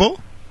Super Bowl?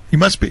 You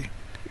must be.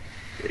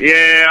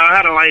 Yeah, I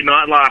had a late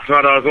night last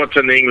night. I was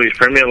watching the English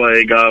Premier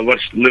League. I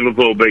watched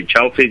Liverpool beat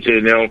Chelsea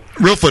 2-0.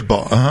 Real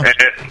football, And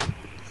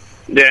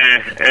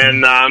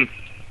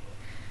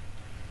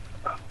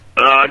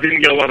I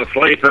didn't get a lot of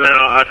sleep, and then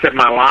I set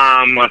my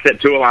alarm. I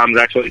set 2 alarms,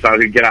 actually, so I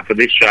could get up for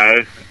this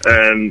show.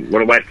 And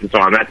what a waste of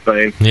time that's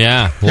been.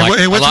 Yeah, a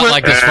lot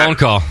like this phone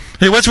call.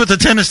 Hey, what's with the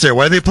tennis there?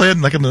 Why do they play it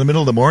in the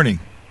middle of the morning?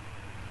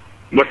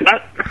 What's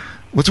that?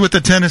 What's with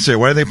the tennis there?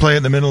 Why do they play it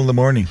in the middle of the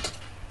morning?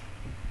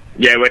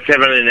 Yeah, we're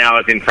 17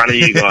 hours in front of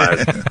you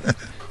guys.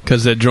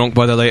 Because they're drunk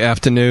by the late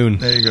afternoon.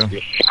 There you go.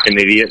 You fucking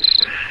idiots.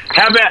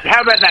 How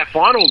about that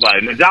final, though?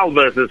 Nadal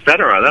versus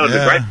Federer. That was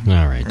a great...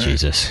 All right,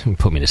 Jesus.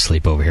 Put me to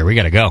sleep over here. We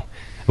got to go.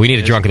 We need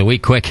a drunk of the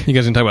week, quick. You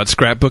guys going to talk about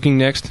scrapbooking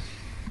next?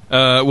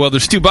 Well,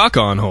 there's Stu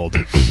Baca on hold.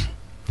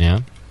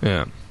 Yeah?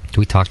 Yeah. Did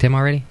we talk to him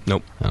already?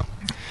 Nope.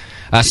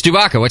 Oh. Stu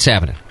Baca, what's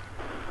happening?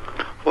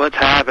 What's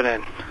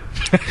happening?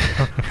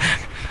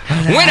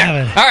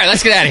 Winner! All right,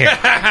 let's get out of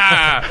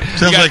here.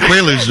 Sounds like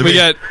Quaaludes to me.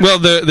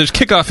 There's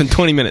kickoff in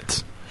 20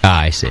 minutes.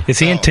 Ah, I see. Is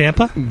he in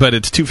Tampa? But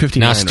it's 2:59.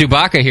 Now, Stu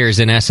Baca here is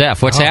in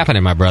SF. What's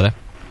happening, my brother?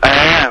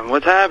 I am.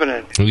 What's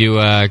happening? You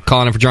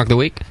calling in for Drunk of the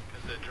Week?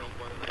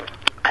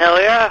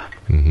 Hell yeah.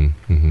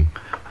 Mm-hmm.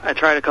 I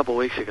tried a couple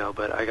weeks ago,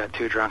 but I got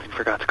too drunk and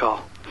forgot to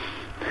call.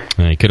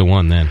 You could have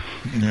won then.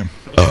 Yeah.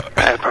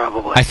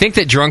 Probably. I think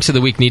that Drunks of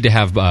the Week need to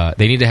have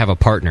a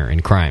partner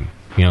in crime.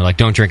 Like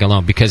don't drink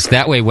alone, because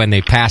that way when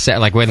they pass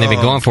out, like when they've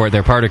been going for it,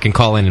 their partner can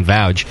call in and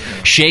vouch,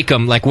 shake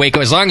them, like wake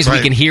up, as long as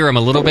we can hear them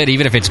a little bit,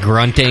 even if it's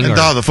grunting and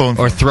dial the phone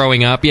or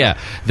throwing up. Yeah,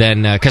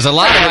 then because a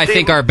lot of I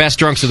think our best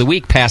Drunks of the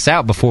Week pass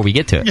out before we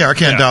get to it. Yeah, I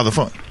can't dial the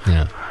phone.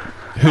 Yeah.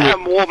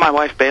 Well, my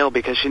wife bailed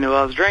because she knew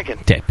I was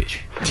drinking. Dead bitch.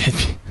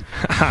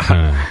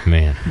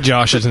 Man,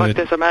 Josh is in Fuck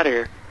this, I'm out of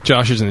here.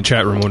 Josh is in the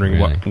chat room wondering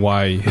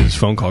why his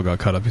phone call got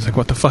cut up. He's like,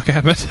 what the fuck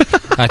happened?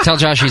 Tell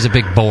Josh he's a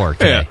big bore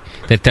today.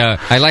 Yeah.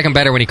 That I like him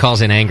better when he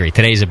calls in angry.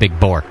 Today's a big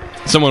bore.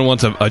 Someone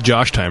wants a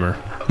Josh timer.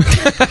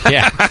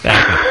 Yeah,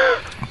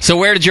 exactly. So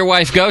where did your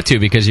wife go to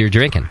because you're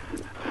drinking?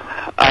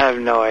 I have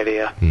no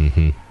idea.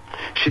 Mm-hmm.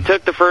 She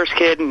took the first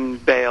kid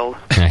and bailed.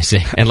 I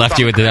see. And left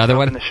you with the other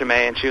one? In the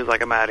Chimay, and she was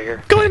like, I'm out of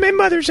here. Go to my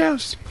mother's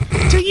house.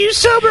 So you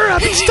sober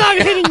up and stop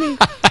hitting me.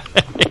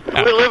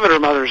 We live at her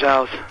mother's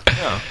house.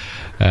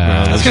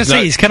 I was going to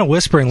say, he's kind of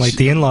whispering like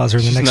the in-laws are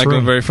in the next not room.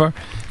 Going very far.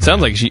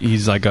 Sounds like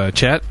he's like a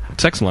chat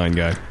sex line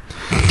guy.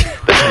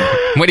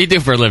 What do you do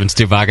for a living,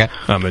 Stu Baca?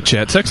 I'm a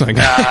chat sex line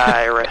guy.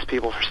 I arrest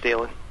people for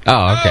stealing.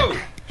 Oh,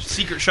 okay.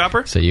 Secret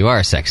shopper? So you are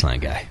a sex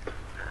line guy.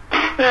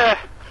 Yeah,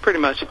 pretty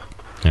much.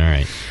 All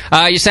right.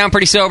 You sound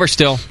pretty sober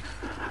still.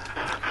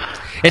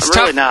 It's I'm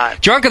tough. really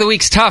not. Drunk of the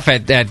Week's tough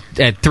at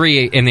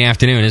 3 in the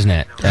afternoon, isn't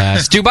it?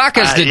 Stu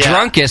Baca's the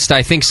drunkest,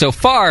 I think, so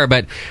far,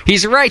 but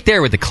he's right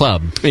there with the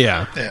club.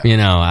 Yeah.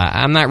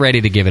 I'm not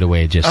ready to give it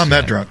away just I'm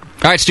that drunk.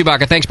 All right, Stu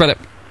Baca. Thanks, brother.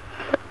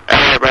 All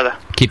right, brother.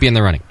 Keep you in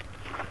the running.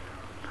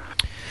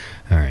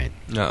 All right.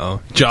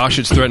 Uh-oh. Josh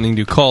is threatening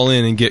to call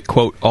in and get,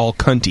 quote, all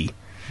cunty.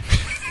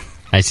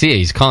 I see.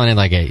 He's calling in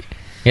like he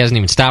hasn't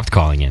even stopped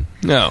calling in.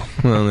 No.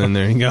 Well, then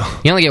there you go.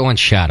 You only get one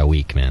shot a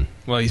week, man.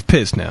 Well, he's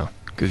pissed now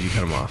because you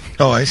cut him off.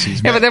 Oh, I see.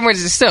 Yeah, but then we're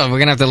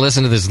going to have to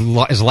listen to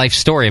his life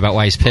story about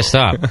why he's pissed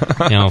off.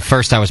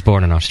 First I was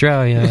born in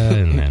Australia,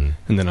 and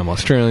then I'm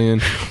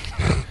Australian.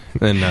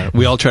 And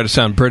we all try to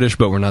sound British,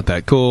 but we're not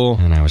that cool.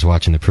 And I was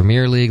watching the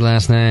Premier League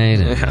last night,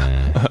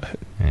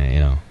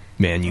 and,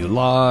 Man, you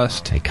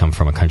lost. I come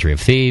from a country of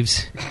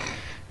thieves.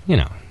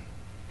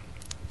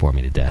 Bore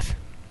me to death.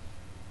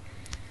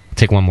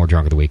 Take one more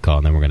drunk of the week call,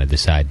 and then we're going to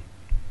decide.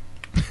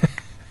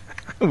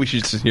 We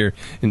should sit here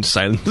in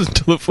silence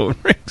until the phone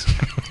rings.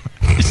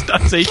 Just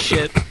not say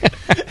shit.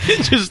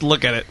 Just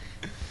look at it.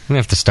 I'm going to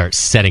have to start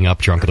setting up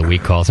drunk of the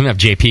week calls. I'm going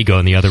to have JP go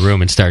in the other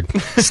room and start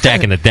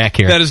stacking the deck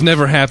here. That has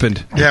never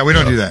happened. Yeah, we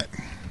don't do that.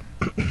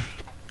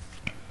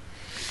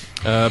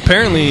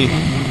 Apparently,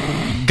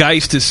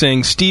 Geist is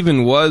saying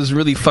Steven was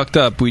really fucked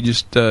up. We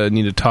just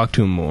need to talk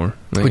to him more.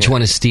 Which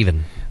one is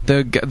Steven?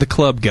 The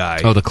club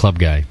guy. Oh, the club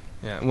guy.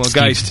 Yeah, well,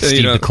 Geist,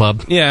 Steve the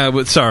club. Yeah,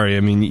 but sorry, I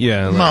mean,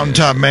 yeah,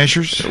 Mountaintop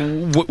Mashers.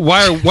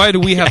 Why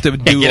do we have to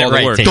do all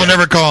the work? Don't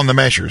ever call them the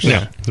Mashers.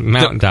 Yeah,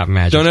 Mountaintop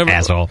Mashers. Don't ever,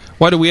 asshole.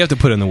 Why do we have to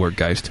put in the work,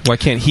 Geist? Why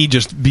can't he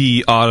just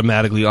be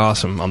automatically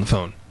awesome on the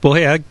phone? Well,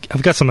 hey,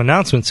 I've got some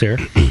announcements here.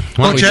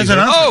 Chad's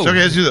announcements.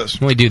 Okay, let's do this. Why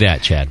don't we do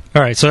that, Chad?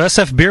 All right, so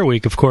SF Beer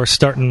Week, of course,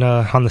 starting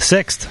on the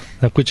 6th,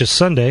 which is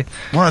Sunday.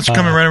 Well, it's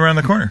coming right around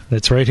the corner.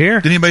 It's right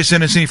here. Did anybody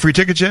send us any free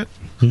tickets yet?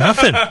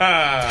 Nothing.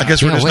 I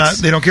guess we're just not.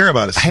 They don't care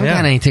about us. I haven't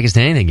got any tickets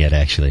to anything yet,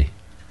 actually.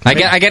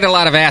 I get a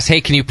lot of asks,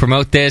 hey, can you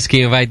promote this? Can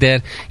you invite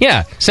that?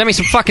 Yeah, send me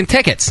some fucking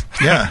tickets.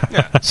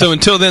 Yeah. So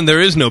until then,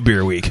 there is no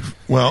Beer Week.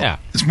 Well,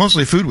 it's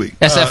mostly Food Week.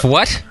 SF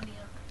what?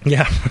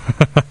 Yeah.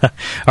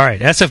 All right,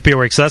 SF Beer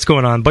Week. So that's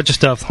going on. Bunch of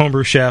stuff.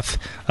 Homebrew Chef,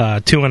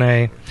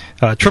 2NA.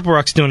 Triple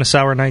Rock's doing a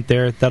sour night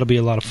there. That'll be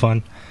a lot of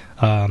fun.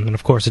 And,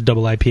 of course, a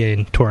double IPA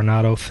and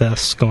Toronado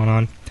Fest going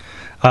on.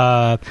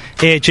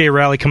 AHA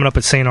Rally coming up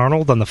at St.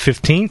 Arnold on the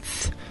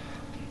 15th.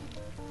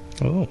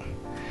 Oh.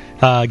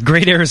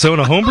 Great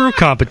Arizona Homebrew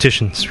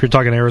Competitions. We're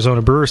talking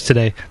Arizona Brewers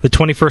today. The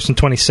 21st and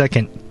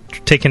 22nd.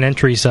 Taking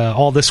entries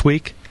all this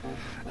week.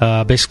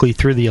 Basically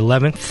through the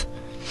 11th.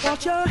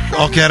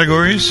 All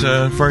categories,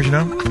 as far as you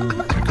know?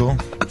 Cool.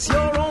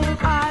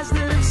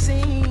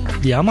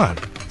 Yeah, I'm on.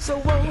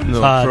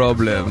 No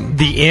problem.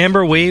 The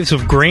Amber Waves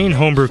of Grain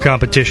Homebrew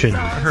Competition.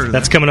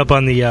 That's coming up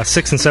on the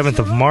 6th and 7th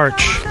of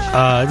March.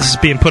 This is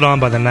being put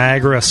on by the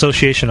Niagara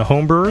Association of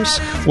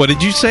Homebrewers. What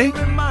did you say?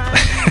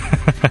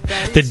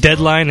 The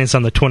deadline is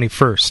on the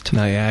 21st.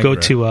 Niagara. Go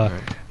to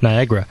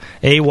Niagara.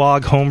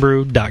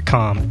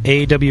 AWOGHomebrew.com.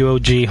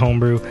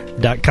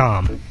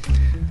 AWOGHomebrew.com.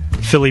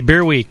 Philly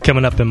Beer Week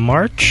coming up in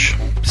March,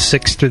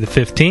 6th through the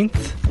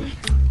 15th.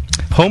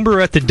 Homebrew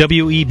at the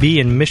WEB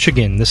in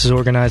Michigan. This is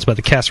organized by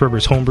the Cass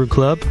Rivers Homebrew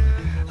Club.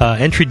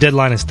 Entry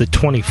deadline is the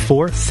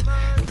 24th.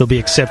 They'll be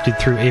accepted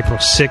through April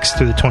 6th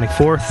through the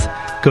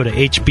 24th. Go to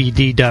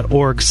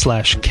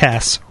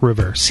hbd.org/Cass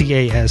River.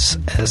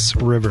 CASS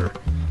River.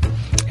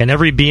 And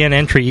every BN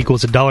entry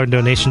equals $1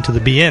 donation to the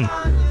BN.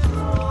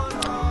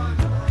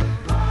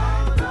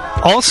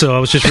 Also, I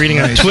was just reading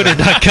on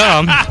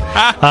Twitter.com,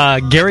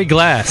 Gary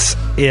Glass.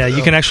 Yeah,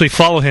 you can actually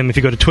follow him if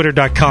you go to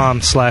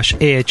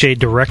Twitter.com/AHA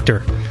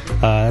Director.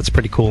 That's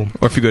pretty cool.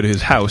 Or if you go to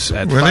his house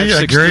at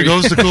Really? Gary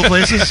goes to cool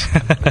places?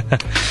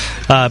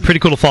 Pretty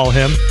cool to follow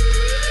him.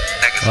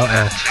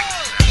 Uh-oh.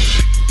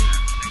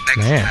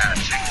 Man.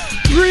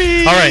 All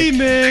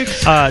right.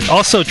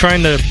 Also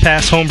trying to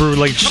pass homebrew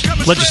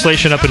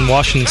legislation up in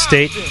Washington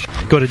State.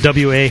 Go to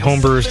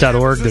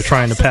wahomebrewers.org. They're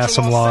trying to pass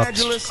some law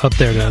up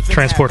there to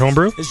transport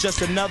homebrew.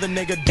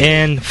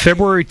 And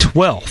February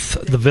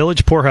 12th, the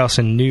Village Poorhouse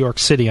in New York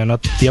City on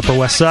the Upper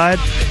West Side.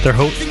 They're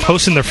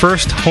hosting their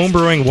first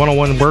homebrewing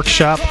 101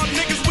 workshop.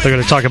 They're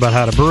going to talk about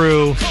how to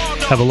brew,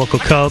 have a local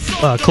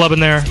club in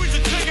there.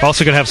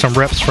 Also going to have some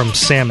reps from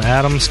Sam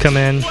Adams come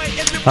in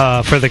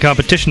for the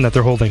competition that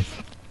they're holding.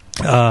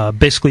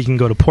 Basically, you can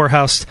go to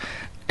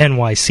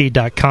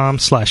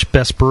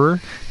poorhousenyc.com/best brewer.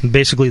 And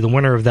basically, the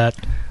winner of that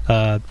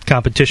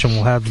competition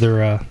will have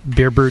their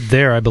beer brewed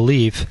there, I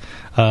believe.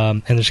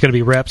 And there's going to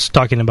be reps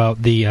talking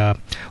about the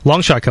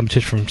long shot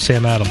competition from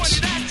Sam Adams.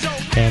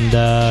 And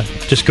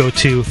just go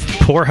to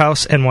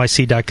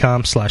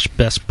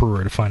poorhousenyc.com/best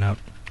brewer to find out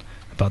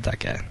about that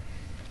guy.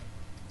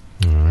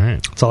 All right.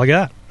 That's all I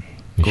got.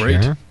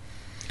 Great. Sure?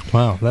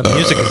 Wow, that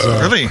music is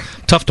really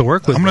tough to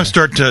work with. I'm going to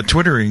start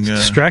twittering.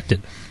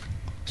 Distracted.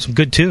 Some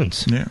good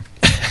tunes. Yeah.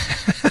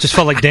 Just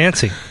felt like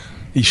dancing.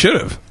 You should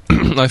have.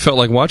 I felt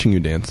like watching you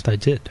dance. I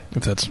did.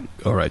 If that's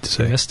all right to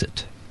say. I missed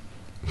it.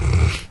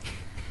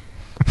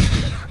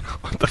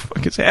 What the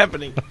fuck is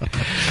happening?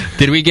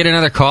 Did we get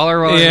another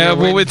caller? Yeah,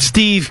 well, it's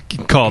Steve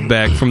called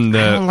back from the...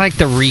 I don't like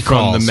the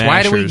recalls.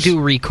 Why do we do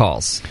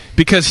recalls?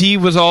 Because he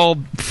was all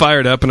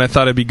fired up, and I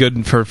thought it'd be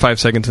good for 5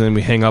 seconds, and then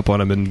we hang up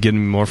on him and get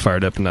him more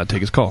fired up and not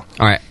take his call.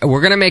 All right, we're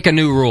going to make a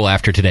new rule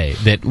after today,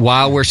 that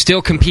while we're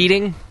still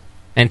competing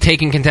and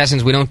taking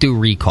contestants, we don't do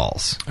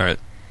recalls. All right.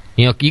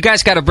 You know, you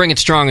guys got to bring it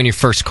strong on your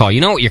first call. You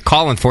know what you're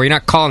calling for. You're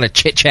not calling to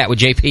chit-chat with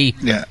JP.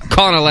 Yeah.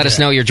 Calling to let us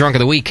know you're drunk of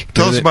the week.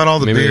 Tell us about all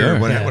the beer.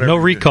 Yeah, no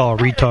recall,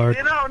 retard.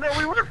 No,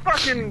 we were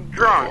fucking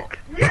drunk.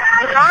 Yeah,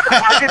 I'm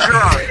fucking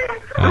drunk.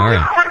 All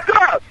right. What's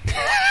up?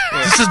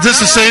 This is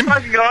the same.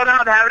 Fucking going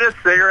out and having a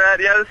cigarette.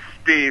 Yeah, this is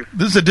Steve.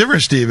 This is a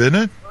different Steve, isn't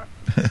it?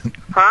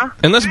 Huh?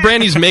 Unless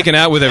Brandy's making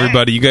out with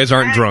everybody, you guys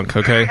aren't drunk,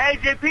 okay? Hey,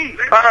 JP.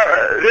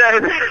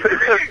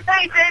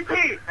 Hey,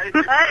 JP.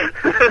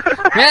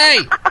 Hey.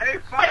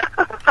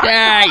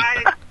 Hey.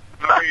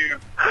 How are you?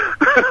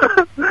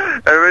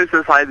 Everybody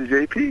says hi to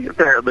JP,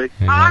 apparently.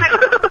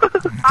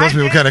 Tells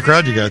me what kind of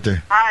crowd you got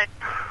there. Hi.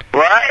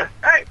 What?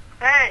 Hey.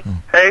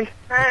 Hey.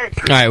 All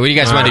right, what do you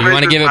guys want to do? You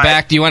want to give it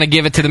back? Do you want to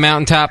give it to the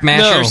Mountaintop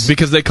Mashers? No,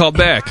 because they called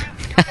back.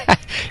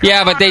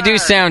 Yeah, but they do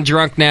sound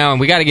drunk now, and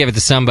we got to give it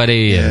to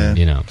somebody, and,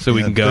 you know. So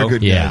we can go? They're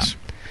good guys.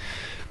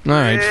 All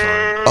right,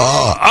 fine.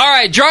 All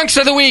right, Drunks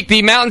of the Week,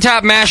 the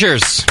Mountaintop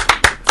Mashers.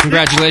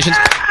 Congratulations.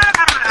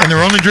 And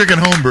they're only drinking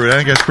homebrew. I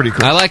think that's pretty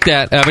cool. I like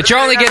that. But you're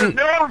only getting...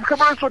 No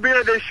commercial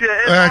beer this shit.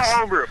 It's all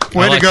homebrew.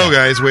 Way like to go, that.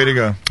 guys. Way to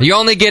go. You're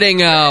only getting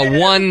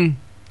one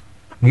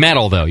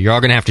medal, though. You're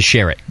all going to have to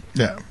share it.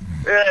 Yeah.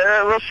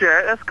 Yeah, we'll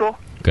share it. That's cool.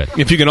 Good.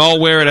 If you can all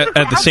wear it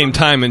at the same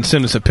time and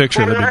send us a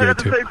picture, that'd be At great,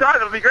 the too. same time,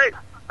 it'll be great.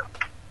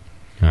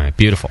 All right,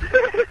 beautiful.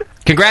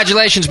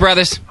 Congratulations,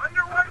 brothers.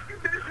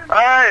 All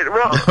right,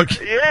 well,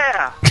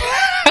 yeah.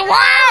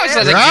 Wow!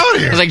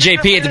 Sounds like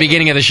JP at the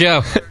beginning of the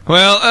show.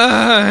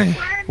 Well,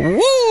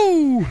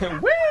 woo!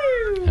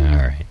 All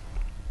right.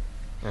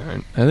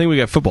 I think we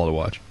got football to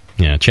watch.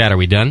 Yeah, Chad, are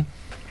we done?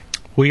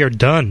 We are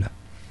done.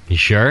 You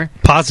sure?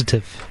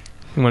 Positive.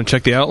 You want to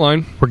check the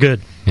outline? We're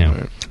good. Yeah.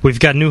 Right. We've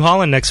got New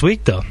Holland next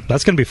week, though.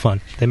 That's going to be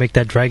fun. They make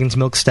that Dragon's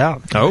Milk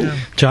Stout. Oh. Yeah.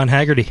 John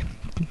Haggerty.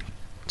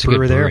 It's a good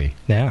brewery.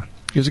 There. Yeah.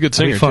 He was a good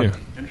singer, fun. too.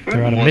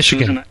 They're out of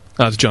Michigan.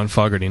 Oh, it's John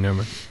Fogerty, never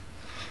mind.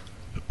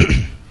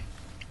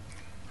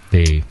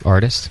 The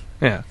artist?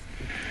 Yeah.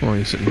 Well,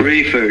 he's sitting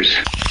Reefers.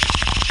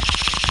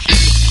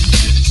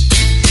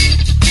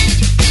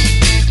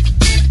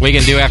 What are you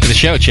going to do after the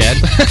show, Chad?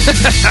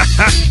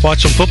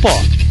 Watch some football.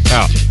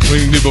 Oh. What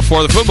you can do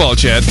before the football,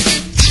 Chad?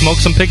 Smoke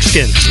some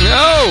pigskin.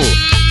 No!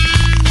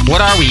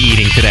 What are we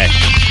eating today?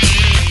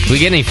 We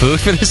get any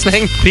food for this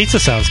thing? Pizza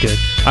sounds good.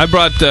 I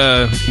brought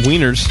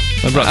wieners.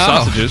 I brought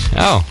sausages.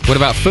 Oh, what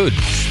about food?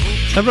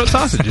 I brought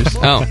sausages.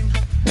 Oh.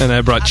 And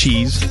I brought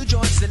cheese.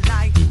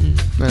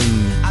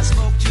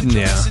 And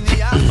yeah,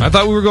 I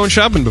thought we were going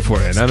shopping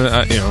beforehand.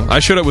 I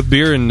showed up with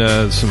beer and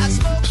some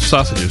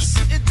sausages.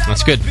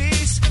 That's good.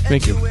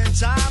 Thank you.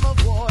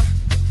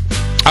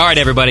 All right,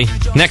 everybody.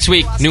 Next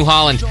week, New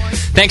Holland.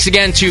 Thanks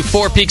again to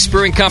Four Peaks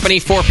Brewing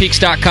Company,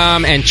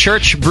 fourpeaks.com, and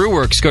Church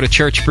Brewworks. Go to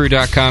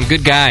churchbrew.com.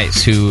 Good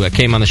guys who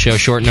came on the show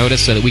short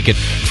notice so that we could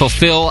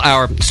fulfill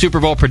our Super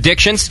Bowl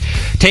predictions.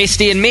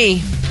 Tasty and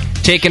me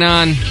taking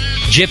on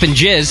Jip and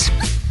Jizz.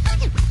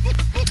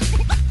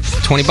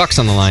 $20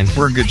 on the line.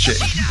 We're in good shape.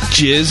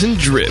 Jizz and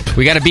drip.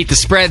 We got to beat the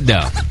spread,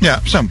 though. Yeah,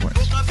 some points.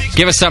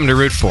 Give us something to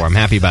root for. I'm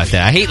happy about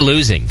that. I hate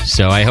losing,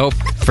 so I hope,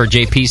 for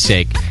JP's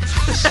sake,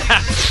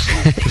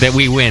 that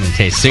we win,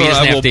 Taste. So he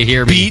doesn't have to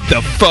hear me. Beat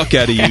the fuck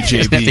out of you, JP. He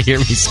doesn't have to hear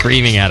me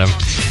screaming at him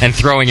and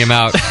throwing him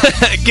out. Poor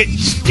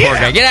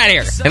guy. Get out of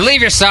here and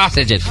leave your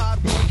sausages.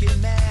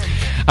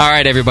 All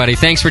right, everybody.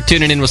 Thanks for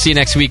tuning in. We'll see you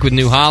next week with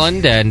New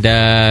Holland. And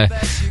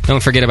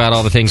don't forget about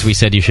all the things we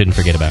said you shouldn't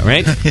forget about,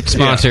 right?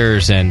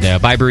 Sponsors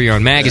and buy Brew Your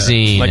Own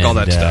magazine. Like all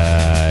that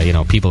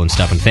stuff. People and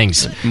stuff and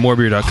things.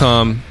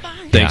 Morebeer.com.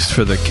 Thanks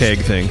for the keg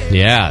thing.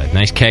 Yeah,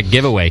 nice keg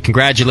giveaway.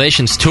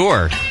 Congratulations,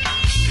 Tour.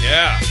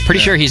 Yeah.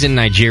 Pretty sure he's in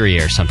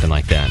Nigeria or something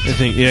like that. I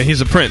think,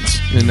 he's a prince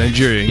in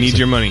Nigeria. He needs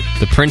your money.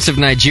 The Prince of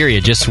Nigeria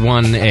just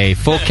won a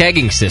full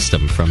kegging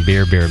system from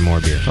Beer, and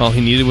More Beer. All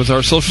he needed was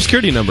our social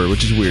security number,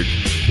 which is weird.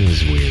 It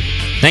is weird.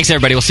 Thanks,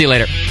 everybody. We'll see you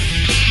later.